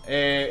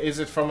 Is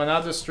it from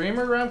another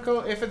streamer,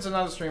 Ramco? If it's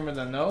another streamer,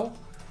 then no.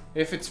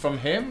 If it's from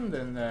him,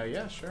 then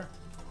yeah, sure.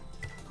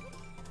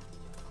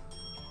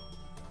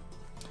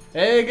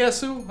 Hey,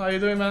 Gasu, how you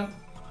doing, man?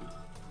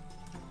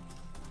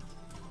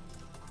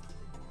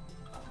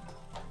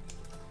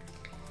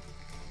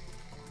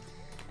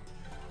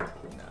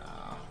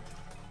 No.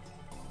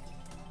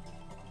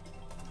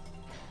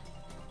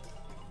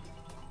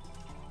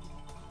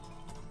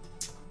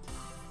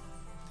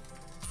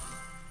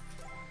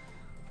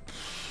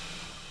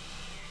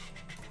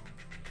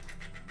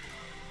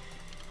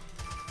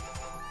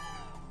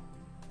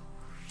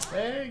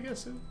 Hey,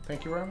 Gasu,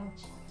 thank you very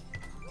much.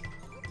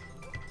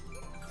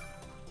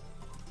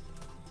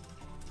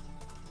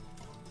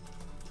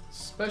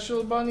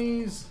 Special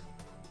bunnies.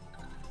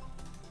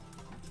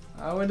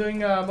 We're doing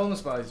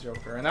bonus buys,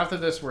 Joker, and after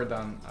this we're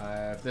done.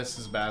 If this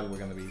is bad,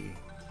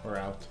 we're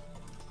out.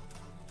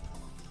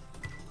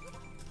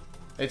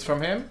 It's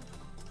from him.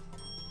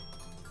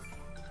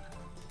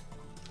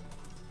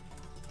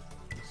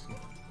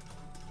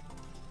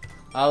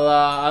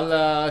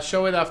 I'll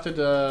show it after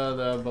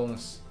the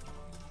bonus.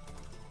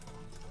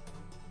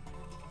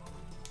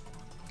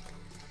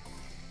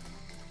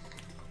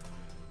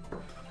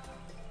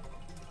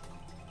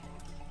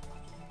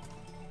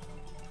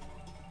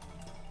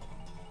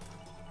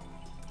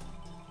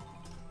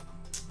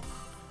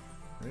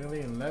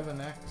 Really,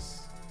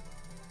 11x?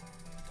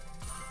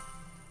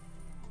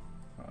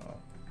 Oh.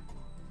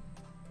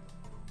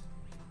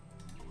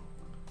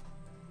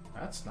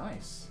 That's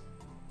nice.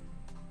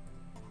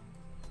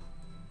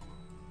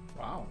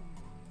 Wow.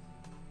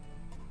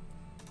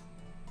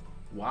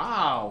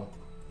 Wow.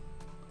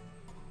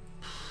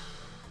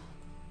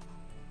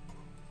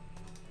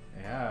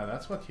 Yeah,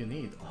 that's what you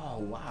need. Oh,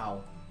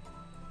 wow.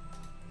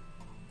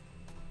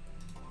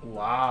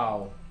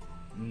 Wow.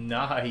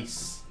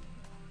 Nice.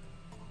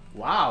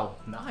 Wow,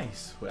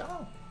 nice.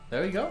 Well,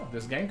 there we go.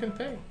 This game can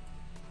pay.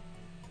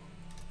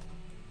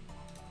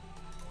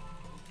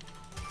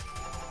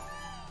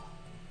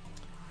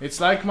 It's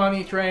like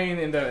Money Train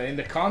in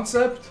the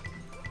concept.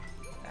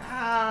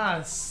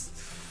 Ah,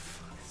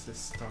 fuck is this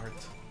start?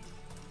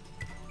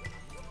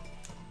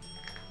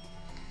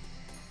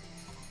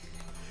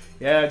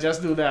 Yeah,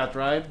 just do that,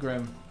 right,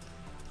 Grim?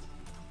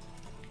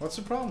 What's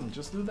the problem?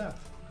 Just do that.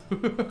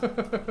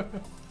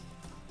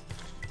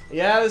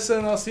 Yeah,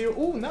 listen, I'll see you.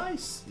 Ooh,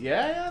 nice.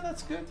 Yeah,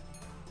 that's good.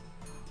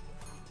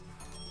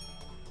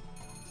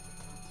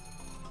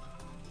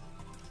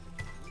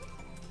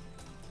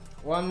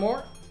 One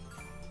more.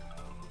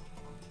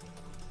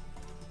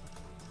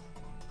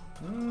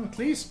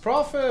 Please,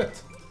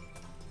 profit.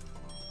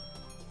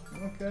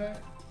 Okay.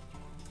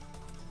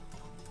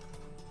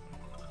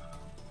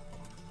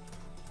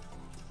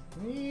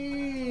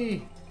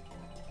 Eee.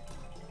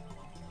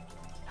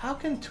 How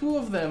can 2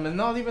 of them and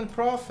not even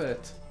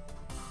profit?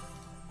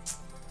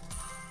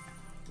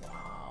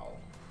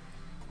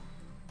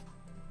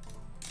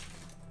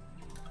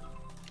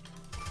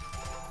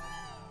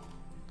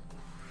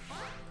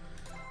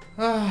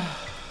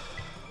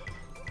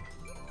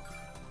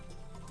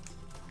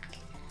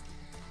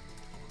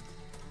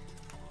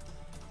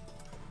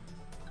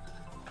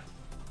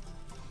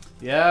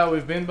 Yeah,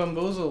 we've been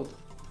bamboozled.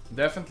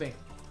 Definitely.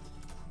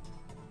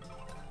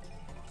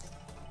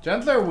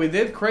 Gentler, we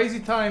did crazy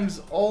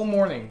times all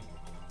morning.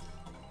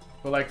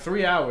 For like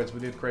 3 hours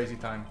we did crazy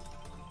time.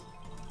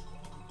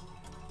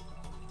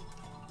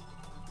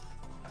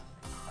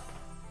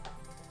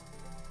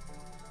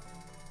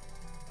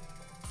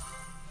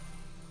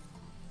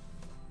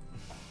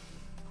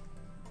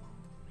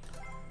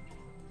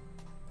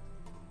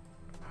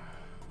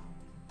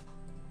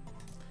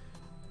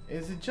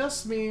 Is it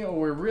just me, or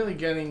we're really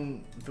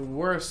getting the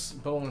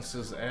worst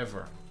bonuses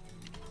ever?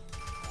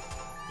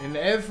 In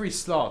every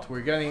slot,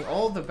 we're getting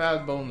all the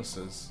bad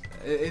bonuses.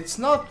 It's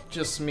not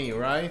just me,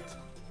 right?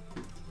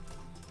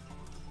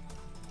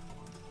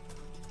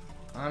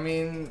 I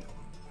mean...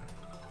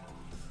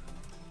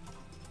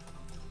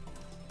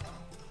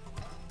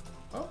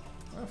 Oh,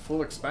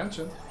 full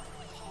expansion.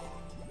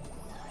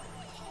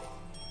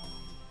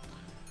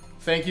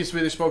 Thank you,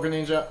 Swedish Poker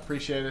Ninja.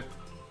 Appreciate it.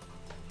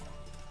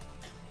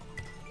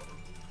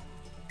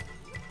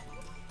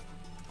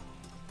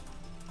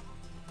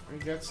 We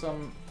get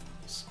some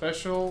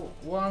special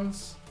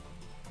ones.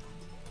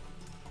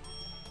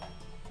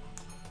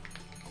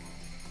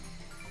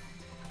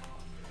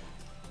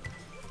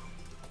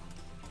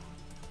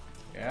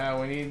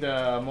 Yeah, we need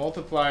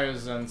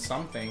multipliers and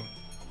something.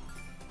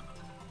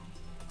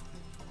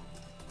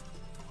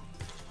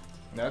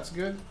 That's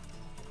good.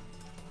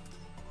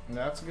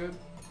 That's good.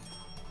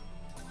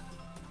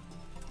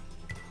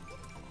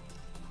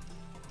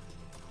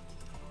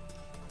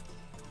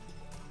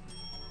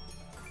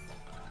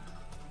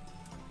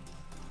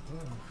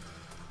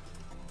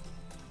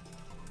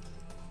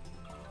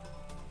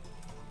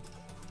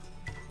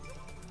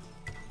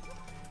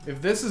 If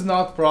this is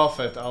not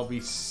profit, I'll be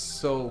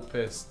so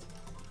pissed.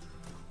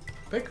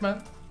 Pick,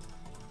 man.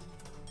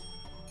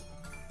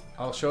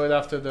 I'll show it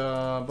after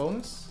the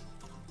bonus.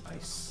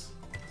 Nice.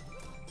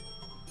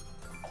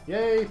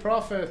 Yay,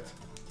 profit.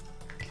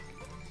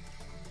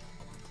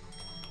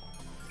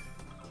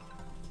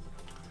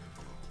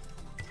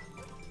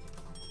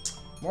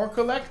 More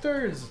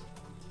collectors.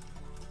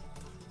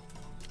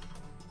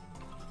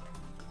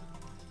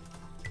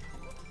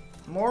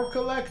 More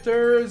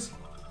collectors.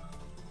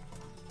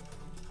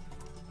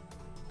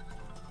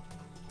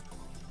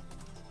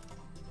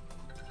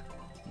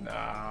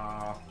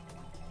 Nah.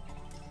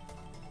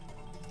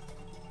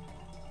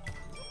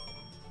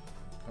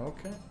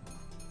 Okay.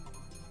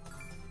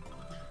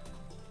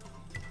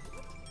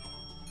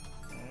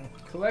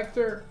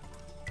 Collector.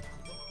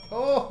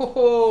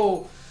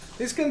 Oh,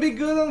 this can be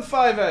good on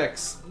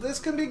 5x. This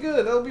can be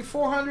good. That'll be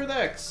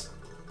 400x.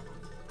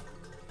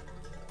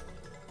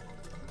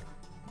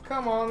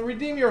 Come on,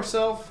 redeem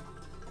yourself.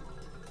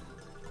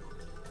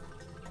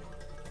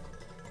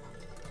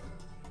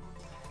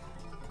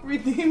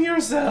 Redeem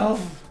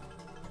yourself.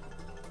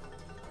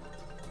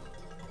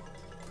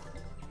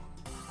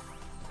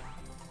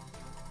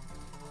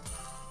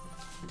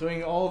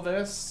 Doing all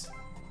this.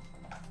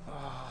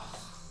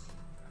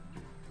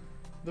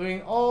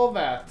 Doing all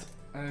that.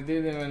 And I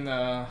didn't even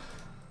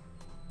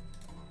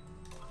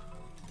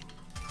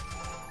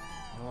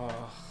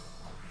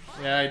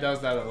yeah, he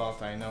does that a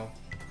lot, I know.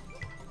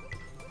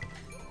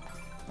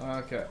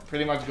 Okay,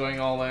 pretty much going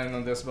all in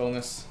on this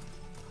bonus.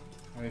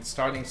 And it's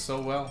starting so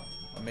well.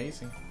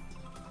 Amazing.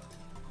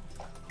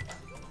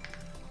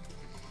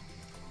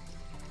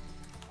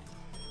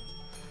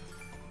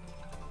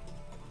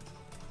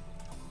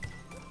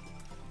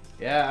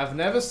 Yeah, I've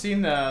never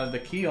seen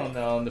the key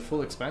on the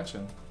full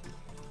expansion.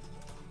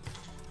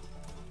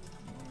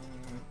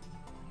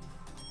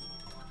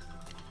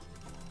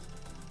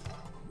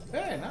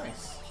 Very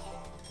nice.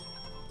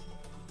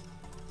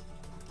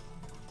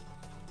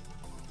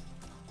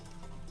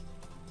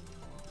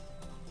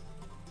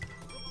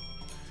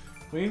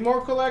 We need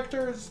more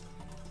collectors.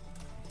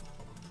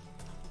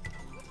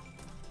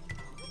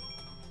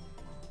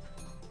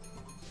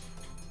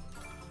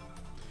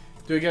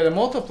 Do you get a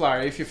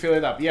multiplier if you fill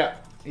it up? Yeah.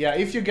 Yeah,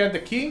 if you get the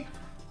key,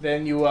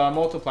 then you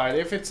multiply it.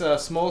 If it's a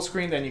small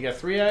screen, then you get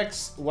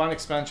 3x. One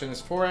expansion is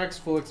 4x.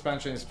 Full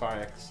expansion is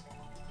 5x.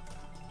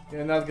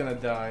 You're not gonna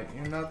die.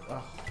 You're not...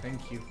 Oh,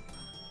 thank you.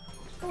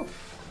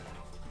 Oof.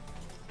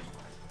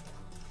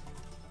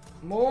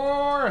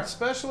 More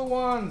special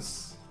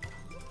ones.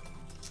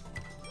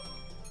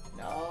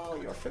 No,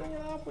 you're filling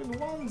it up with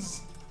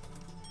ones.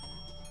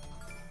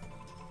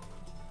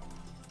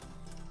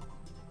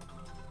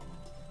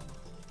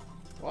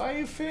 Why are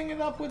you filling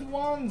it up with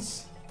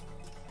ones?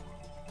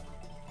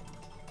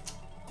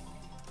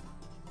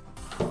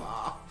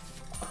 Ah,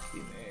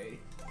 fucking A.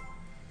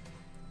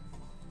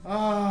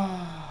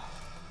 Ah.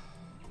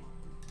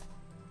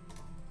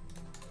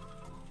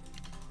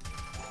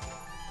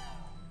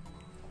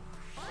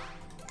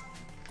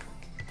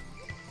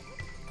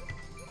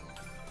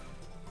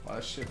 What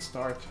a shit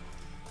start.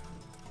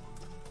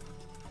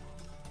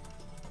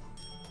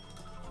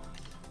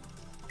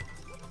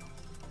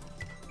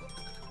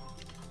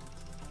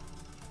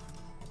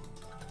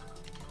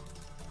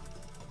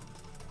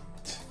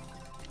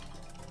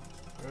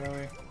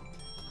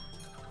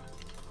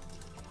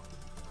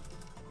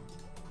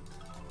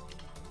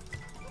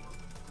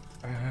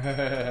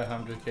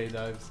 100k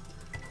dives.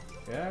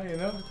 Yeah, you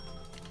know.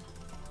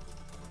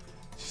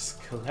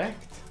 Just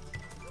collect.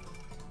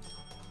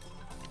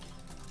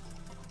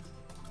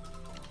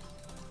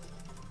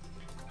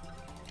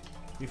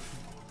 If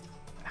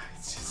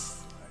it's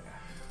just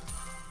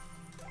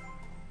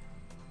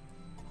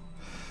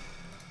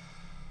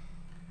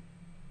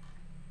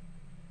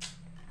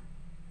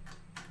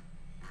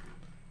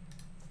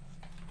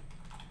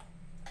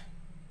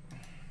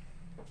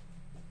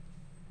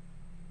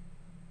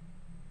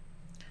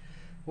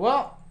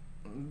well,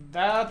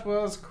 that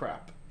was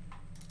crap.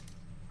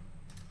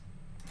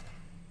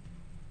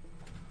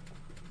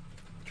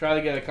 Try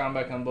to get a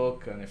comeback on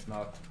book, and if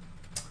not,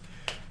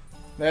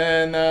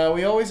 then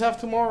we always have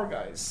tomorrow,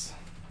 guys.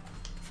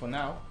 For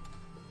now.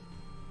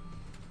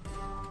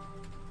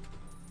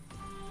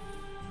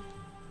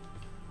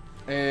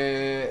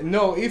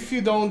 No, if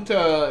you don't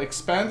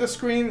expand the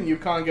screen, you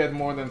can't get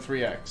more than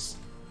 3x.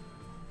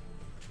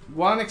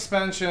 One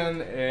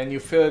expansion and you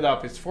fill it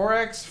up is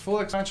 4x.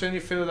 Full expansion, you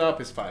fill it up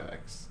is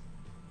 5x.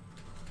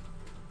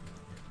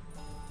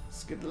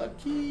 Let's get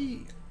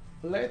lucky.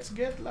 Let's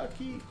get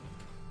lucky.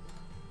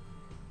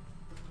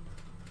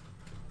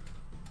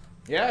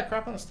 Yeah,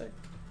 crap on a stick.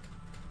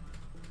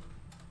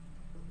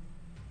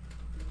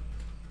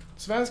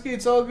 Svensky,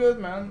 it's all good,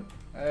 man.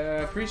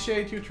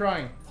 Appreciate you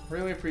trying.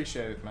 Really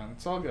appreciate it, man.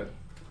 It's all good.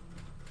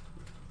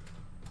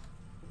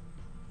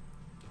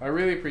 I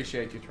really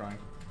appreciate you trying.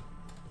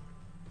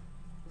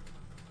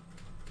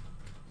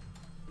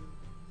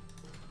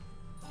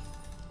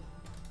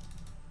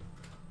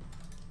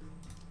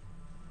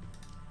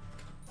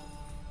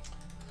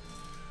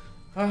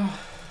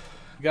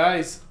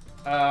 Guys,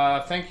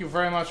 thank you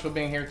very much for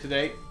being here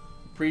today.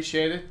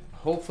 Appreciate it.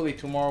 Hopefully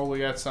tomorrow we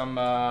get some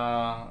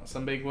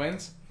big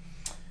wins.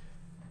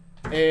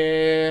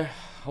 I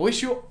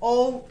wish you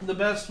all the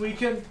best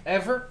weekend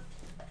ever,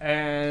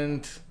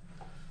 and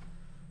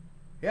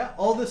yeah,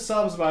 all the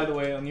subs, by the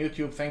way, on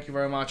YouTube, thank you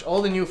very much.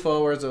 All the new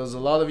followers, there was a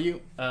lot of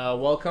you.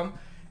 Welcome,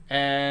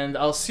 and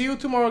I'll see you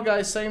tomorrow,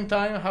 guys. Same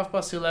time,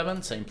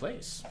 11:30, same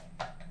place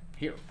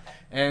here.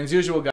 And as usual, guys.